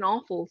are fucking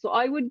awful. So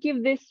I would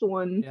give this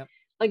one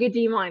like a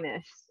D-,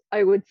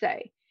 I would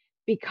say.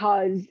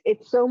 Because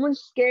it's so much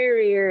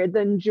scarier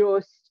than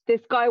just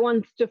this guy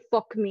wants to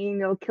fuck me and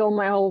he'll kill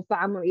my whole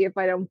family if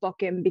I don't fuck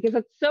him. Because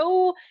it's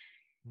so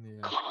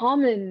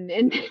common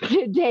in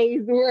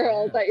today's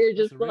world that you're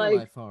just like,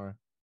 life horror.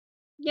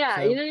 Yeah,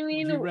 so you know what I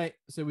mean?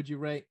 Would you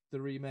rate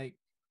the remake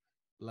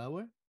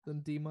lower than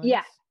D-?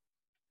 Yeah,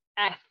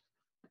 F.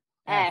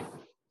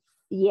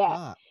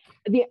 Yeah.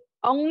 The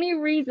only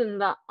reason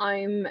that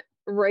I'm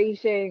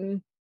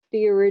rating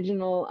the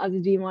original as a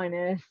D-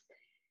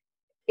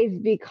 is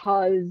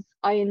because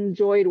I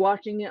enjoyed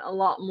watching it a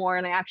lot more,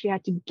 and I actually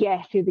had to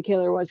guess who the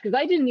killer was, because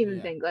I didn't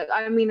even think, like,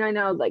 I mean, I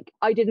know, like,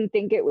 I didn't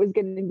think it was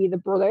going to be the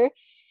brother,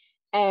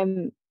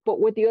 But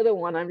with the other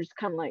one, I'm just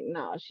kind of like,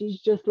 nah, she's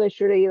just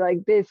literally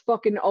like this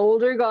fucking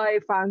older guy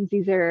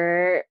fancies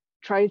her,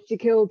 tries to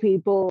kill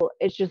people.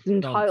 It's just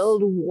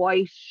entitled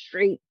white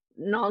straight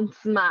nonce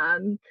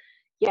man.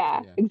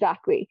 Yeah,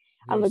 exactly.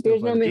 And like,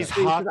 there's no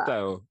mystery to that.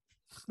 Though.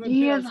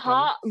 He is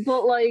hot,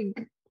 but like,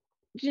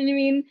 do you know what I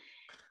mean?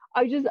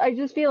 I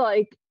just feel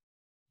like,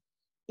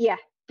 yeah,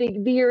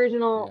 the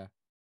original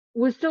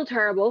was still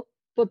terrible,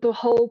 but the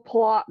whole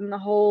plot and the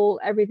whole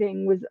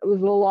everything was a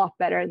lot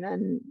better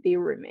than the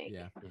remake.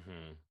 Yeah.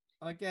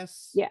 I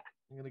guess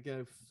I'm gonna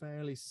go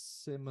fairly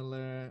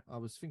similar. I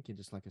was thinking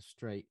just like a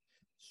straight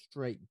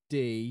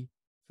D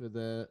for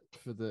the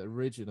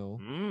original.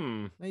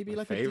 Maybe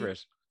like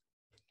favorite.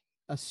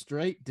 A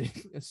straight D.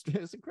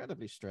 It's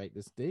incredibly straight,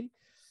 this D.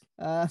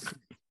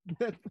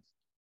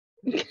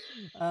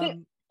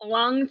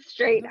 Long,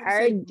 straight,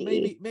 hard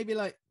D. Maybe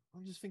like,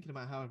 I'm just thinking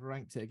about how I've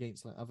ranked it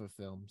against like other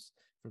films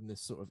from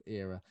this sort of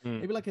era.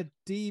 Maybe like a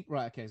D.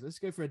 Right, okay, so let's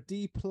go for a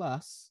D+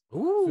 for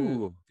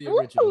the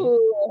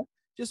original.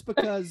 Just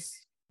because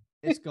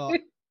it's got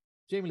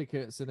Jamie Lee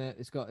Curtis in it.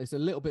 It's a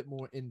little bit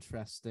more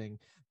interesting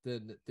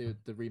than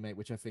the remake,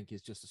 which I think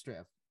is just a straight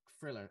up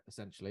thriller,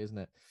 essentially, isn't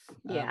it?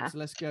 Yeah. So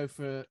let's go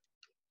for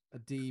a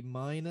D-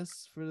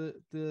 for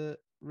the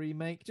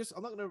remake. Just,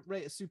 I'm not going to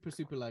rate it super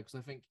low, because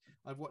I think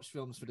I've watched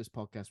films for this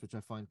podcast which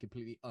I find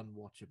completely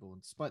unwatchable,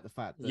 and despite the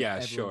fact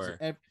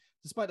that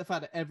despite the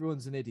fact that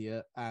everyone's an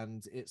idiot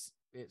and it's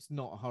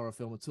not a horror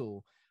film at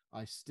all,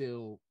 I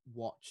still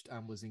watched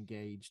and was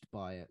engaged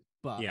by it.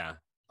 But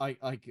I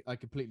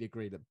completely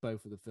agree that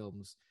both of the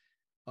films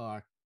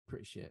are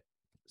pretty shit.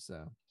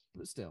 So,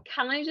 but still.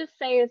 Can I just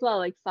say as well,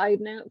 like,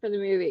 side note for the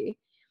movie,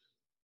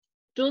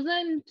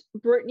 doesn't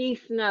Brittany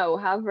Snow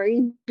have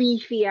very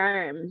beefy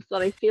arms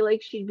that I feel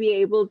like she'd be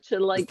able to,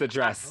 like, it's the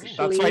dress.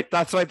 Actually...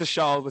 That's why the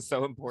shawl was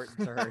so important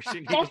to her.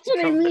 That's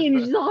what I mean.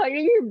 She's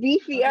hiding her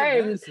beefy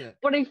arms,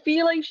 but I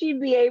feel like she'd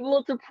be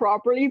able to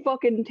properly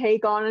fucking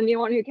take on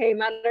anyone who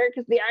came at her,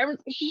 because the arms,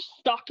 she's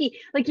stocky.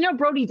 Like, you know,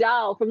 Brody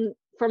Dahl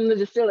from the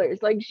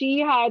Distillers, like, she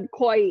had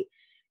quite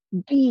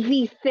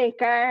beefy,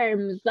 thick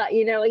arms that,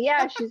 you know,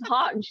 yeah, she's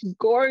hot and she's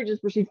gorgeous,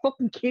 but she'd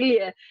fucking kill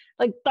you.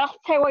 Like, that's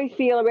how I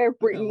feel about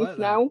Brittany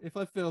Snow. If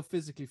I feel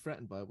physically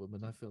threatened by a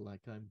woman, I feel like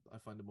I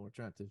find her more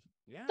attractive.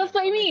 Yeah, that's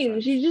what I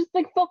mean. She's just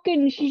like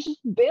fucking, she's just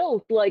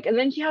built, like, and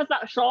then she has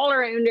that shawl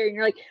around her, and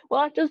you're like,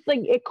 well, that just,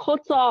 like, it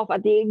cuts off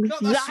at the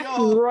exact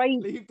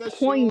right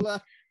point.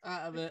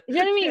 Out of it. You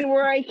know what I mean?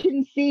 Where I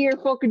can see her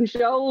fucking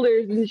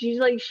shoulders, and she's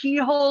like, she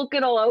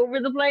hulking all over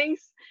the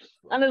place.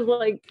 And it's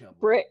like,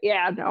 Brit,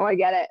 yeah, no, I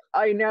get it.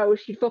 I know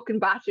she'd fucking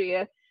batter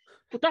you.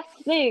 But that's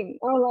the thing.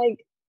 Or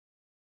like,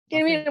 you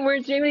know what I mean? Where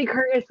Jamie Lee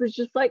Curtis was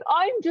just like,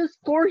 I'm just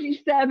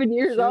 47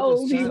 years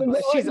old.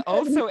 She's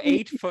also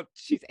 8 foot.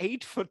 She's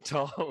 8 foot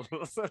tall.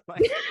 So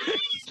like,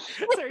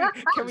 sorry,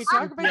 can we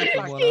talk about the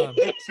fact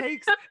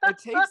it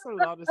takes a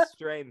lot of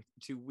strength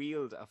to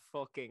wield a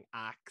fucking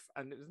axe,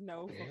 and there's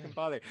no fucking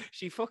bother.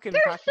 She fucking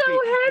practically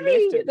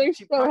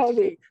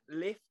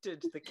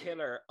lifted the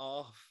killer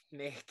off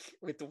Nick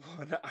with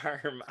one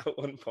arm at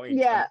one point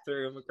and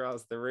threw him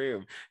across the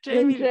room.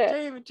 Jamie's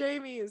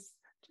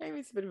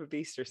a bit of a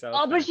beast herself.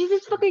 Oh, but she's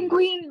this fucking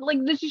queen. Like,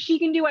 she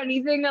can do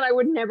anything, and I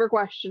would never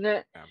question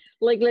it. Yeah.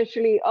 Like,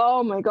 literally,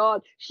 oh my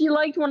god. She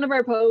liked one of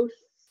our posts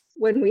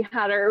when we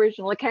had our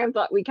original account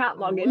that we can't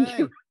log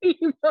into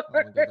anymore. Oh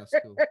my god, that's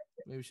cool.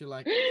 Maybe she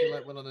like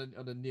one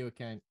on a new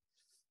account.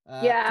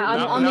 On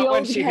not the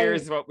when she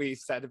hears what we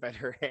said about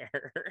her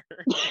hair.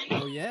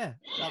 Oh yeah,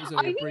 that was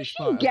I think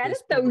she'll get it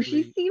though.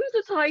 She seems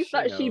the type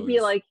that she'd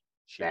be like,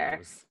 she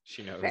knows what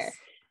she does.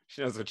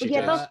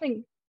 Yeah, that's the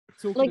thing.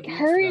 Like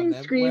her in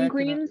Scream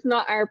Queens,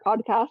 not our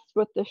podcast,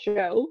 but the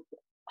show.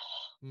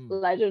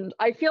 Legend.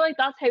 I feel like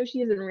that's how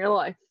she is in real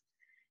life,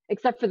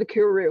 except for the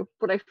Kuru.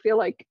 But I feel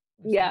like,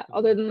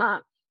 other than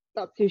that,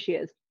 that's who she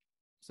is.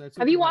 So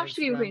have you watched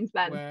Scream Queens,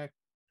 Ben?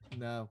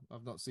 No,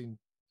 I've not seen.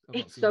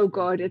 It's so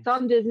good. It's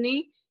on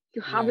Disney. If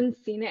you haven't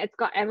seen it, it's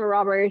got Emma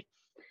Roberts,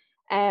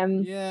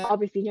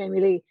 obviously Jamie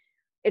Lee.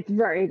 It's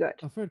very good.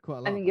 I've heard quite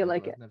a lot. I think you'll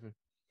like it.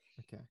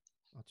 Okay,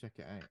 I'll check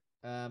it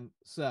out.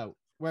 So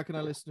where can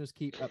our listeners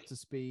keep up to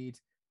speed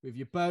with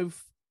you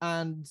both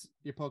and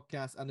your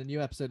podcast and a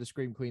new episode of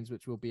Scream Queens,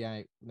 which will be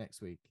out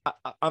next week?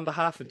 On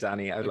behalf of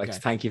Dani, I would like to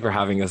thank you for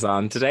having us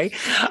on today.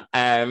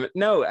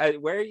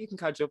 Where you can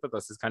catch up with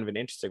us is kind of an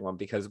interesting one,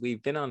 because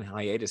we've been on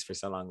hiatus for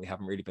so long. We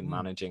haven't really been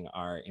managing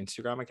our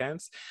Instagram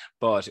accounts,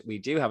 but we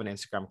do have an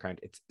Instagram account.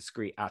 It's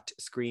at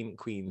Scream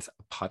Queens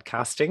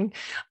Podcasting.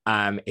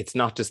 It's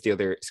not just the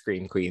other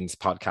Scream Queens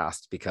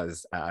podcast,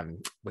 because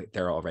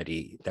they're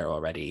already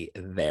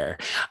there.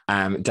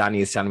 Dani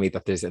is telling me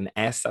that there's an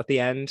S at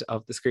the end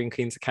of the Scream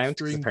Queens account,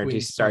 because apparently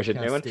she started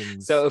a new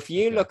one. So if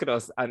you look at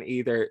us on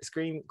either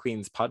Scream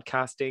Queens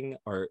Podcasting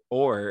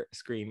or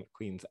Scream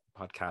Queens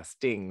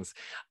Podcastings,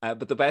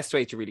 but the best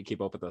way to really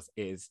keep up with us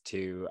is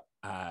to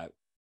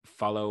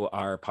follow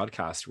our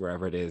podcast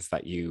wherever it is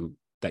that you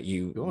that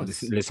you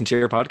listen to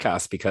your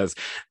podcast, because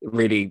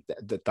really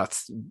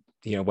that's,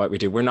 you know, what we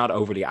do. We're not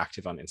overly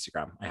active on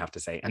Instagram, I have to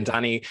say. And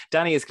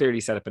Dani has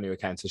clearly set up a new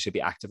account, so she'll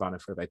be active on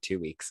it for about 2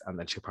 weeks and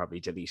then she'll probably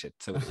delete it.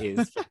 So it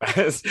is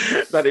best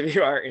that if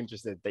you are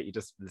interested, that you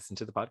just listen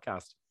to the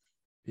podcast.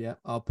 Yeah,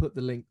 I'll put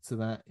the link to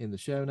that in the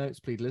show notes.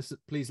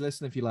 Please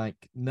listen if you like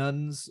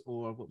nuns,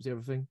 or what was the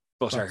other thing?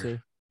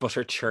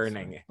 Butter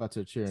churning.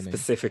 Butter churning.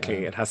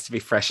 Specifically, it has to be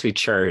freshly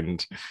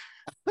churned.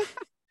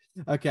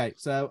 Okay,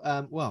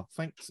 so well,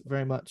 thanks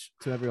very much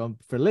to everyone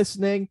for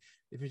listening.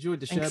 If you enjoyed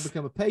the show,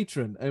 become a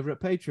patron over at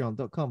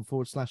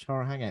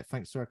patreon.com/horror hangout.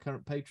 Thanks to our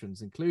current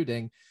patrons,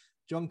 including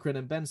John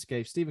Crinnan, Ben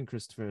Scaife, Stephen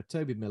Christopher,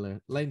 Toby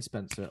Miller, Lane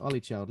Spencer,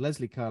 Ollie Child,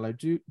 Leslie Carlo,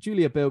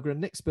 Julia Bilgren,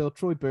 Nick Spill,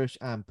 Troy Birch,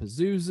 and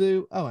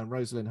Pazuzu. Oh, and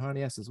Rosalind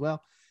Harnias as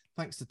well.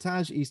 Thanks to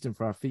Taj Easton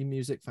for our theme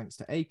music. Thanks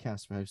to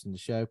Acast for hosting the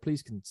show.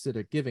 Please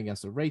consider giving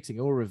us a rating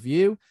or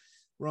review.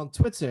 We're on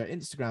Twitter,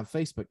 Instagram,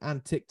 Facebook,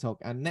 and TikTok.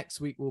 And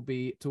next week, we'll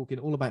be talking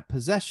all about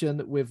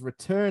Possession with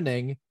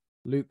returning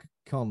Luke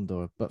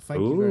Condor. But thank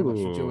you very much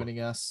for joining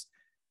us,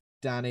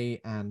 Dani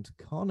and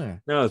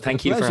Conor. No,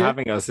 thank you for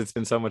having us. It's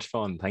been so much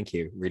fun. Thank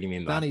you. Really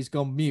mean that. Dani's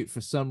gone mute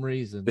for some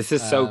reason. This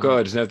is so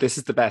good. No, this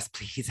is the best.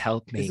 Please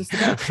help me.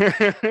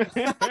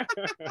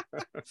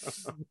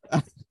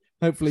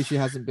 Hopefully she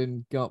hasn't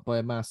been got by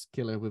a mass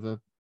killer with a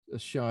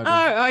shard.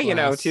 You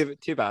know,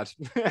 too bad.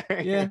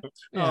 Yeah,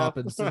 it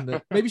happens, doesn't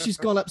it? Maybe she's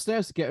gone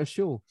upstairs to get her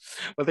shawl.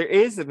 Well, there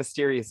is a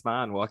mysterious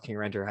man walking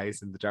around her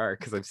house in the dark,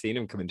 because I've seen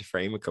him come into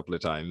frame a couple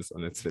of times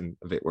and it's been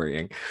a bit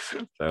worrying.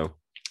 So,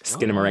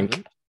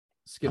 Skinnamarink.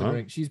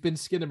 Skinnamarink. She's been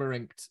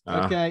Skinnamarrinked.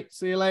 Okay,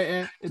 see you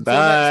later. Until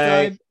Bye.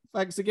 next time.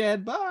 Thanks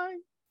again. Bye.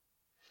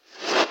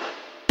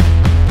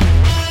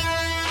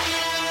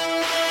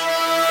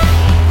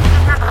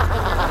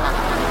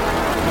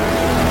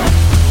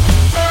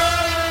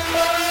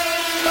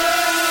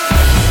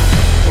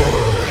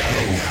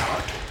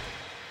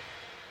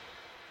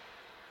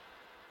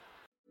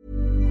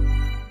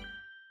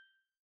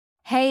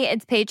 Hey,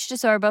 it's Paige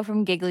DeSorbo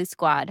from Giggly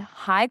Squad.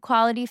 High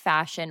quality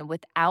fashion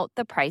without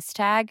the price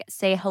tag.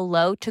 Say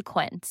hello to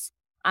Quince.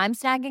 I'm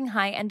snagging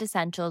high-end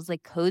essentials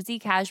like cozy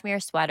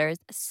cashmere sweaters,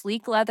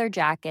 sleek leather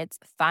jackets,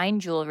 fine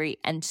jewelry,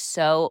 and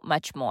so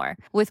much more.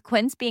 With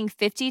Quince being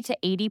 50 to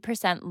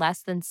 80%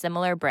 less than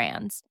similar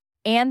brands.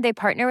 And they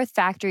partner with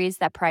factories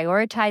that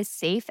prioritize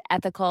safe,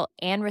 ethical,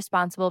 and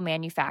responsible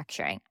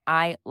manufacturing.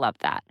 I love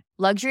that.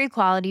 Luxury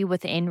quality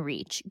within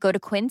reach. Go to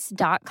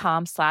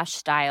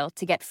quince.com/style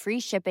to get free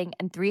shipping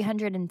and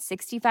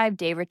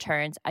 365-day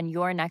returns on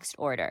your next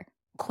order.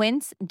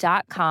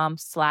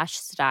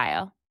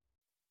 Quince.com/style.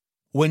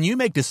 When you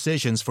make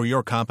decisions for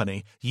your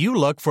company, you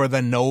look for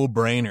the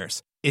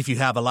no-brainers. If you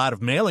have a lot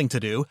of mailing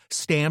to do,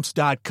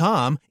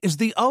 Stamps.com is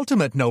the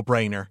ultimate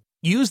no-brainer.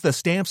 Use the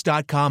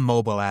Stamps.com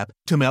mobile app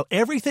to mail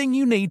everything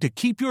you need to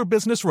keep your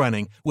business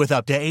running with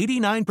up to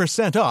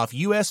 89% off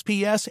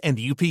USPS and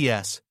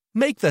UPS.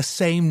 Make the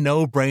same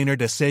no-brainer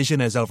decision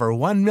as over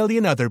 1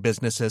 million other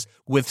businesses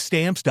with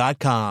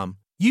Stamps.com.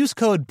 Use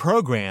code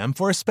PROGRAM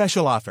for a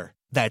special offer.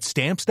 That's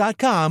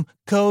Stamps.com,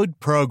 code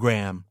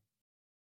PROGRAM.